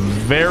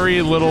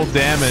very little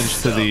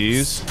damage to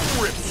these.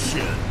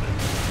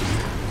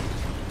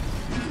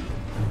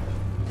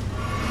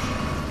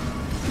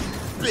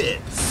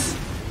 Bits.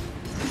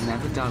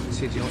 Never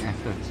doubted your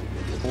effort.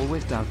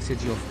 Always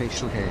doubted your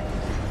facial hair.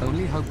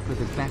 Only hope for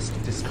the best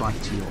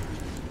despite your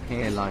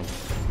hairline.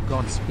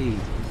 Godspeed.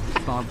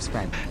 Barb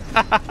spent.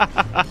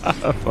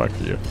 Fuck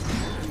you.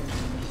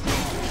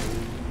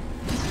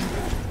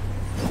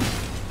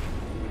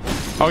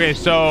 Okay,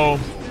 so...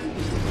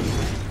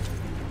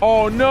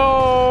 Oh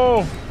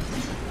no!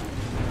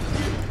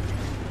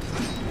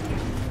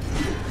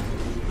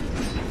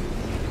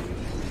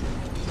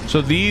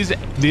 So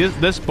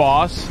this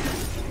boss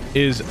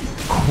is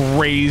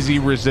crazy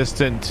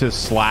resistant to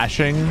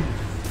slashing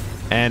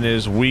and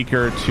is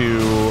weaker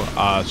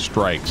to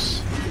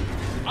strikes.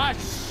 A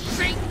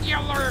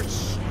singular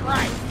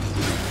strike.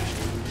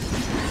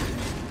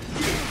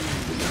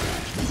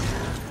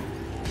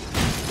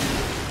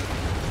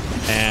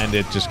 And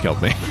it just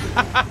killed me.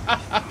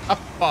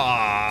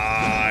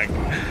 Fuck.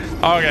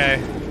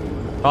 Okay.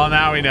 Well,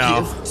 now we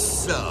know. Gift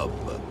sub.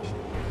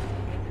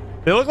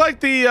 They look like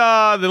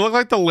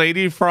the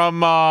lady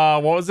from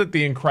what was it?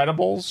 The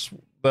Incredibles?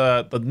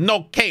 The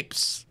no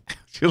capes.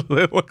 They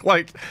look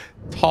like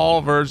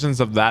tall versions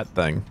of that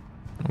thing.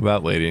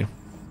 That lady.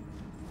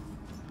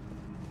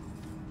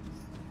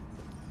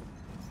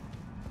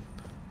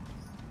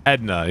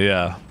 Edna,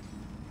 yeah.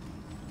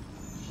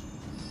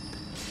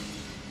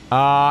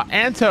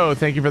 Anto,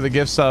 thank you for the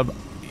gift sub.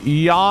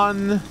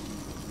 Ioan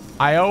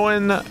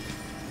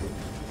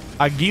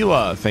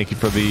Aguila, thank you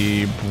for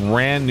the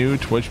brand new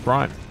Twitch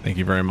Prime. Thank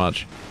you very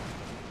much.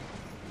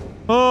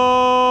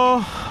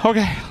 Oh,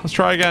 okay. Let's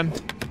try again.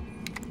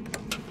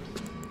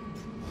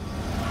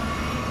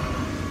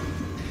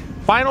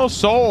 Final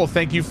Soul,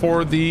 thank you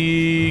for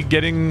the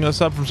getting a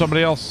sub from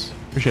somebody else.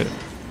 Appreciate it.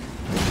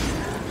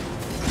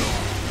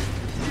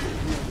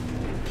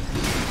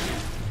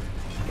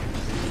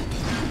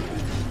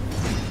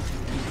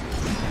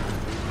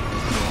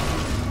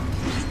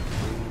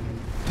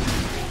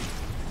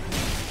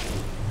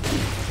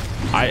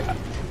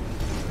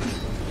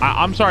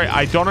 I'm sorry,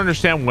 I don't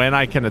understand when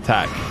I can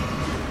attack.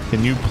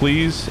 Can you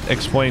please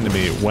explain to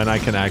me when I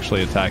can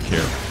actually attack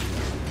here?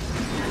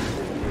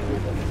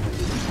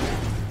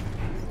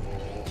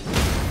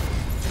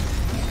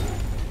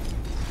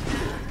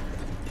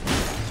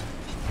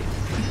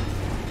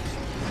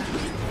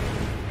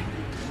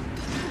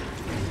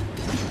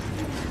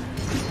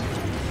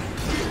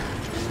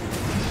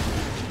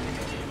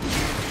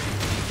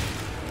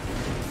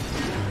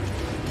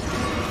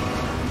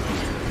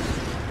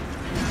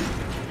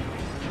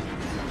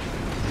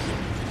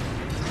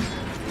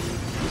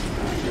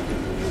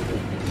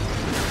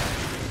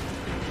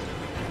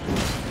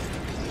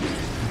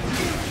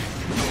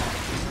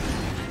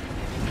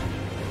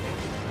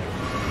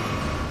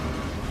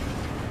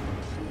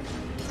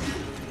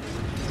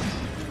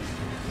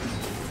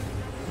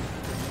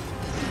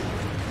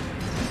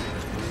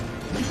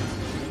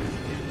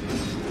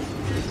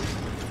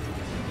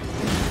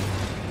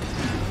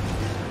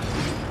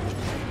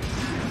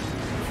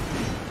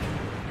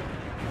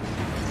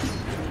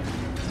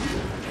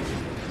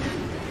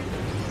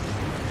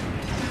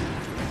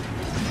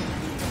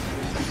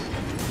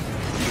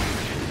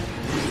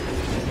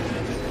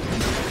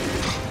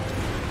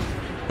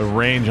 The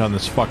range on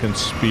this fucking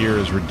spear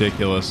is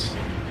ridiculous.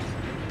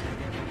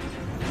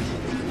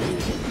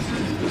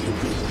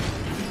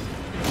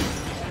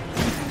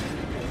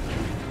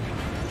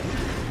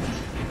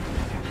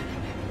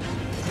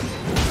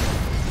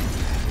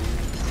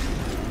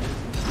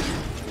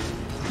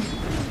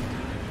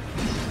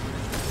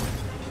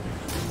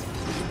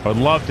 I would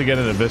love to get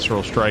in a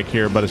visceral strike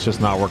here, but it's just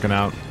not working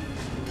out.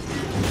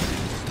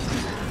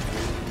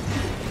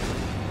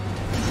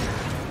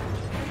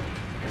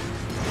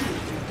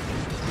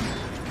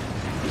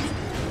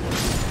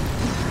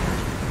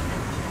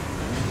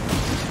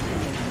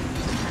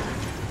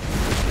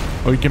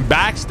 Oh, you can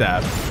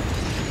backstab.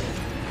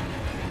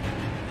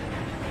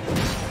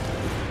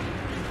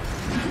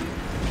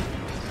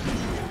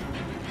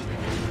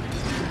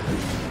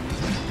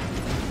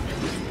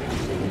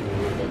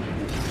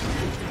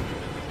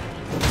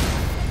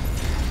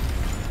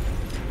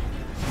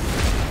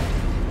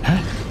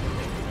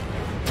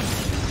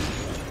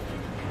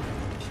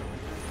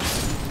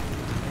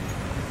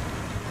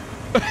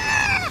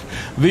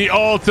 The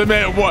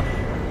ultimate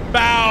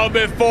bow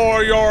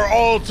before your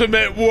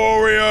ultimate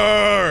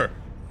warrior.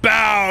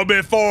 Bow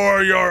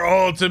before your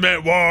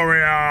ultimate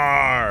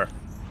warrior.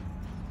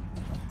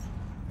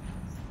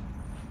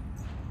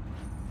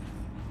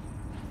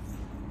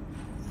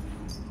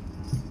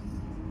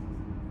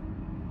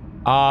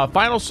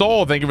 Final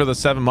Soul, thank you for the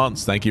 7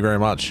 months. Thank you very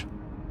much.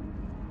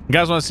 You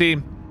guys want to see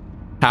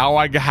how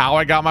I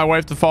got my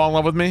wife to fall in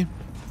love with me?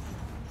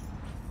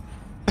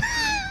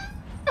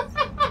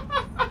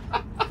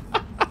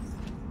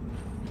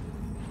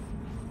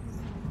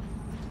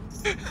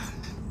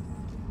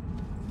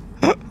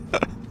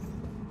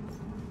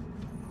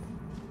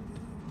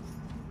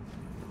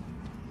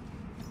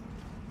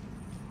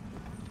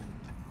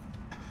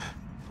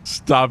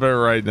 Stop it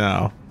right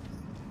now.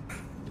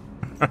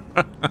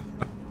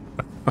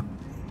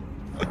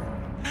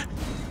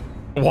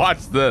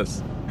 Watch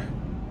this.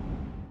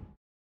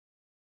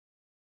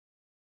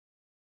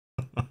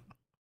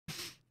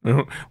 We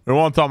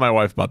won't tell my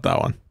wife about that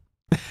one.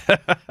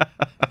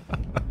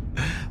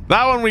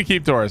 That one we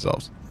keep to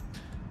ourselves.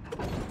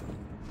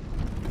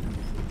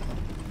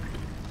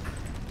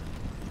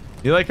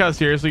 You like how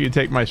seriously you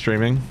take my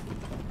streaming?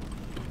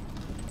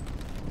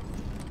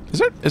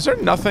 Is there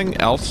nothing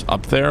else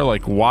up there?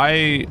 Like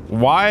why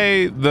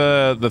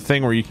the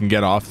thing where you can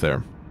get off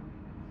there?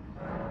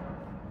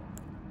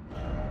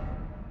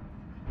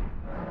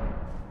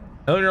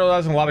 Elden Girl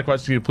asking a lot of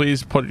questions. Can you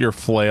please put your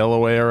flail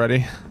away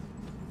already?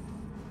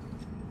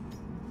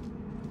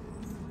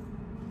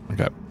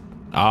 Okay.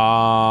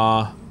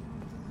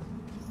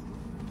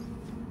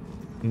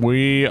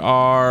 We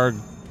are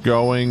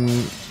going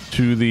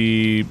to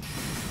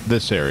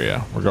this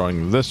area. We're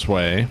going this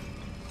way.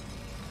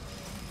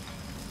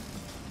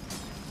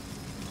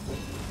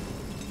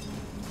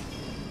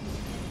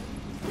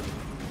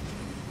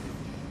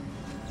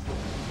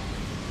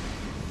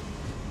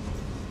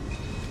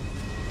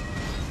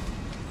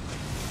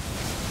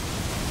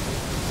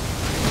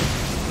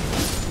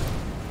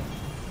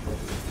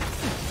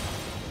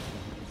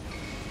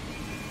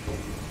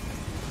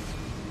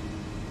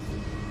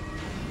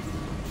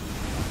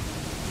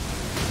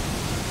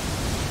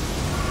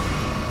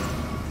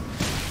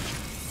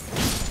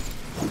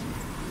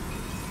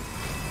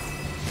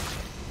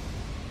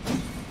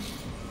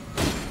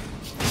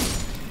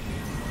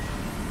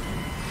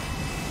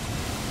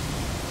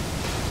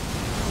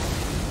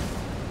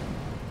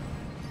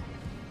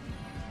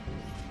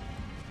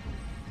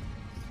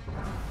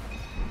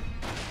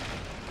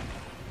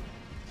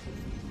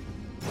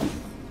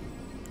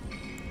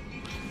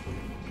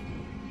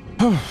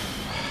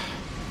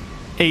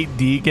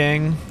 $8D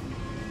gang.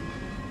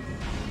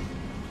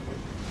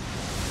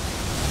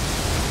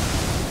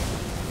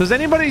 Does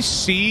anybody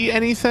see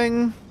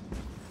anything?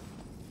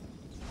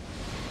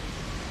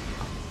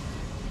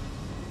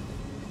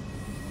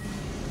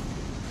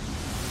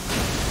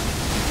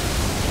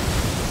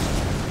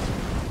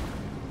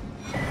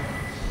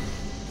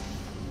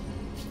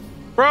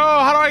 Bro,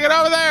 how do I get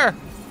over there?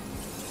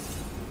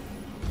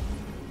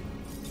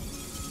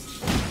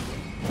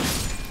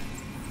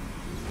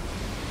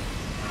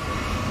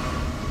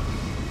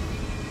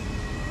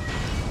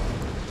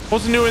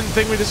 What's the new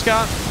thing we just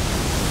got?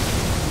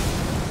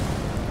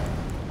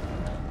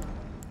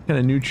 Got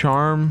a new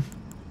charm.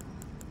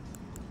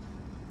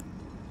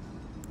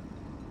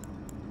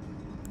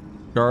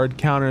 Guard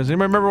counters.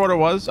 Anybody remember what it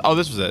was? Oh,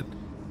 this was it.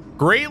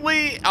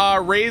 Greatly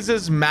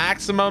raises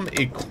maximum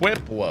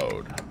equip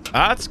load.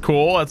 That's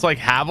cool. It's like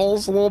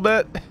Havel's a little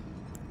bit.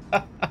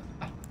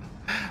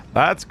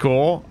 That's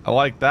cool. I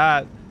like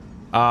that.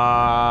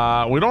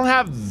 We don't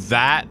have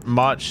that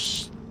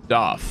much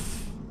stuff.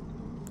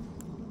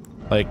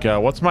 Like,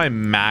 what's my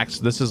max?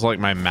 This is like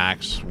my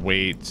max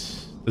weight.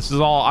 This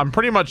is all, I'm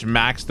pretty much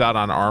maxed out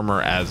on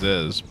armor as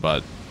is,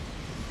 but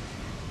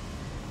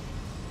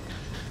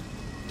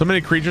so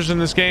many creatures in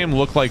this game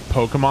look like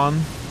Pokemon.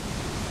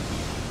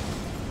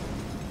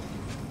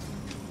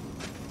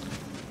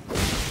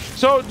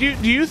 So do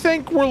you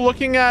think we're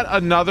looking at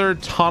another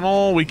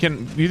tunnel? Do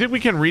you think we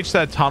can reach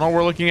that tunnel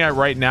we're looking at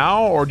right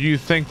now? Or do you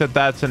think that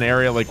that's an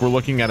area like we're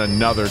looking at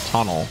another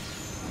tunnel?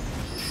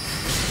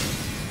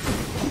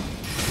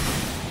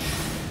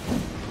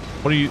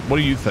 What do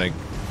you think?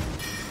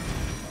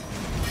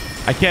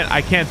 I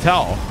can't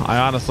tell. I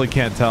honestly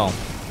can't tell.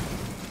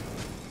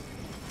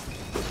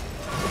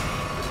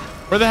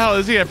 Where the hell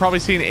is he? I've probably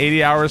seen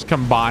 80 hours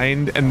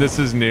combined and this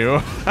is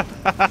new.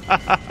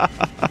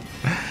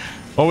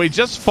 Well, we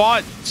just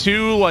fought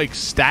 2 like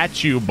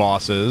statue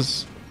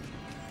bosses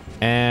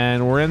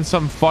and we're in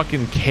some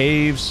fucking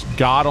caves,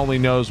 God only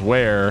knows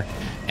where,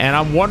 and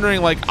I'm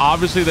wondering, like,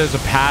 obviously there's a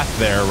path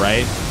there,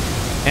 right?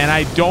 And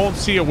I don't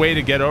see a way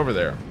to get over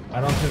there. I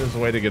don't think there's a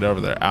way to get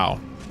over there. Ow.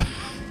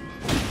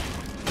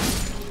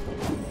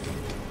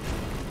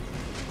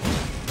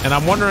 And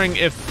I'm wondering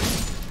if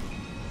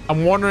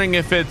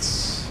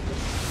it's,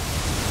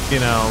 you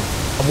know,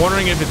 I'm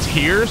wondering if it's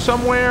here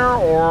somewhere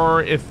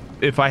or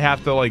if I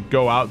have to like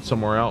go out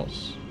somewhere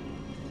else.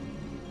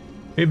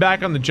 Maybe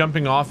back on the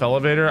jumping off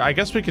elevator. I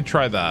guess we could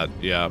try that.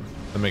 Yeah,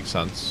 that makes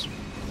sense.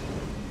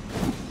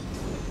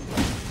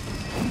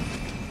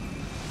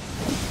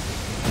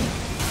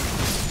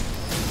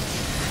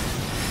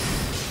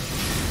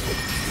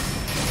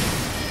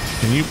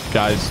 Can you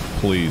guys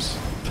please?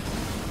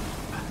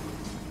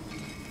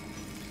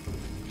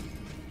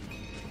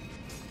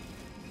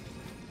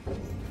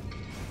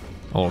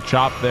 A little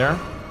chop there.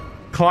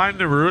 Climb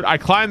the root. I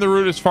climbed the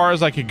root as far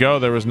as I could go.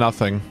 There was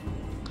nothing.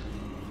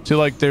 See,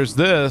 like, there's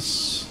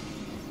this.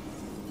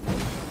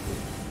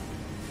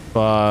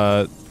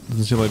 But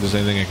doesn't seem like there's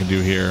anything I can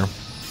do here.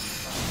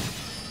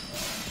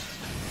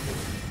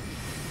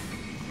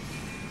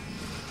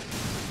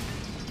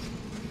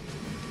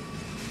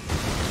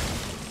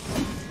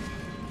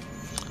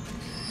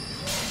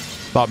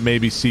 Thought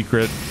maybe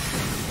secret.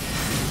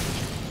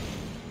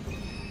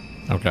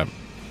 Okay.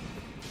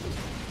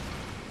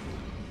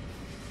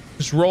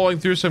 Just rolling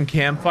through some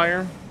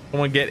campfire. I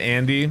want to get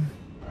Andy.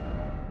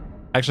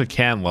 Actually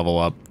can level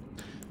up.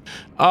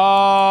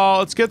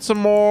 Let's get some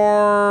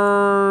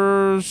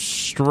more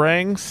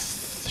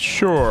strength.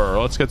 Sure,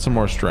 let's get some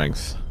more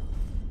strength.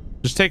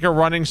 Just take a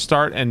running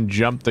start and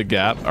jump the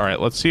gap. All right,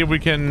 let's see if we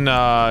can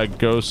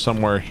go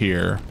somewhere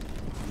here.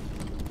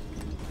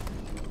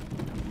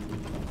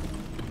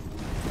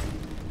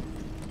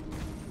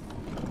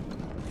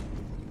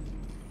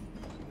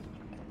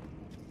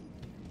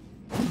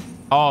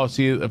 Oh,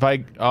 see, if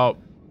I... Oh.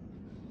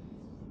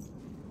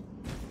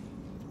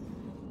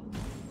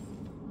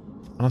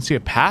 I don't see a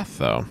path,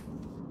 though.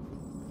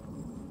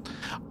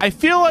 I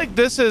feel like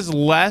this is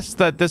less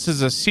that this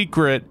is a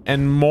secret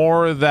and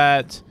more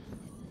that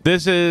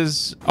this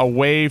is a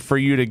way for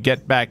you to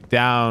get back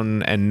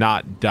down and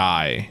not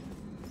die.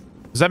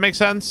 Does that make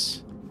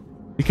sense?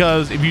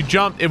 Because if you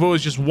jump, if it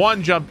was just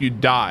one jump, you'd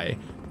die.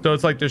 So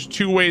it's like there's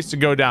two ways to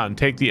go down.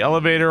 Take the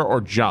elevator or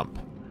jump.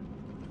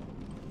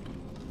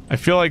 I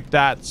feel like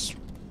that's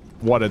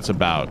what it's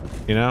about,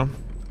 you know?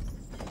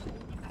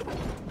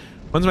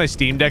 When's my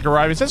Steam Deck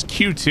arriving? It says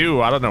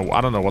Q2. I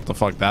don't know what the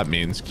fuck that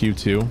means.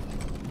 Q2.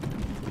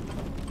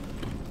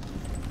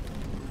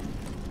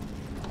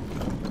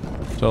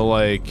 So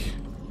like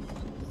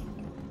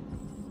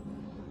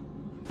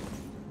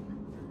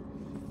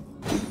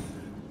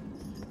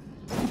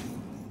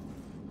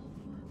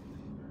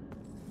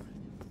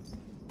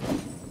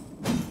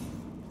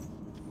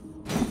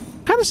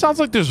kind of sounds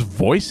like there's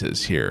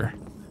voices here.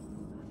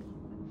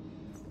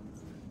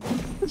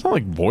 It sound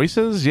like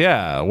voices?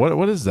 Yeah.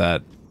 What is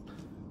that?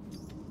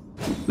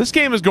 This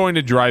game is going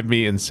to drive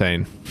me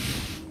insane.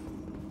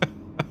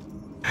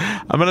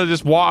 I'm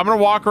gonna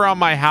walk around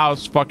my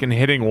house fucking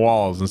hitting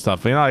walls and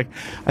stuff. You know, like,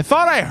 I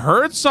thought I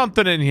heard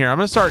something in here. I'm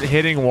gonna start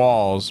hitting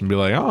walls and be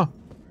like, oh.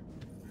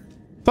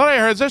 Thought I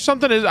heard, is there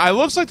something? It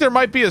looks like there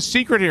might be a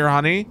secret here,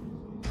 honey.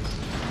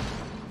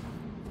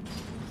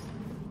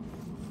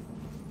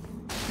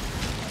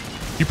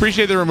 You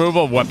appreciate the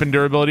removal of weapon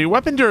durability.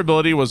 Weapon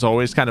durability was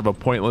always kind of a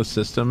pointless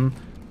system.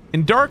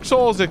 In Dark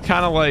Souls, it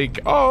kind of like,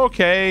 oh,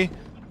 okay.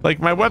 Like,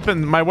 my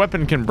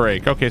weapon can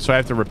break. Okay, so I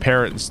have to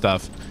repair it and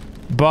stuff.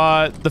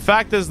 But the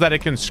fact is that it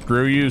can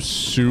screw you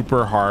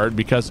super hard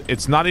because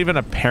it's not even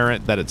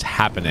apparent that it's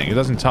happening. It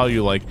doesn't tell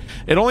you, like,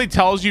 it only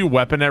tells you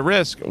weapon at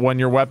risk when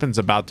your weapon's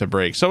about to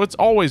break. So it's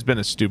always been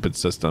a stupid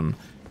system.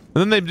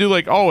 And then they do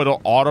like, oh,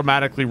 it'll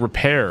automatically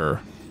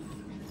repair.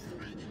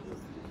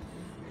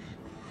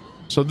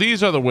 So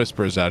these are the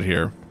whispers out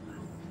here.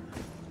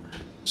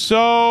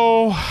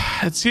 So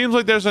it seems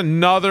like there's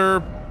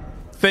another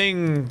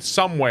thing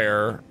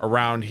somewhere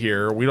around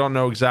here. We don't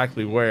know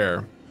exactly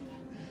where.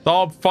 It's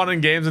all fun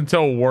and games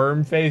until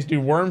Wormface.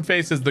 Dude,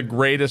 Wormface is the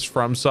greatest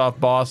FromSoft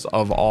boss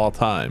of all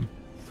time.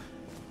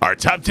 Our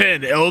top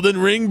 10 Elden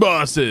Ring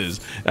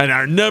bosses. And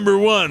our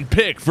 #1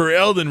 pick for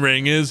Elden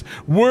Ring is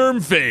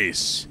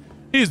Wormface.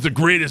 He's the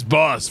greatest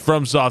boss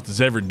FromSoft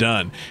has ever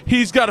done.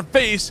 He's got a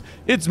face.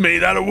 It's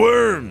made out of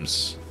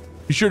worms.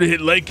 Be sure to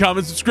hit like,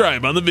 comment,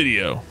 subscribe on the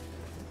video.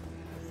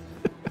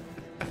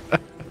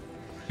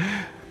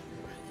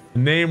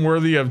 Name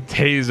worthy of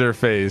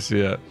Taserface,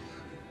 yeah.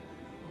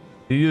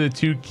 These are the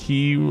two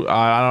key.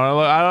 I don't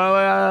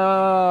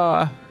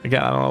know.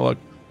 Again, I don't know. Look.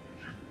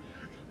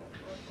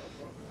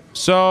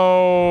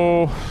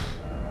 So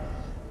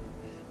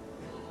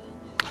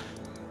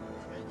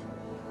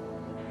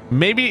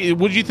maybe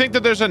would you think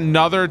that there's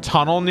another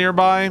tunnel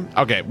nearby?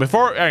 Okay,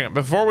 before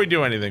we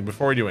do anything,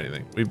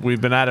 we've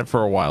been at it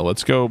for a while.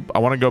 Let's go. I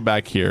want to go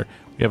back here.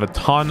 We have a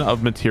ton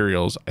of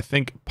materials. I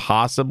think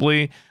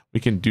possibly we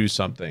can do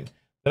something.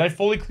 Did I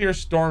fully clear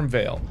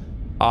Stormveil?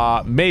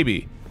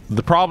 Maybe.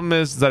 The problem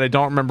is that I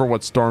don't remember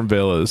what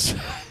Stormveil is.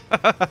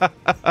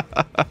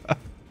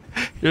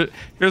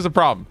 Here's the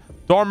problem.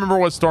 Don't remember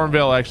what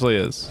Stormveil actually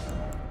is.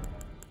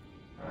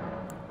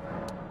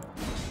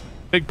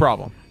 Big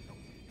problem.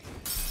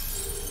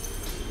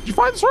 Did you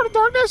find the Sword of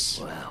Darkness?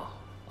 Well,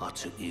 I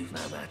took you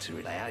no matter.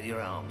 Lay out your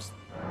arms.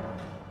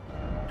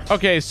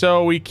 Okay,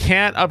 so we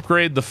can't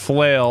upgrade the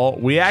flail.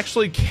 We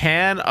actually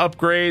can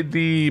upgrade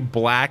the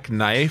black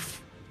knife.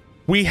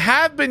 We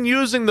have been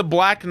using the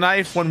black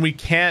knife when we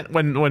can't,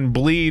 when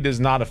bleed is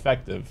not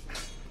effective.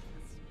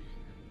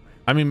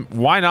 I mean,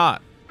 why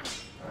not?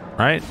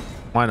 Right?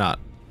 Why not?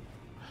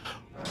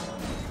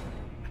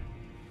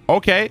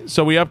 Okay,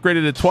 so we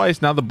upgraded it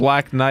twice. Now the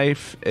black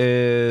knife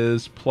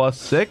is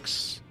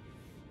 +6.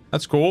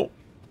 That's cool.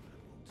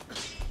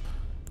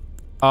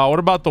 What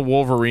about the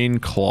Wolverine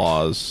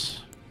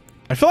claws?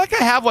 I feel like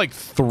I have like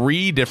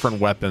 3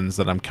 different weapons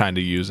that I'm kind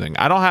of using.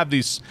 I don't have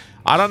these.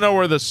 I don't know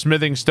where the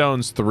smithing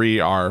stones 3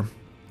 are.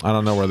 I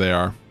don't know where they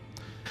are.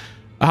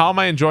 How am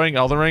I enjoying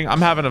Elden Ring?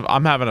 I'm having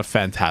a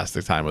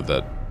fantastic time with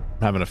it.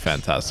 I'm having a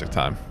fantastic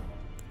time.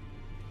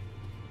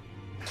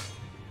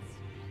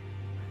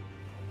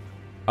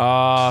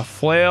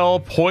 Flail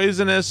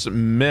poisonous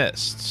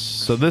mists.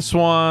 So this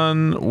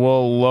one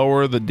will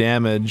lower the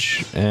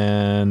damage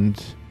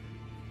and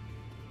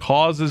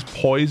causes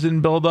poison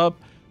buildup.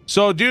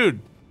 So dude,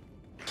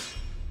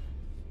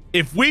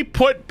 if we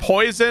put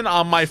poison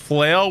on my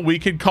flail, we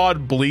could cause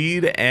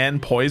bleed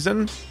and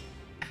poison.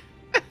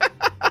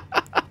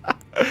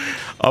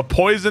 A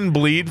poison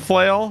bleed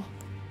flail.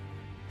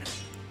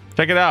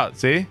 Check it out.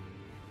 See,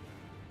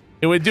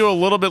 it would do a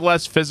little bit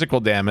less physical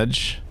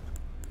damage.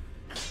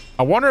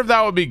 I wonder if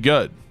that would be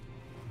good.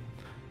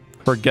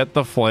 Forget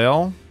the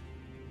flail.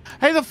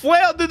 Hey, the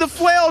flail, dude, the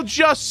flail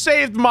just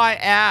saved my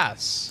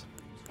ass.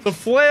 The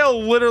flail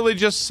literally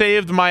just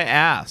saved my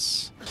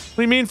ass. What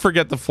do you mean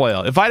forget the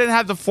flail? If I didn't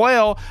have the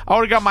flail, I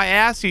would have got my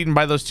ass eaten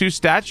by those 2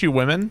 statue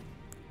women.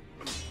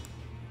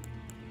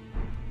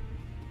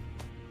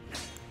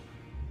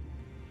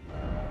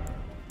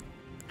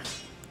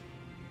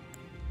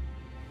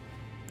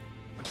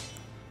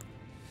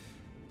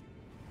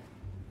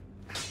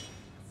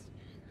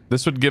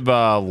 This would give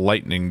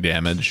lightning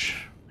damage.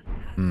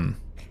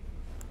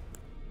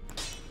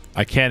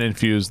 I can't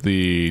infuse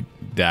the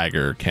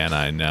dagger, can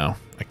I? No,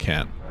 I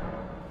can't.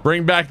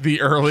 Bring back the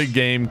early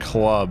game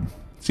club.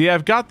 See,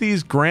 I've got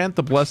these grant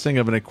the blessing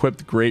of an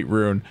equipped great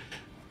rune.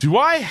 Do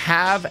I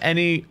have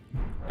any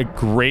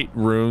great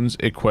runes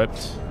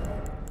equipped?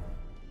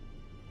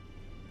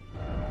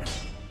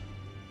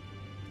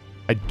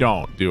 I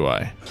don't, do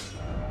I?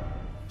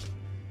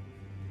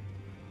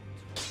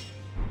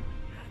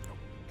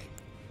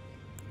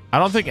 I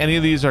don't think any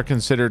of these are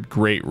considered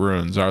great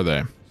runes, are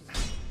they?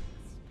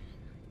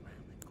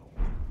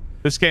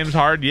 This game's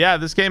hard. Yeah,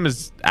 this game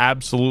is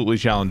absolutely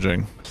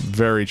challenging.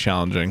 Very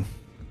challenging.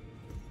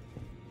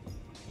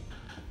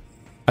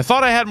 I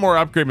thought I had more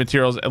upgrade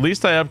materials. At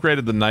least I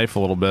upgraded the knife a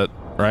little bit,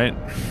 right?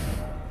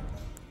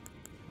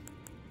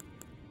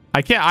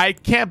 I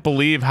can't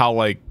believe how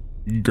like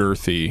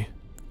girthy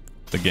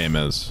the game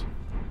is.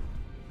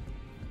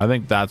 I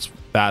think that's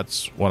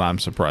what I'm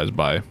surprised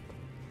by.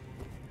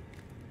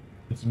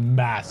 It's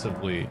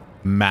massively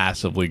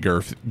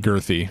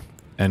girthy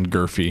and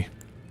girthy.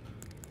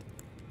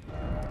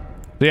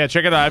 So yeah,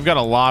 check it out. I've got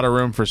a lot of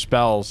room for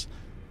spells.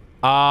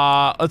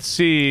 Let's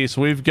see.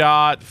 So we've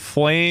got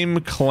Flame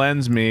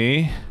Cleanse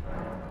Me,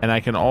 and I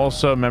can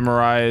also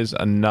memorize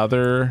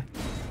another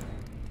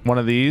one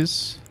of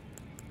these.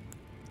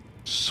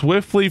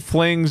 Swiftly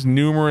flings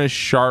numerous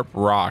sharp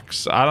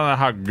rocks. I don't know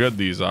how good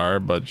these are,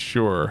 but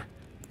sure.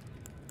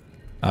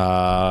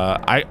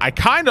 I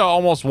kind of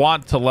almost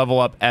want to level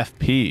up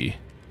FP.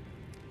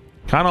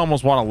 Kind of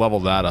almost want to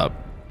level that up.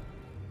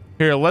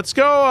 Here, let's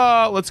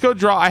go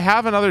draw. I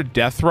have another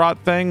death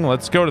rot thing.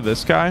 Let's go to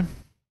this guy.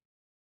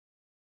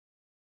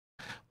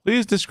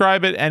 Please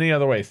describe it any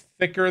other way.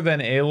 Thicker than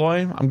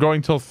Aloy. I'm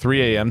going till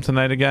 3 a.m.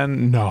 tonight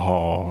again.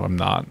 No, I'm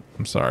not.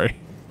 I'm sorry.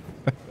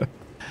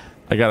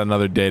 I got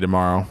another day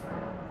tomorrow.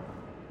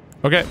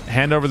 Okay,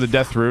 hand over the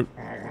death root.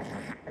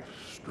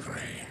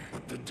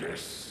 The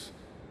death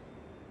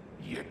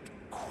yet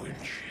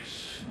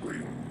quenches.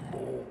 Bring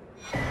more.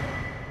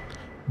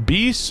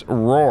 Beast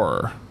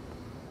Roar.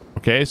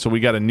 Okay, so we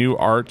got a new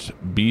art,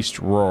 Beast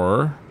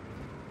Roar.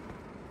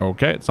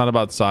 Okay, it's not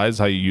about size,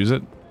 how you use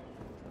it.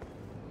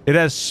 It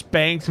has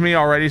spanked me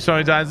already so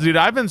many times. Dude,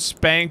 I've been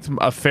spanked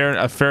a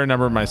fair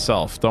number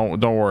myself. Don't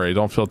worry,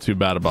 don't feel too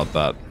bad about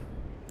that.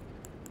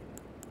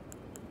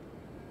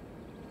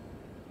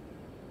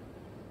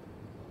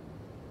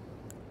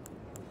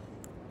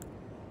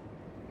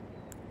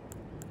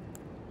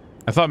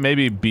 I thought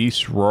maybe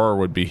Beast Roar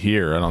would be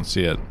here. I don't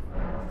see it.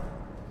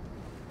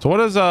 So what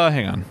is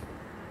hang on.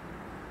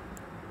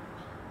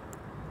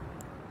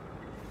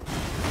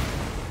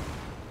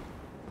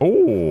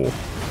 Oh.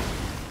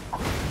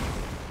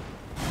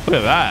 Look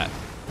at that.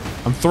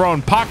 I'm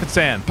throwing pocket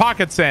sand.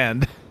 Pocket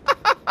sand.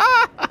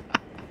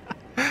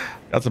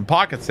 Got some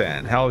pocket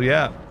sand. Hell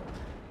yeah.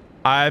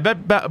 I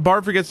bet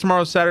Barb forgets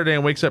tomorrow's Saturday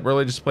and wakes up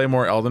early just to play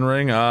more Elden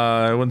Ring.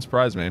 It wouldn't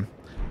surprise me.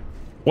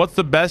 What's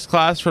the best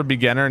class for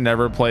beginner?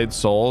 Never played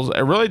Souls. I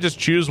really just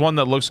choose one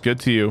that looks good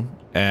to you.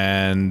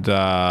 And,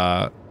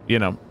 you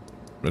know,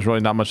 there's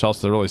really not much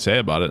else to really say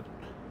about it.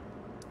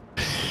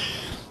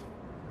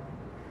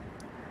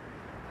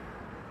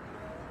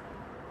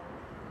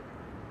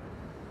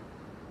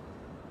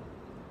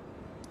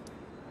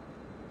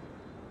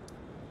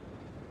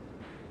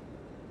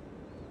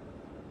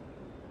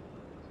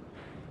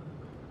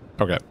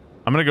 Okay,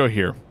 I'm gonna go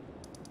here.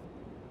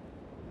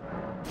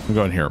 I'm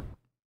going here.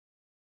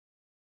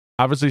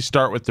 Obviously,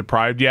 start with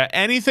deprived. Yeah,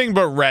 anything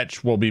but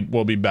Wretch will be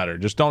better.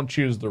 Just don't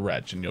choose the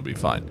Wretch, and you'll be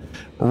fine.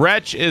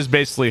 Wretch is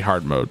basically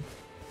hard mode.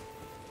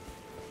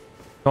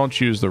 Don't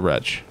choose the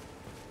Wretch.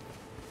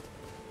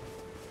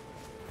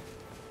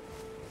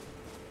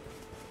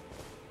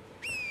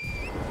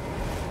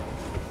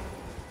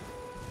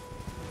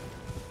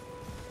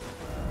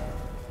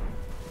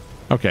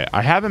 Okay,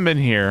 I haven't been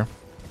here.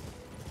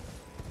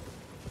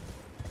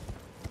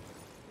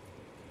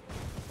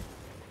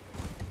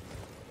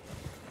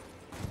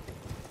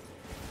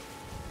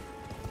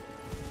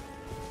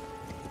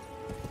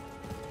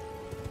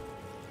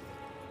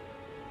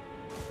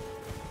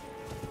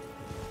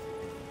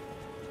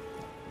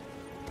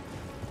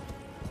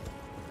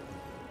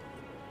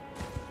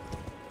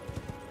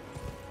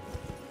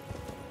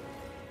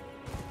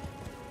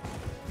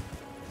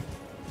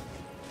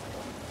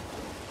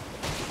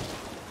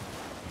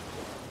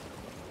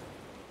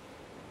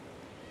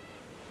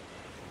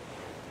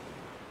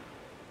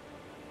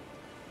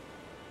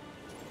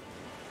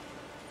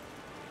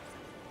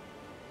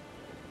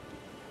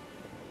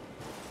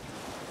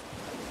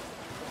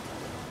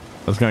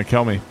 That's gonna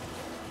kill me.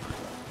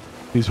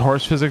 These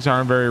horse physics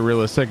aren't very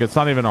realistic. It's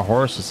not even a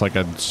horse, it's like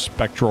a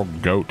spectral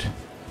goat.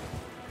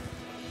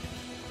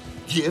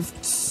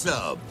 Gift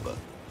sub.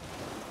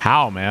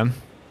 How, man?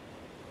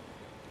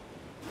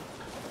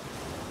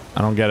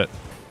 I don't get it.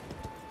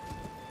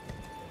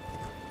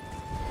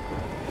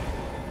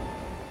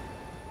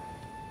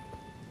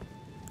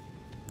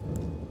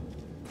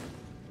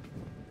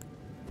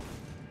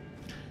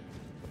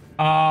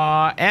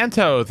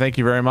 Anto, thank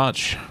you very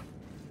much.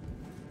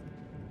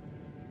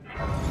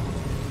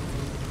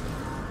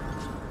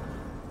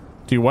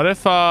 Dude, what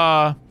if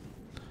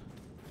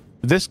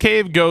this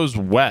cave goes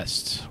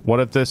west? What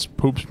if this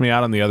poops me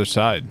out on the other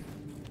side?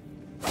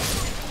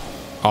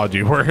 Oh,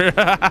 dude, we're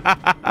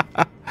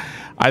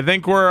I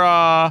think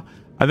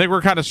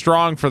we're kind of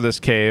strong for this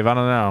cave. I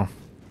don't know.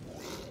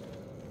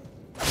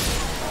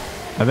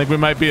 I think we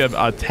might be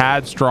a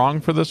tad strong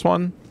for this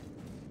one.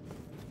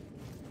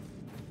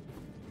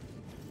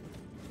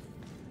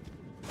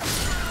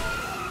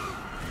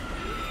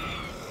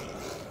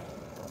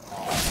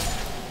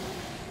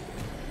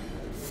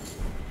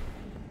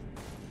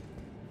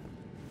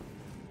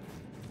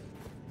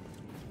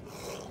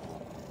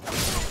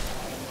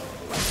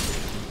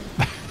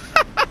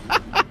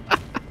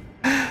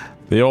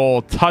 The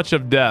old touch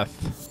of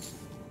death.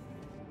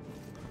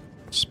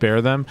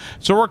 Spare them.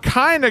 So we're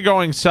kind of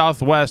going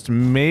southwest.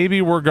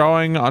 Maybe we're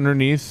going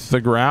underneath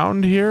the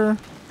ground here.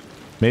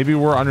 Maybe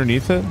we're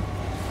underneath it.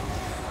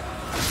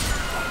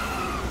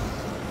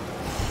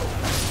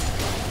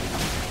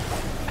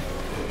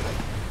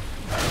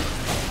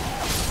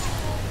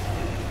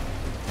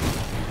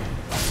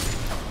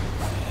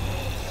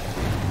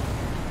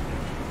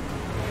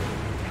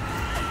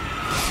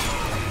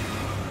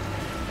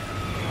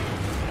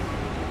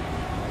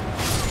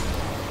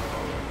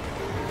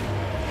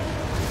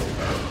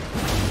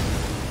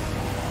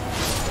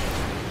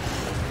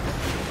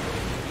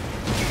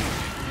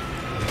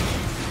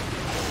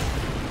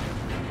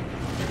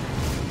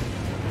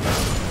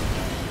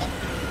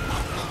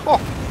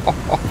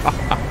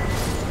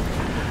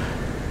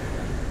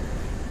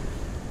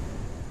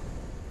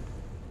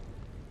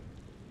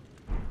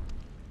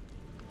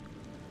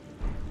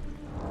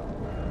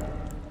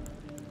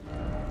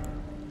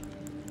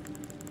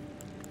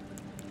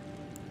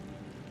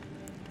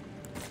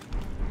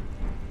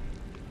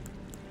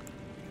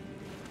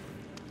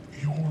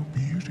 You're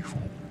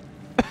beautiful.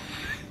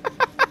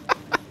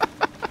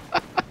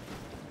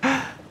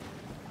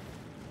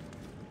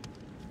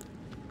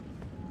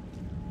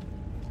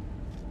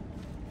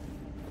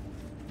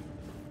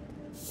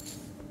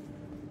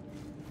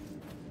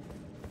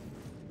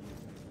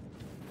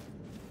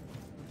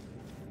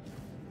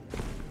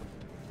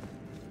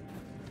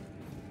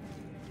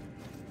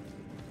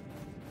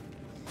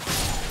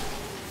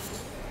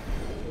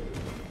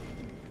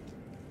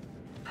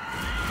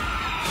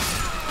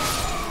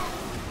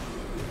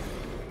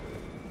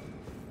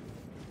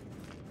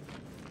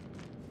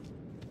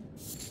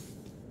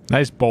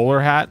 Nice bowler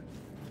hat.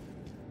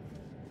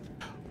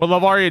 What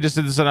level are you? Just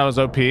did this when I was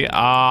OP.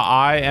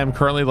 I am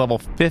currently level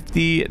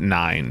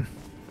 59.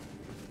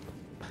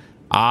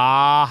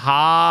 Ah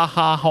ha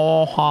ha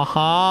ha ha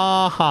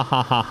ha ha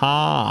ha ha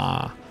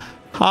ha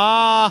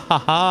ha ha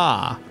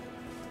ha.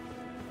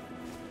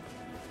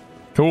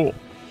 Cool.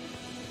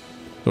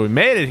 So we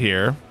made it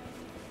here.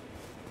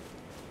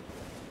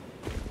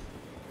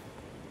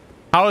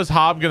 How is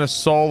Hob gonna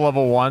soul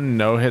level 1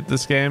 no hit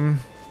this game?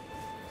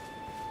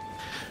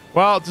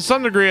 Well, to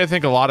some degree, I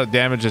think a lot of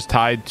damage is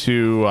tied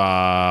to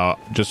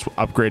just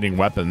upgrading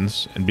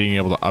weapons and being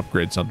able to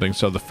upgrade something.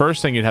 So the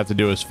first thing you'd have to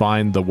do is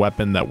find the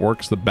weapon that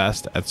works the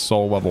best at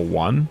soul level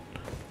 1.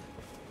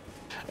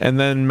 And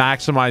then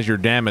maximize your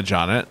damage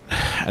on it.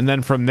 And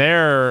then from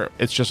there,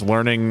 it's just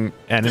learning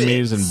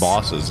enemies and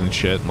bosses and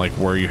shit, and like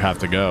where you have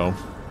to go.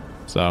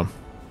 So,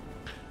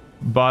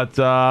 but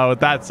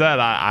with that said,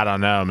 I don't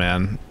know,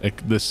 man.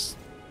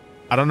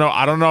 I don't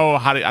know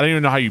how to, I don't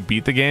even know how you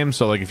beat the game.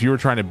 So like if you were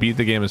trying to beat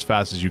the game as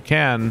fast as you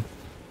can.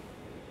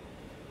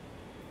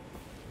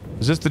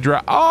 Is this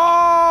the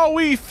oh,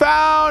 we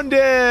found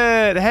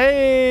it.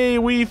 Hey,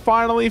 we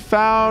finally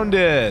found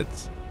it.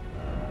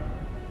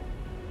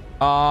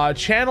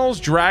 Channels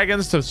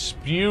dragons to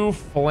spew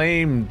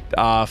flame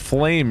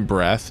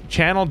breath.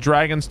 Channel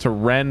dragons to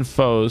rend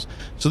foes.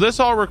 So this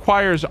all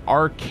requires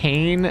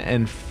arcane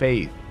and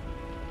faith.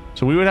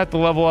 So we would have to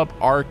level up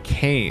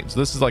arcane. So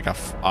this is like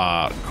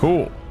a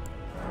cool.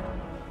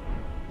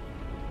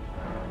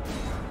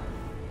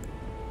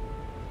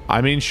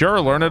 I mean, sure,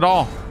 learn it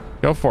all.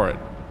 Go for it.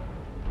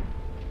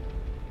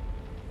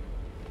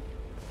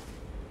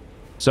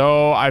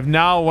 So I've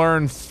now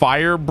learned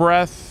fire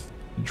breath,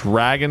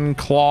 dragon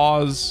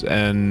claws,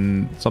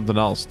 and something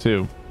else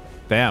too.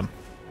 Damn.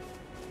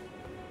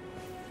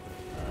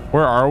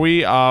 Where are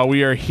we?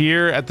 We are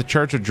here at the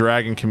Church of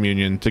Dragon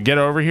Communion. To get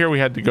over here, we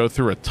had to go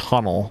through a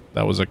tunnel.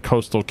 That was a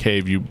coastal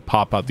cave. You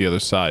pop out the other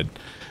side.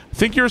 I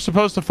think you were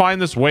supposed to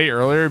find this way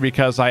earlier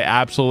because I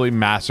absolutely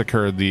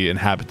massacred the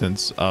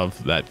inhabitants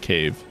of that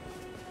cave.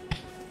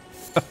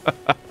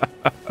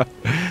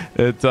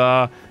 It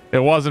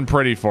wasn't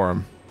pretty for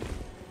him.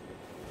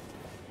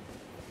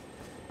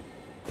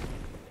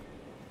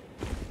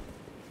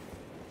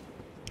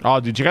 Oh,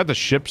 dude, check out the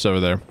ships over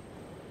there.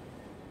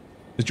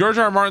 Is George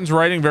R. R. Martin's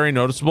writing very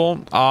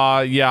noticeable?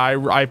 Yeah,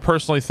 I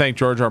personally thank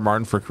George R. R.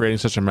 Martin for creating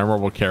such a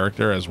memorable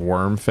character as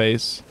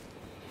Wormface.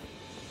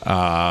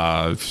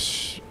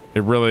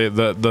 It really,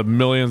 the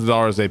millions of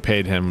dollars they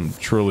paid him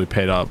truly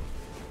paid up.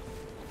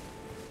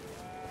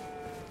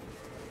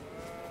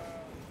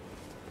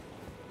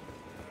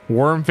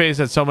 Wormface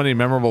had so many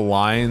memorable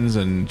lines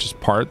and just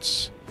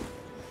parts.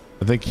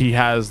 I think he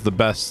has the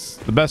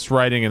best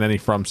writing in any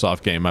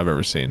FromSoft game I've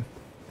ever seen.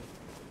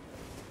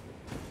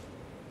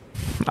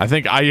 I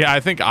think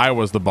I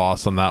was the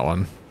boss on that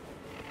one.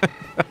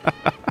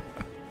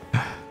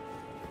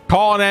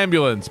 Call an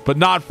ambulance, but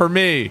not for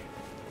me.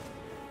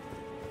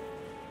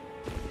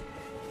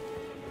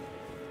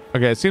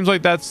 Okay, it seems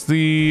like that's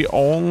the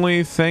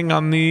only thing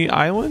on the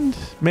island,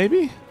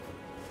 maybe?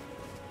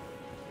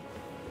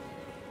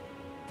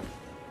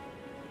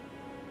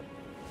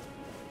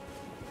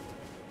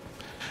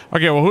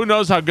 Okay, well, who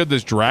knows how good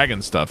this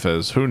dragon stuff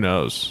is? Who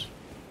knows?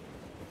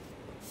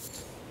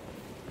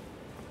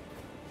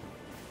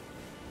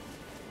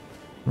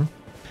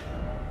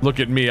 Look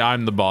at me,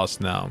 I'm the boss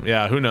now.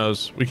 Yeah, who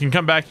knows? We can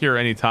come back here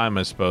anytime,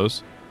 I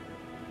suppose.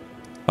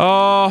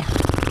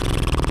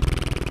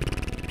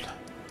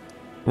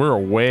 We're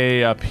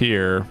way up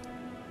here.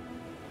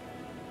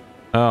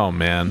 Oh,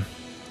 man.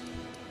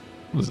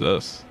 What is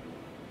this?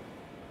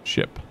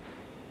 Ship.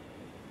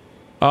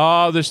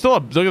 There's still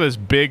look at this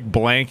big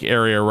blank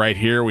area right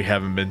here we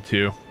haven't been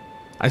to.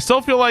 I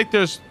still feel like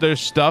there's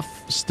stuff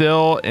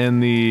still in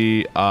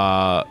the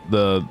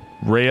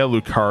Rhea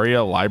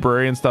Lucaria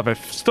library and stuff. I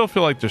still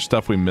feel like there's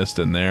stuff we missed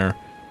in there.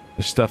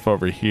 There's stuff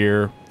over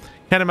here.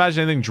 Can't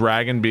imagine anything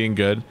dragon being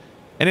good.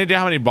 Any idea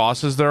how many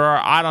bosses there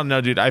are? I don't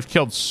know, dude. I've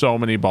killed so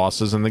many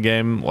bosses in the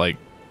game. Like,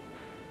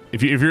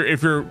 if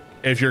your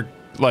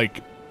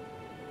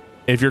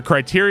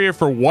criteria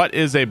for what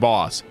is a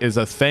boss is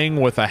a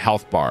thing with a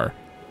health bar,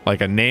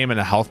 like a name and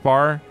a health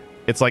bar,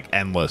 it's like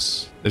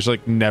endless. There's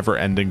like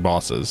never-ending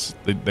bosses.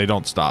 They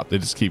don't stop. They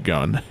just keep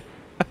going.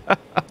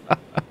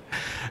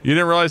 You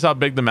didn't realize how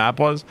big the map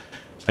was?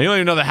 You don't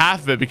even know the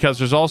half of it because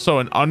there's also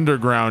an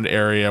underground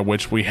area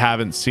which we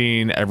haven't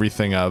seen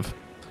everything of.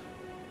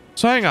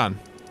 So hang on.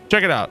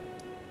 Check it out.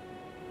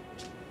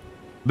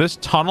 This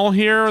tunnel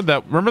here,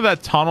 remember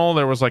that tunnel?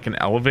 There was like an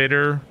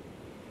elevator.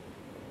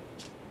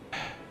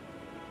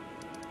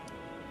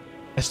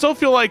 I still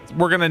feel like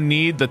we're gonna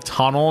need the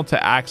tunnel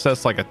to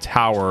access like a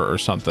tower or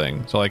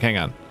something. So like, hang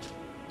on.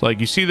 So,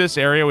 like, you see this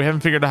area? We haven't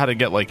figured out how to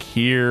get like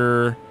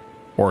here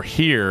or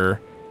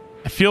here.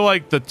 I feel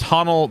like the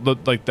tunnel,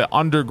 the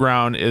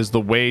underground is the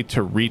way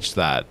to reach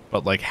that,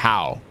 but like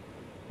how?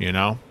 You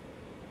know?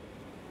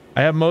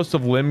 I have most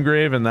of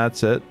Limgrave and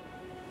that's it.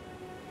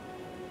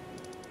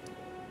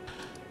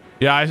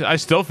 Yeah, I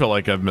still feel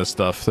like I've missed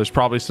stuff. There's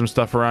probably some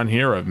stuff around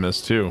here I've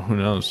missed too. Who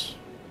knows?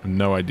 I have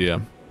no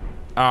idea.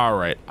 All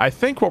right. I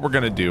think what we're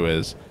going to do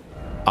is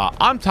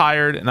I'm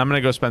tired and I'm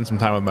going to go spend some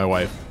time with my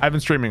wife. I've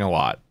been streaming a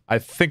lot. I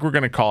think we're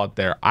going to call it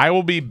there. I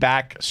will be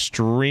back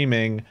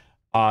streaming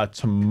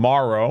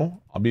tomorrow.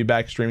 I'll be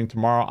back streaming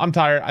tomorrow. I'm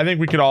tired. I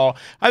think we could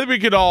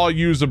all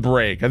use a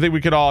break. I think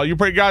we could all, you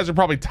guys are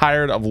probably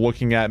tired of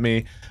looking at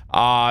me.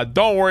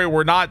 Don't worry.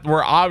 We're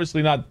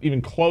obviously not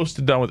even close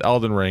to done with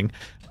Elden Ring.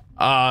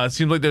 It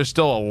seems like there's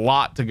still a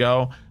lot to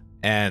go.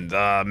 And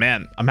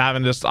man,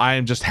 I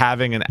am just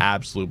having an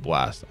absolute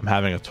blast. I'm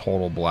having a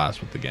total blast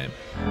with the game.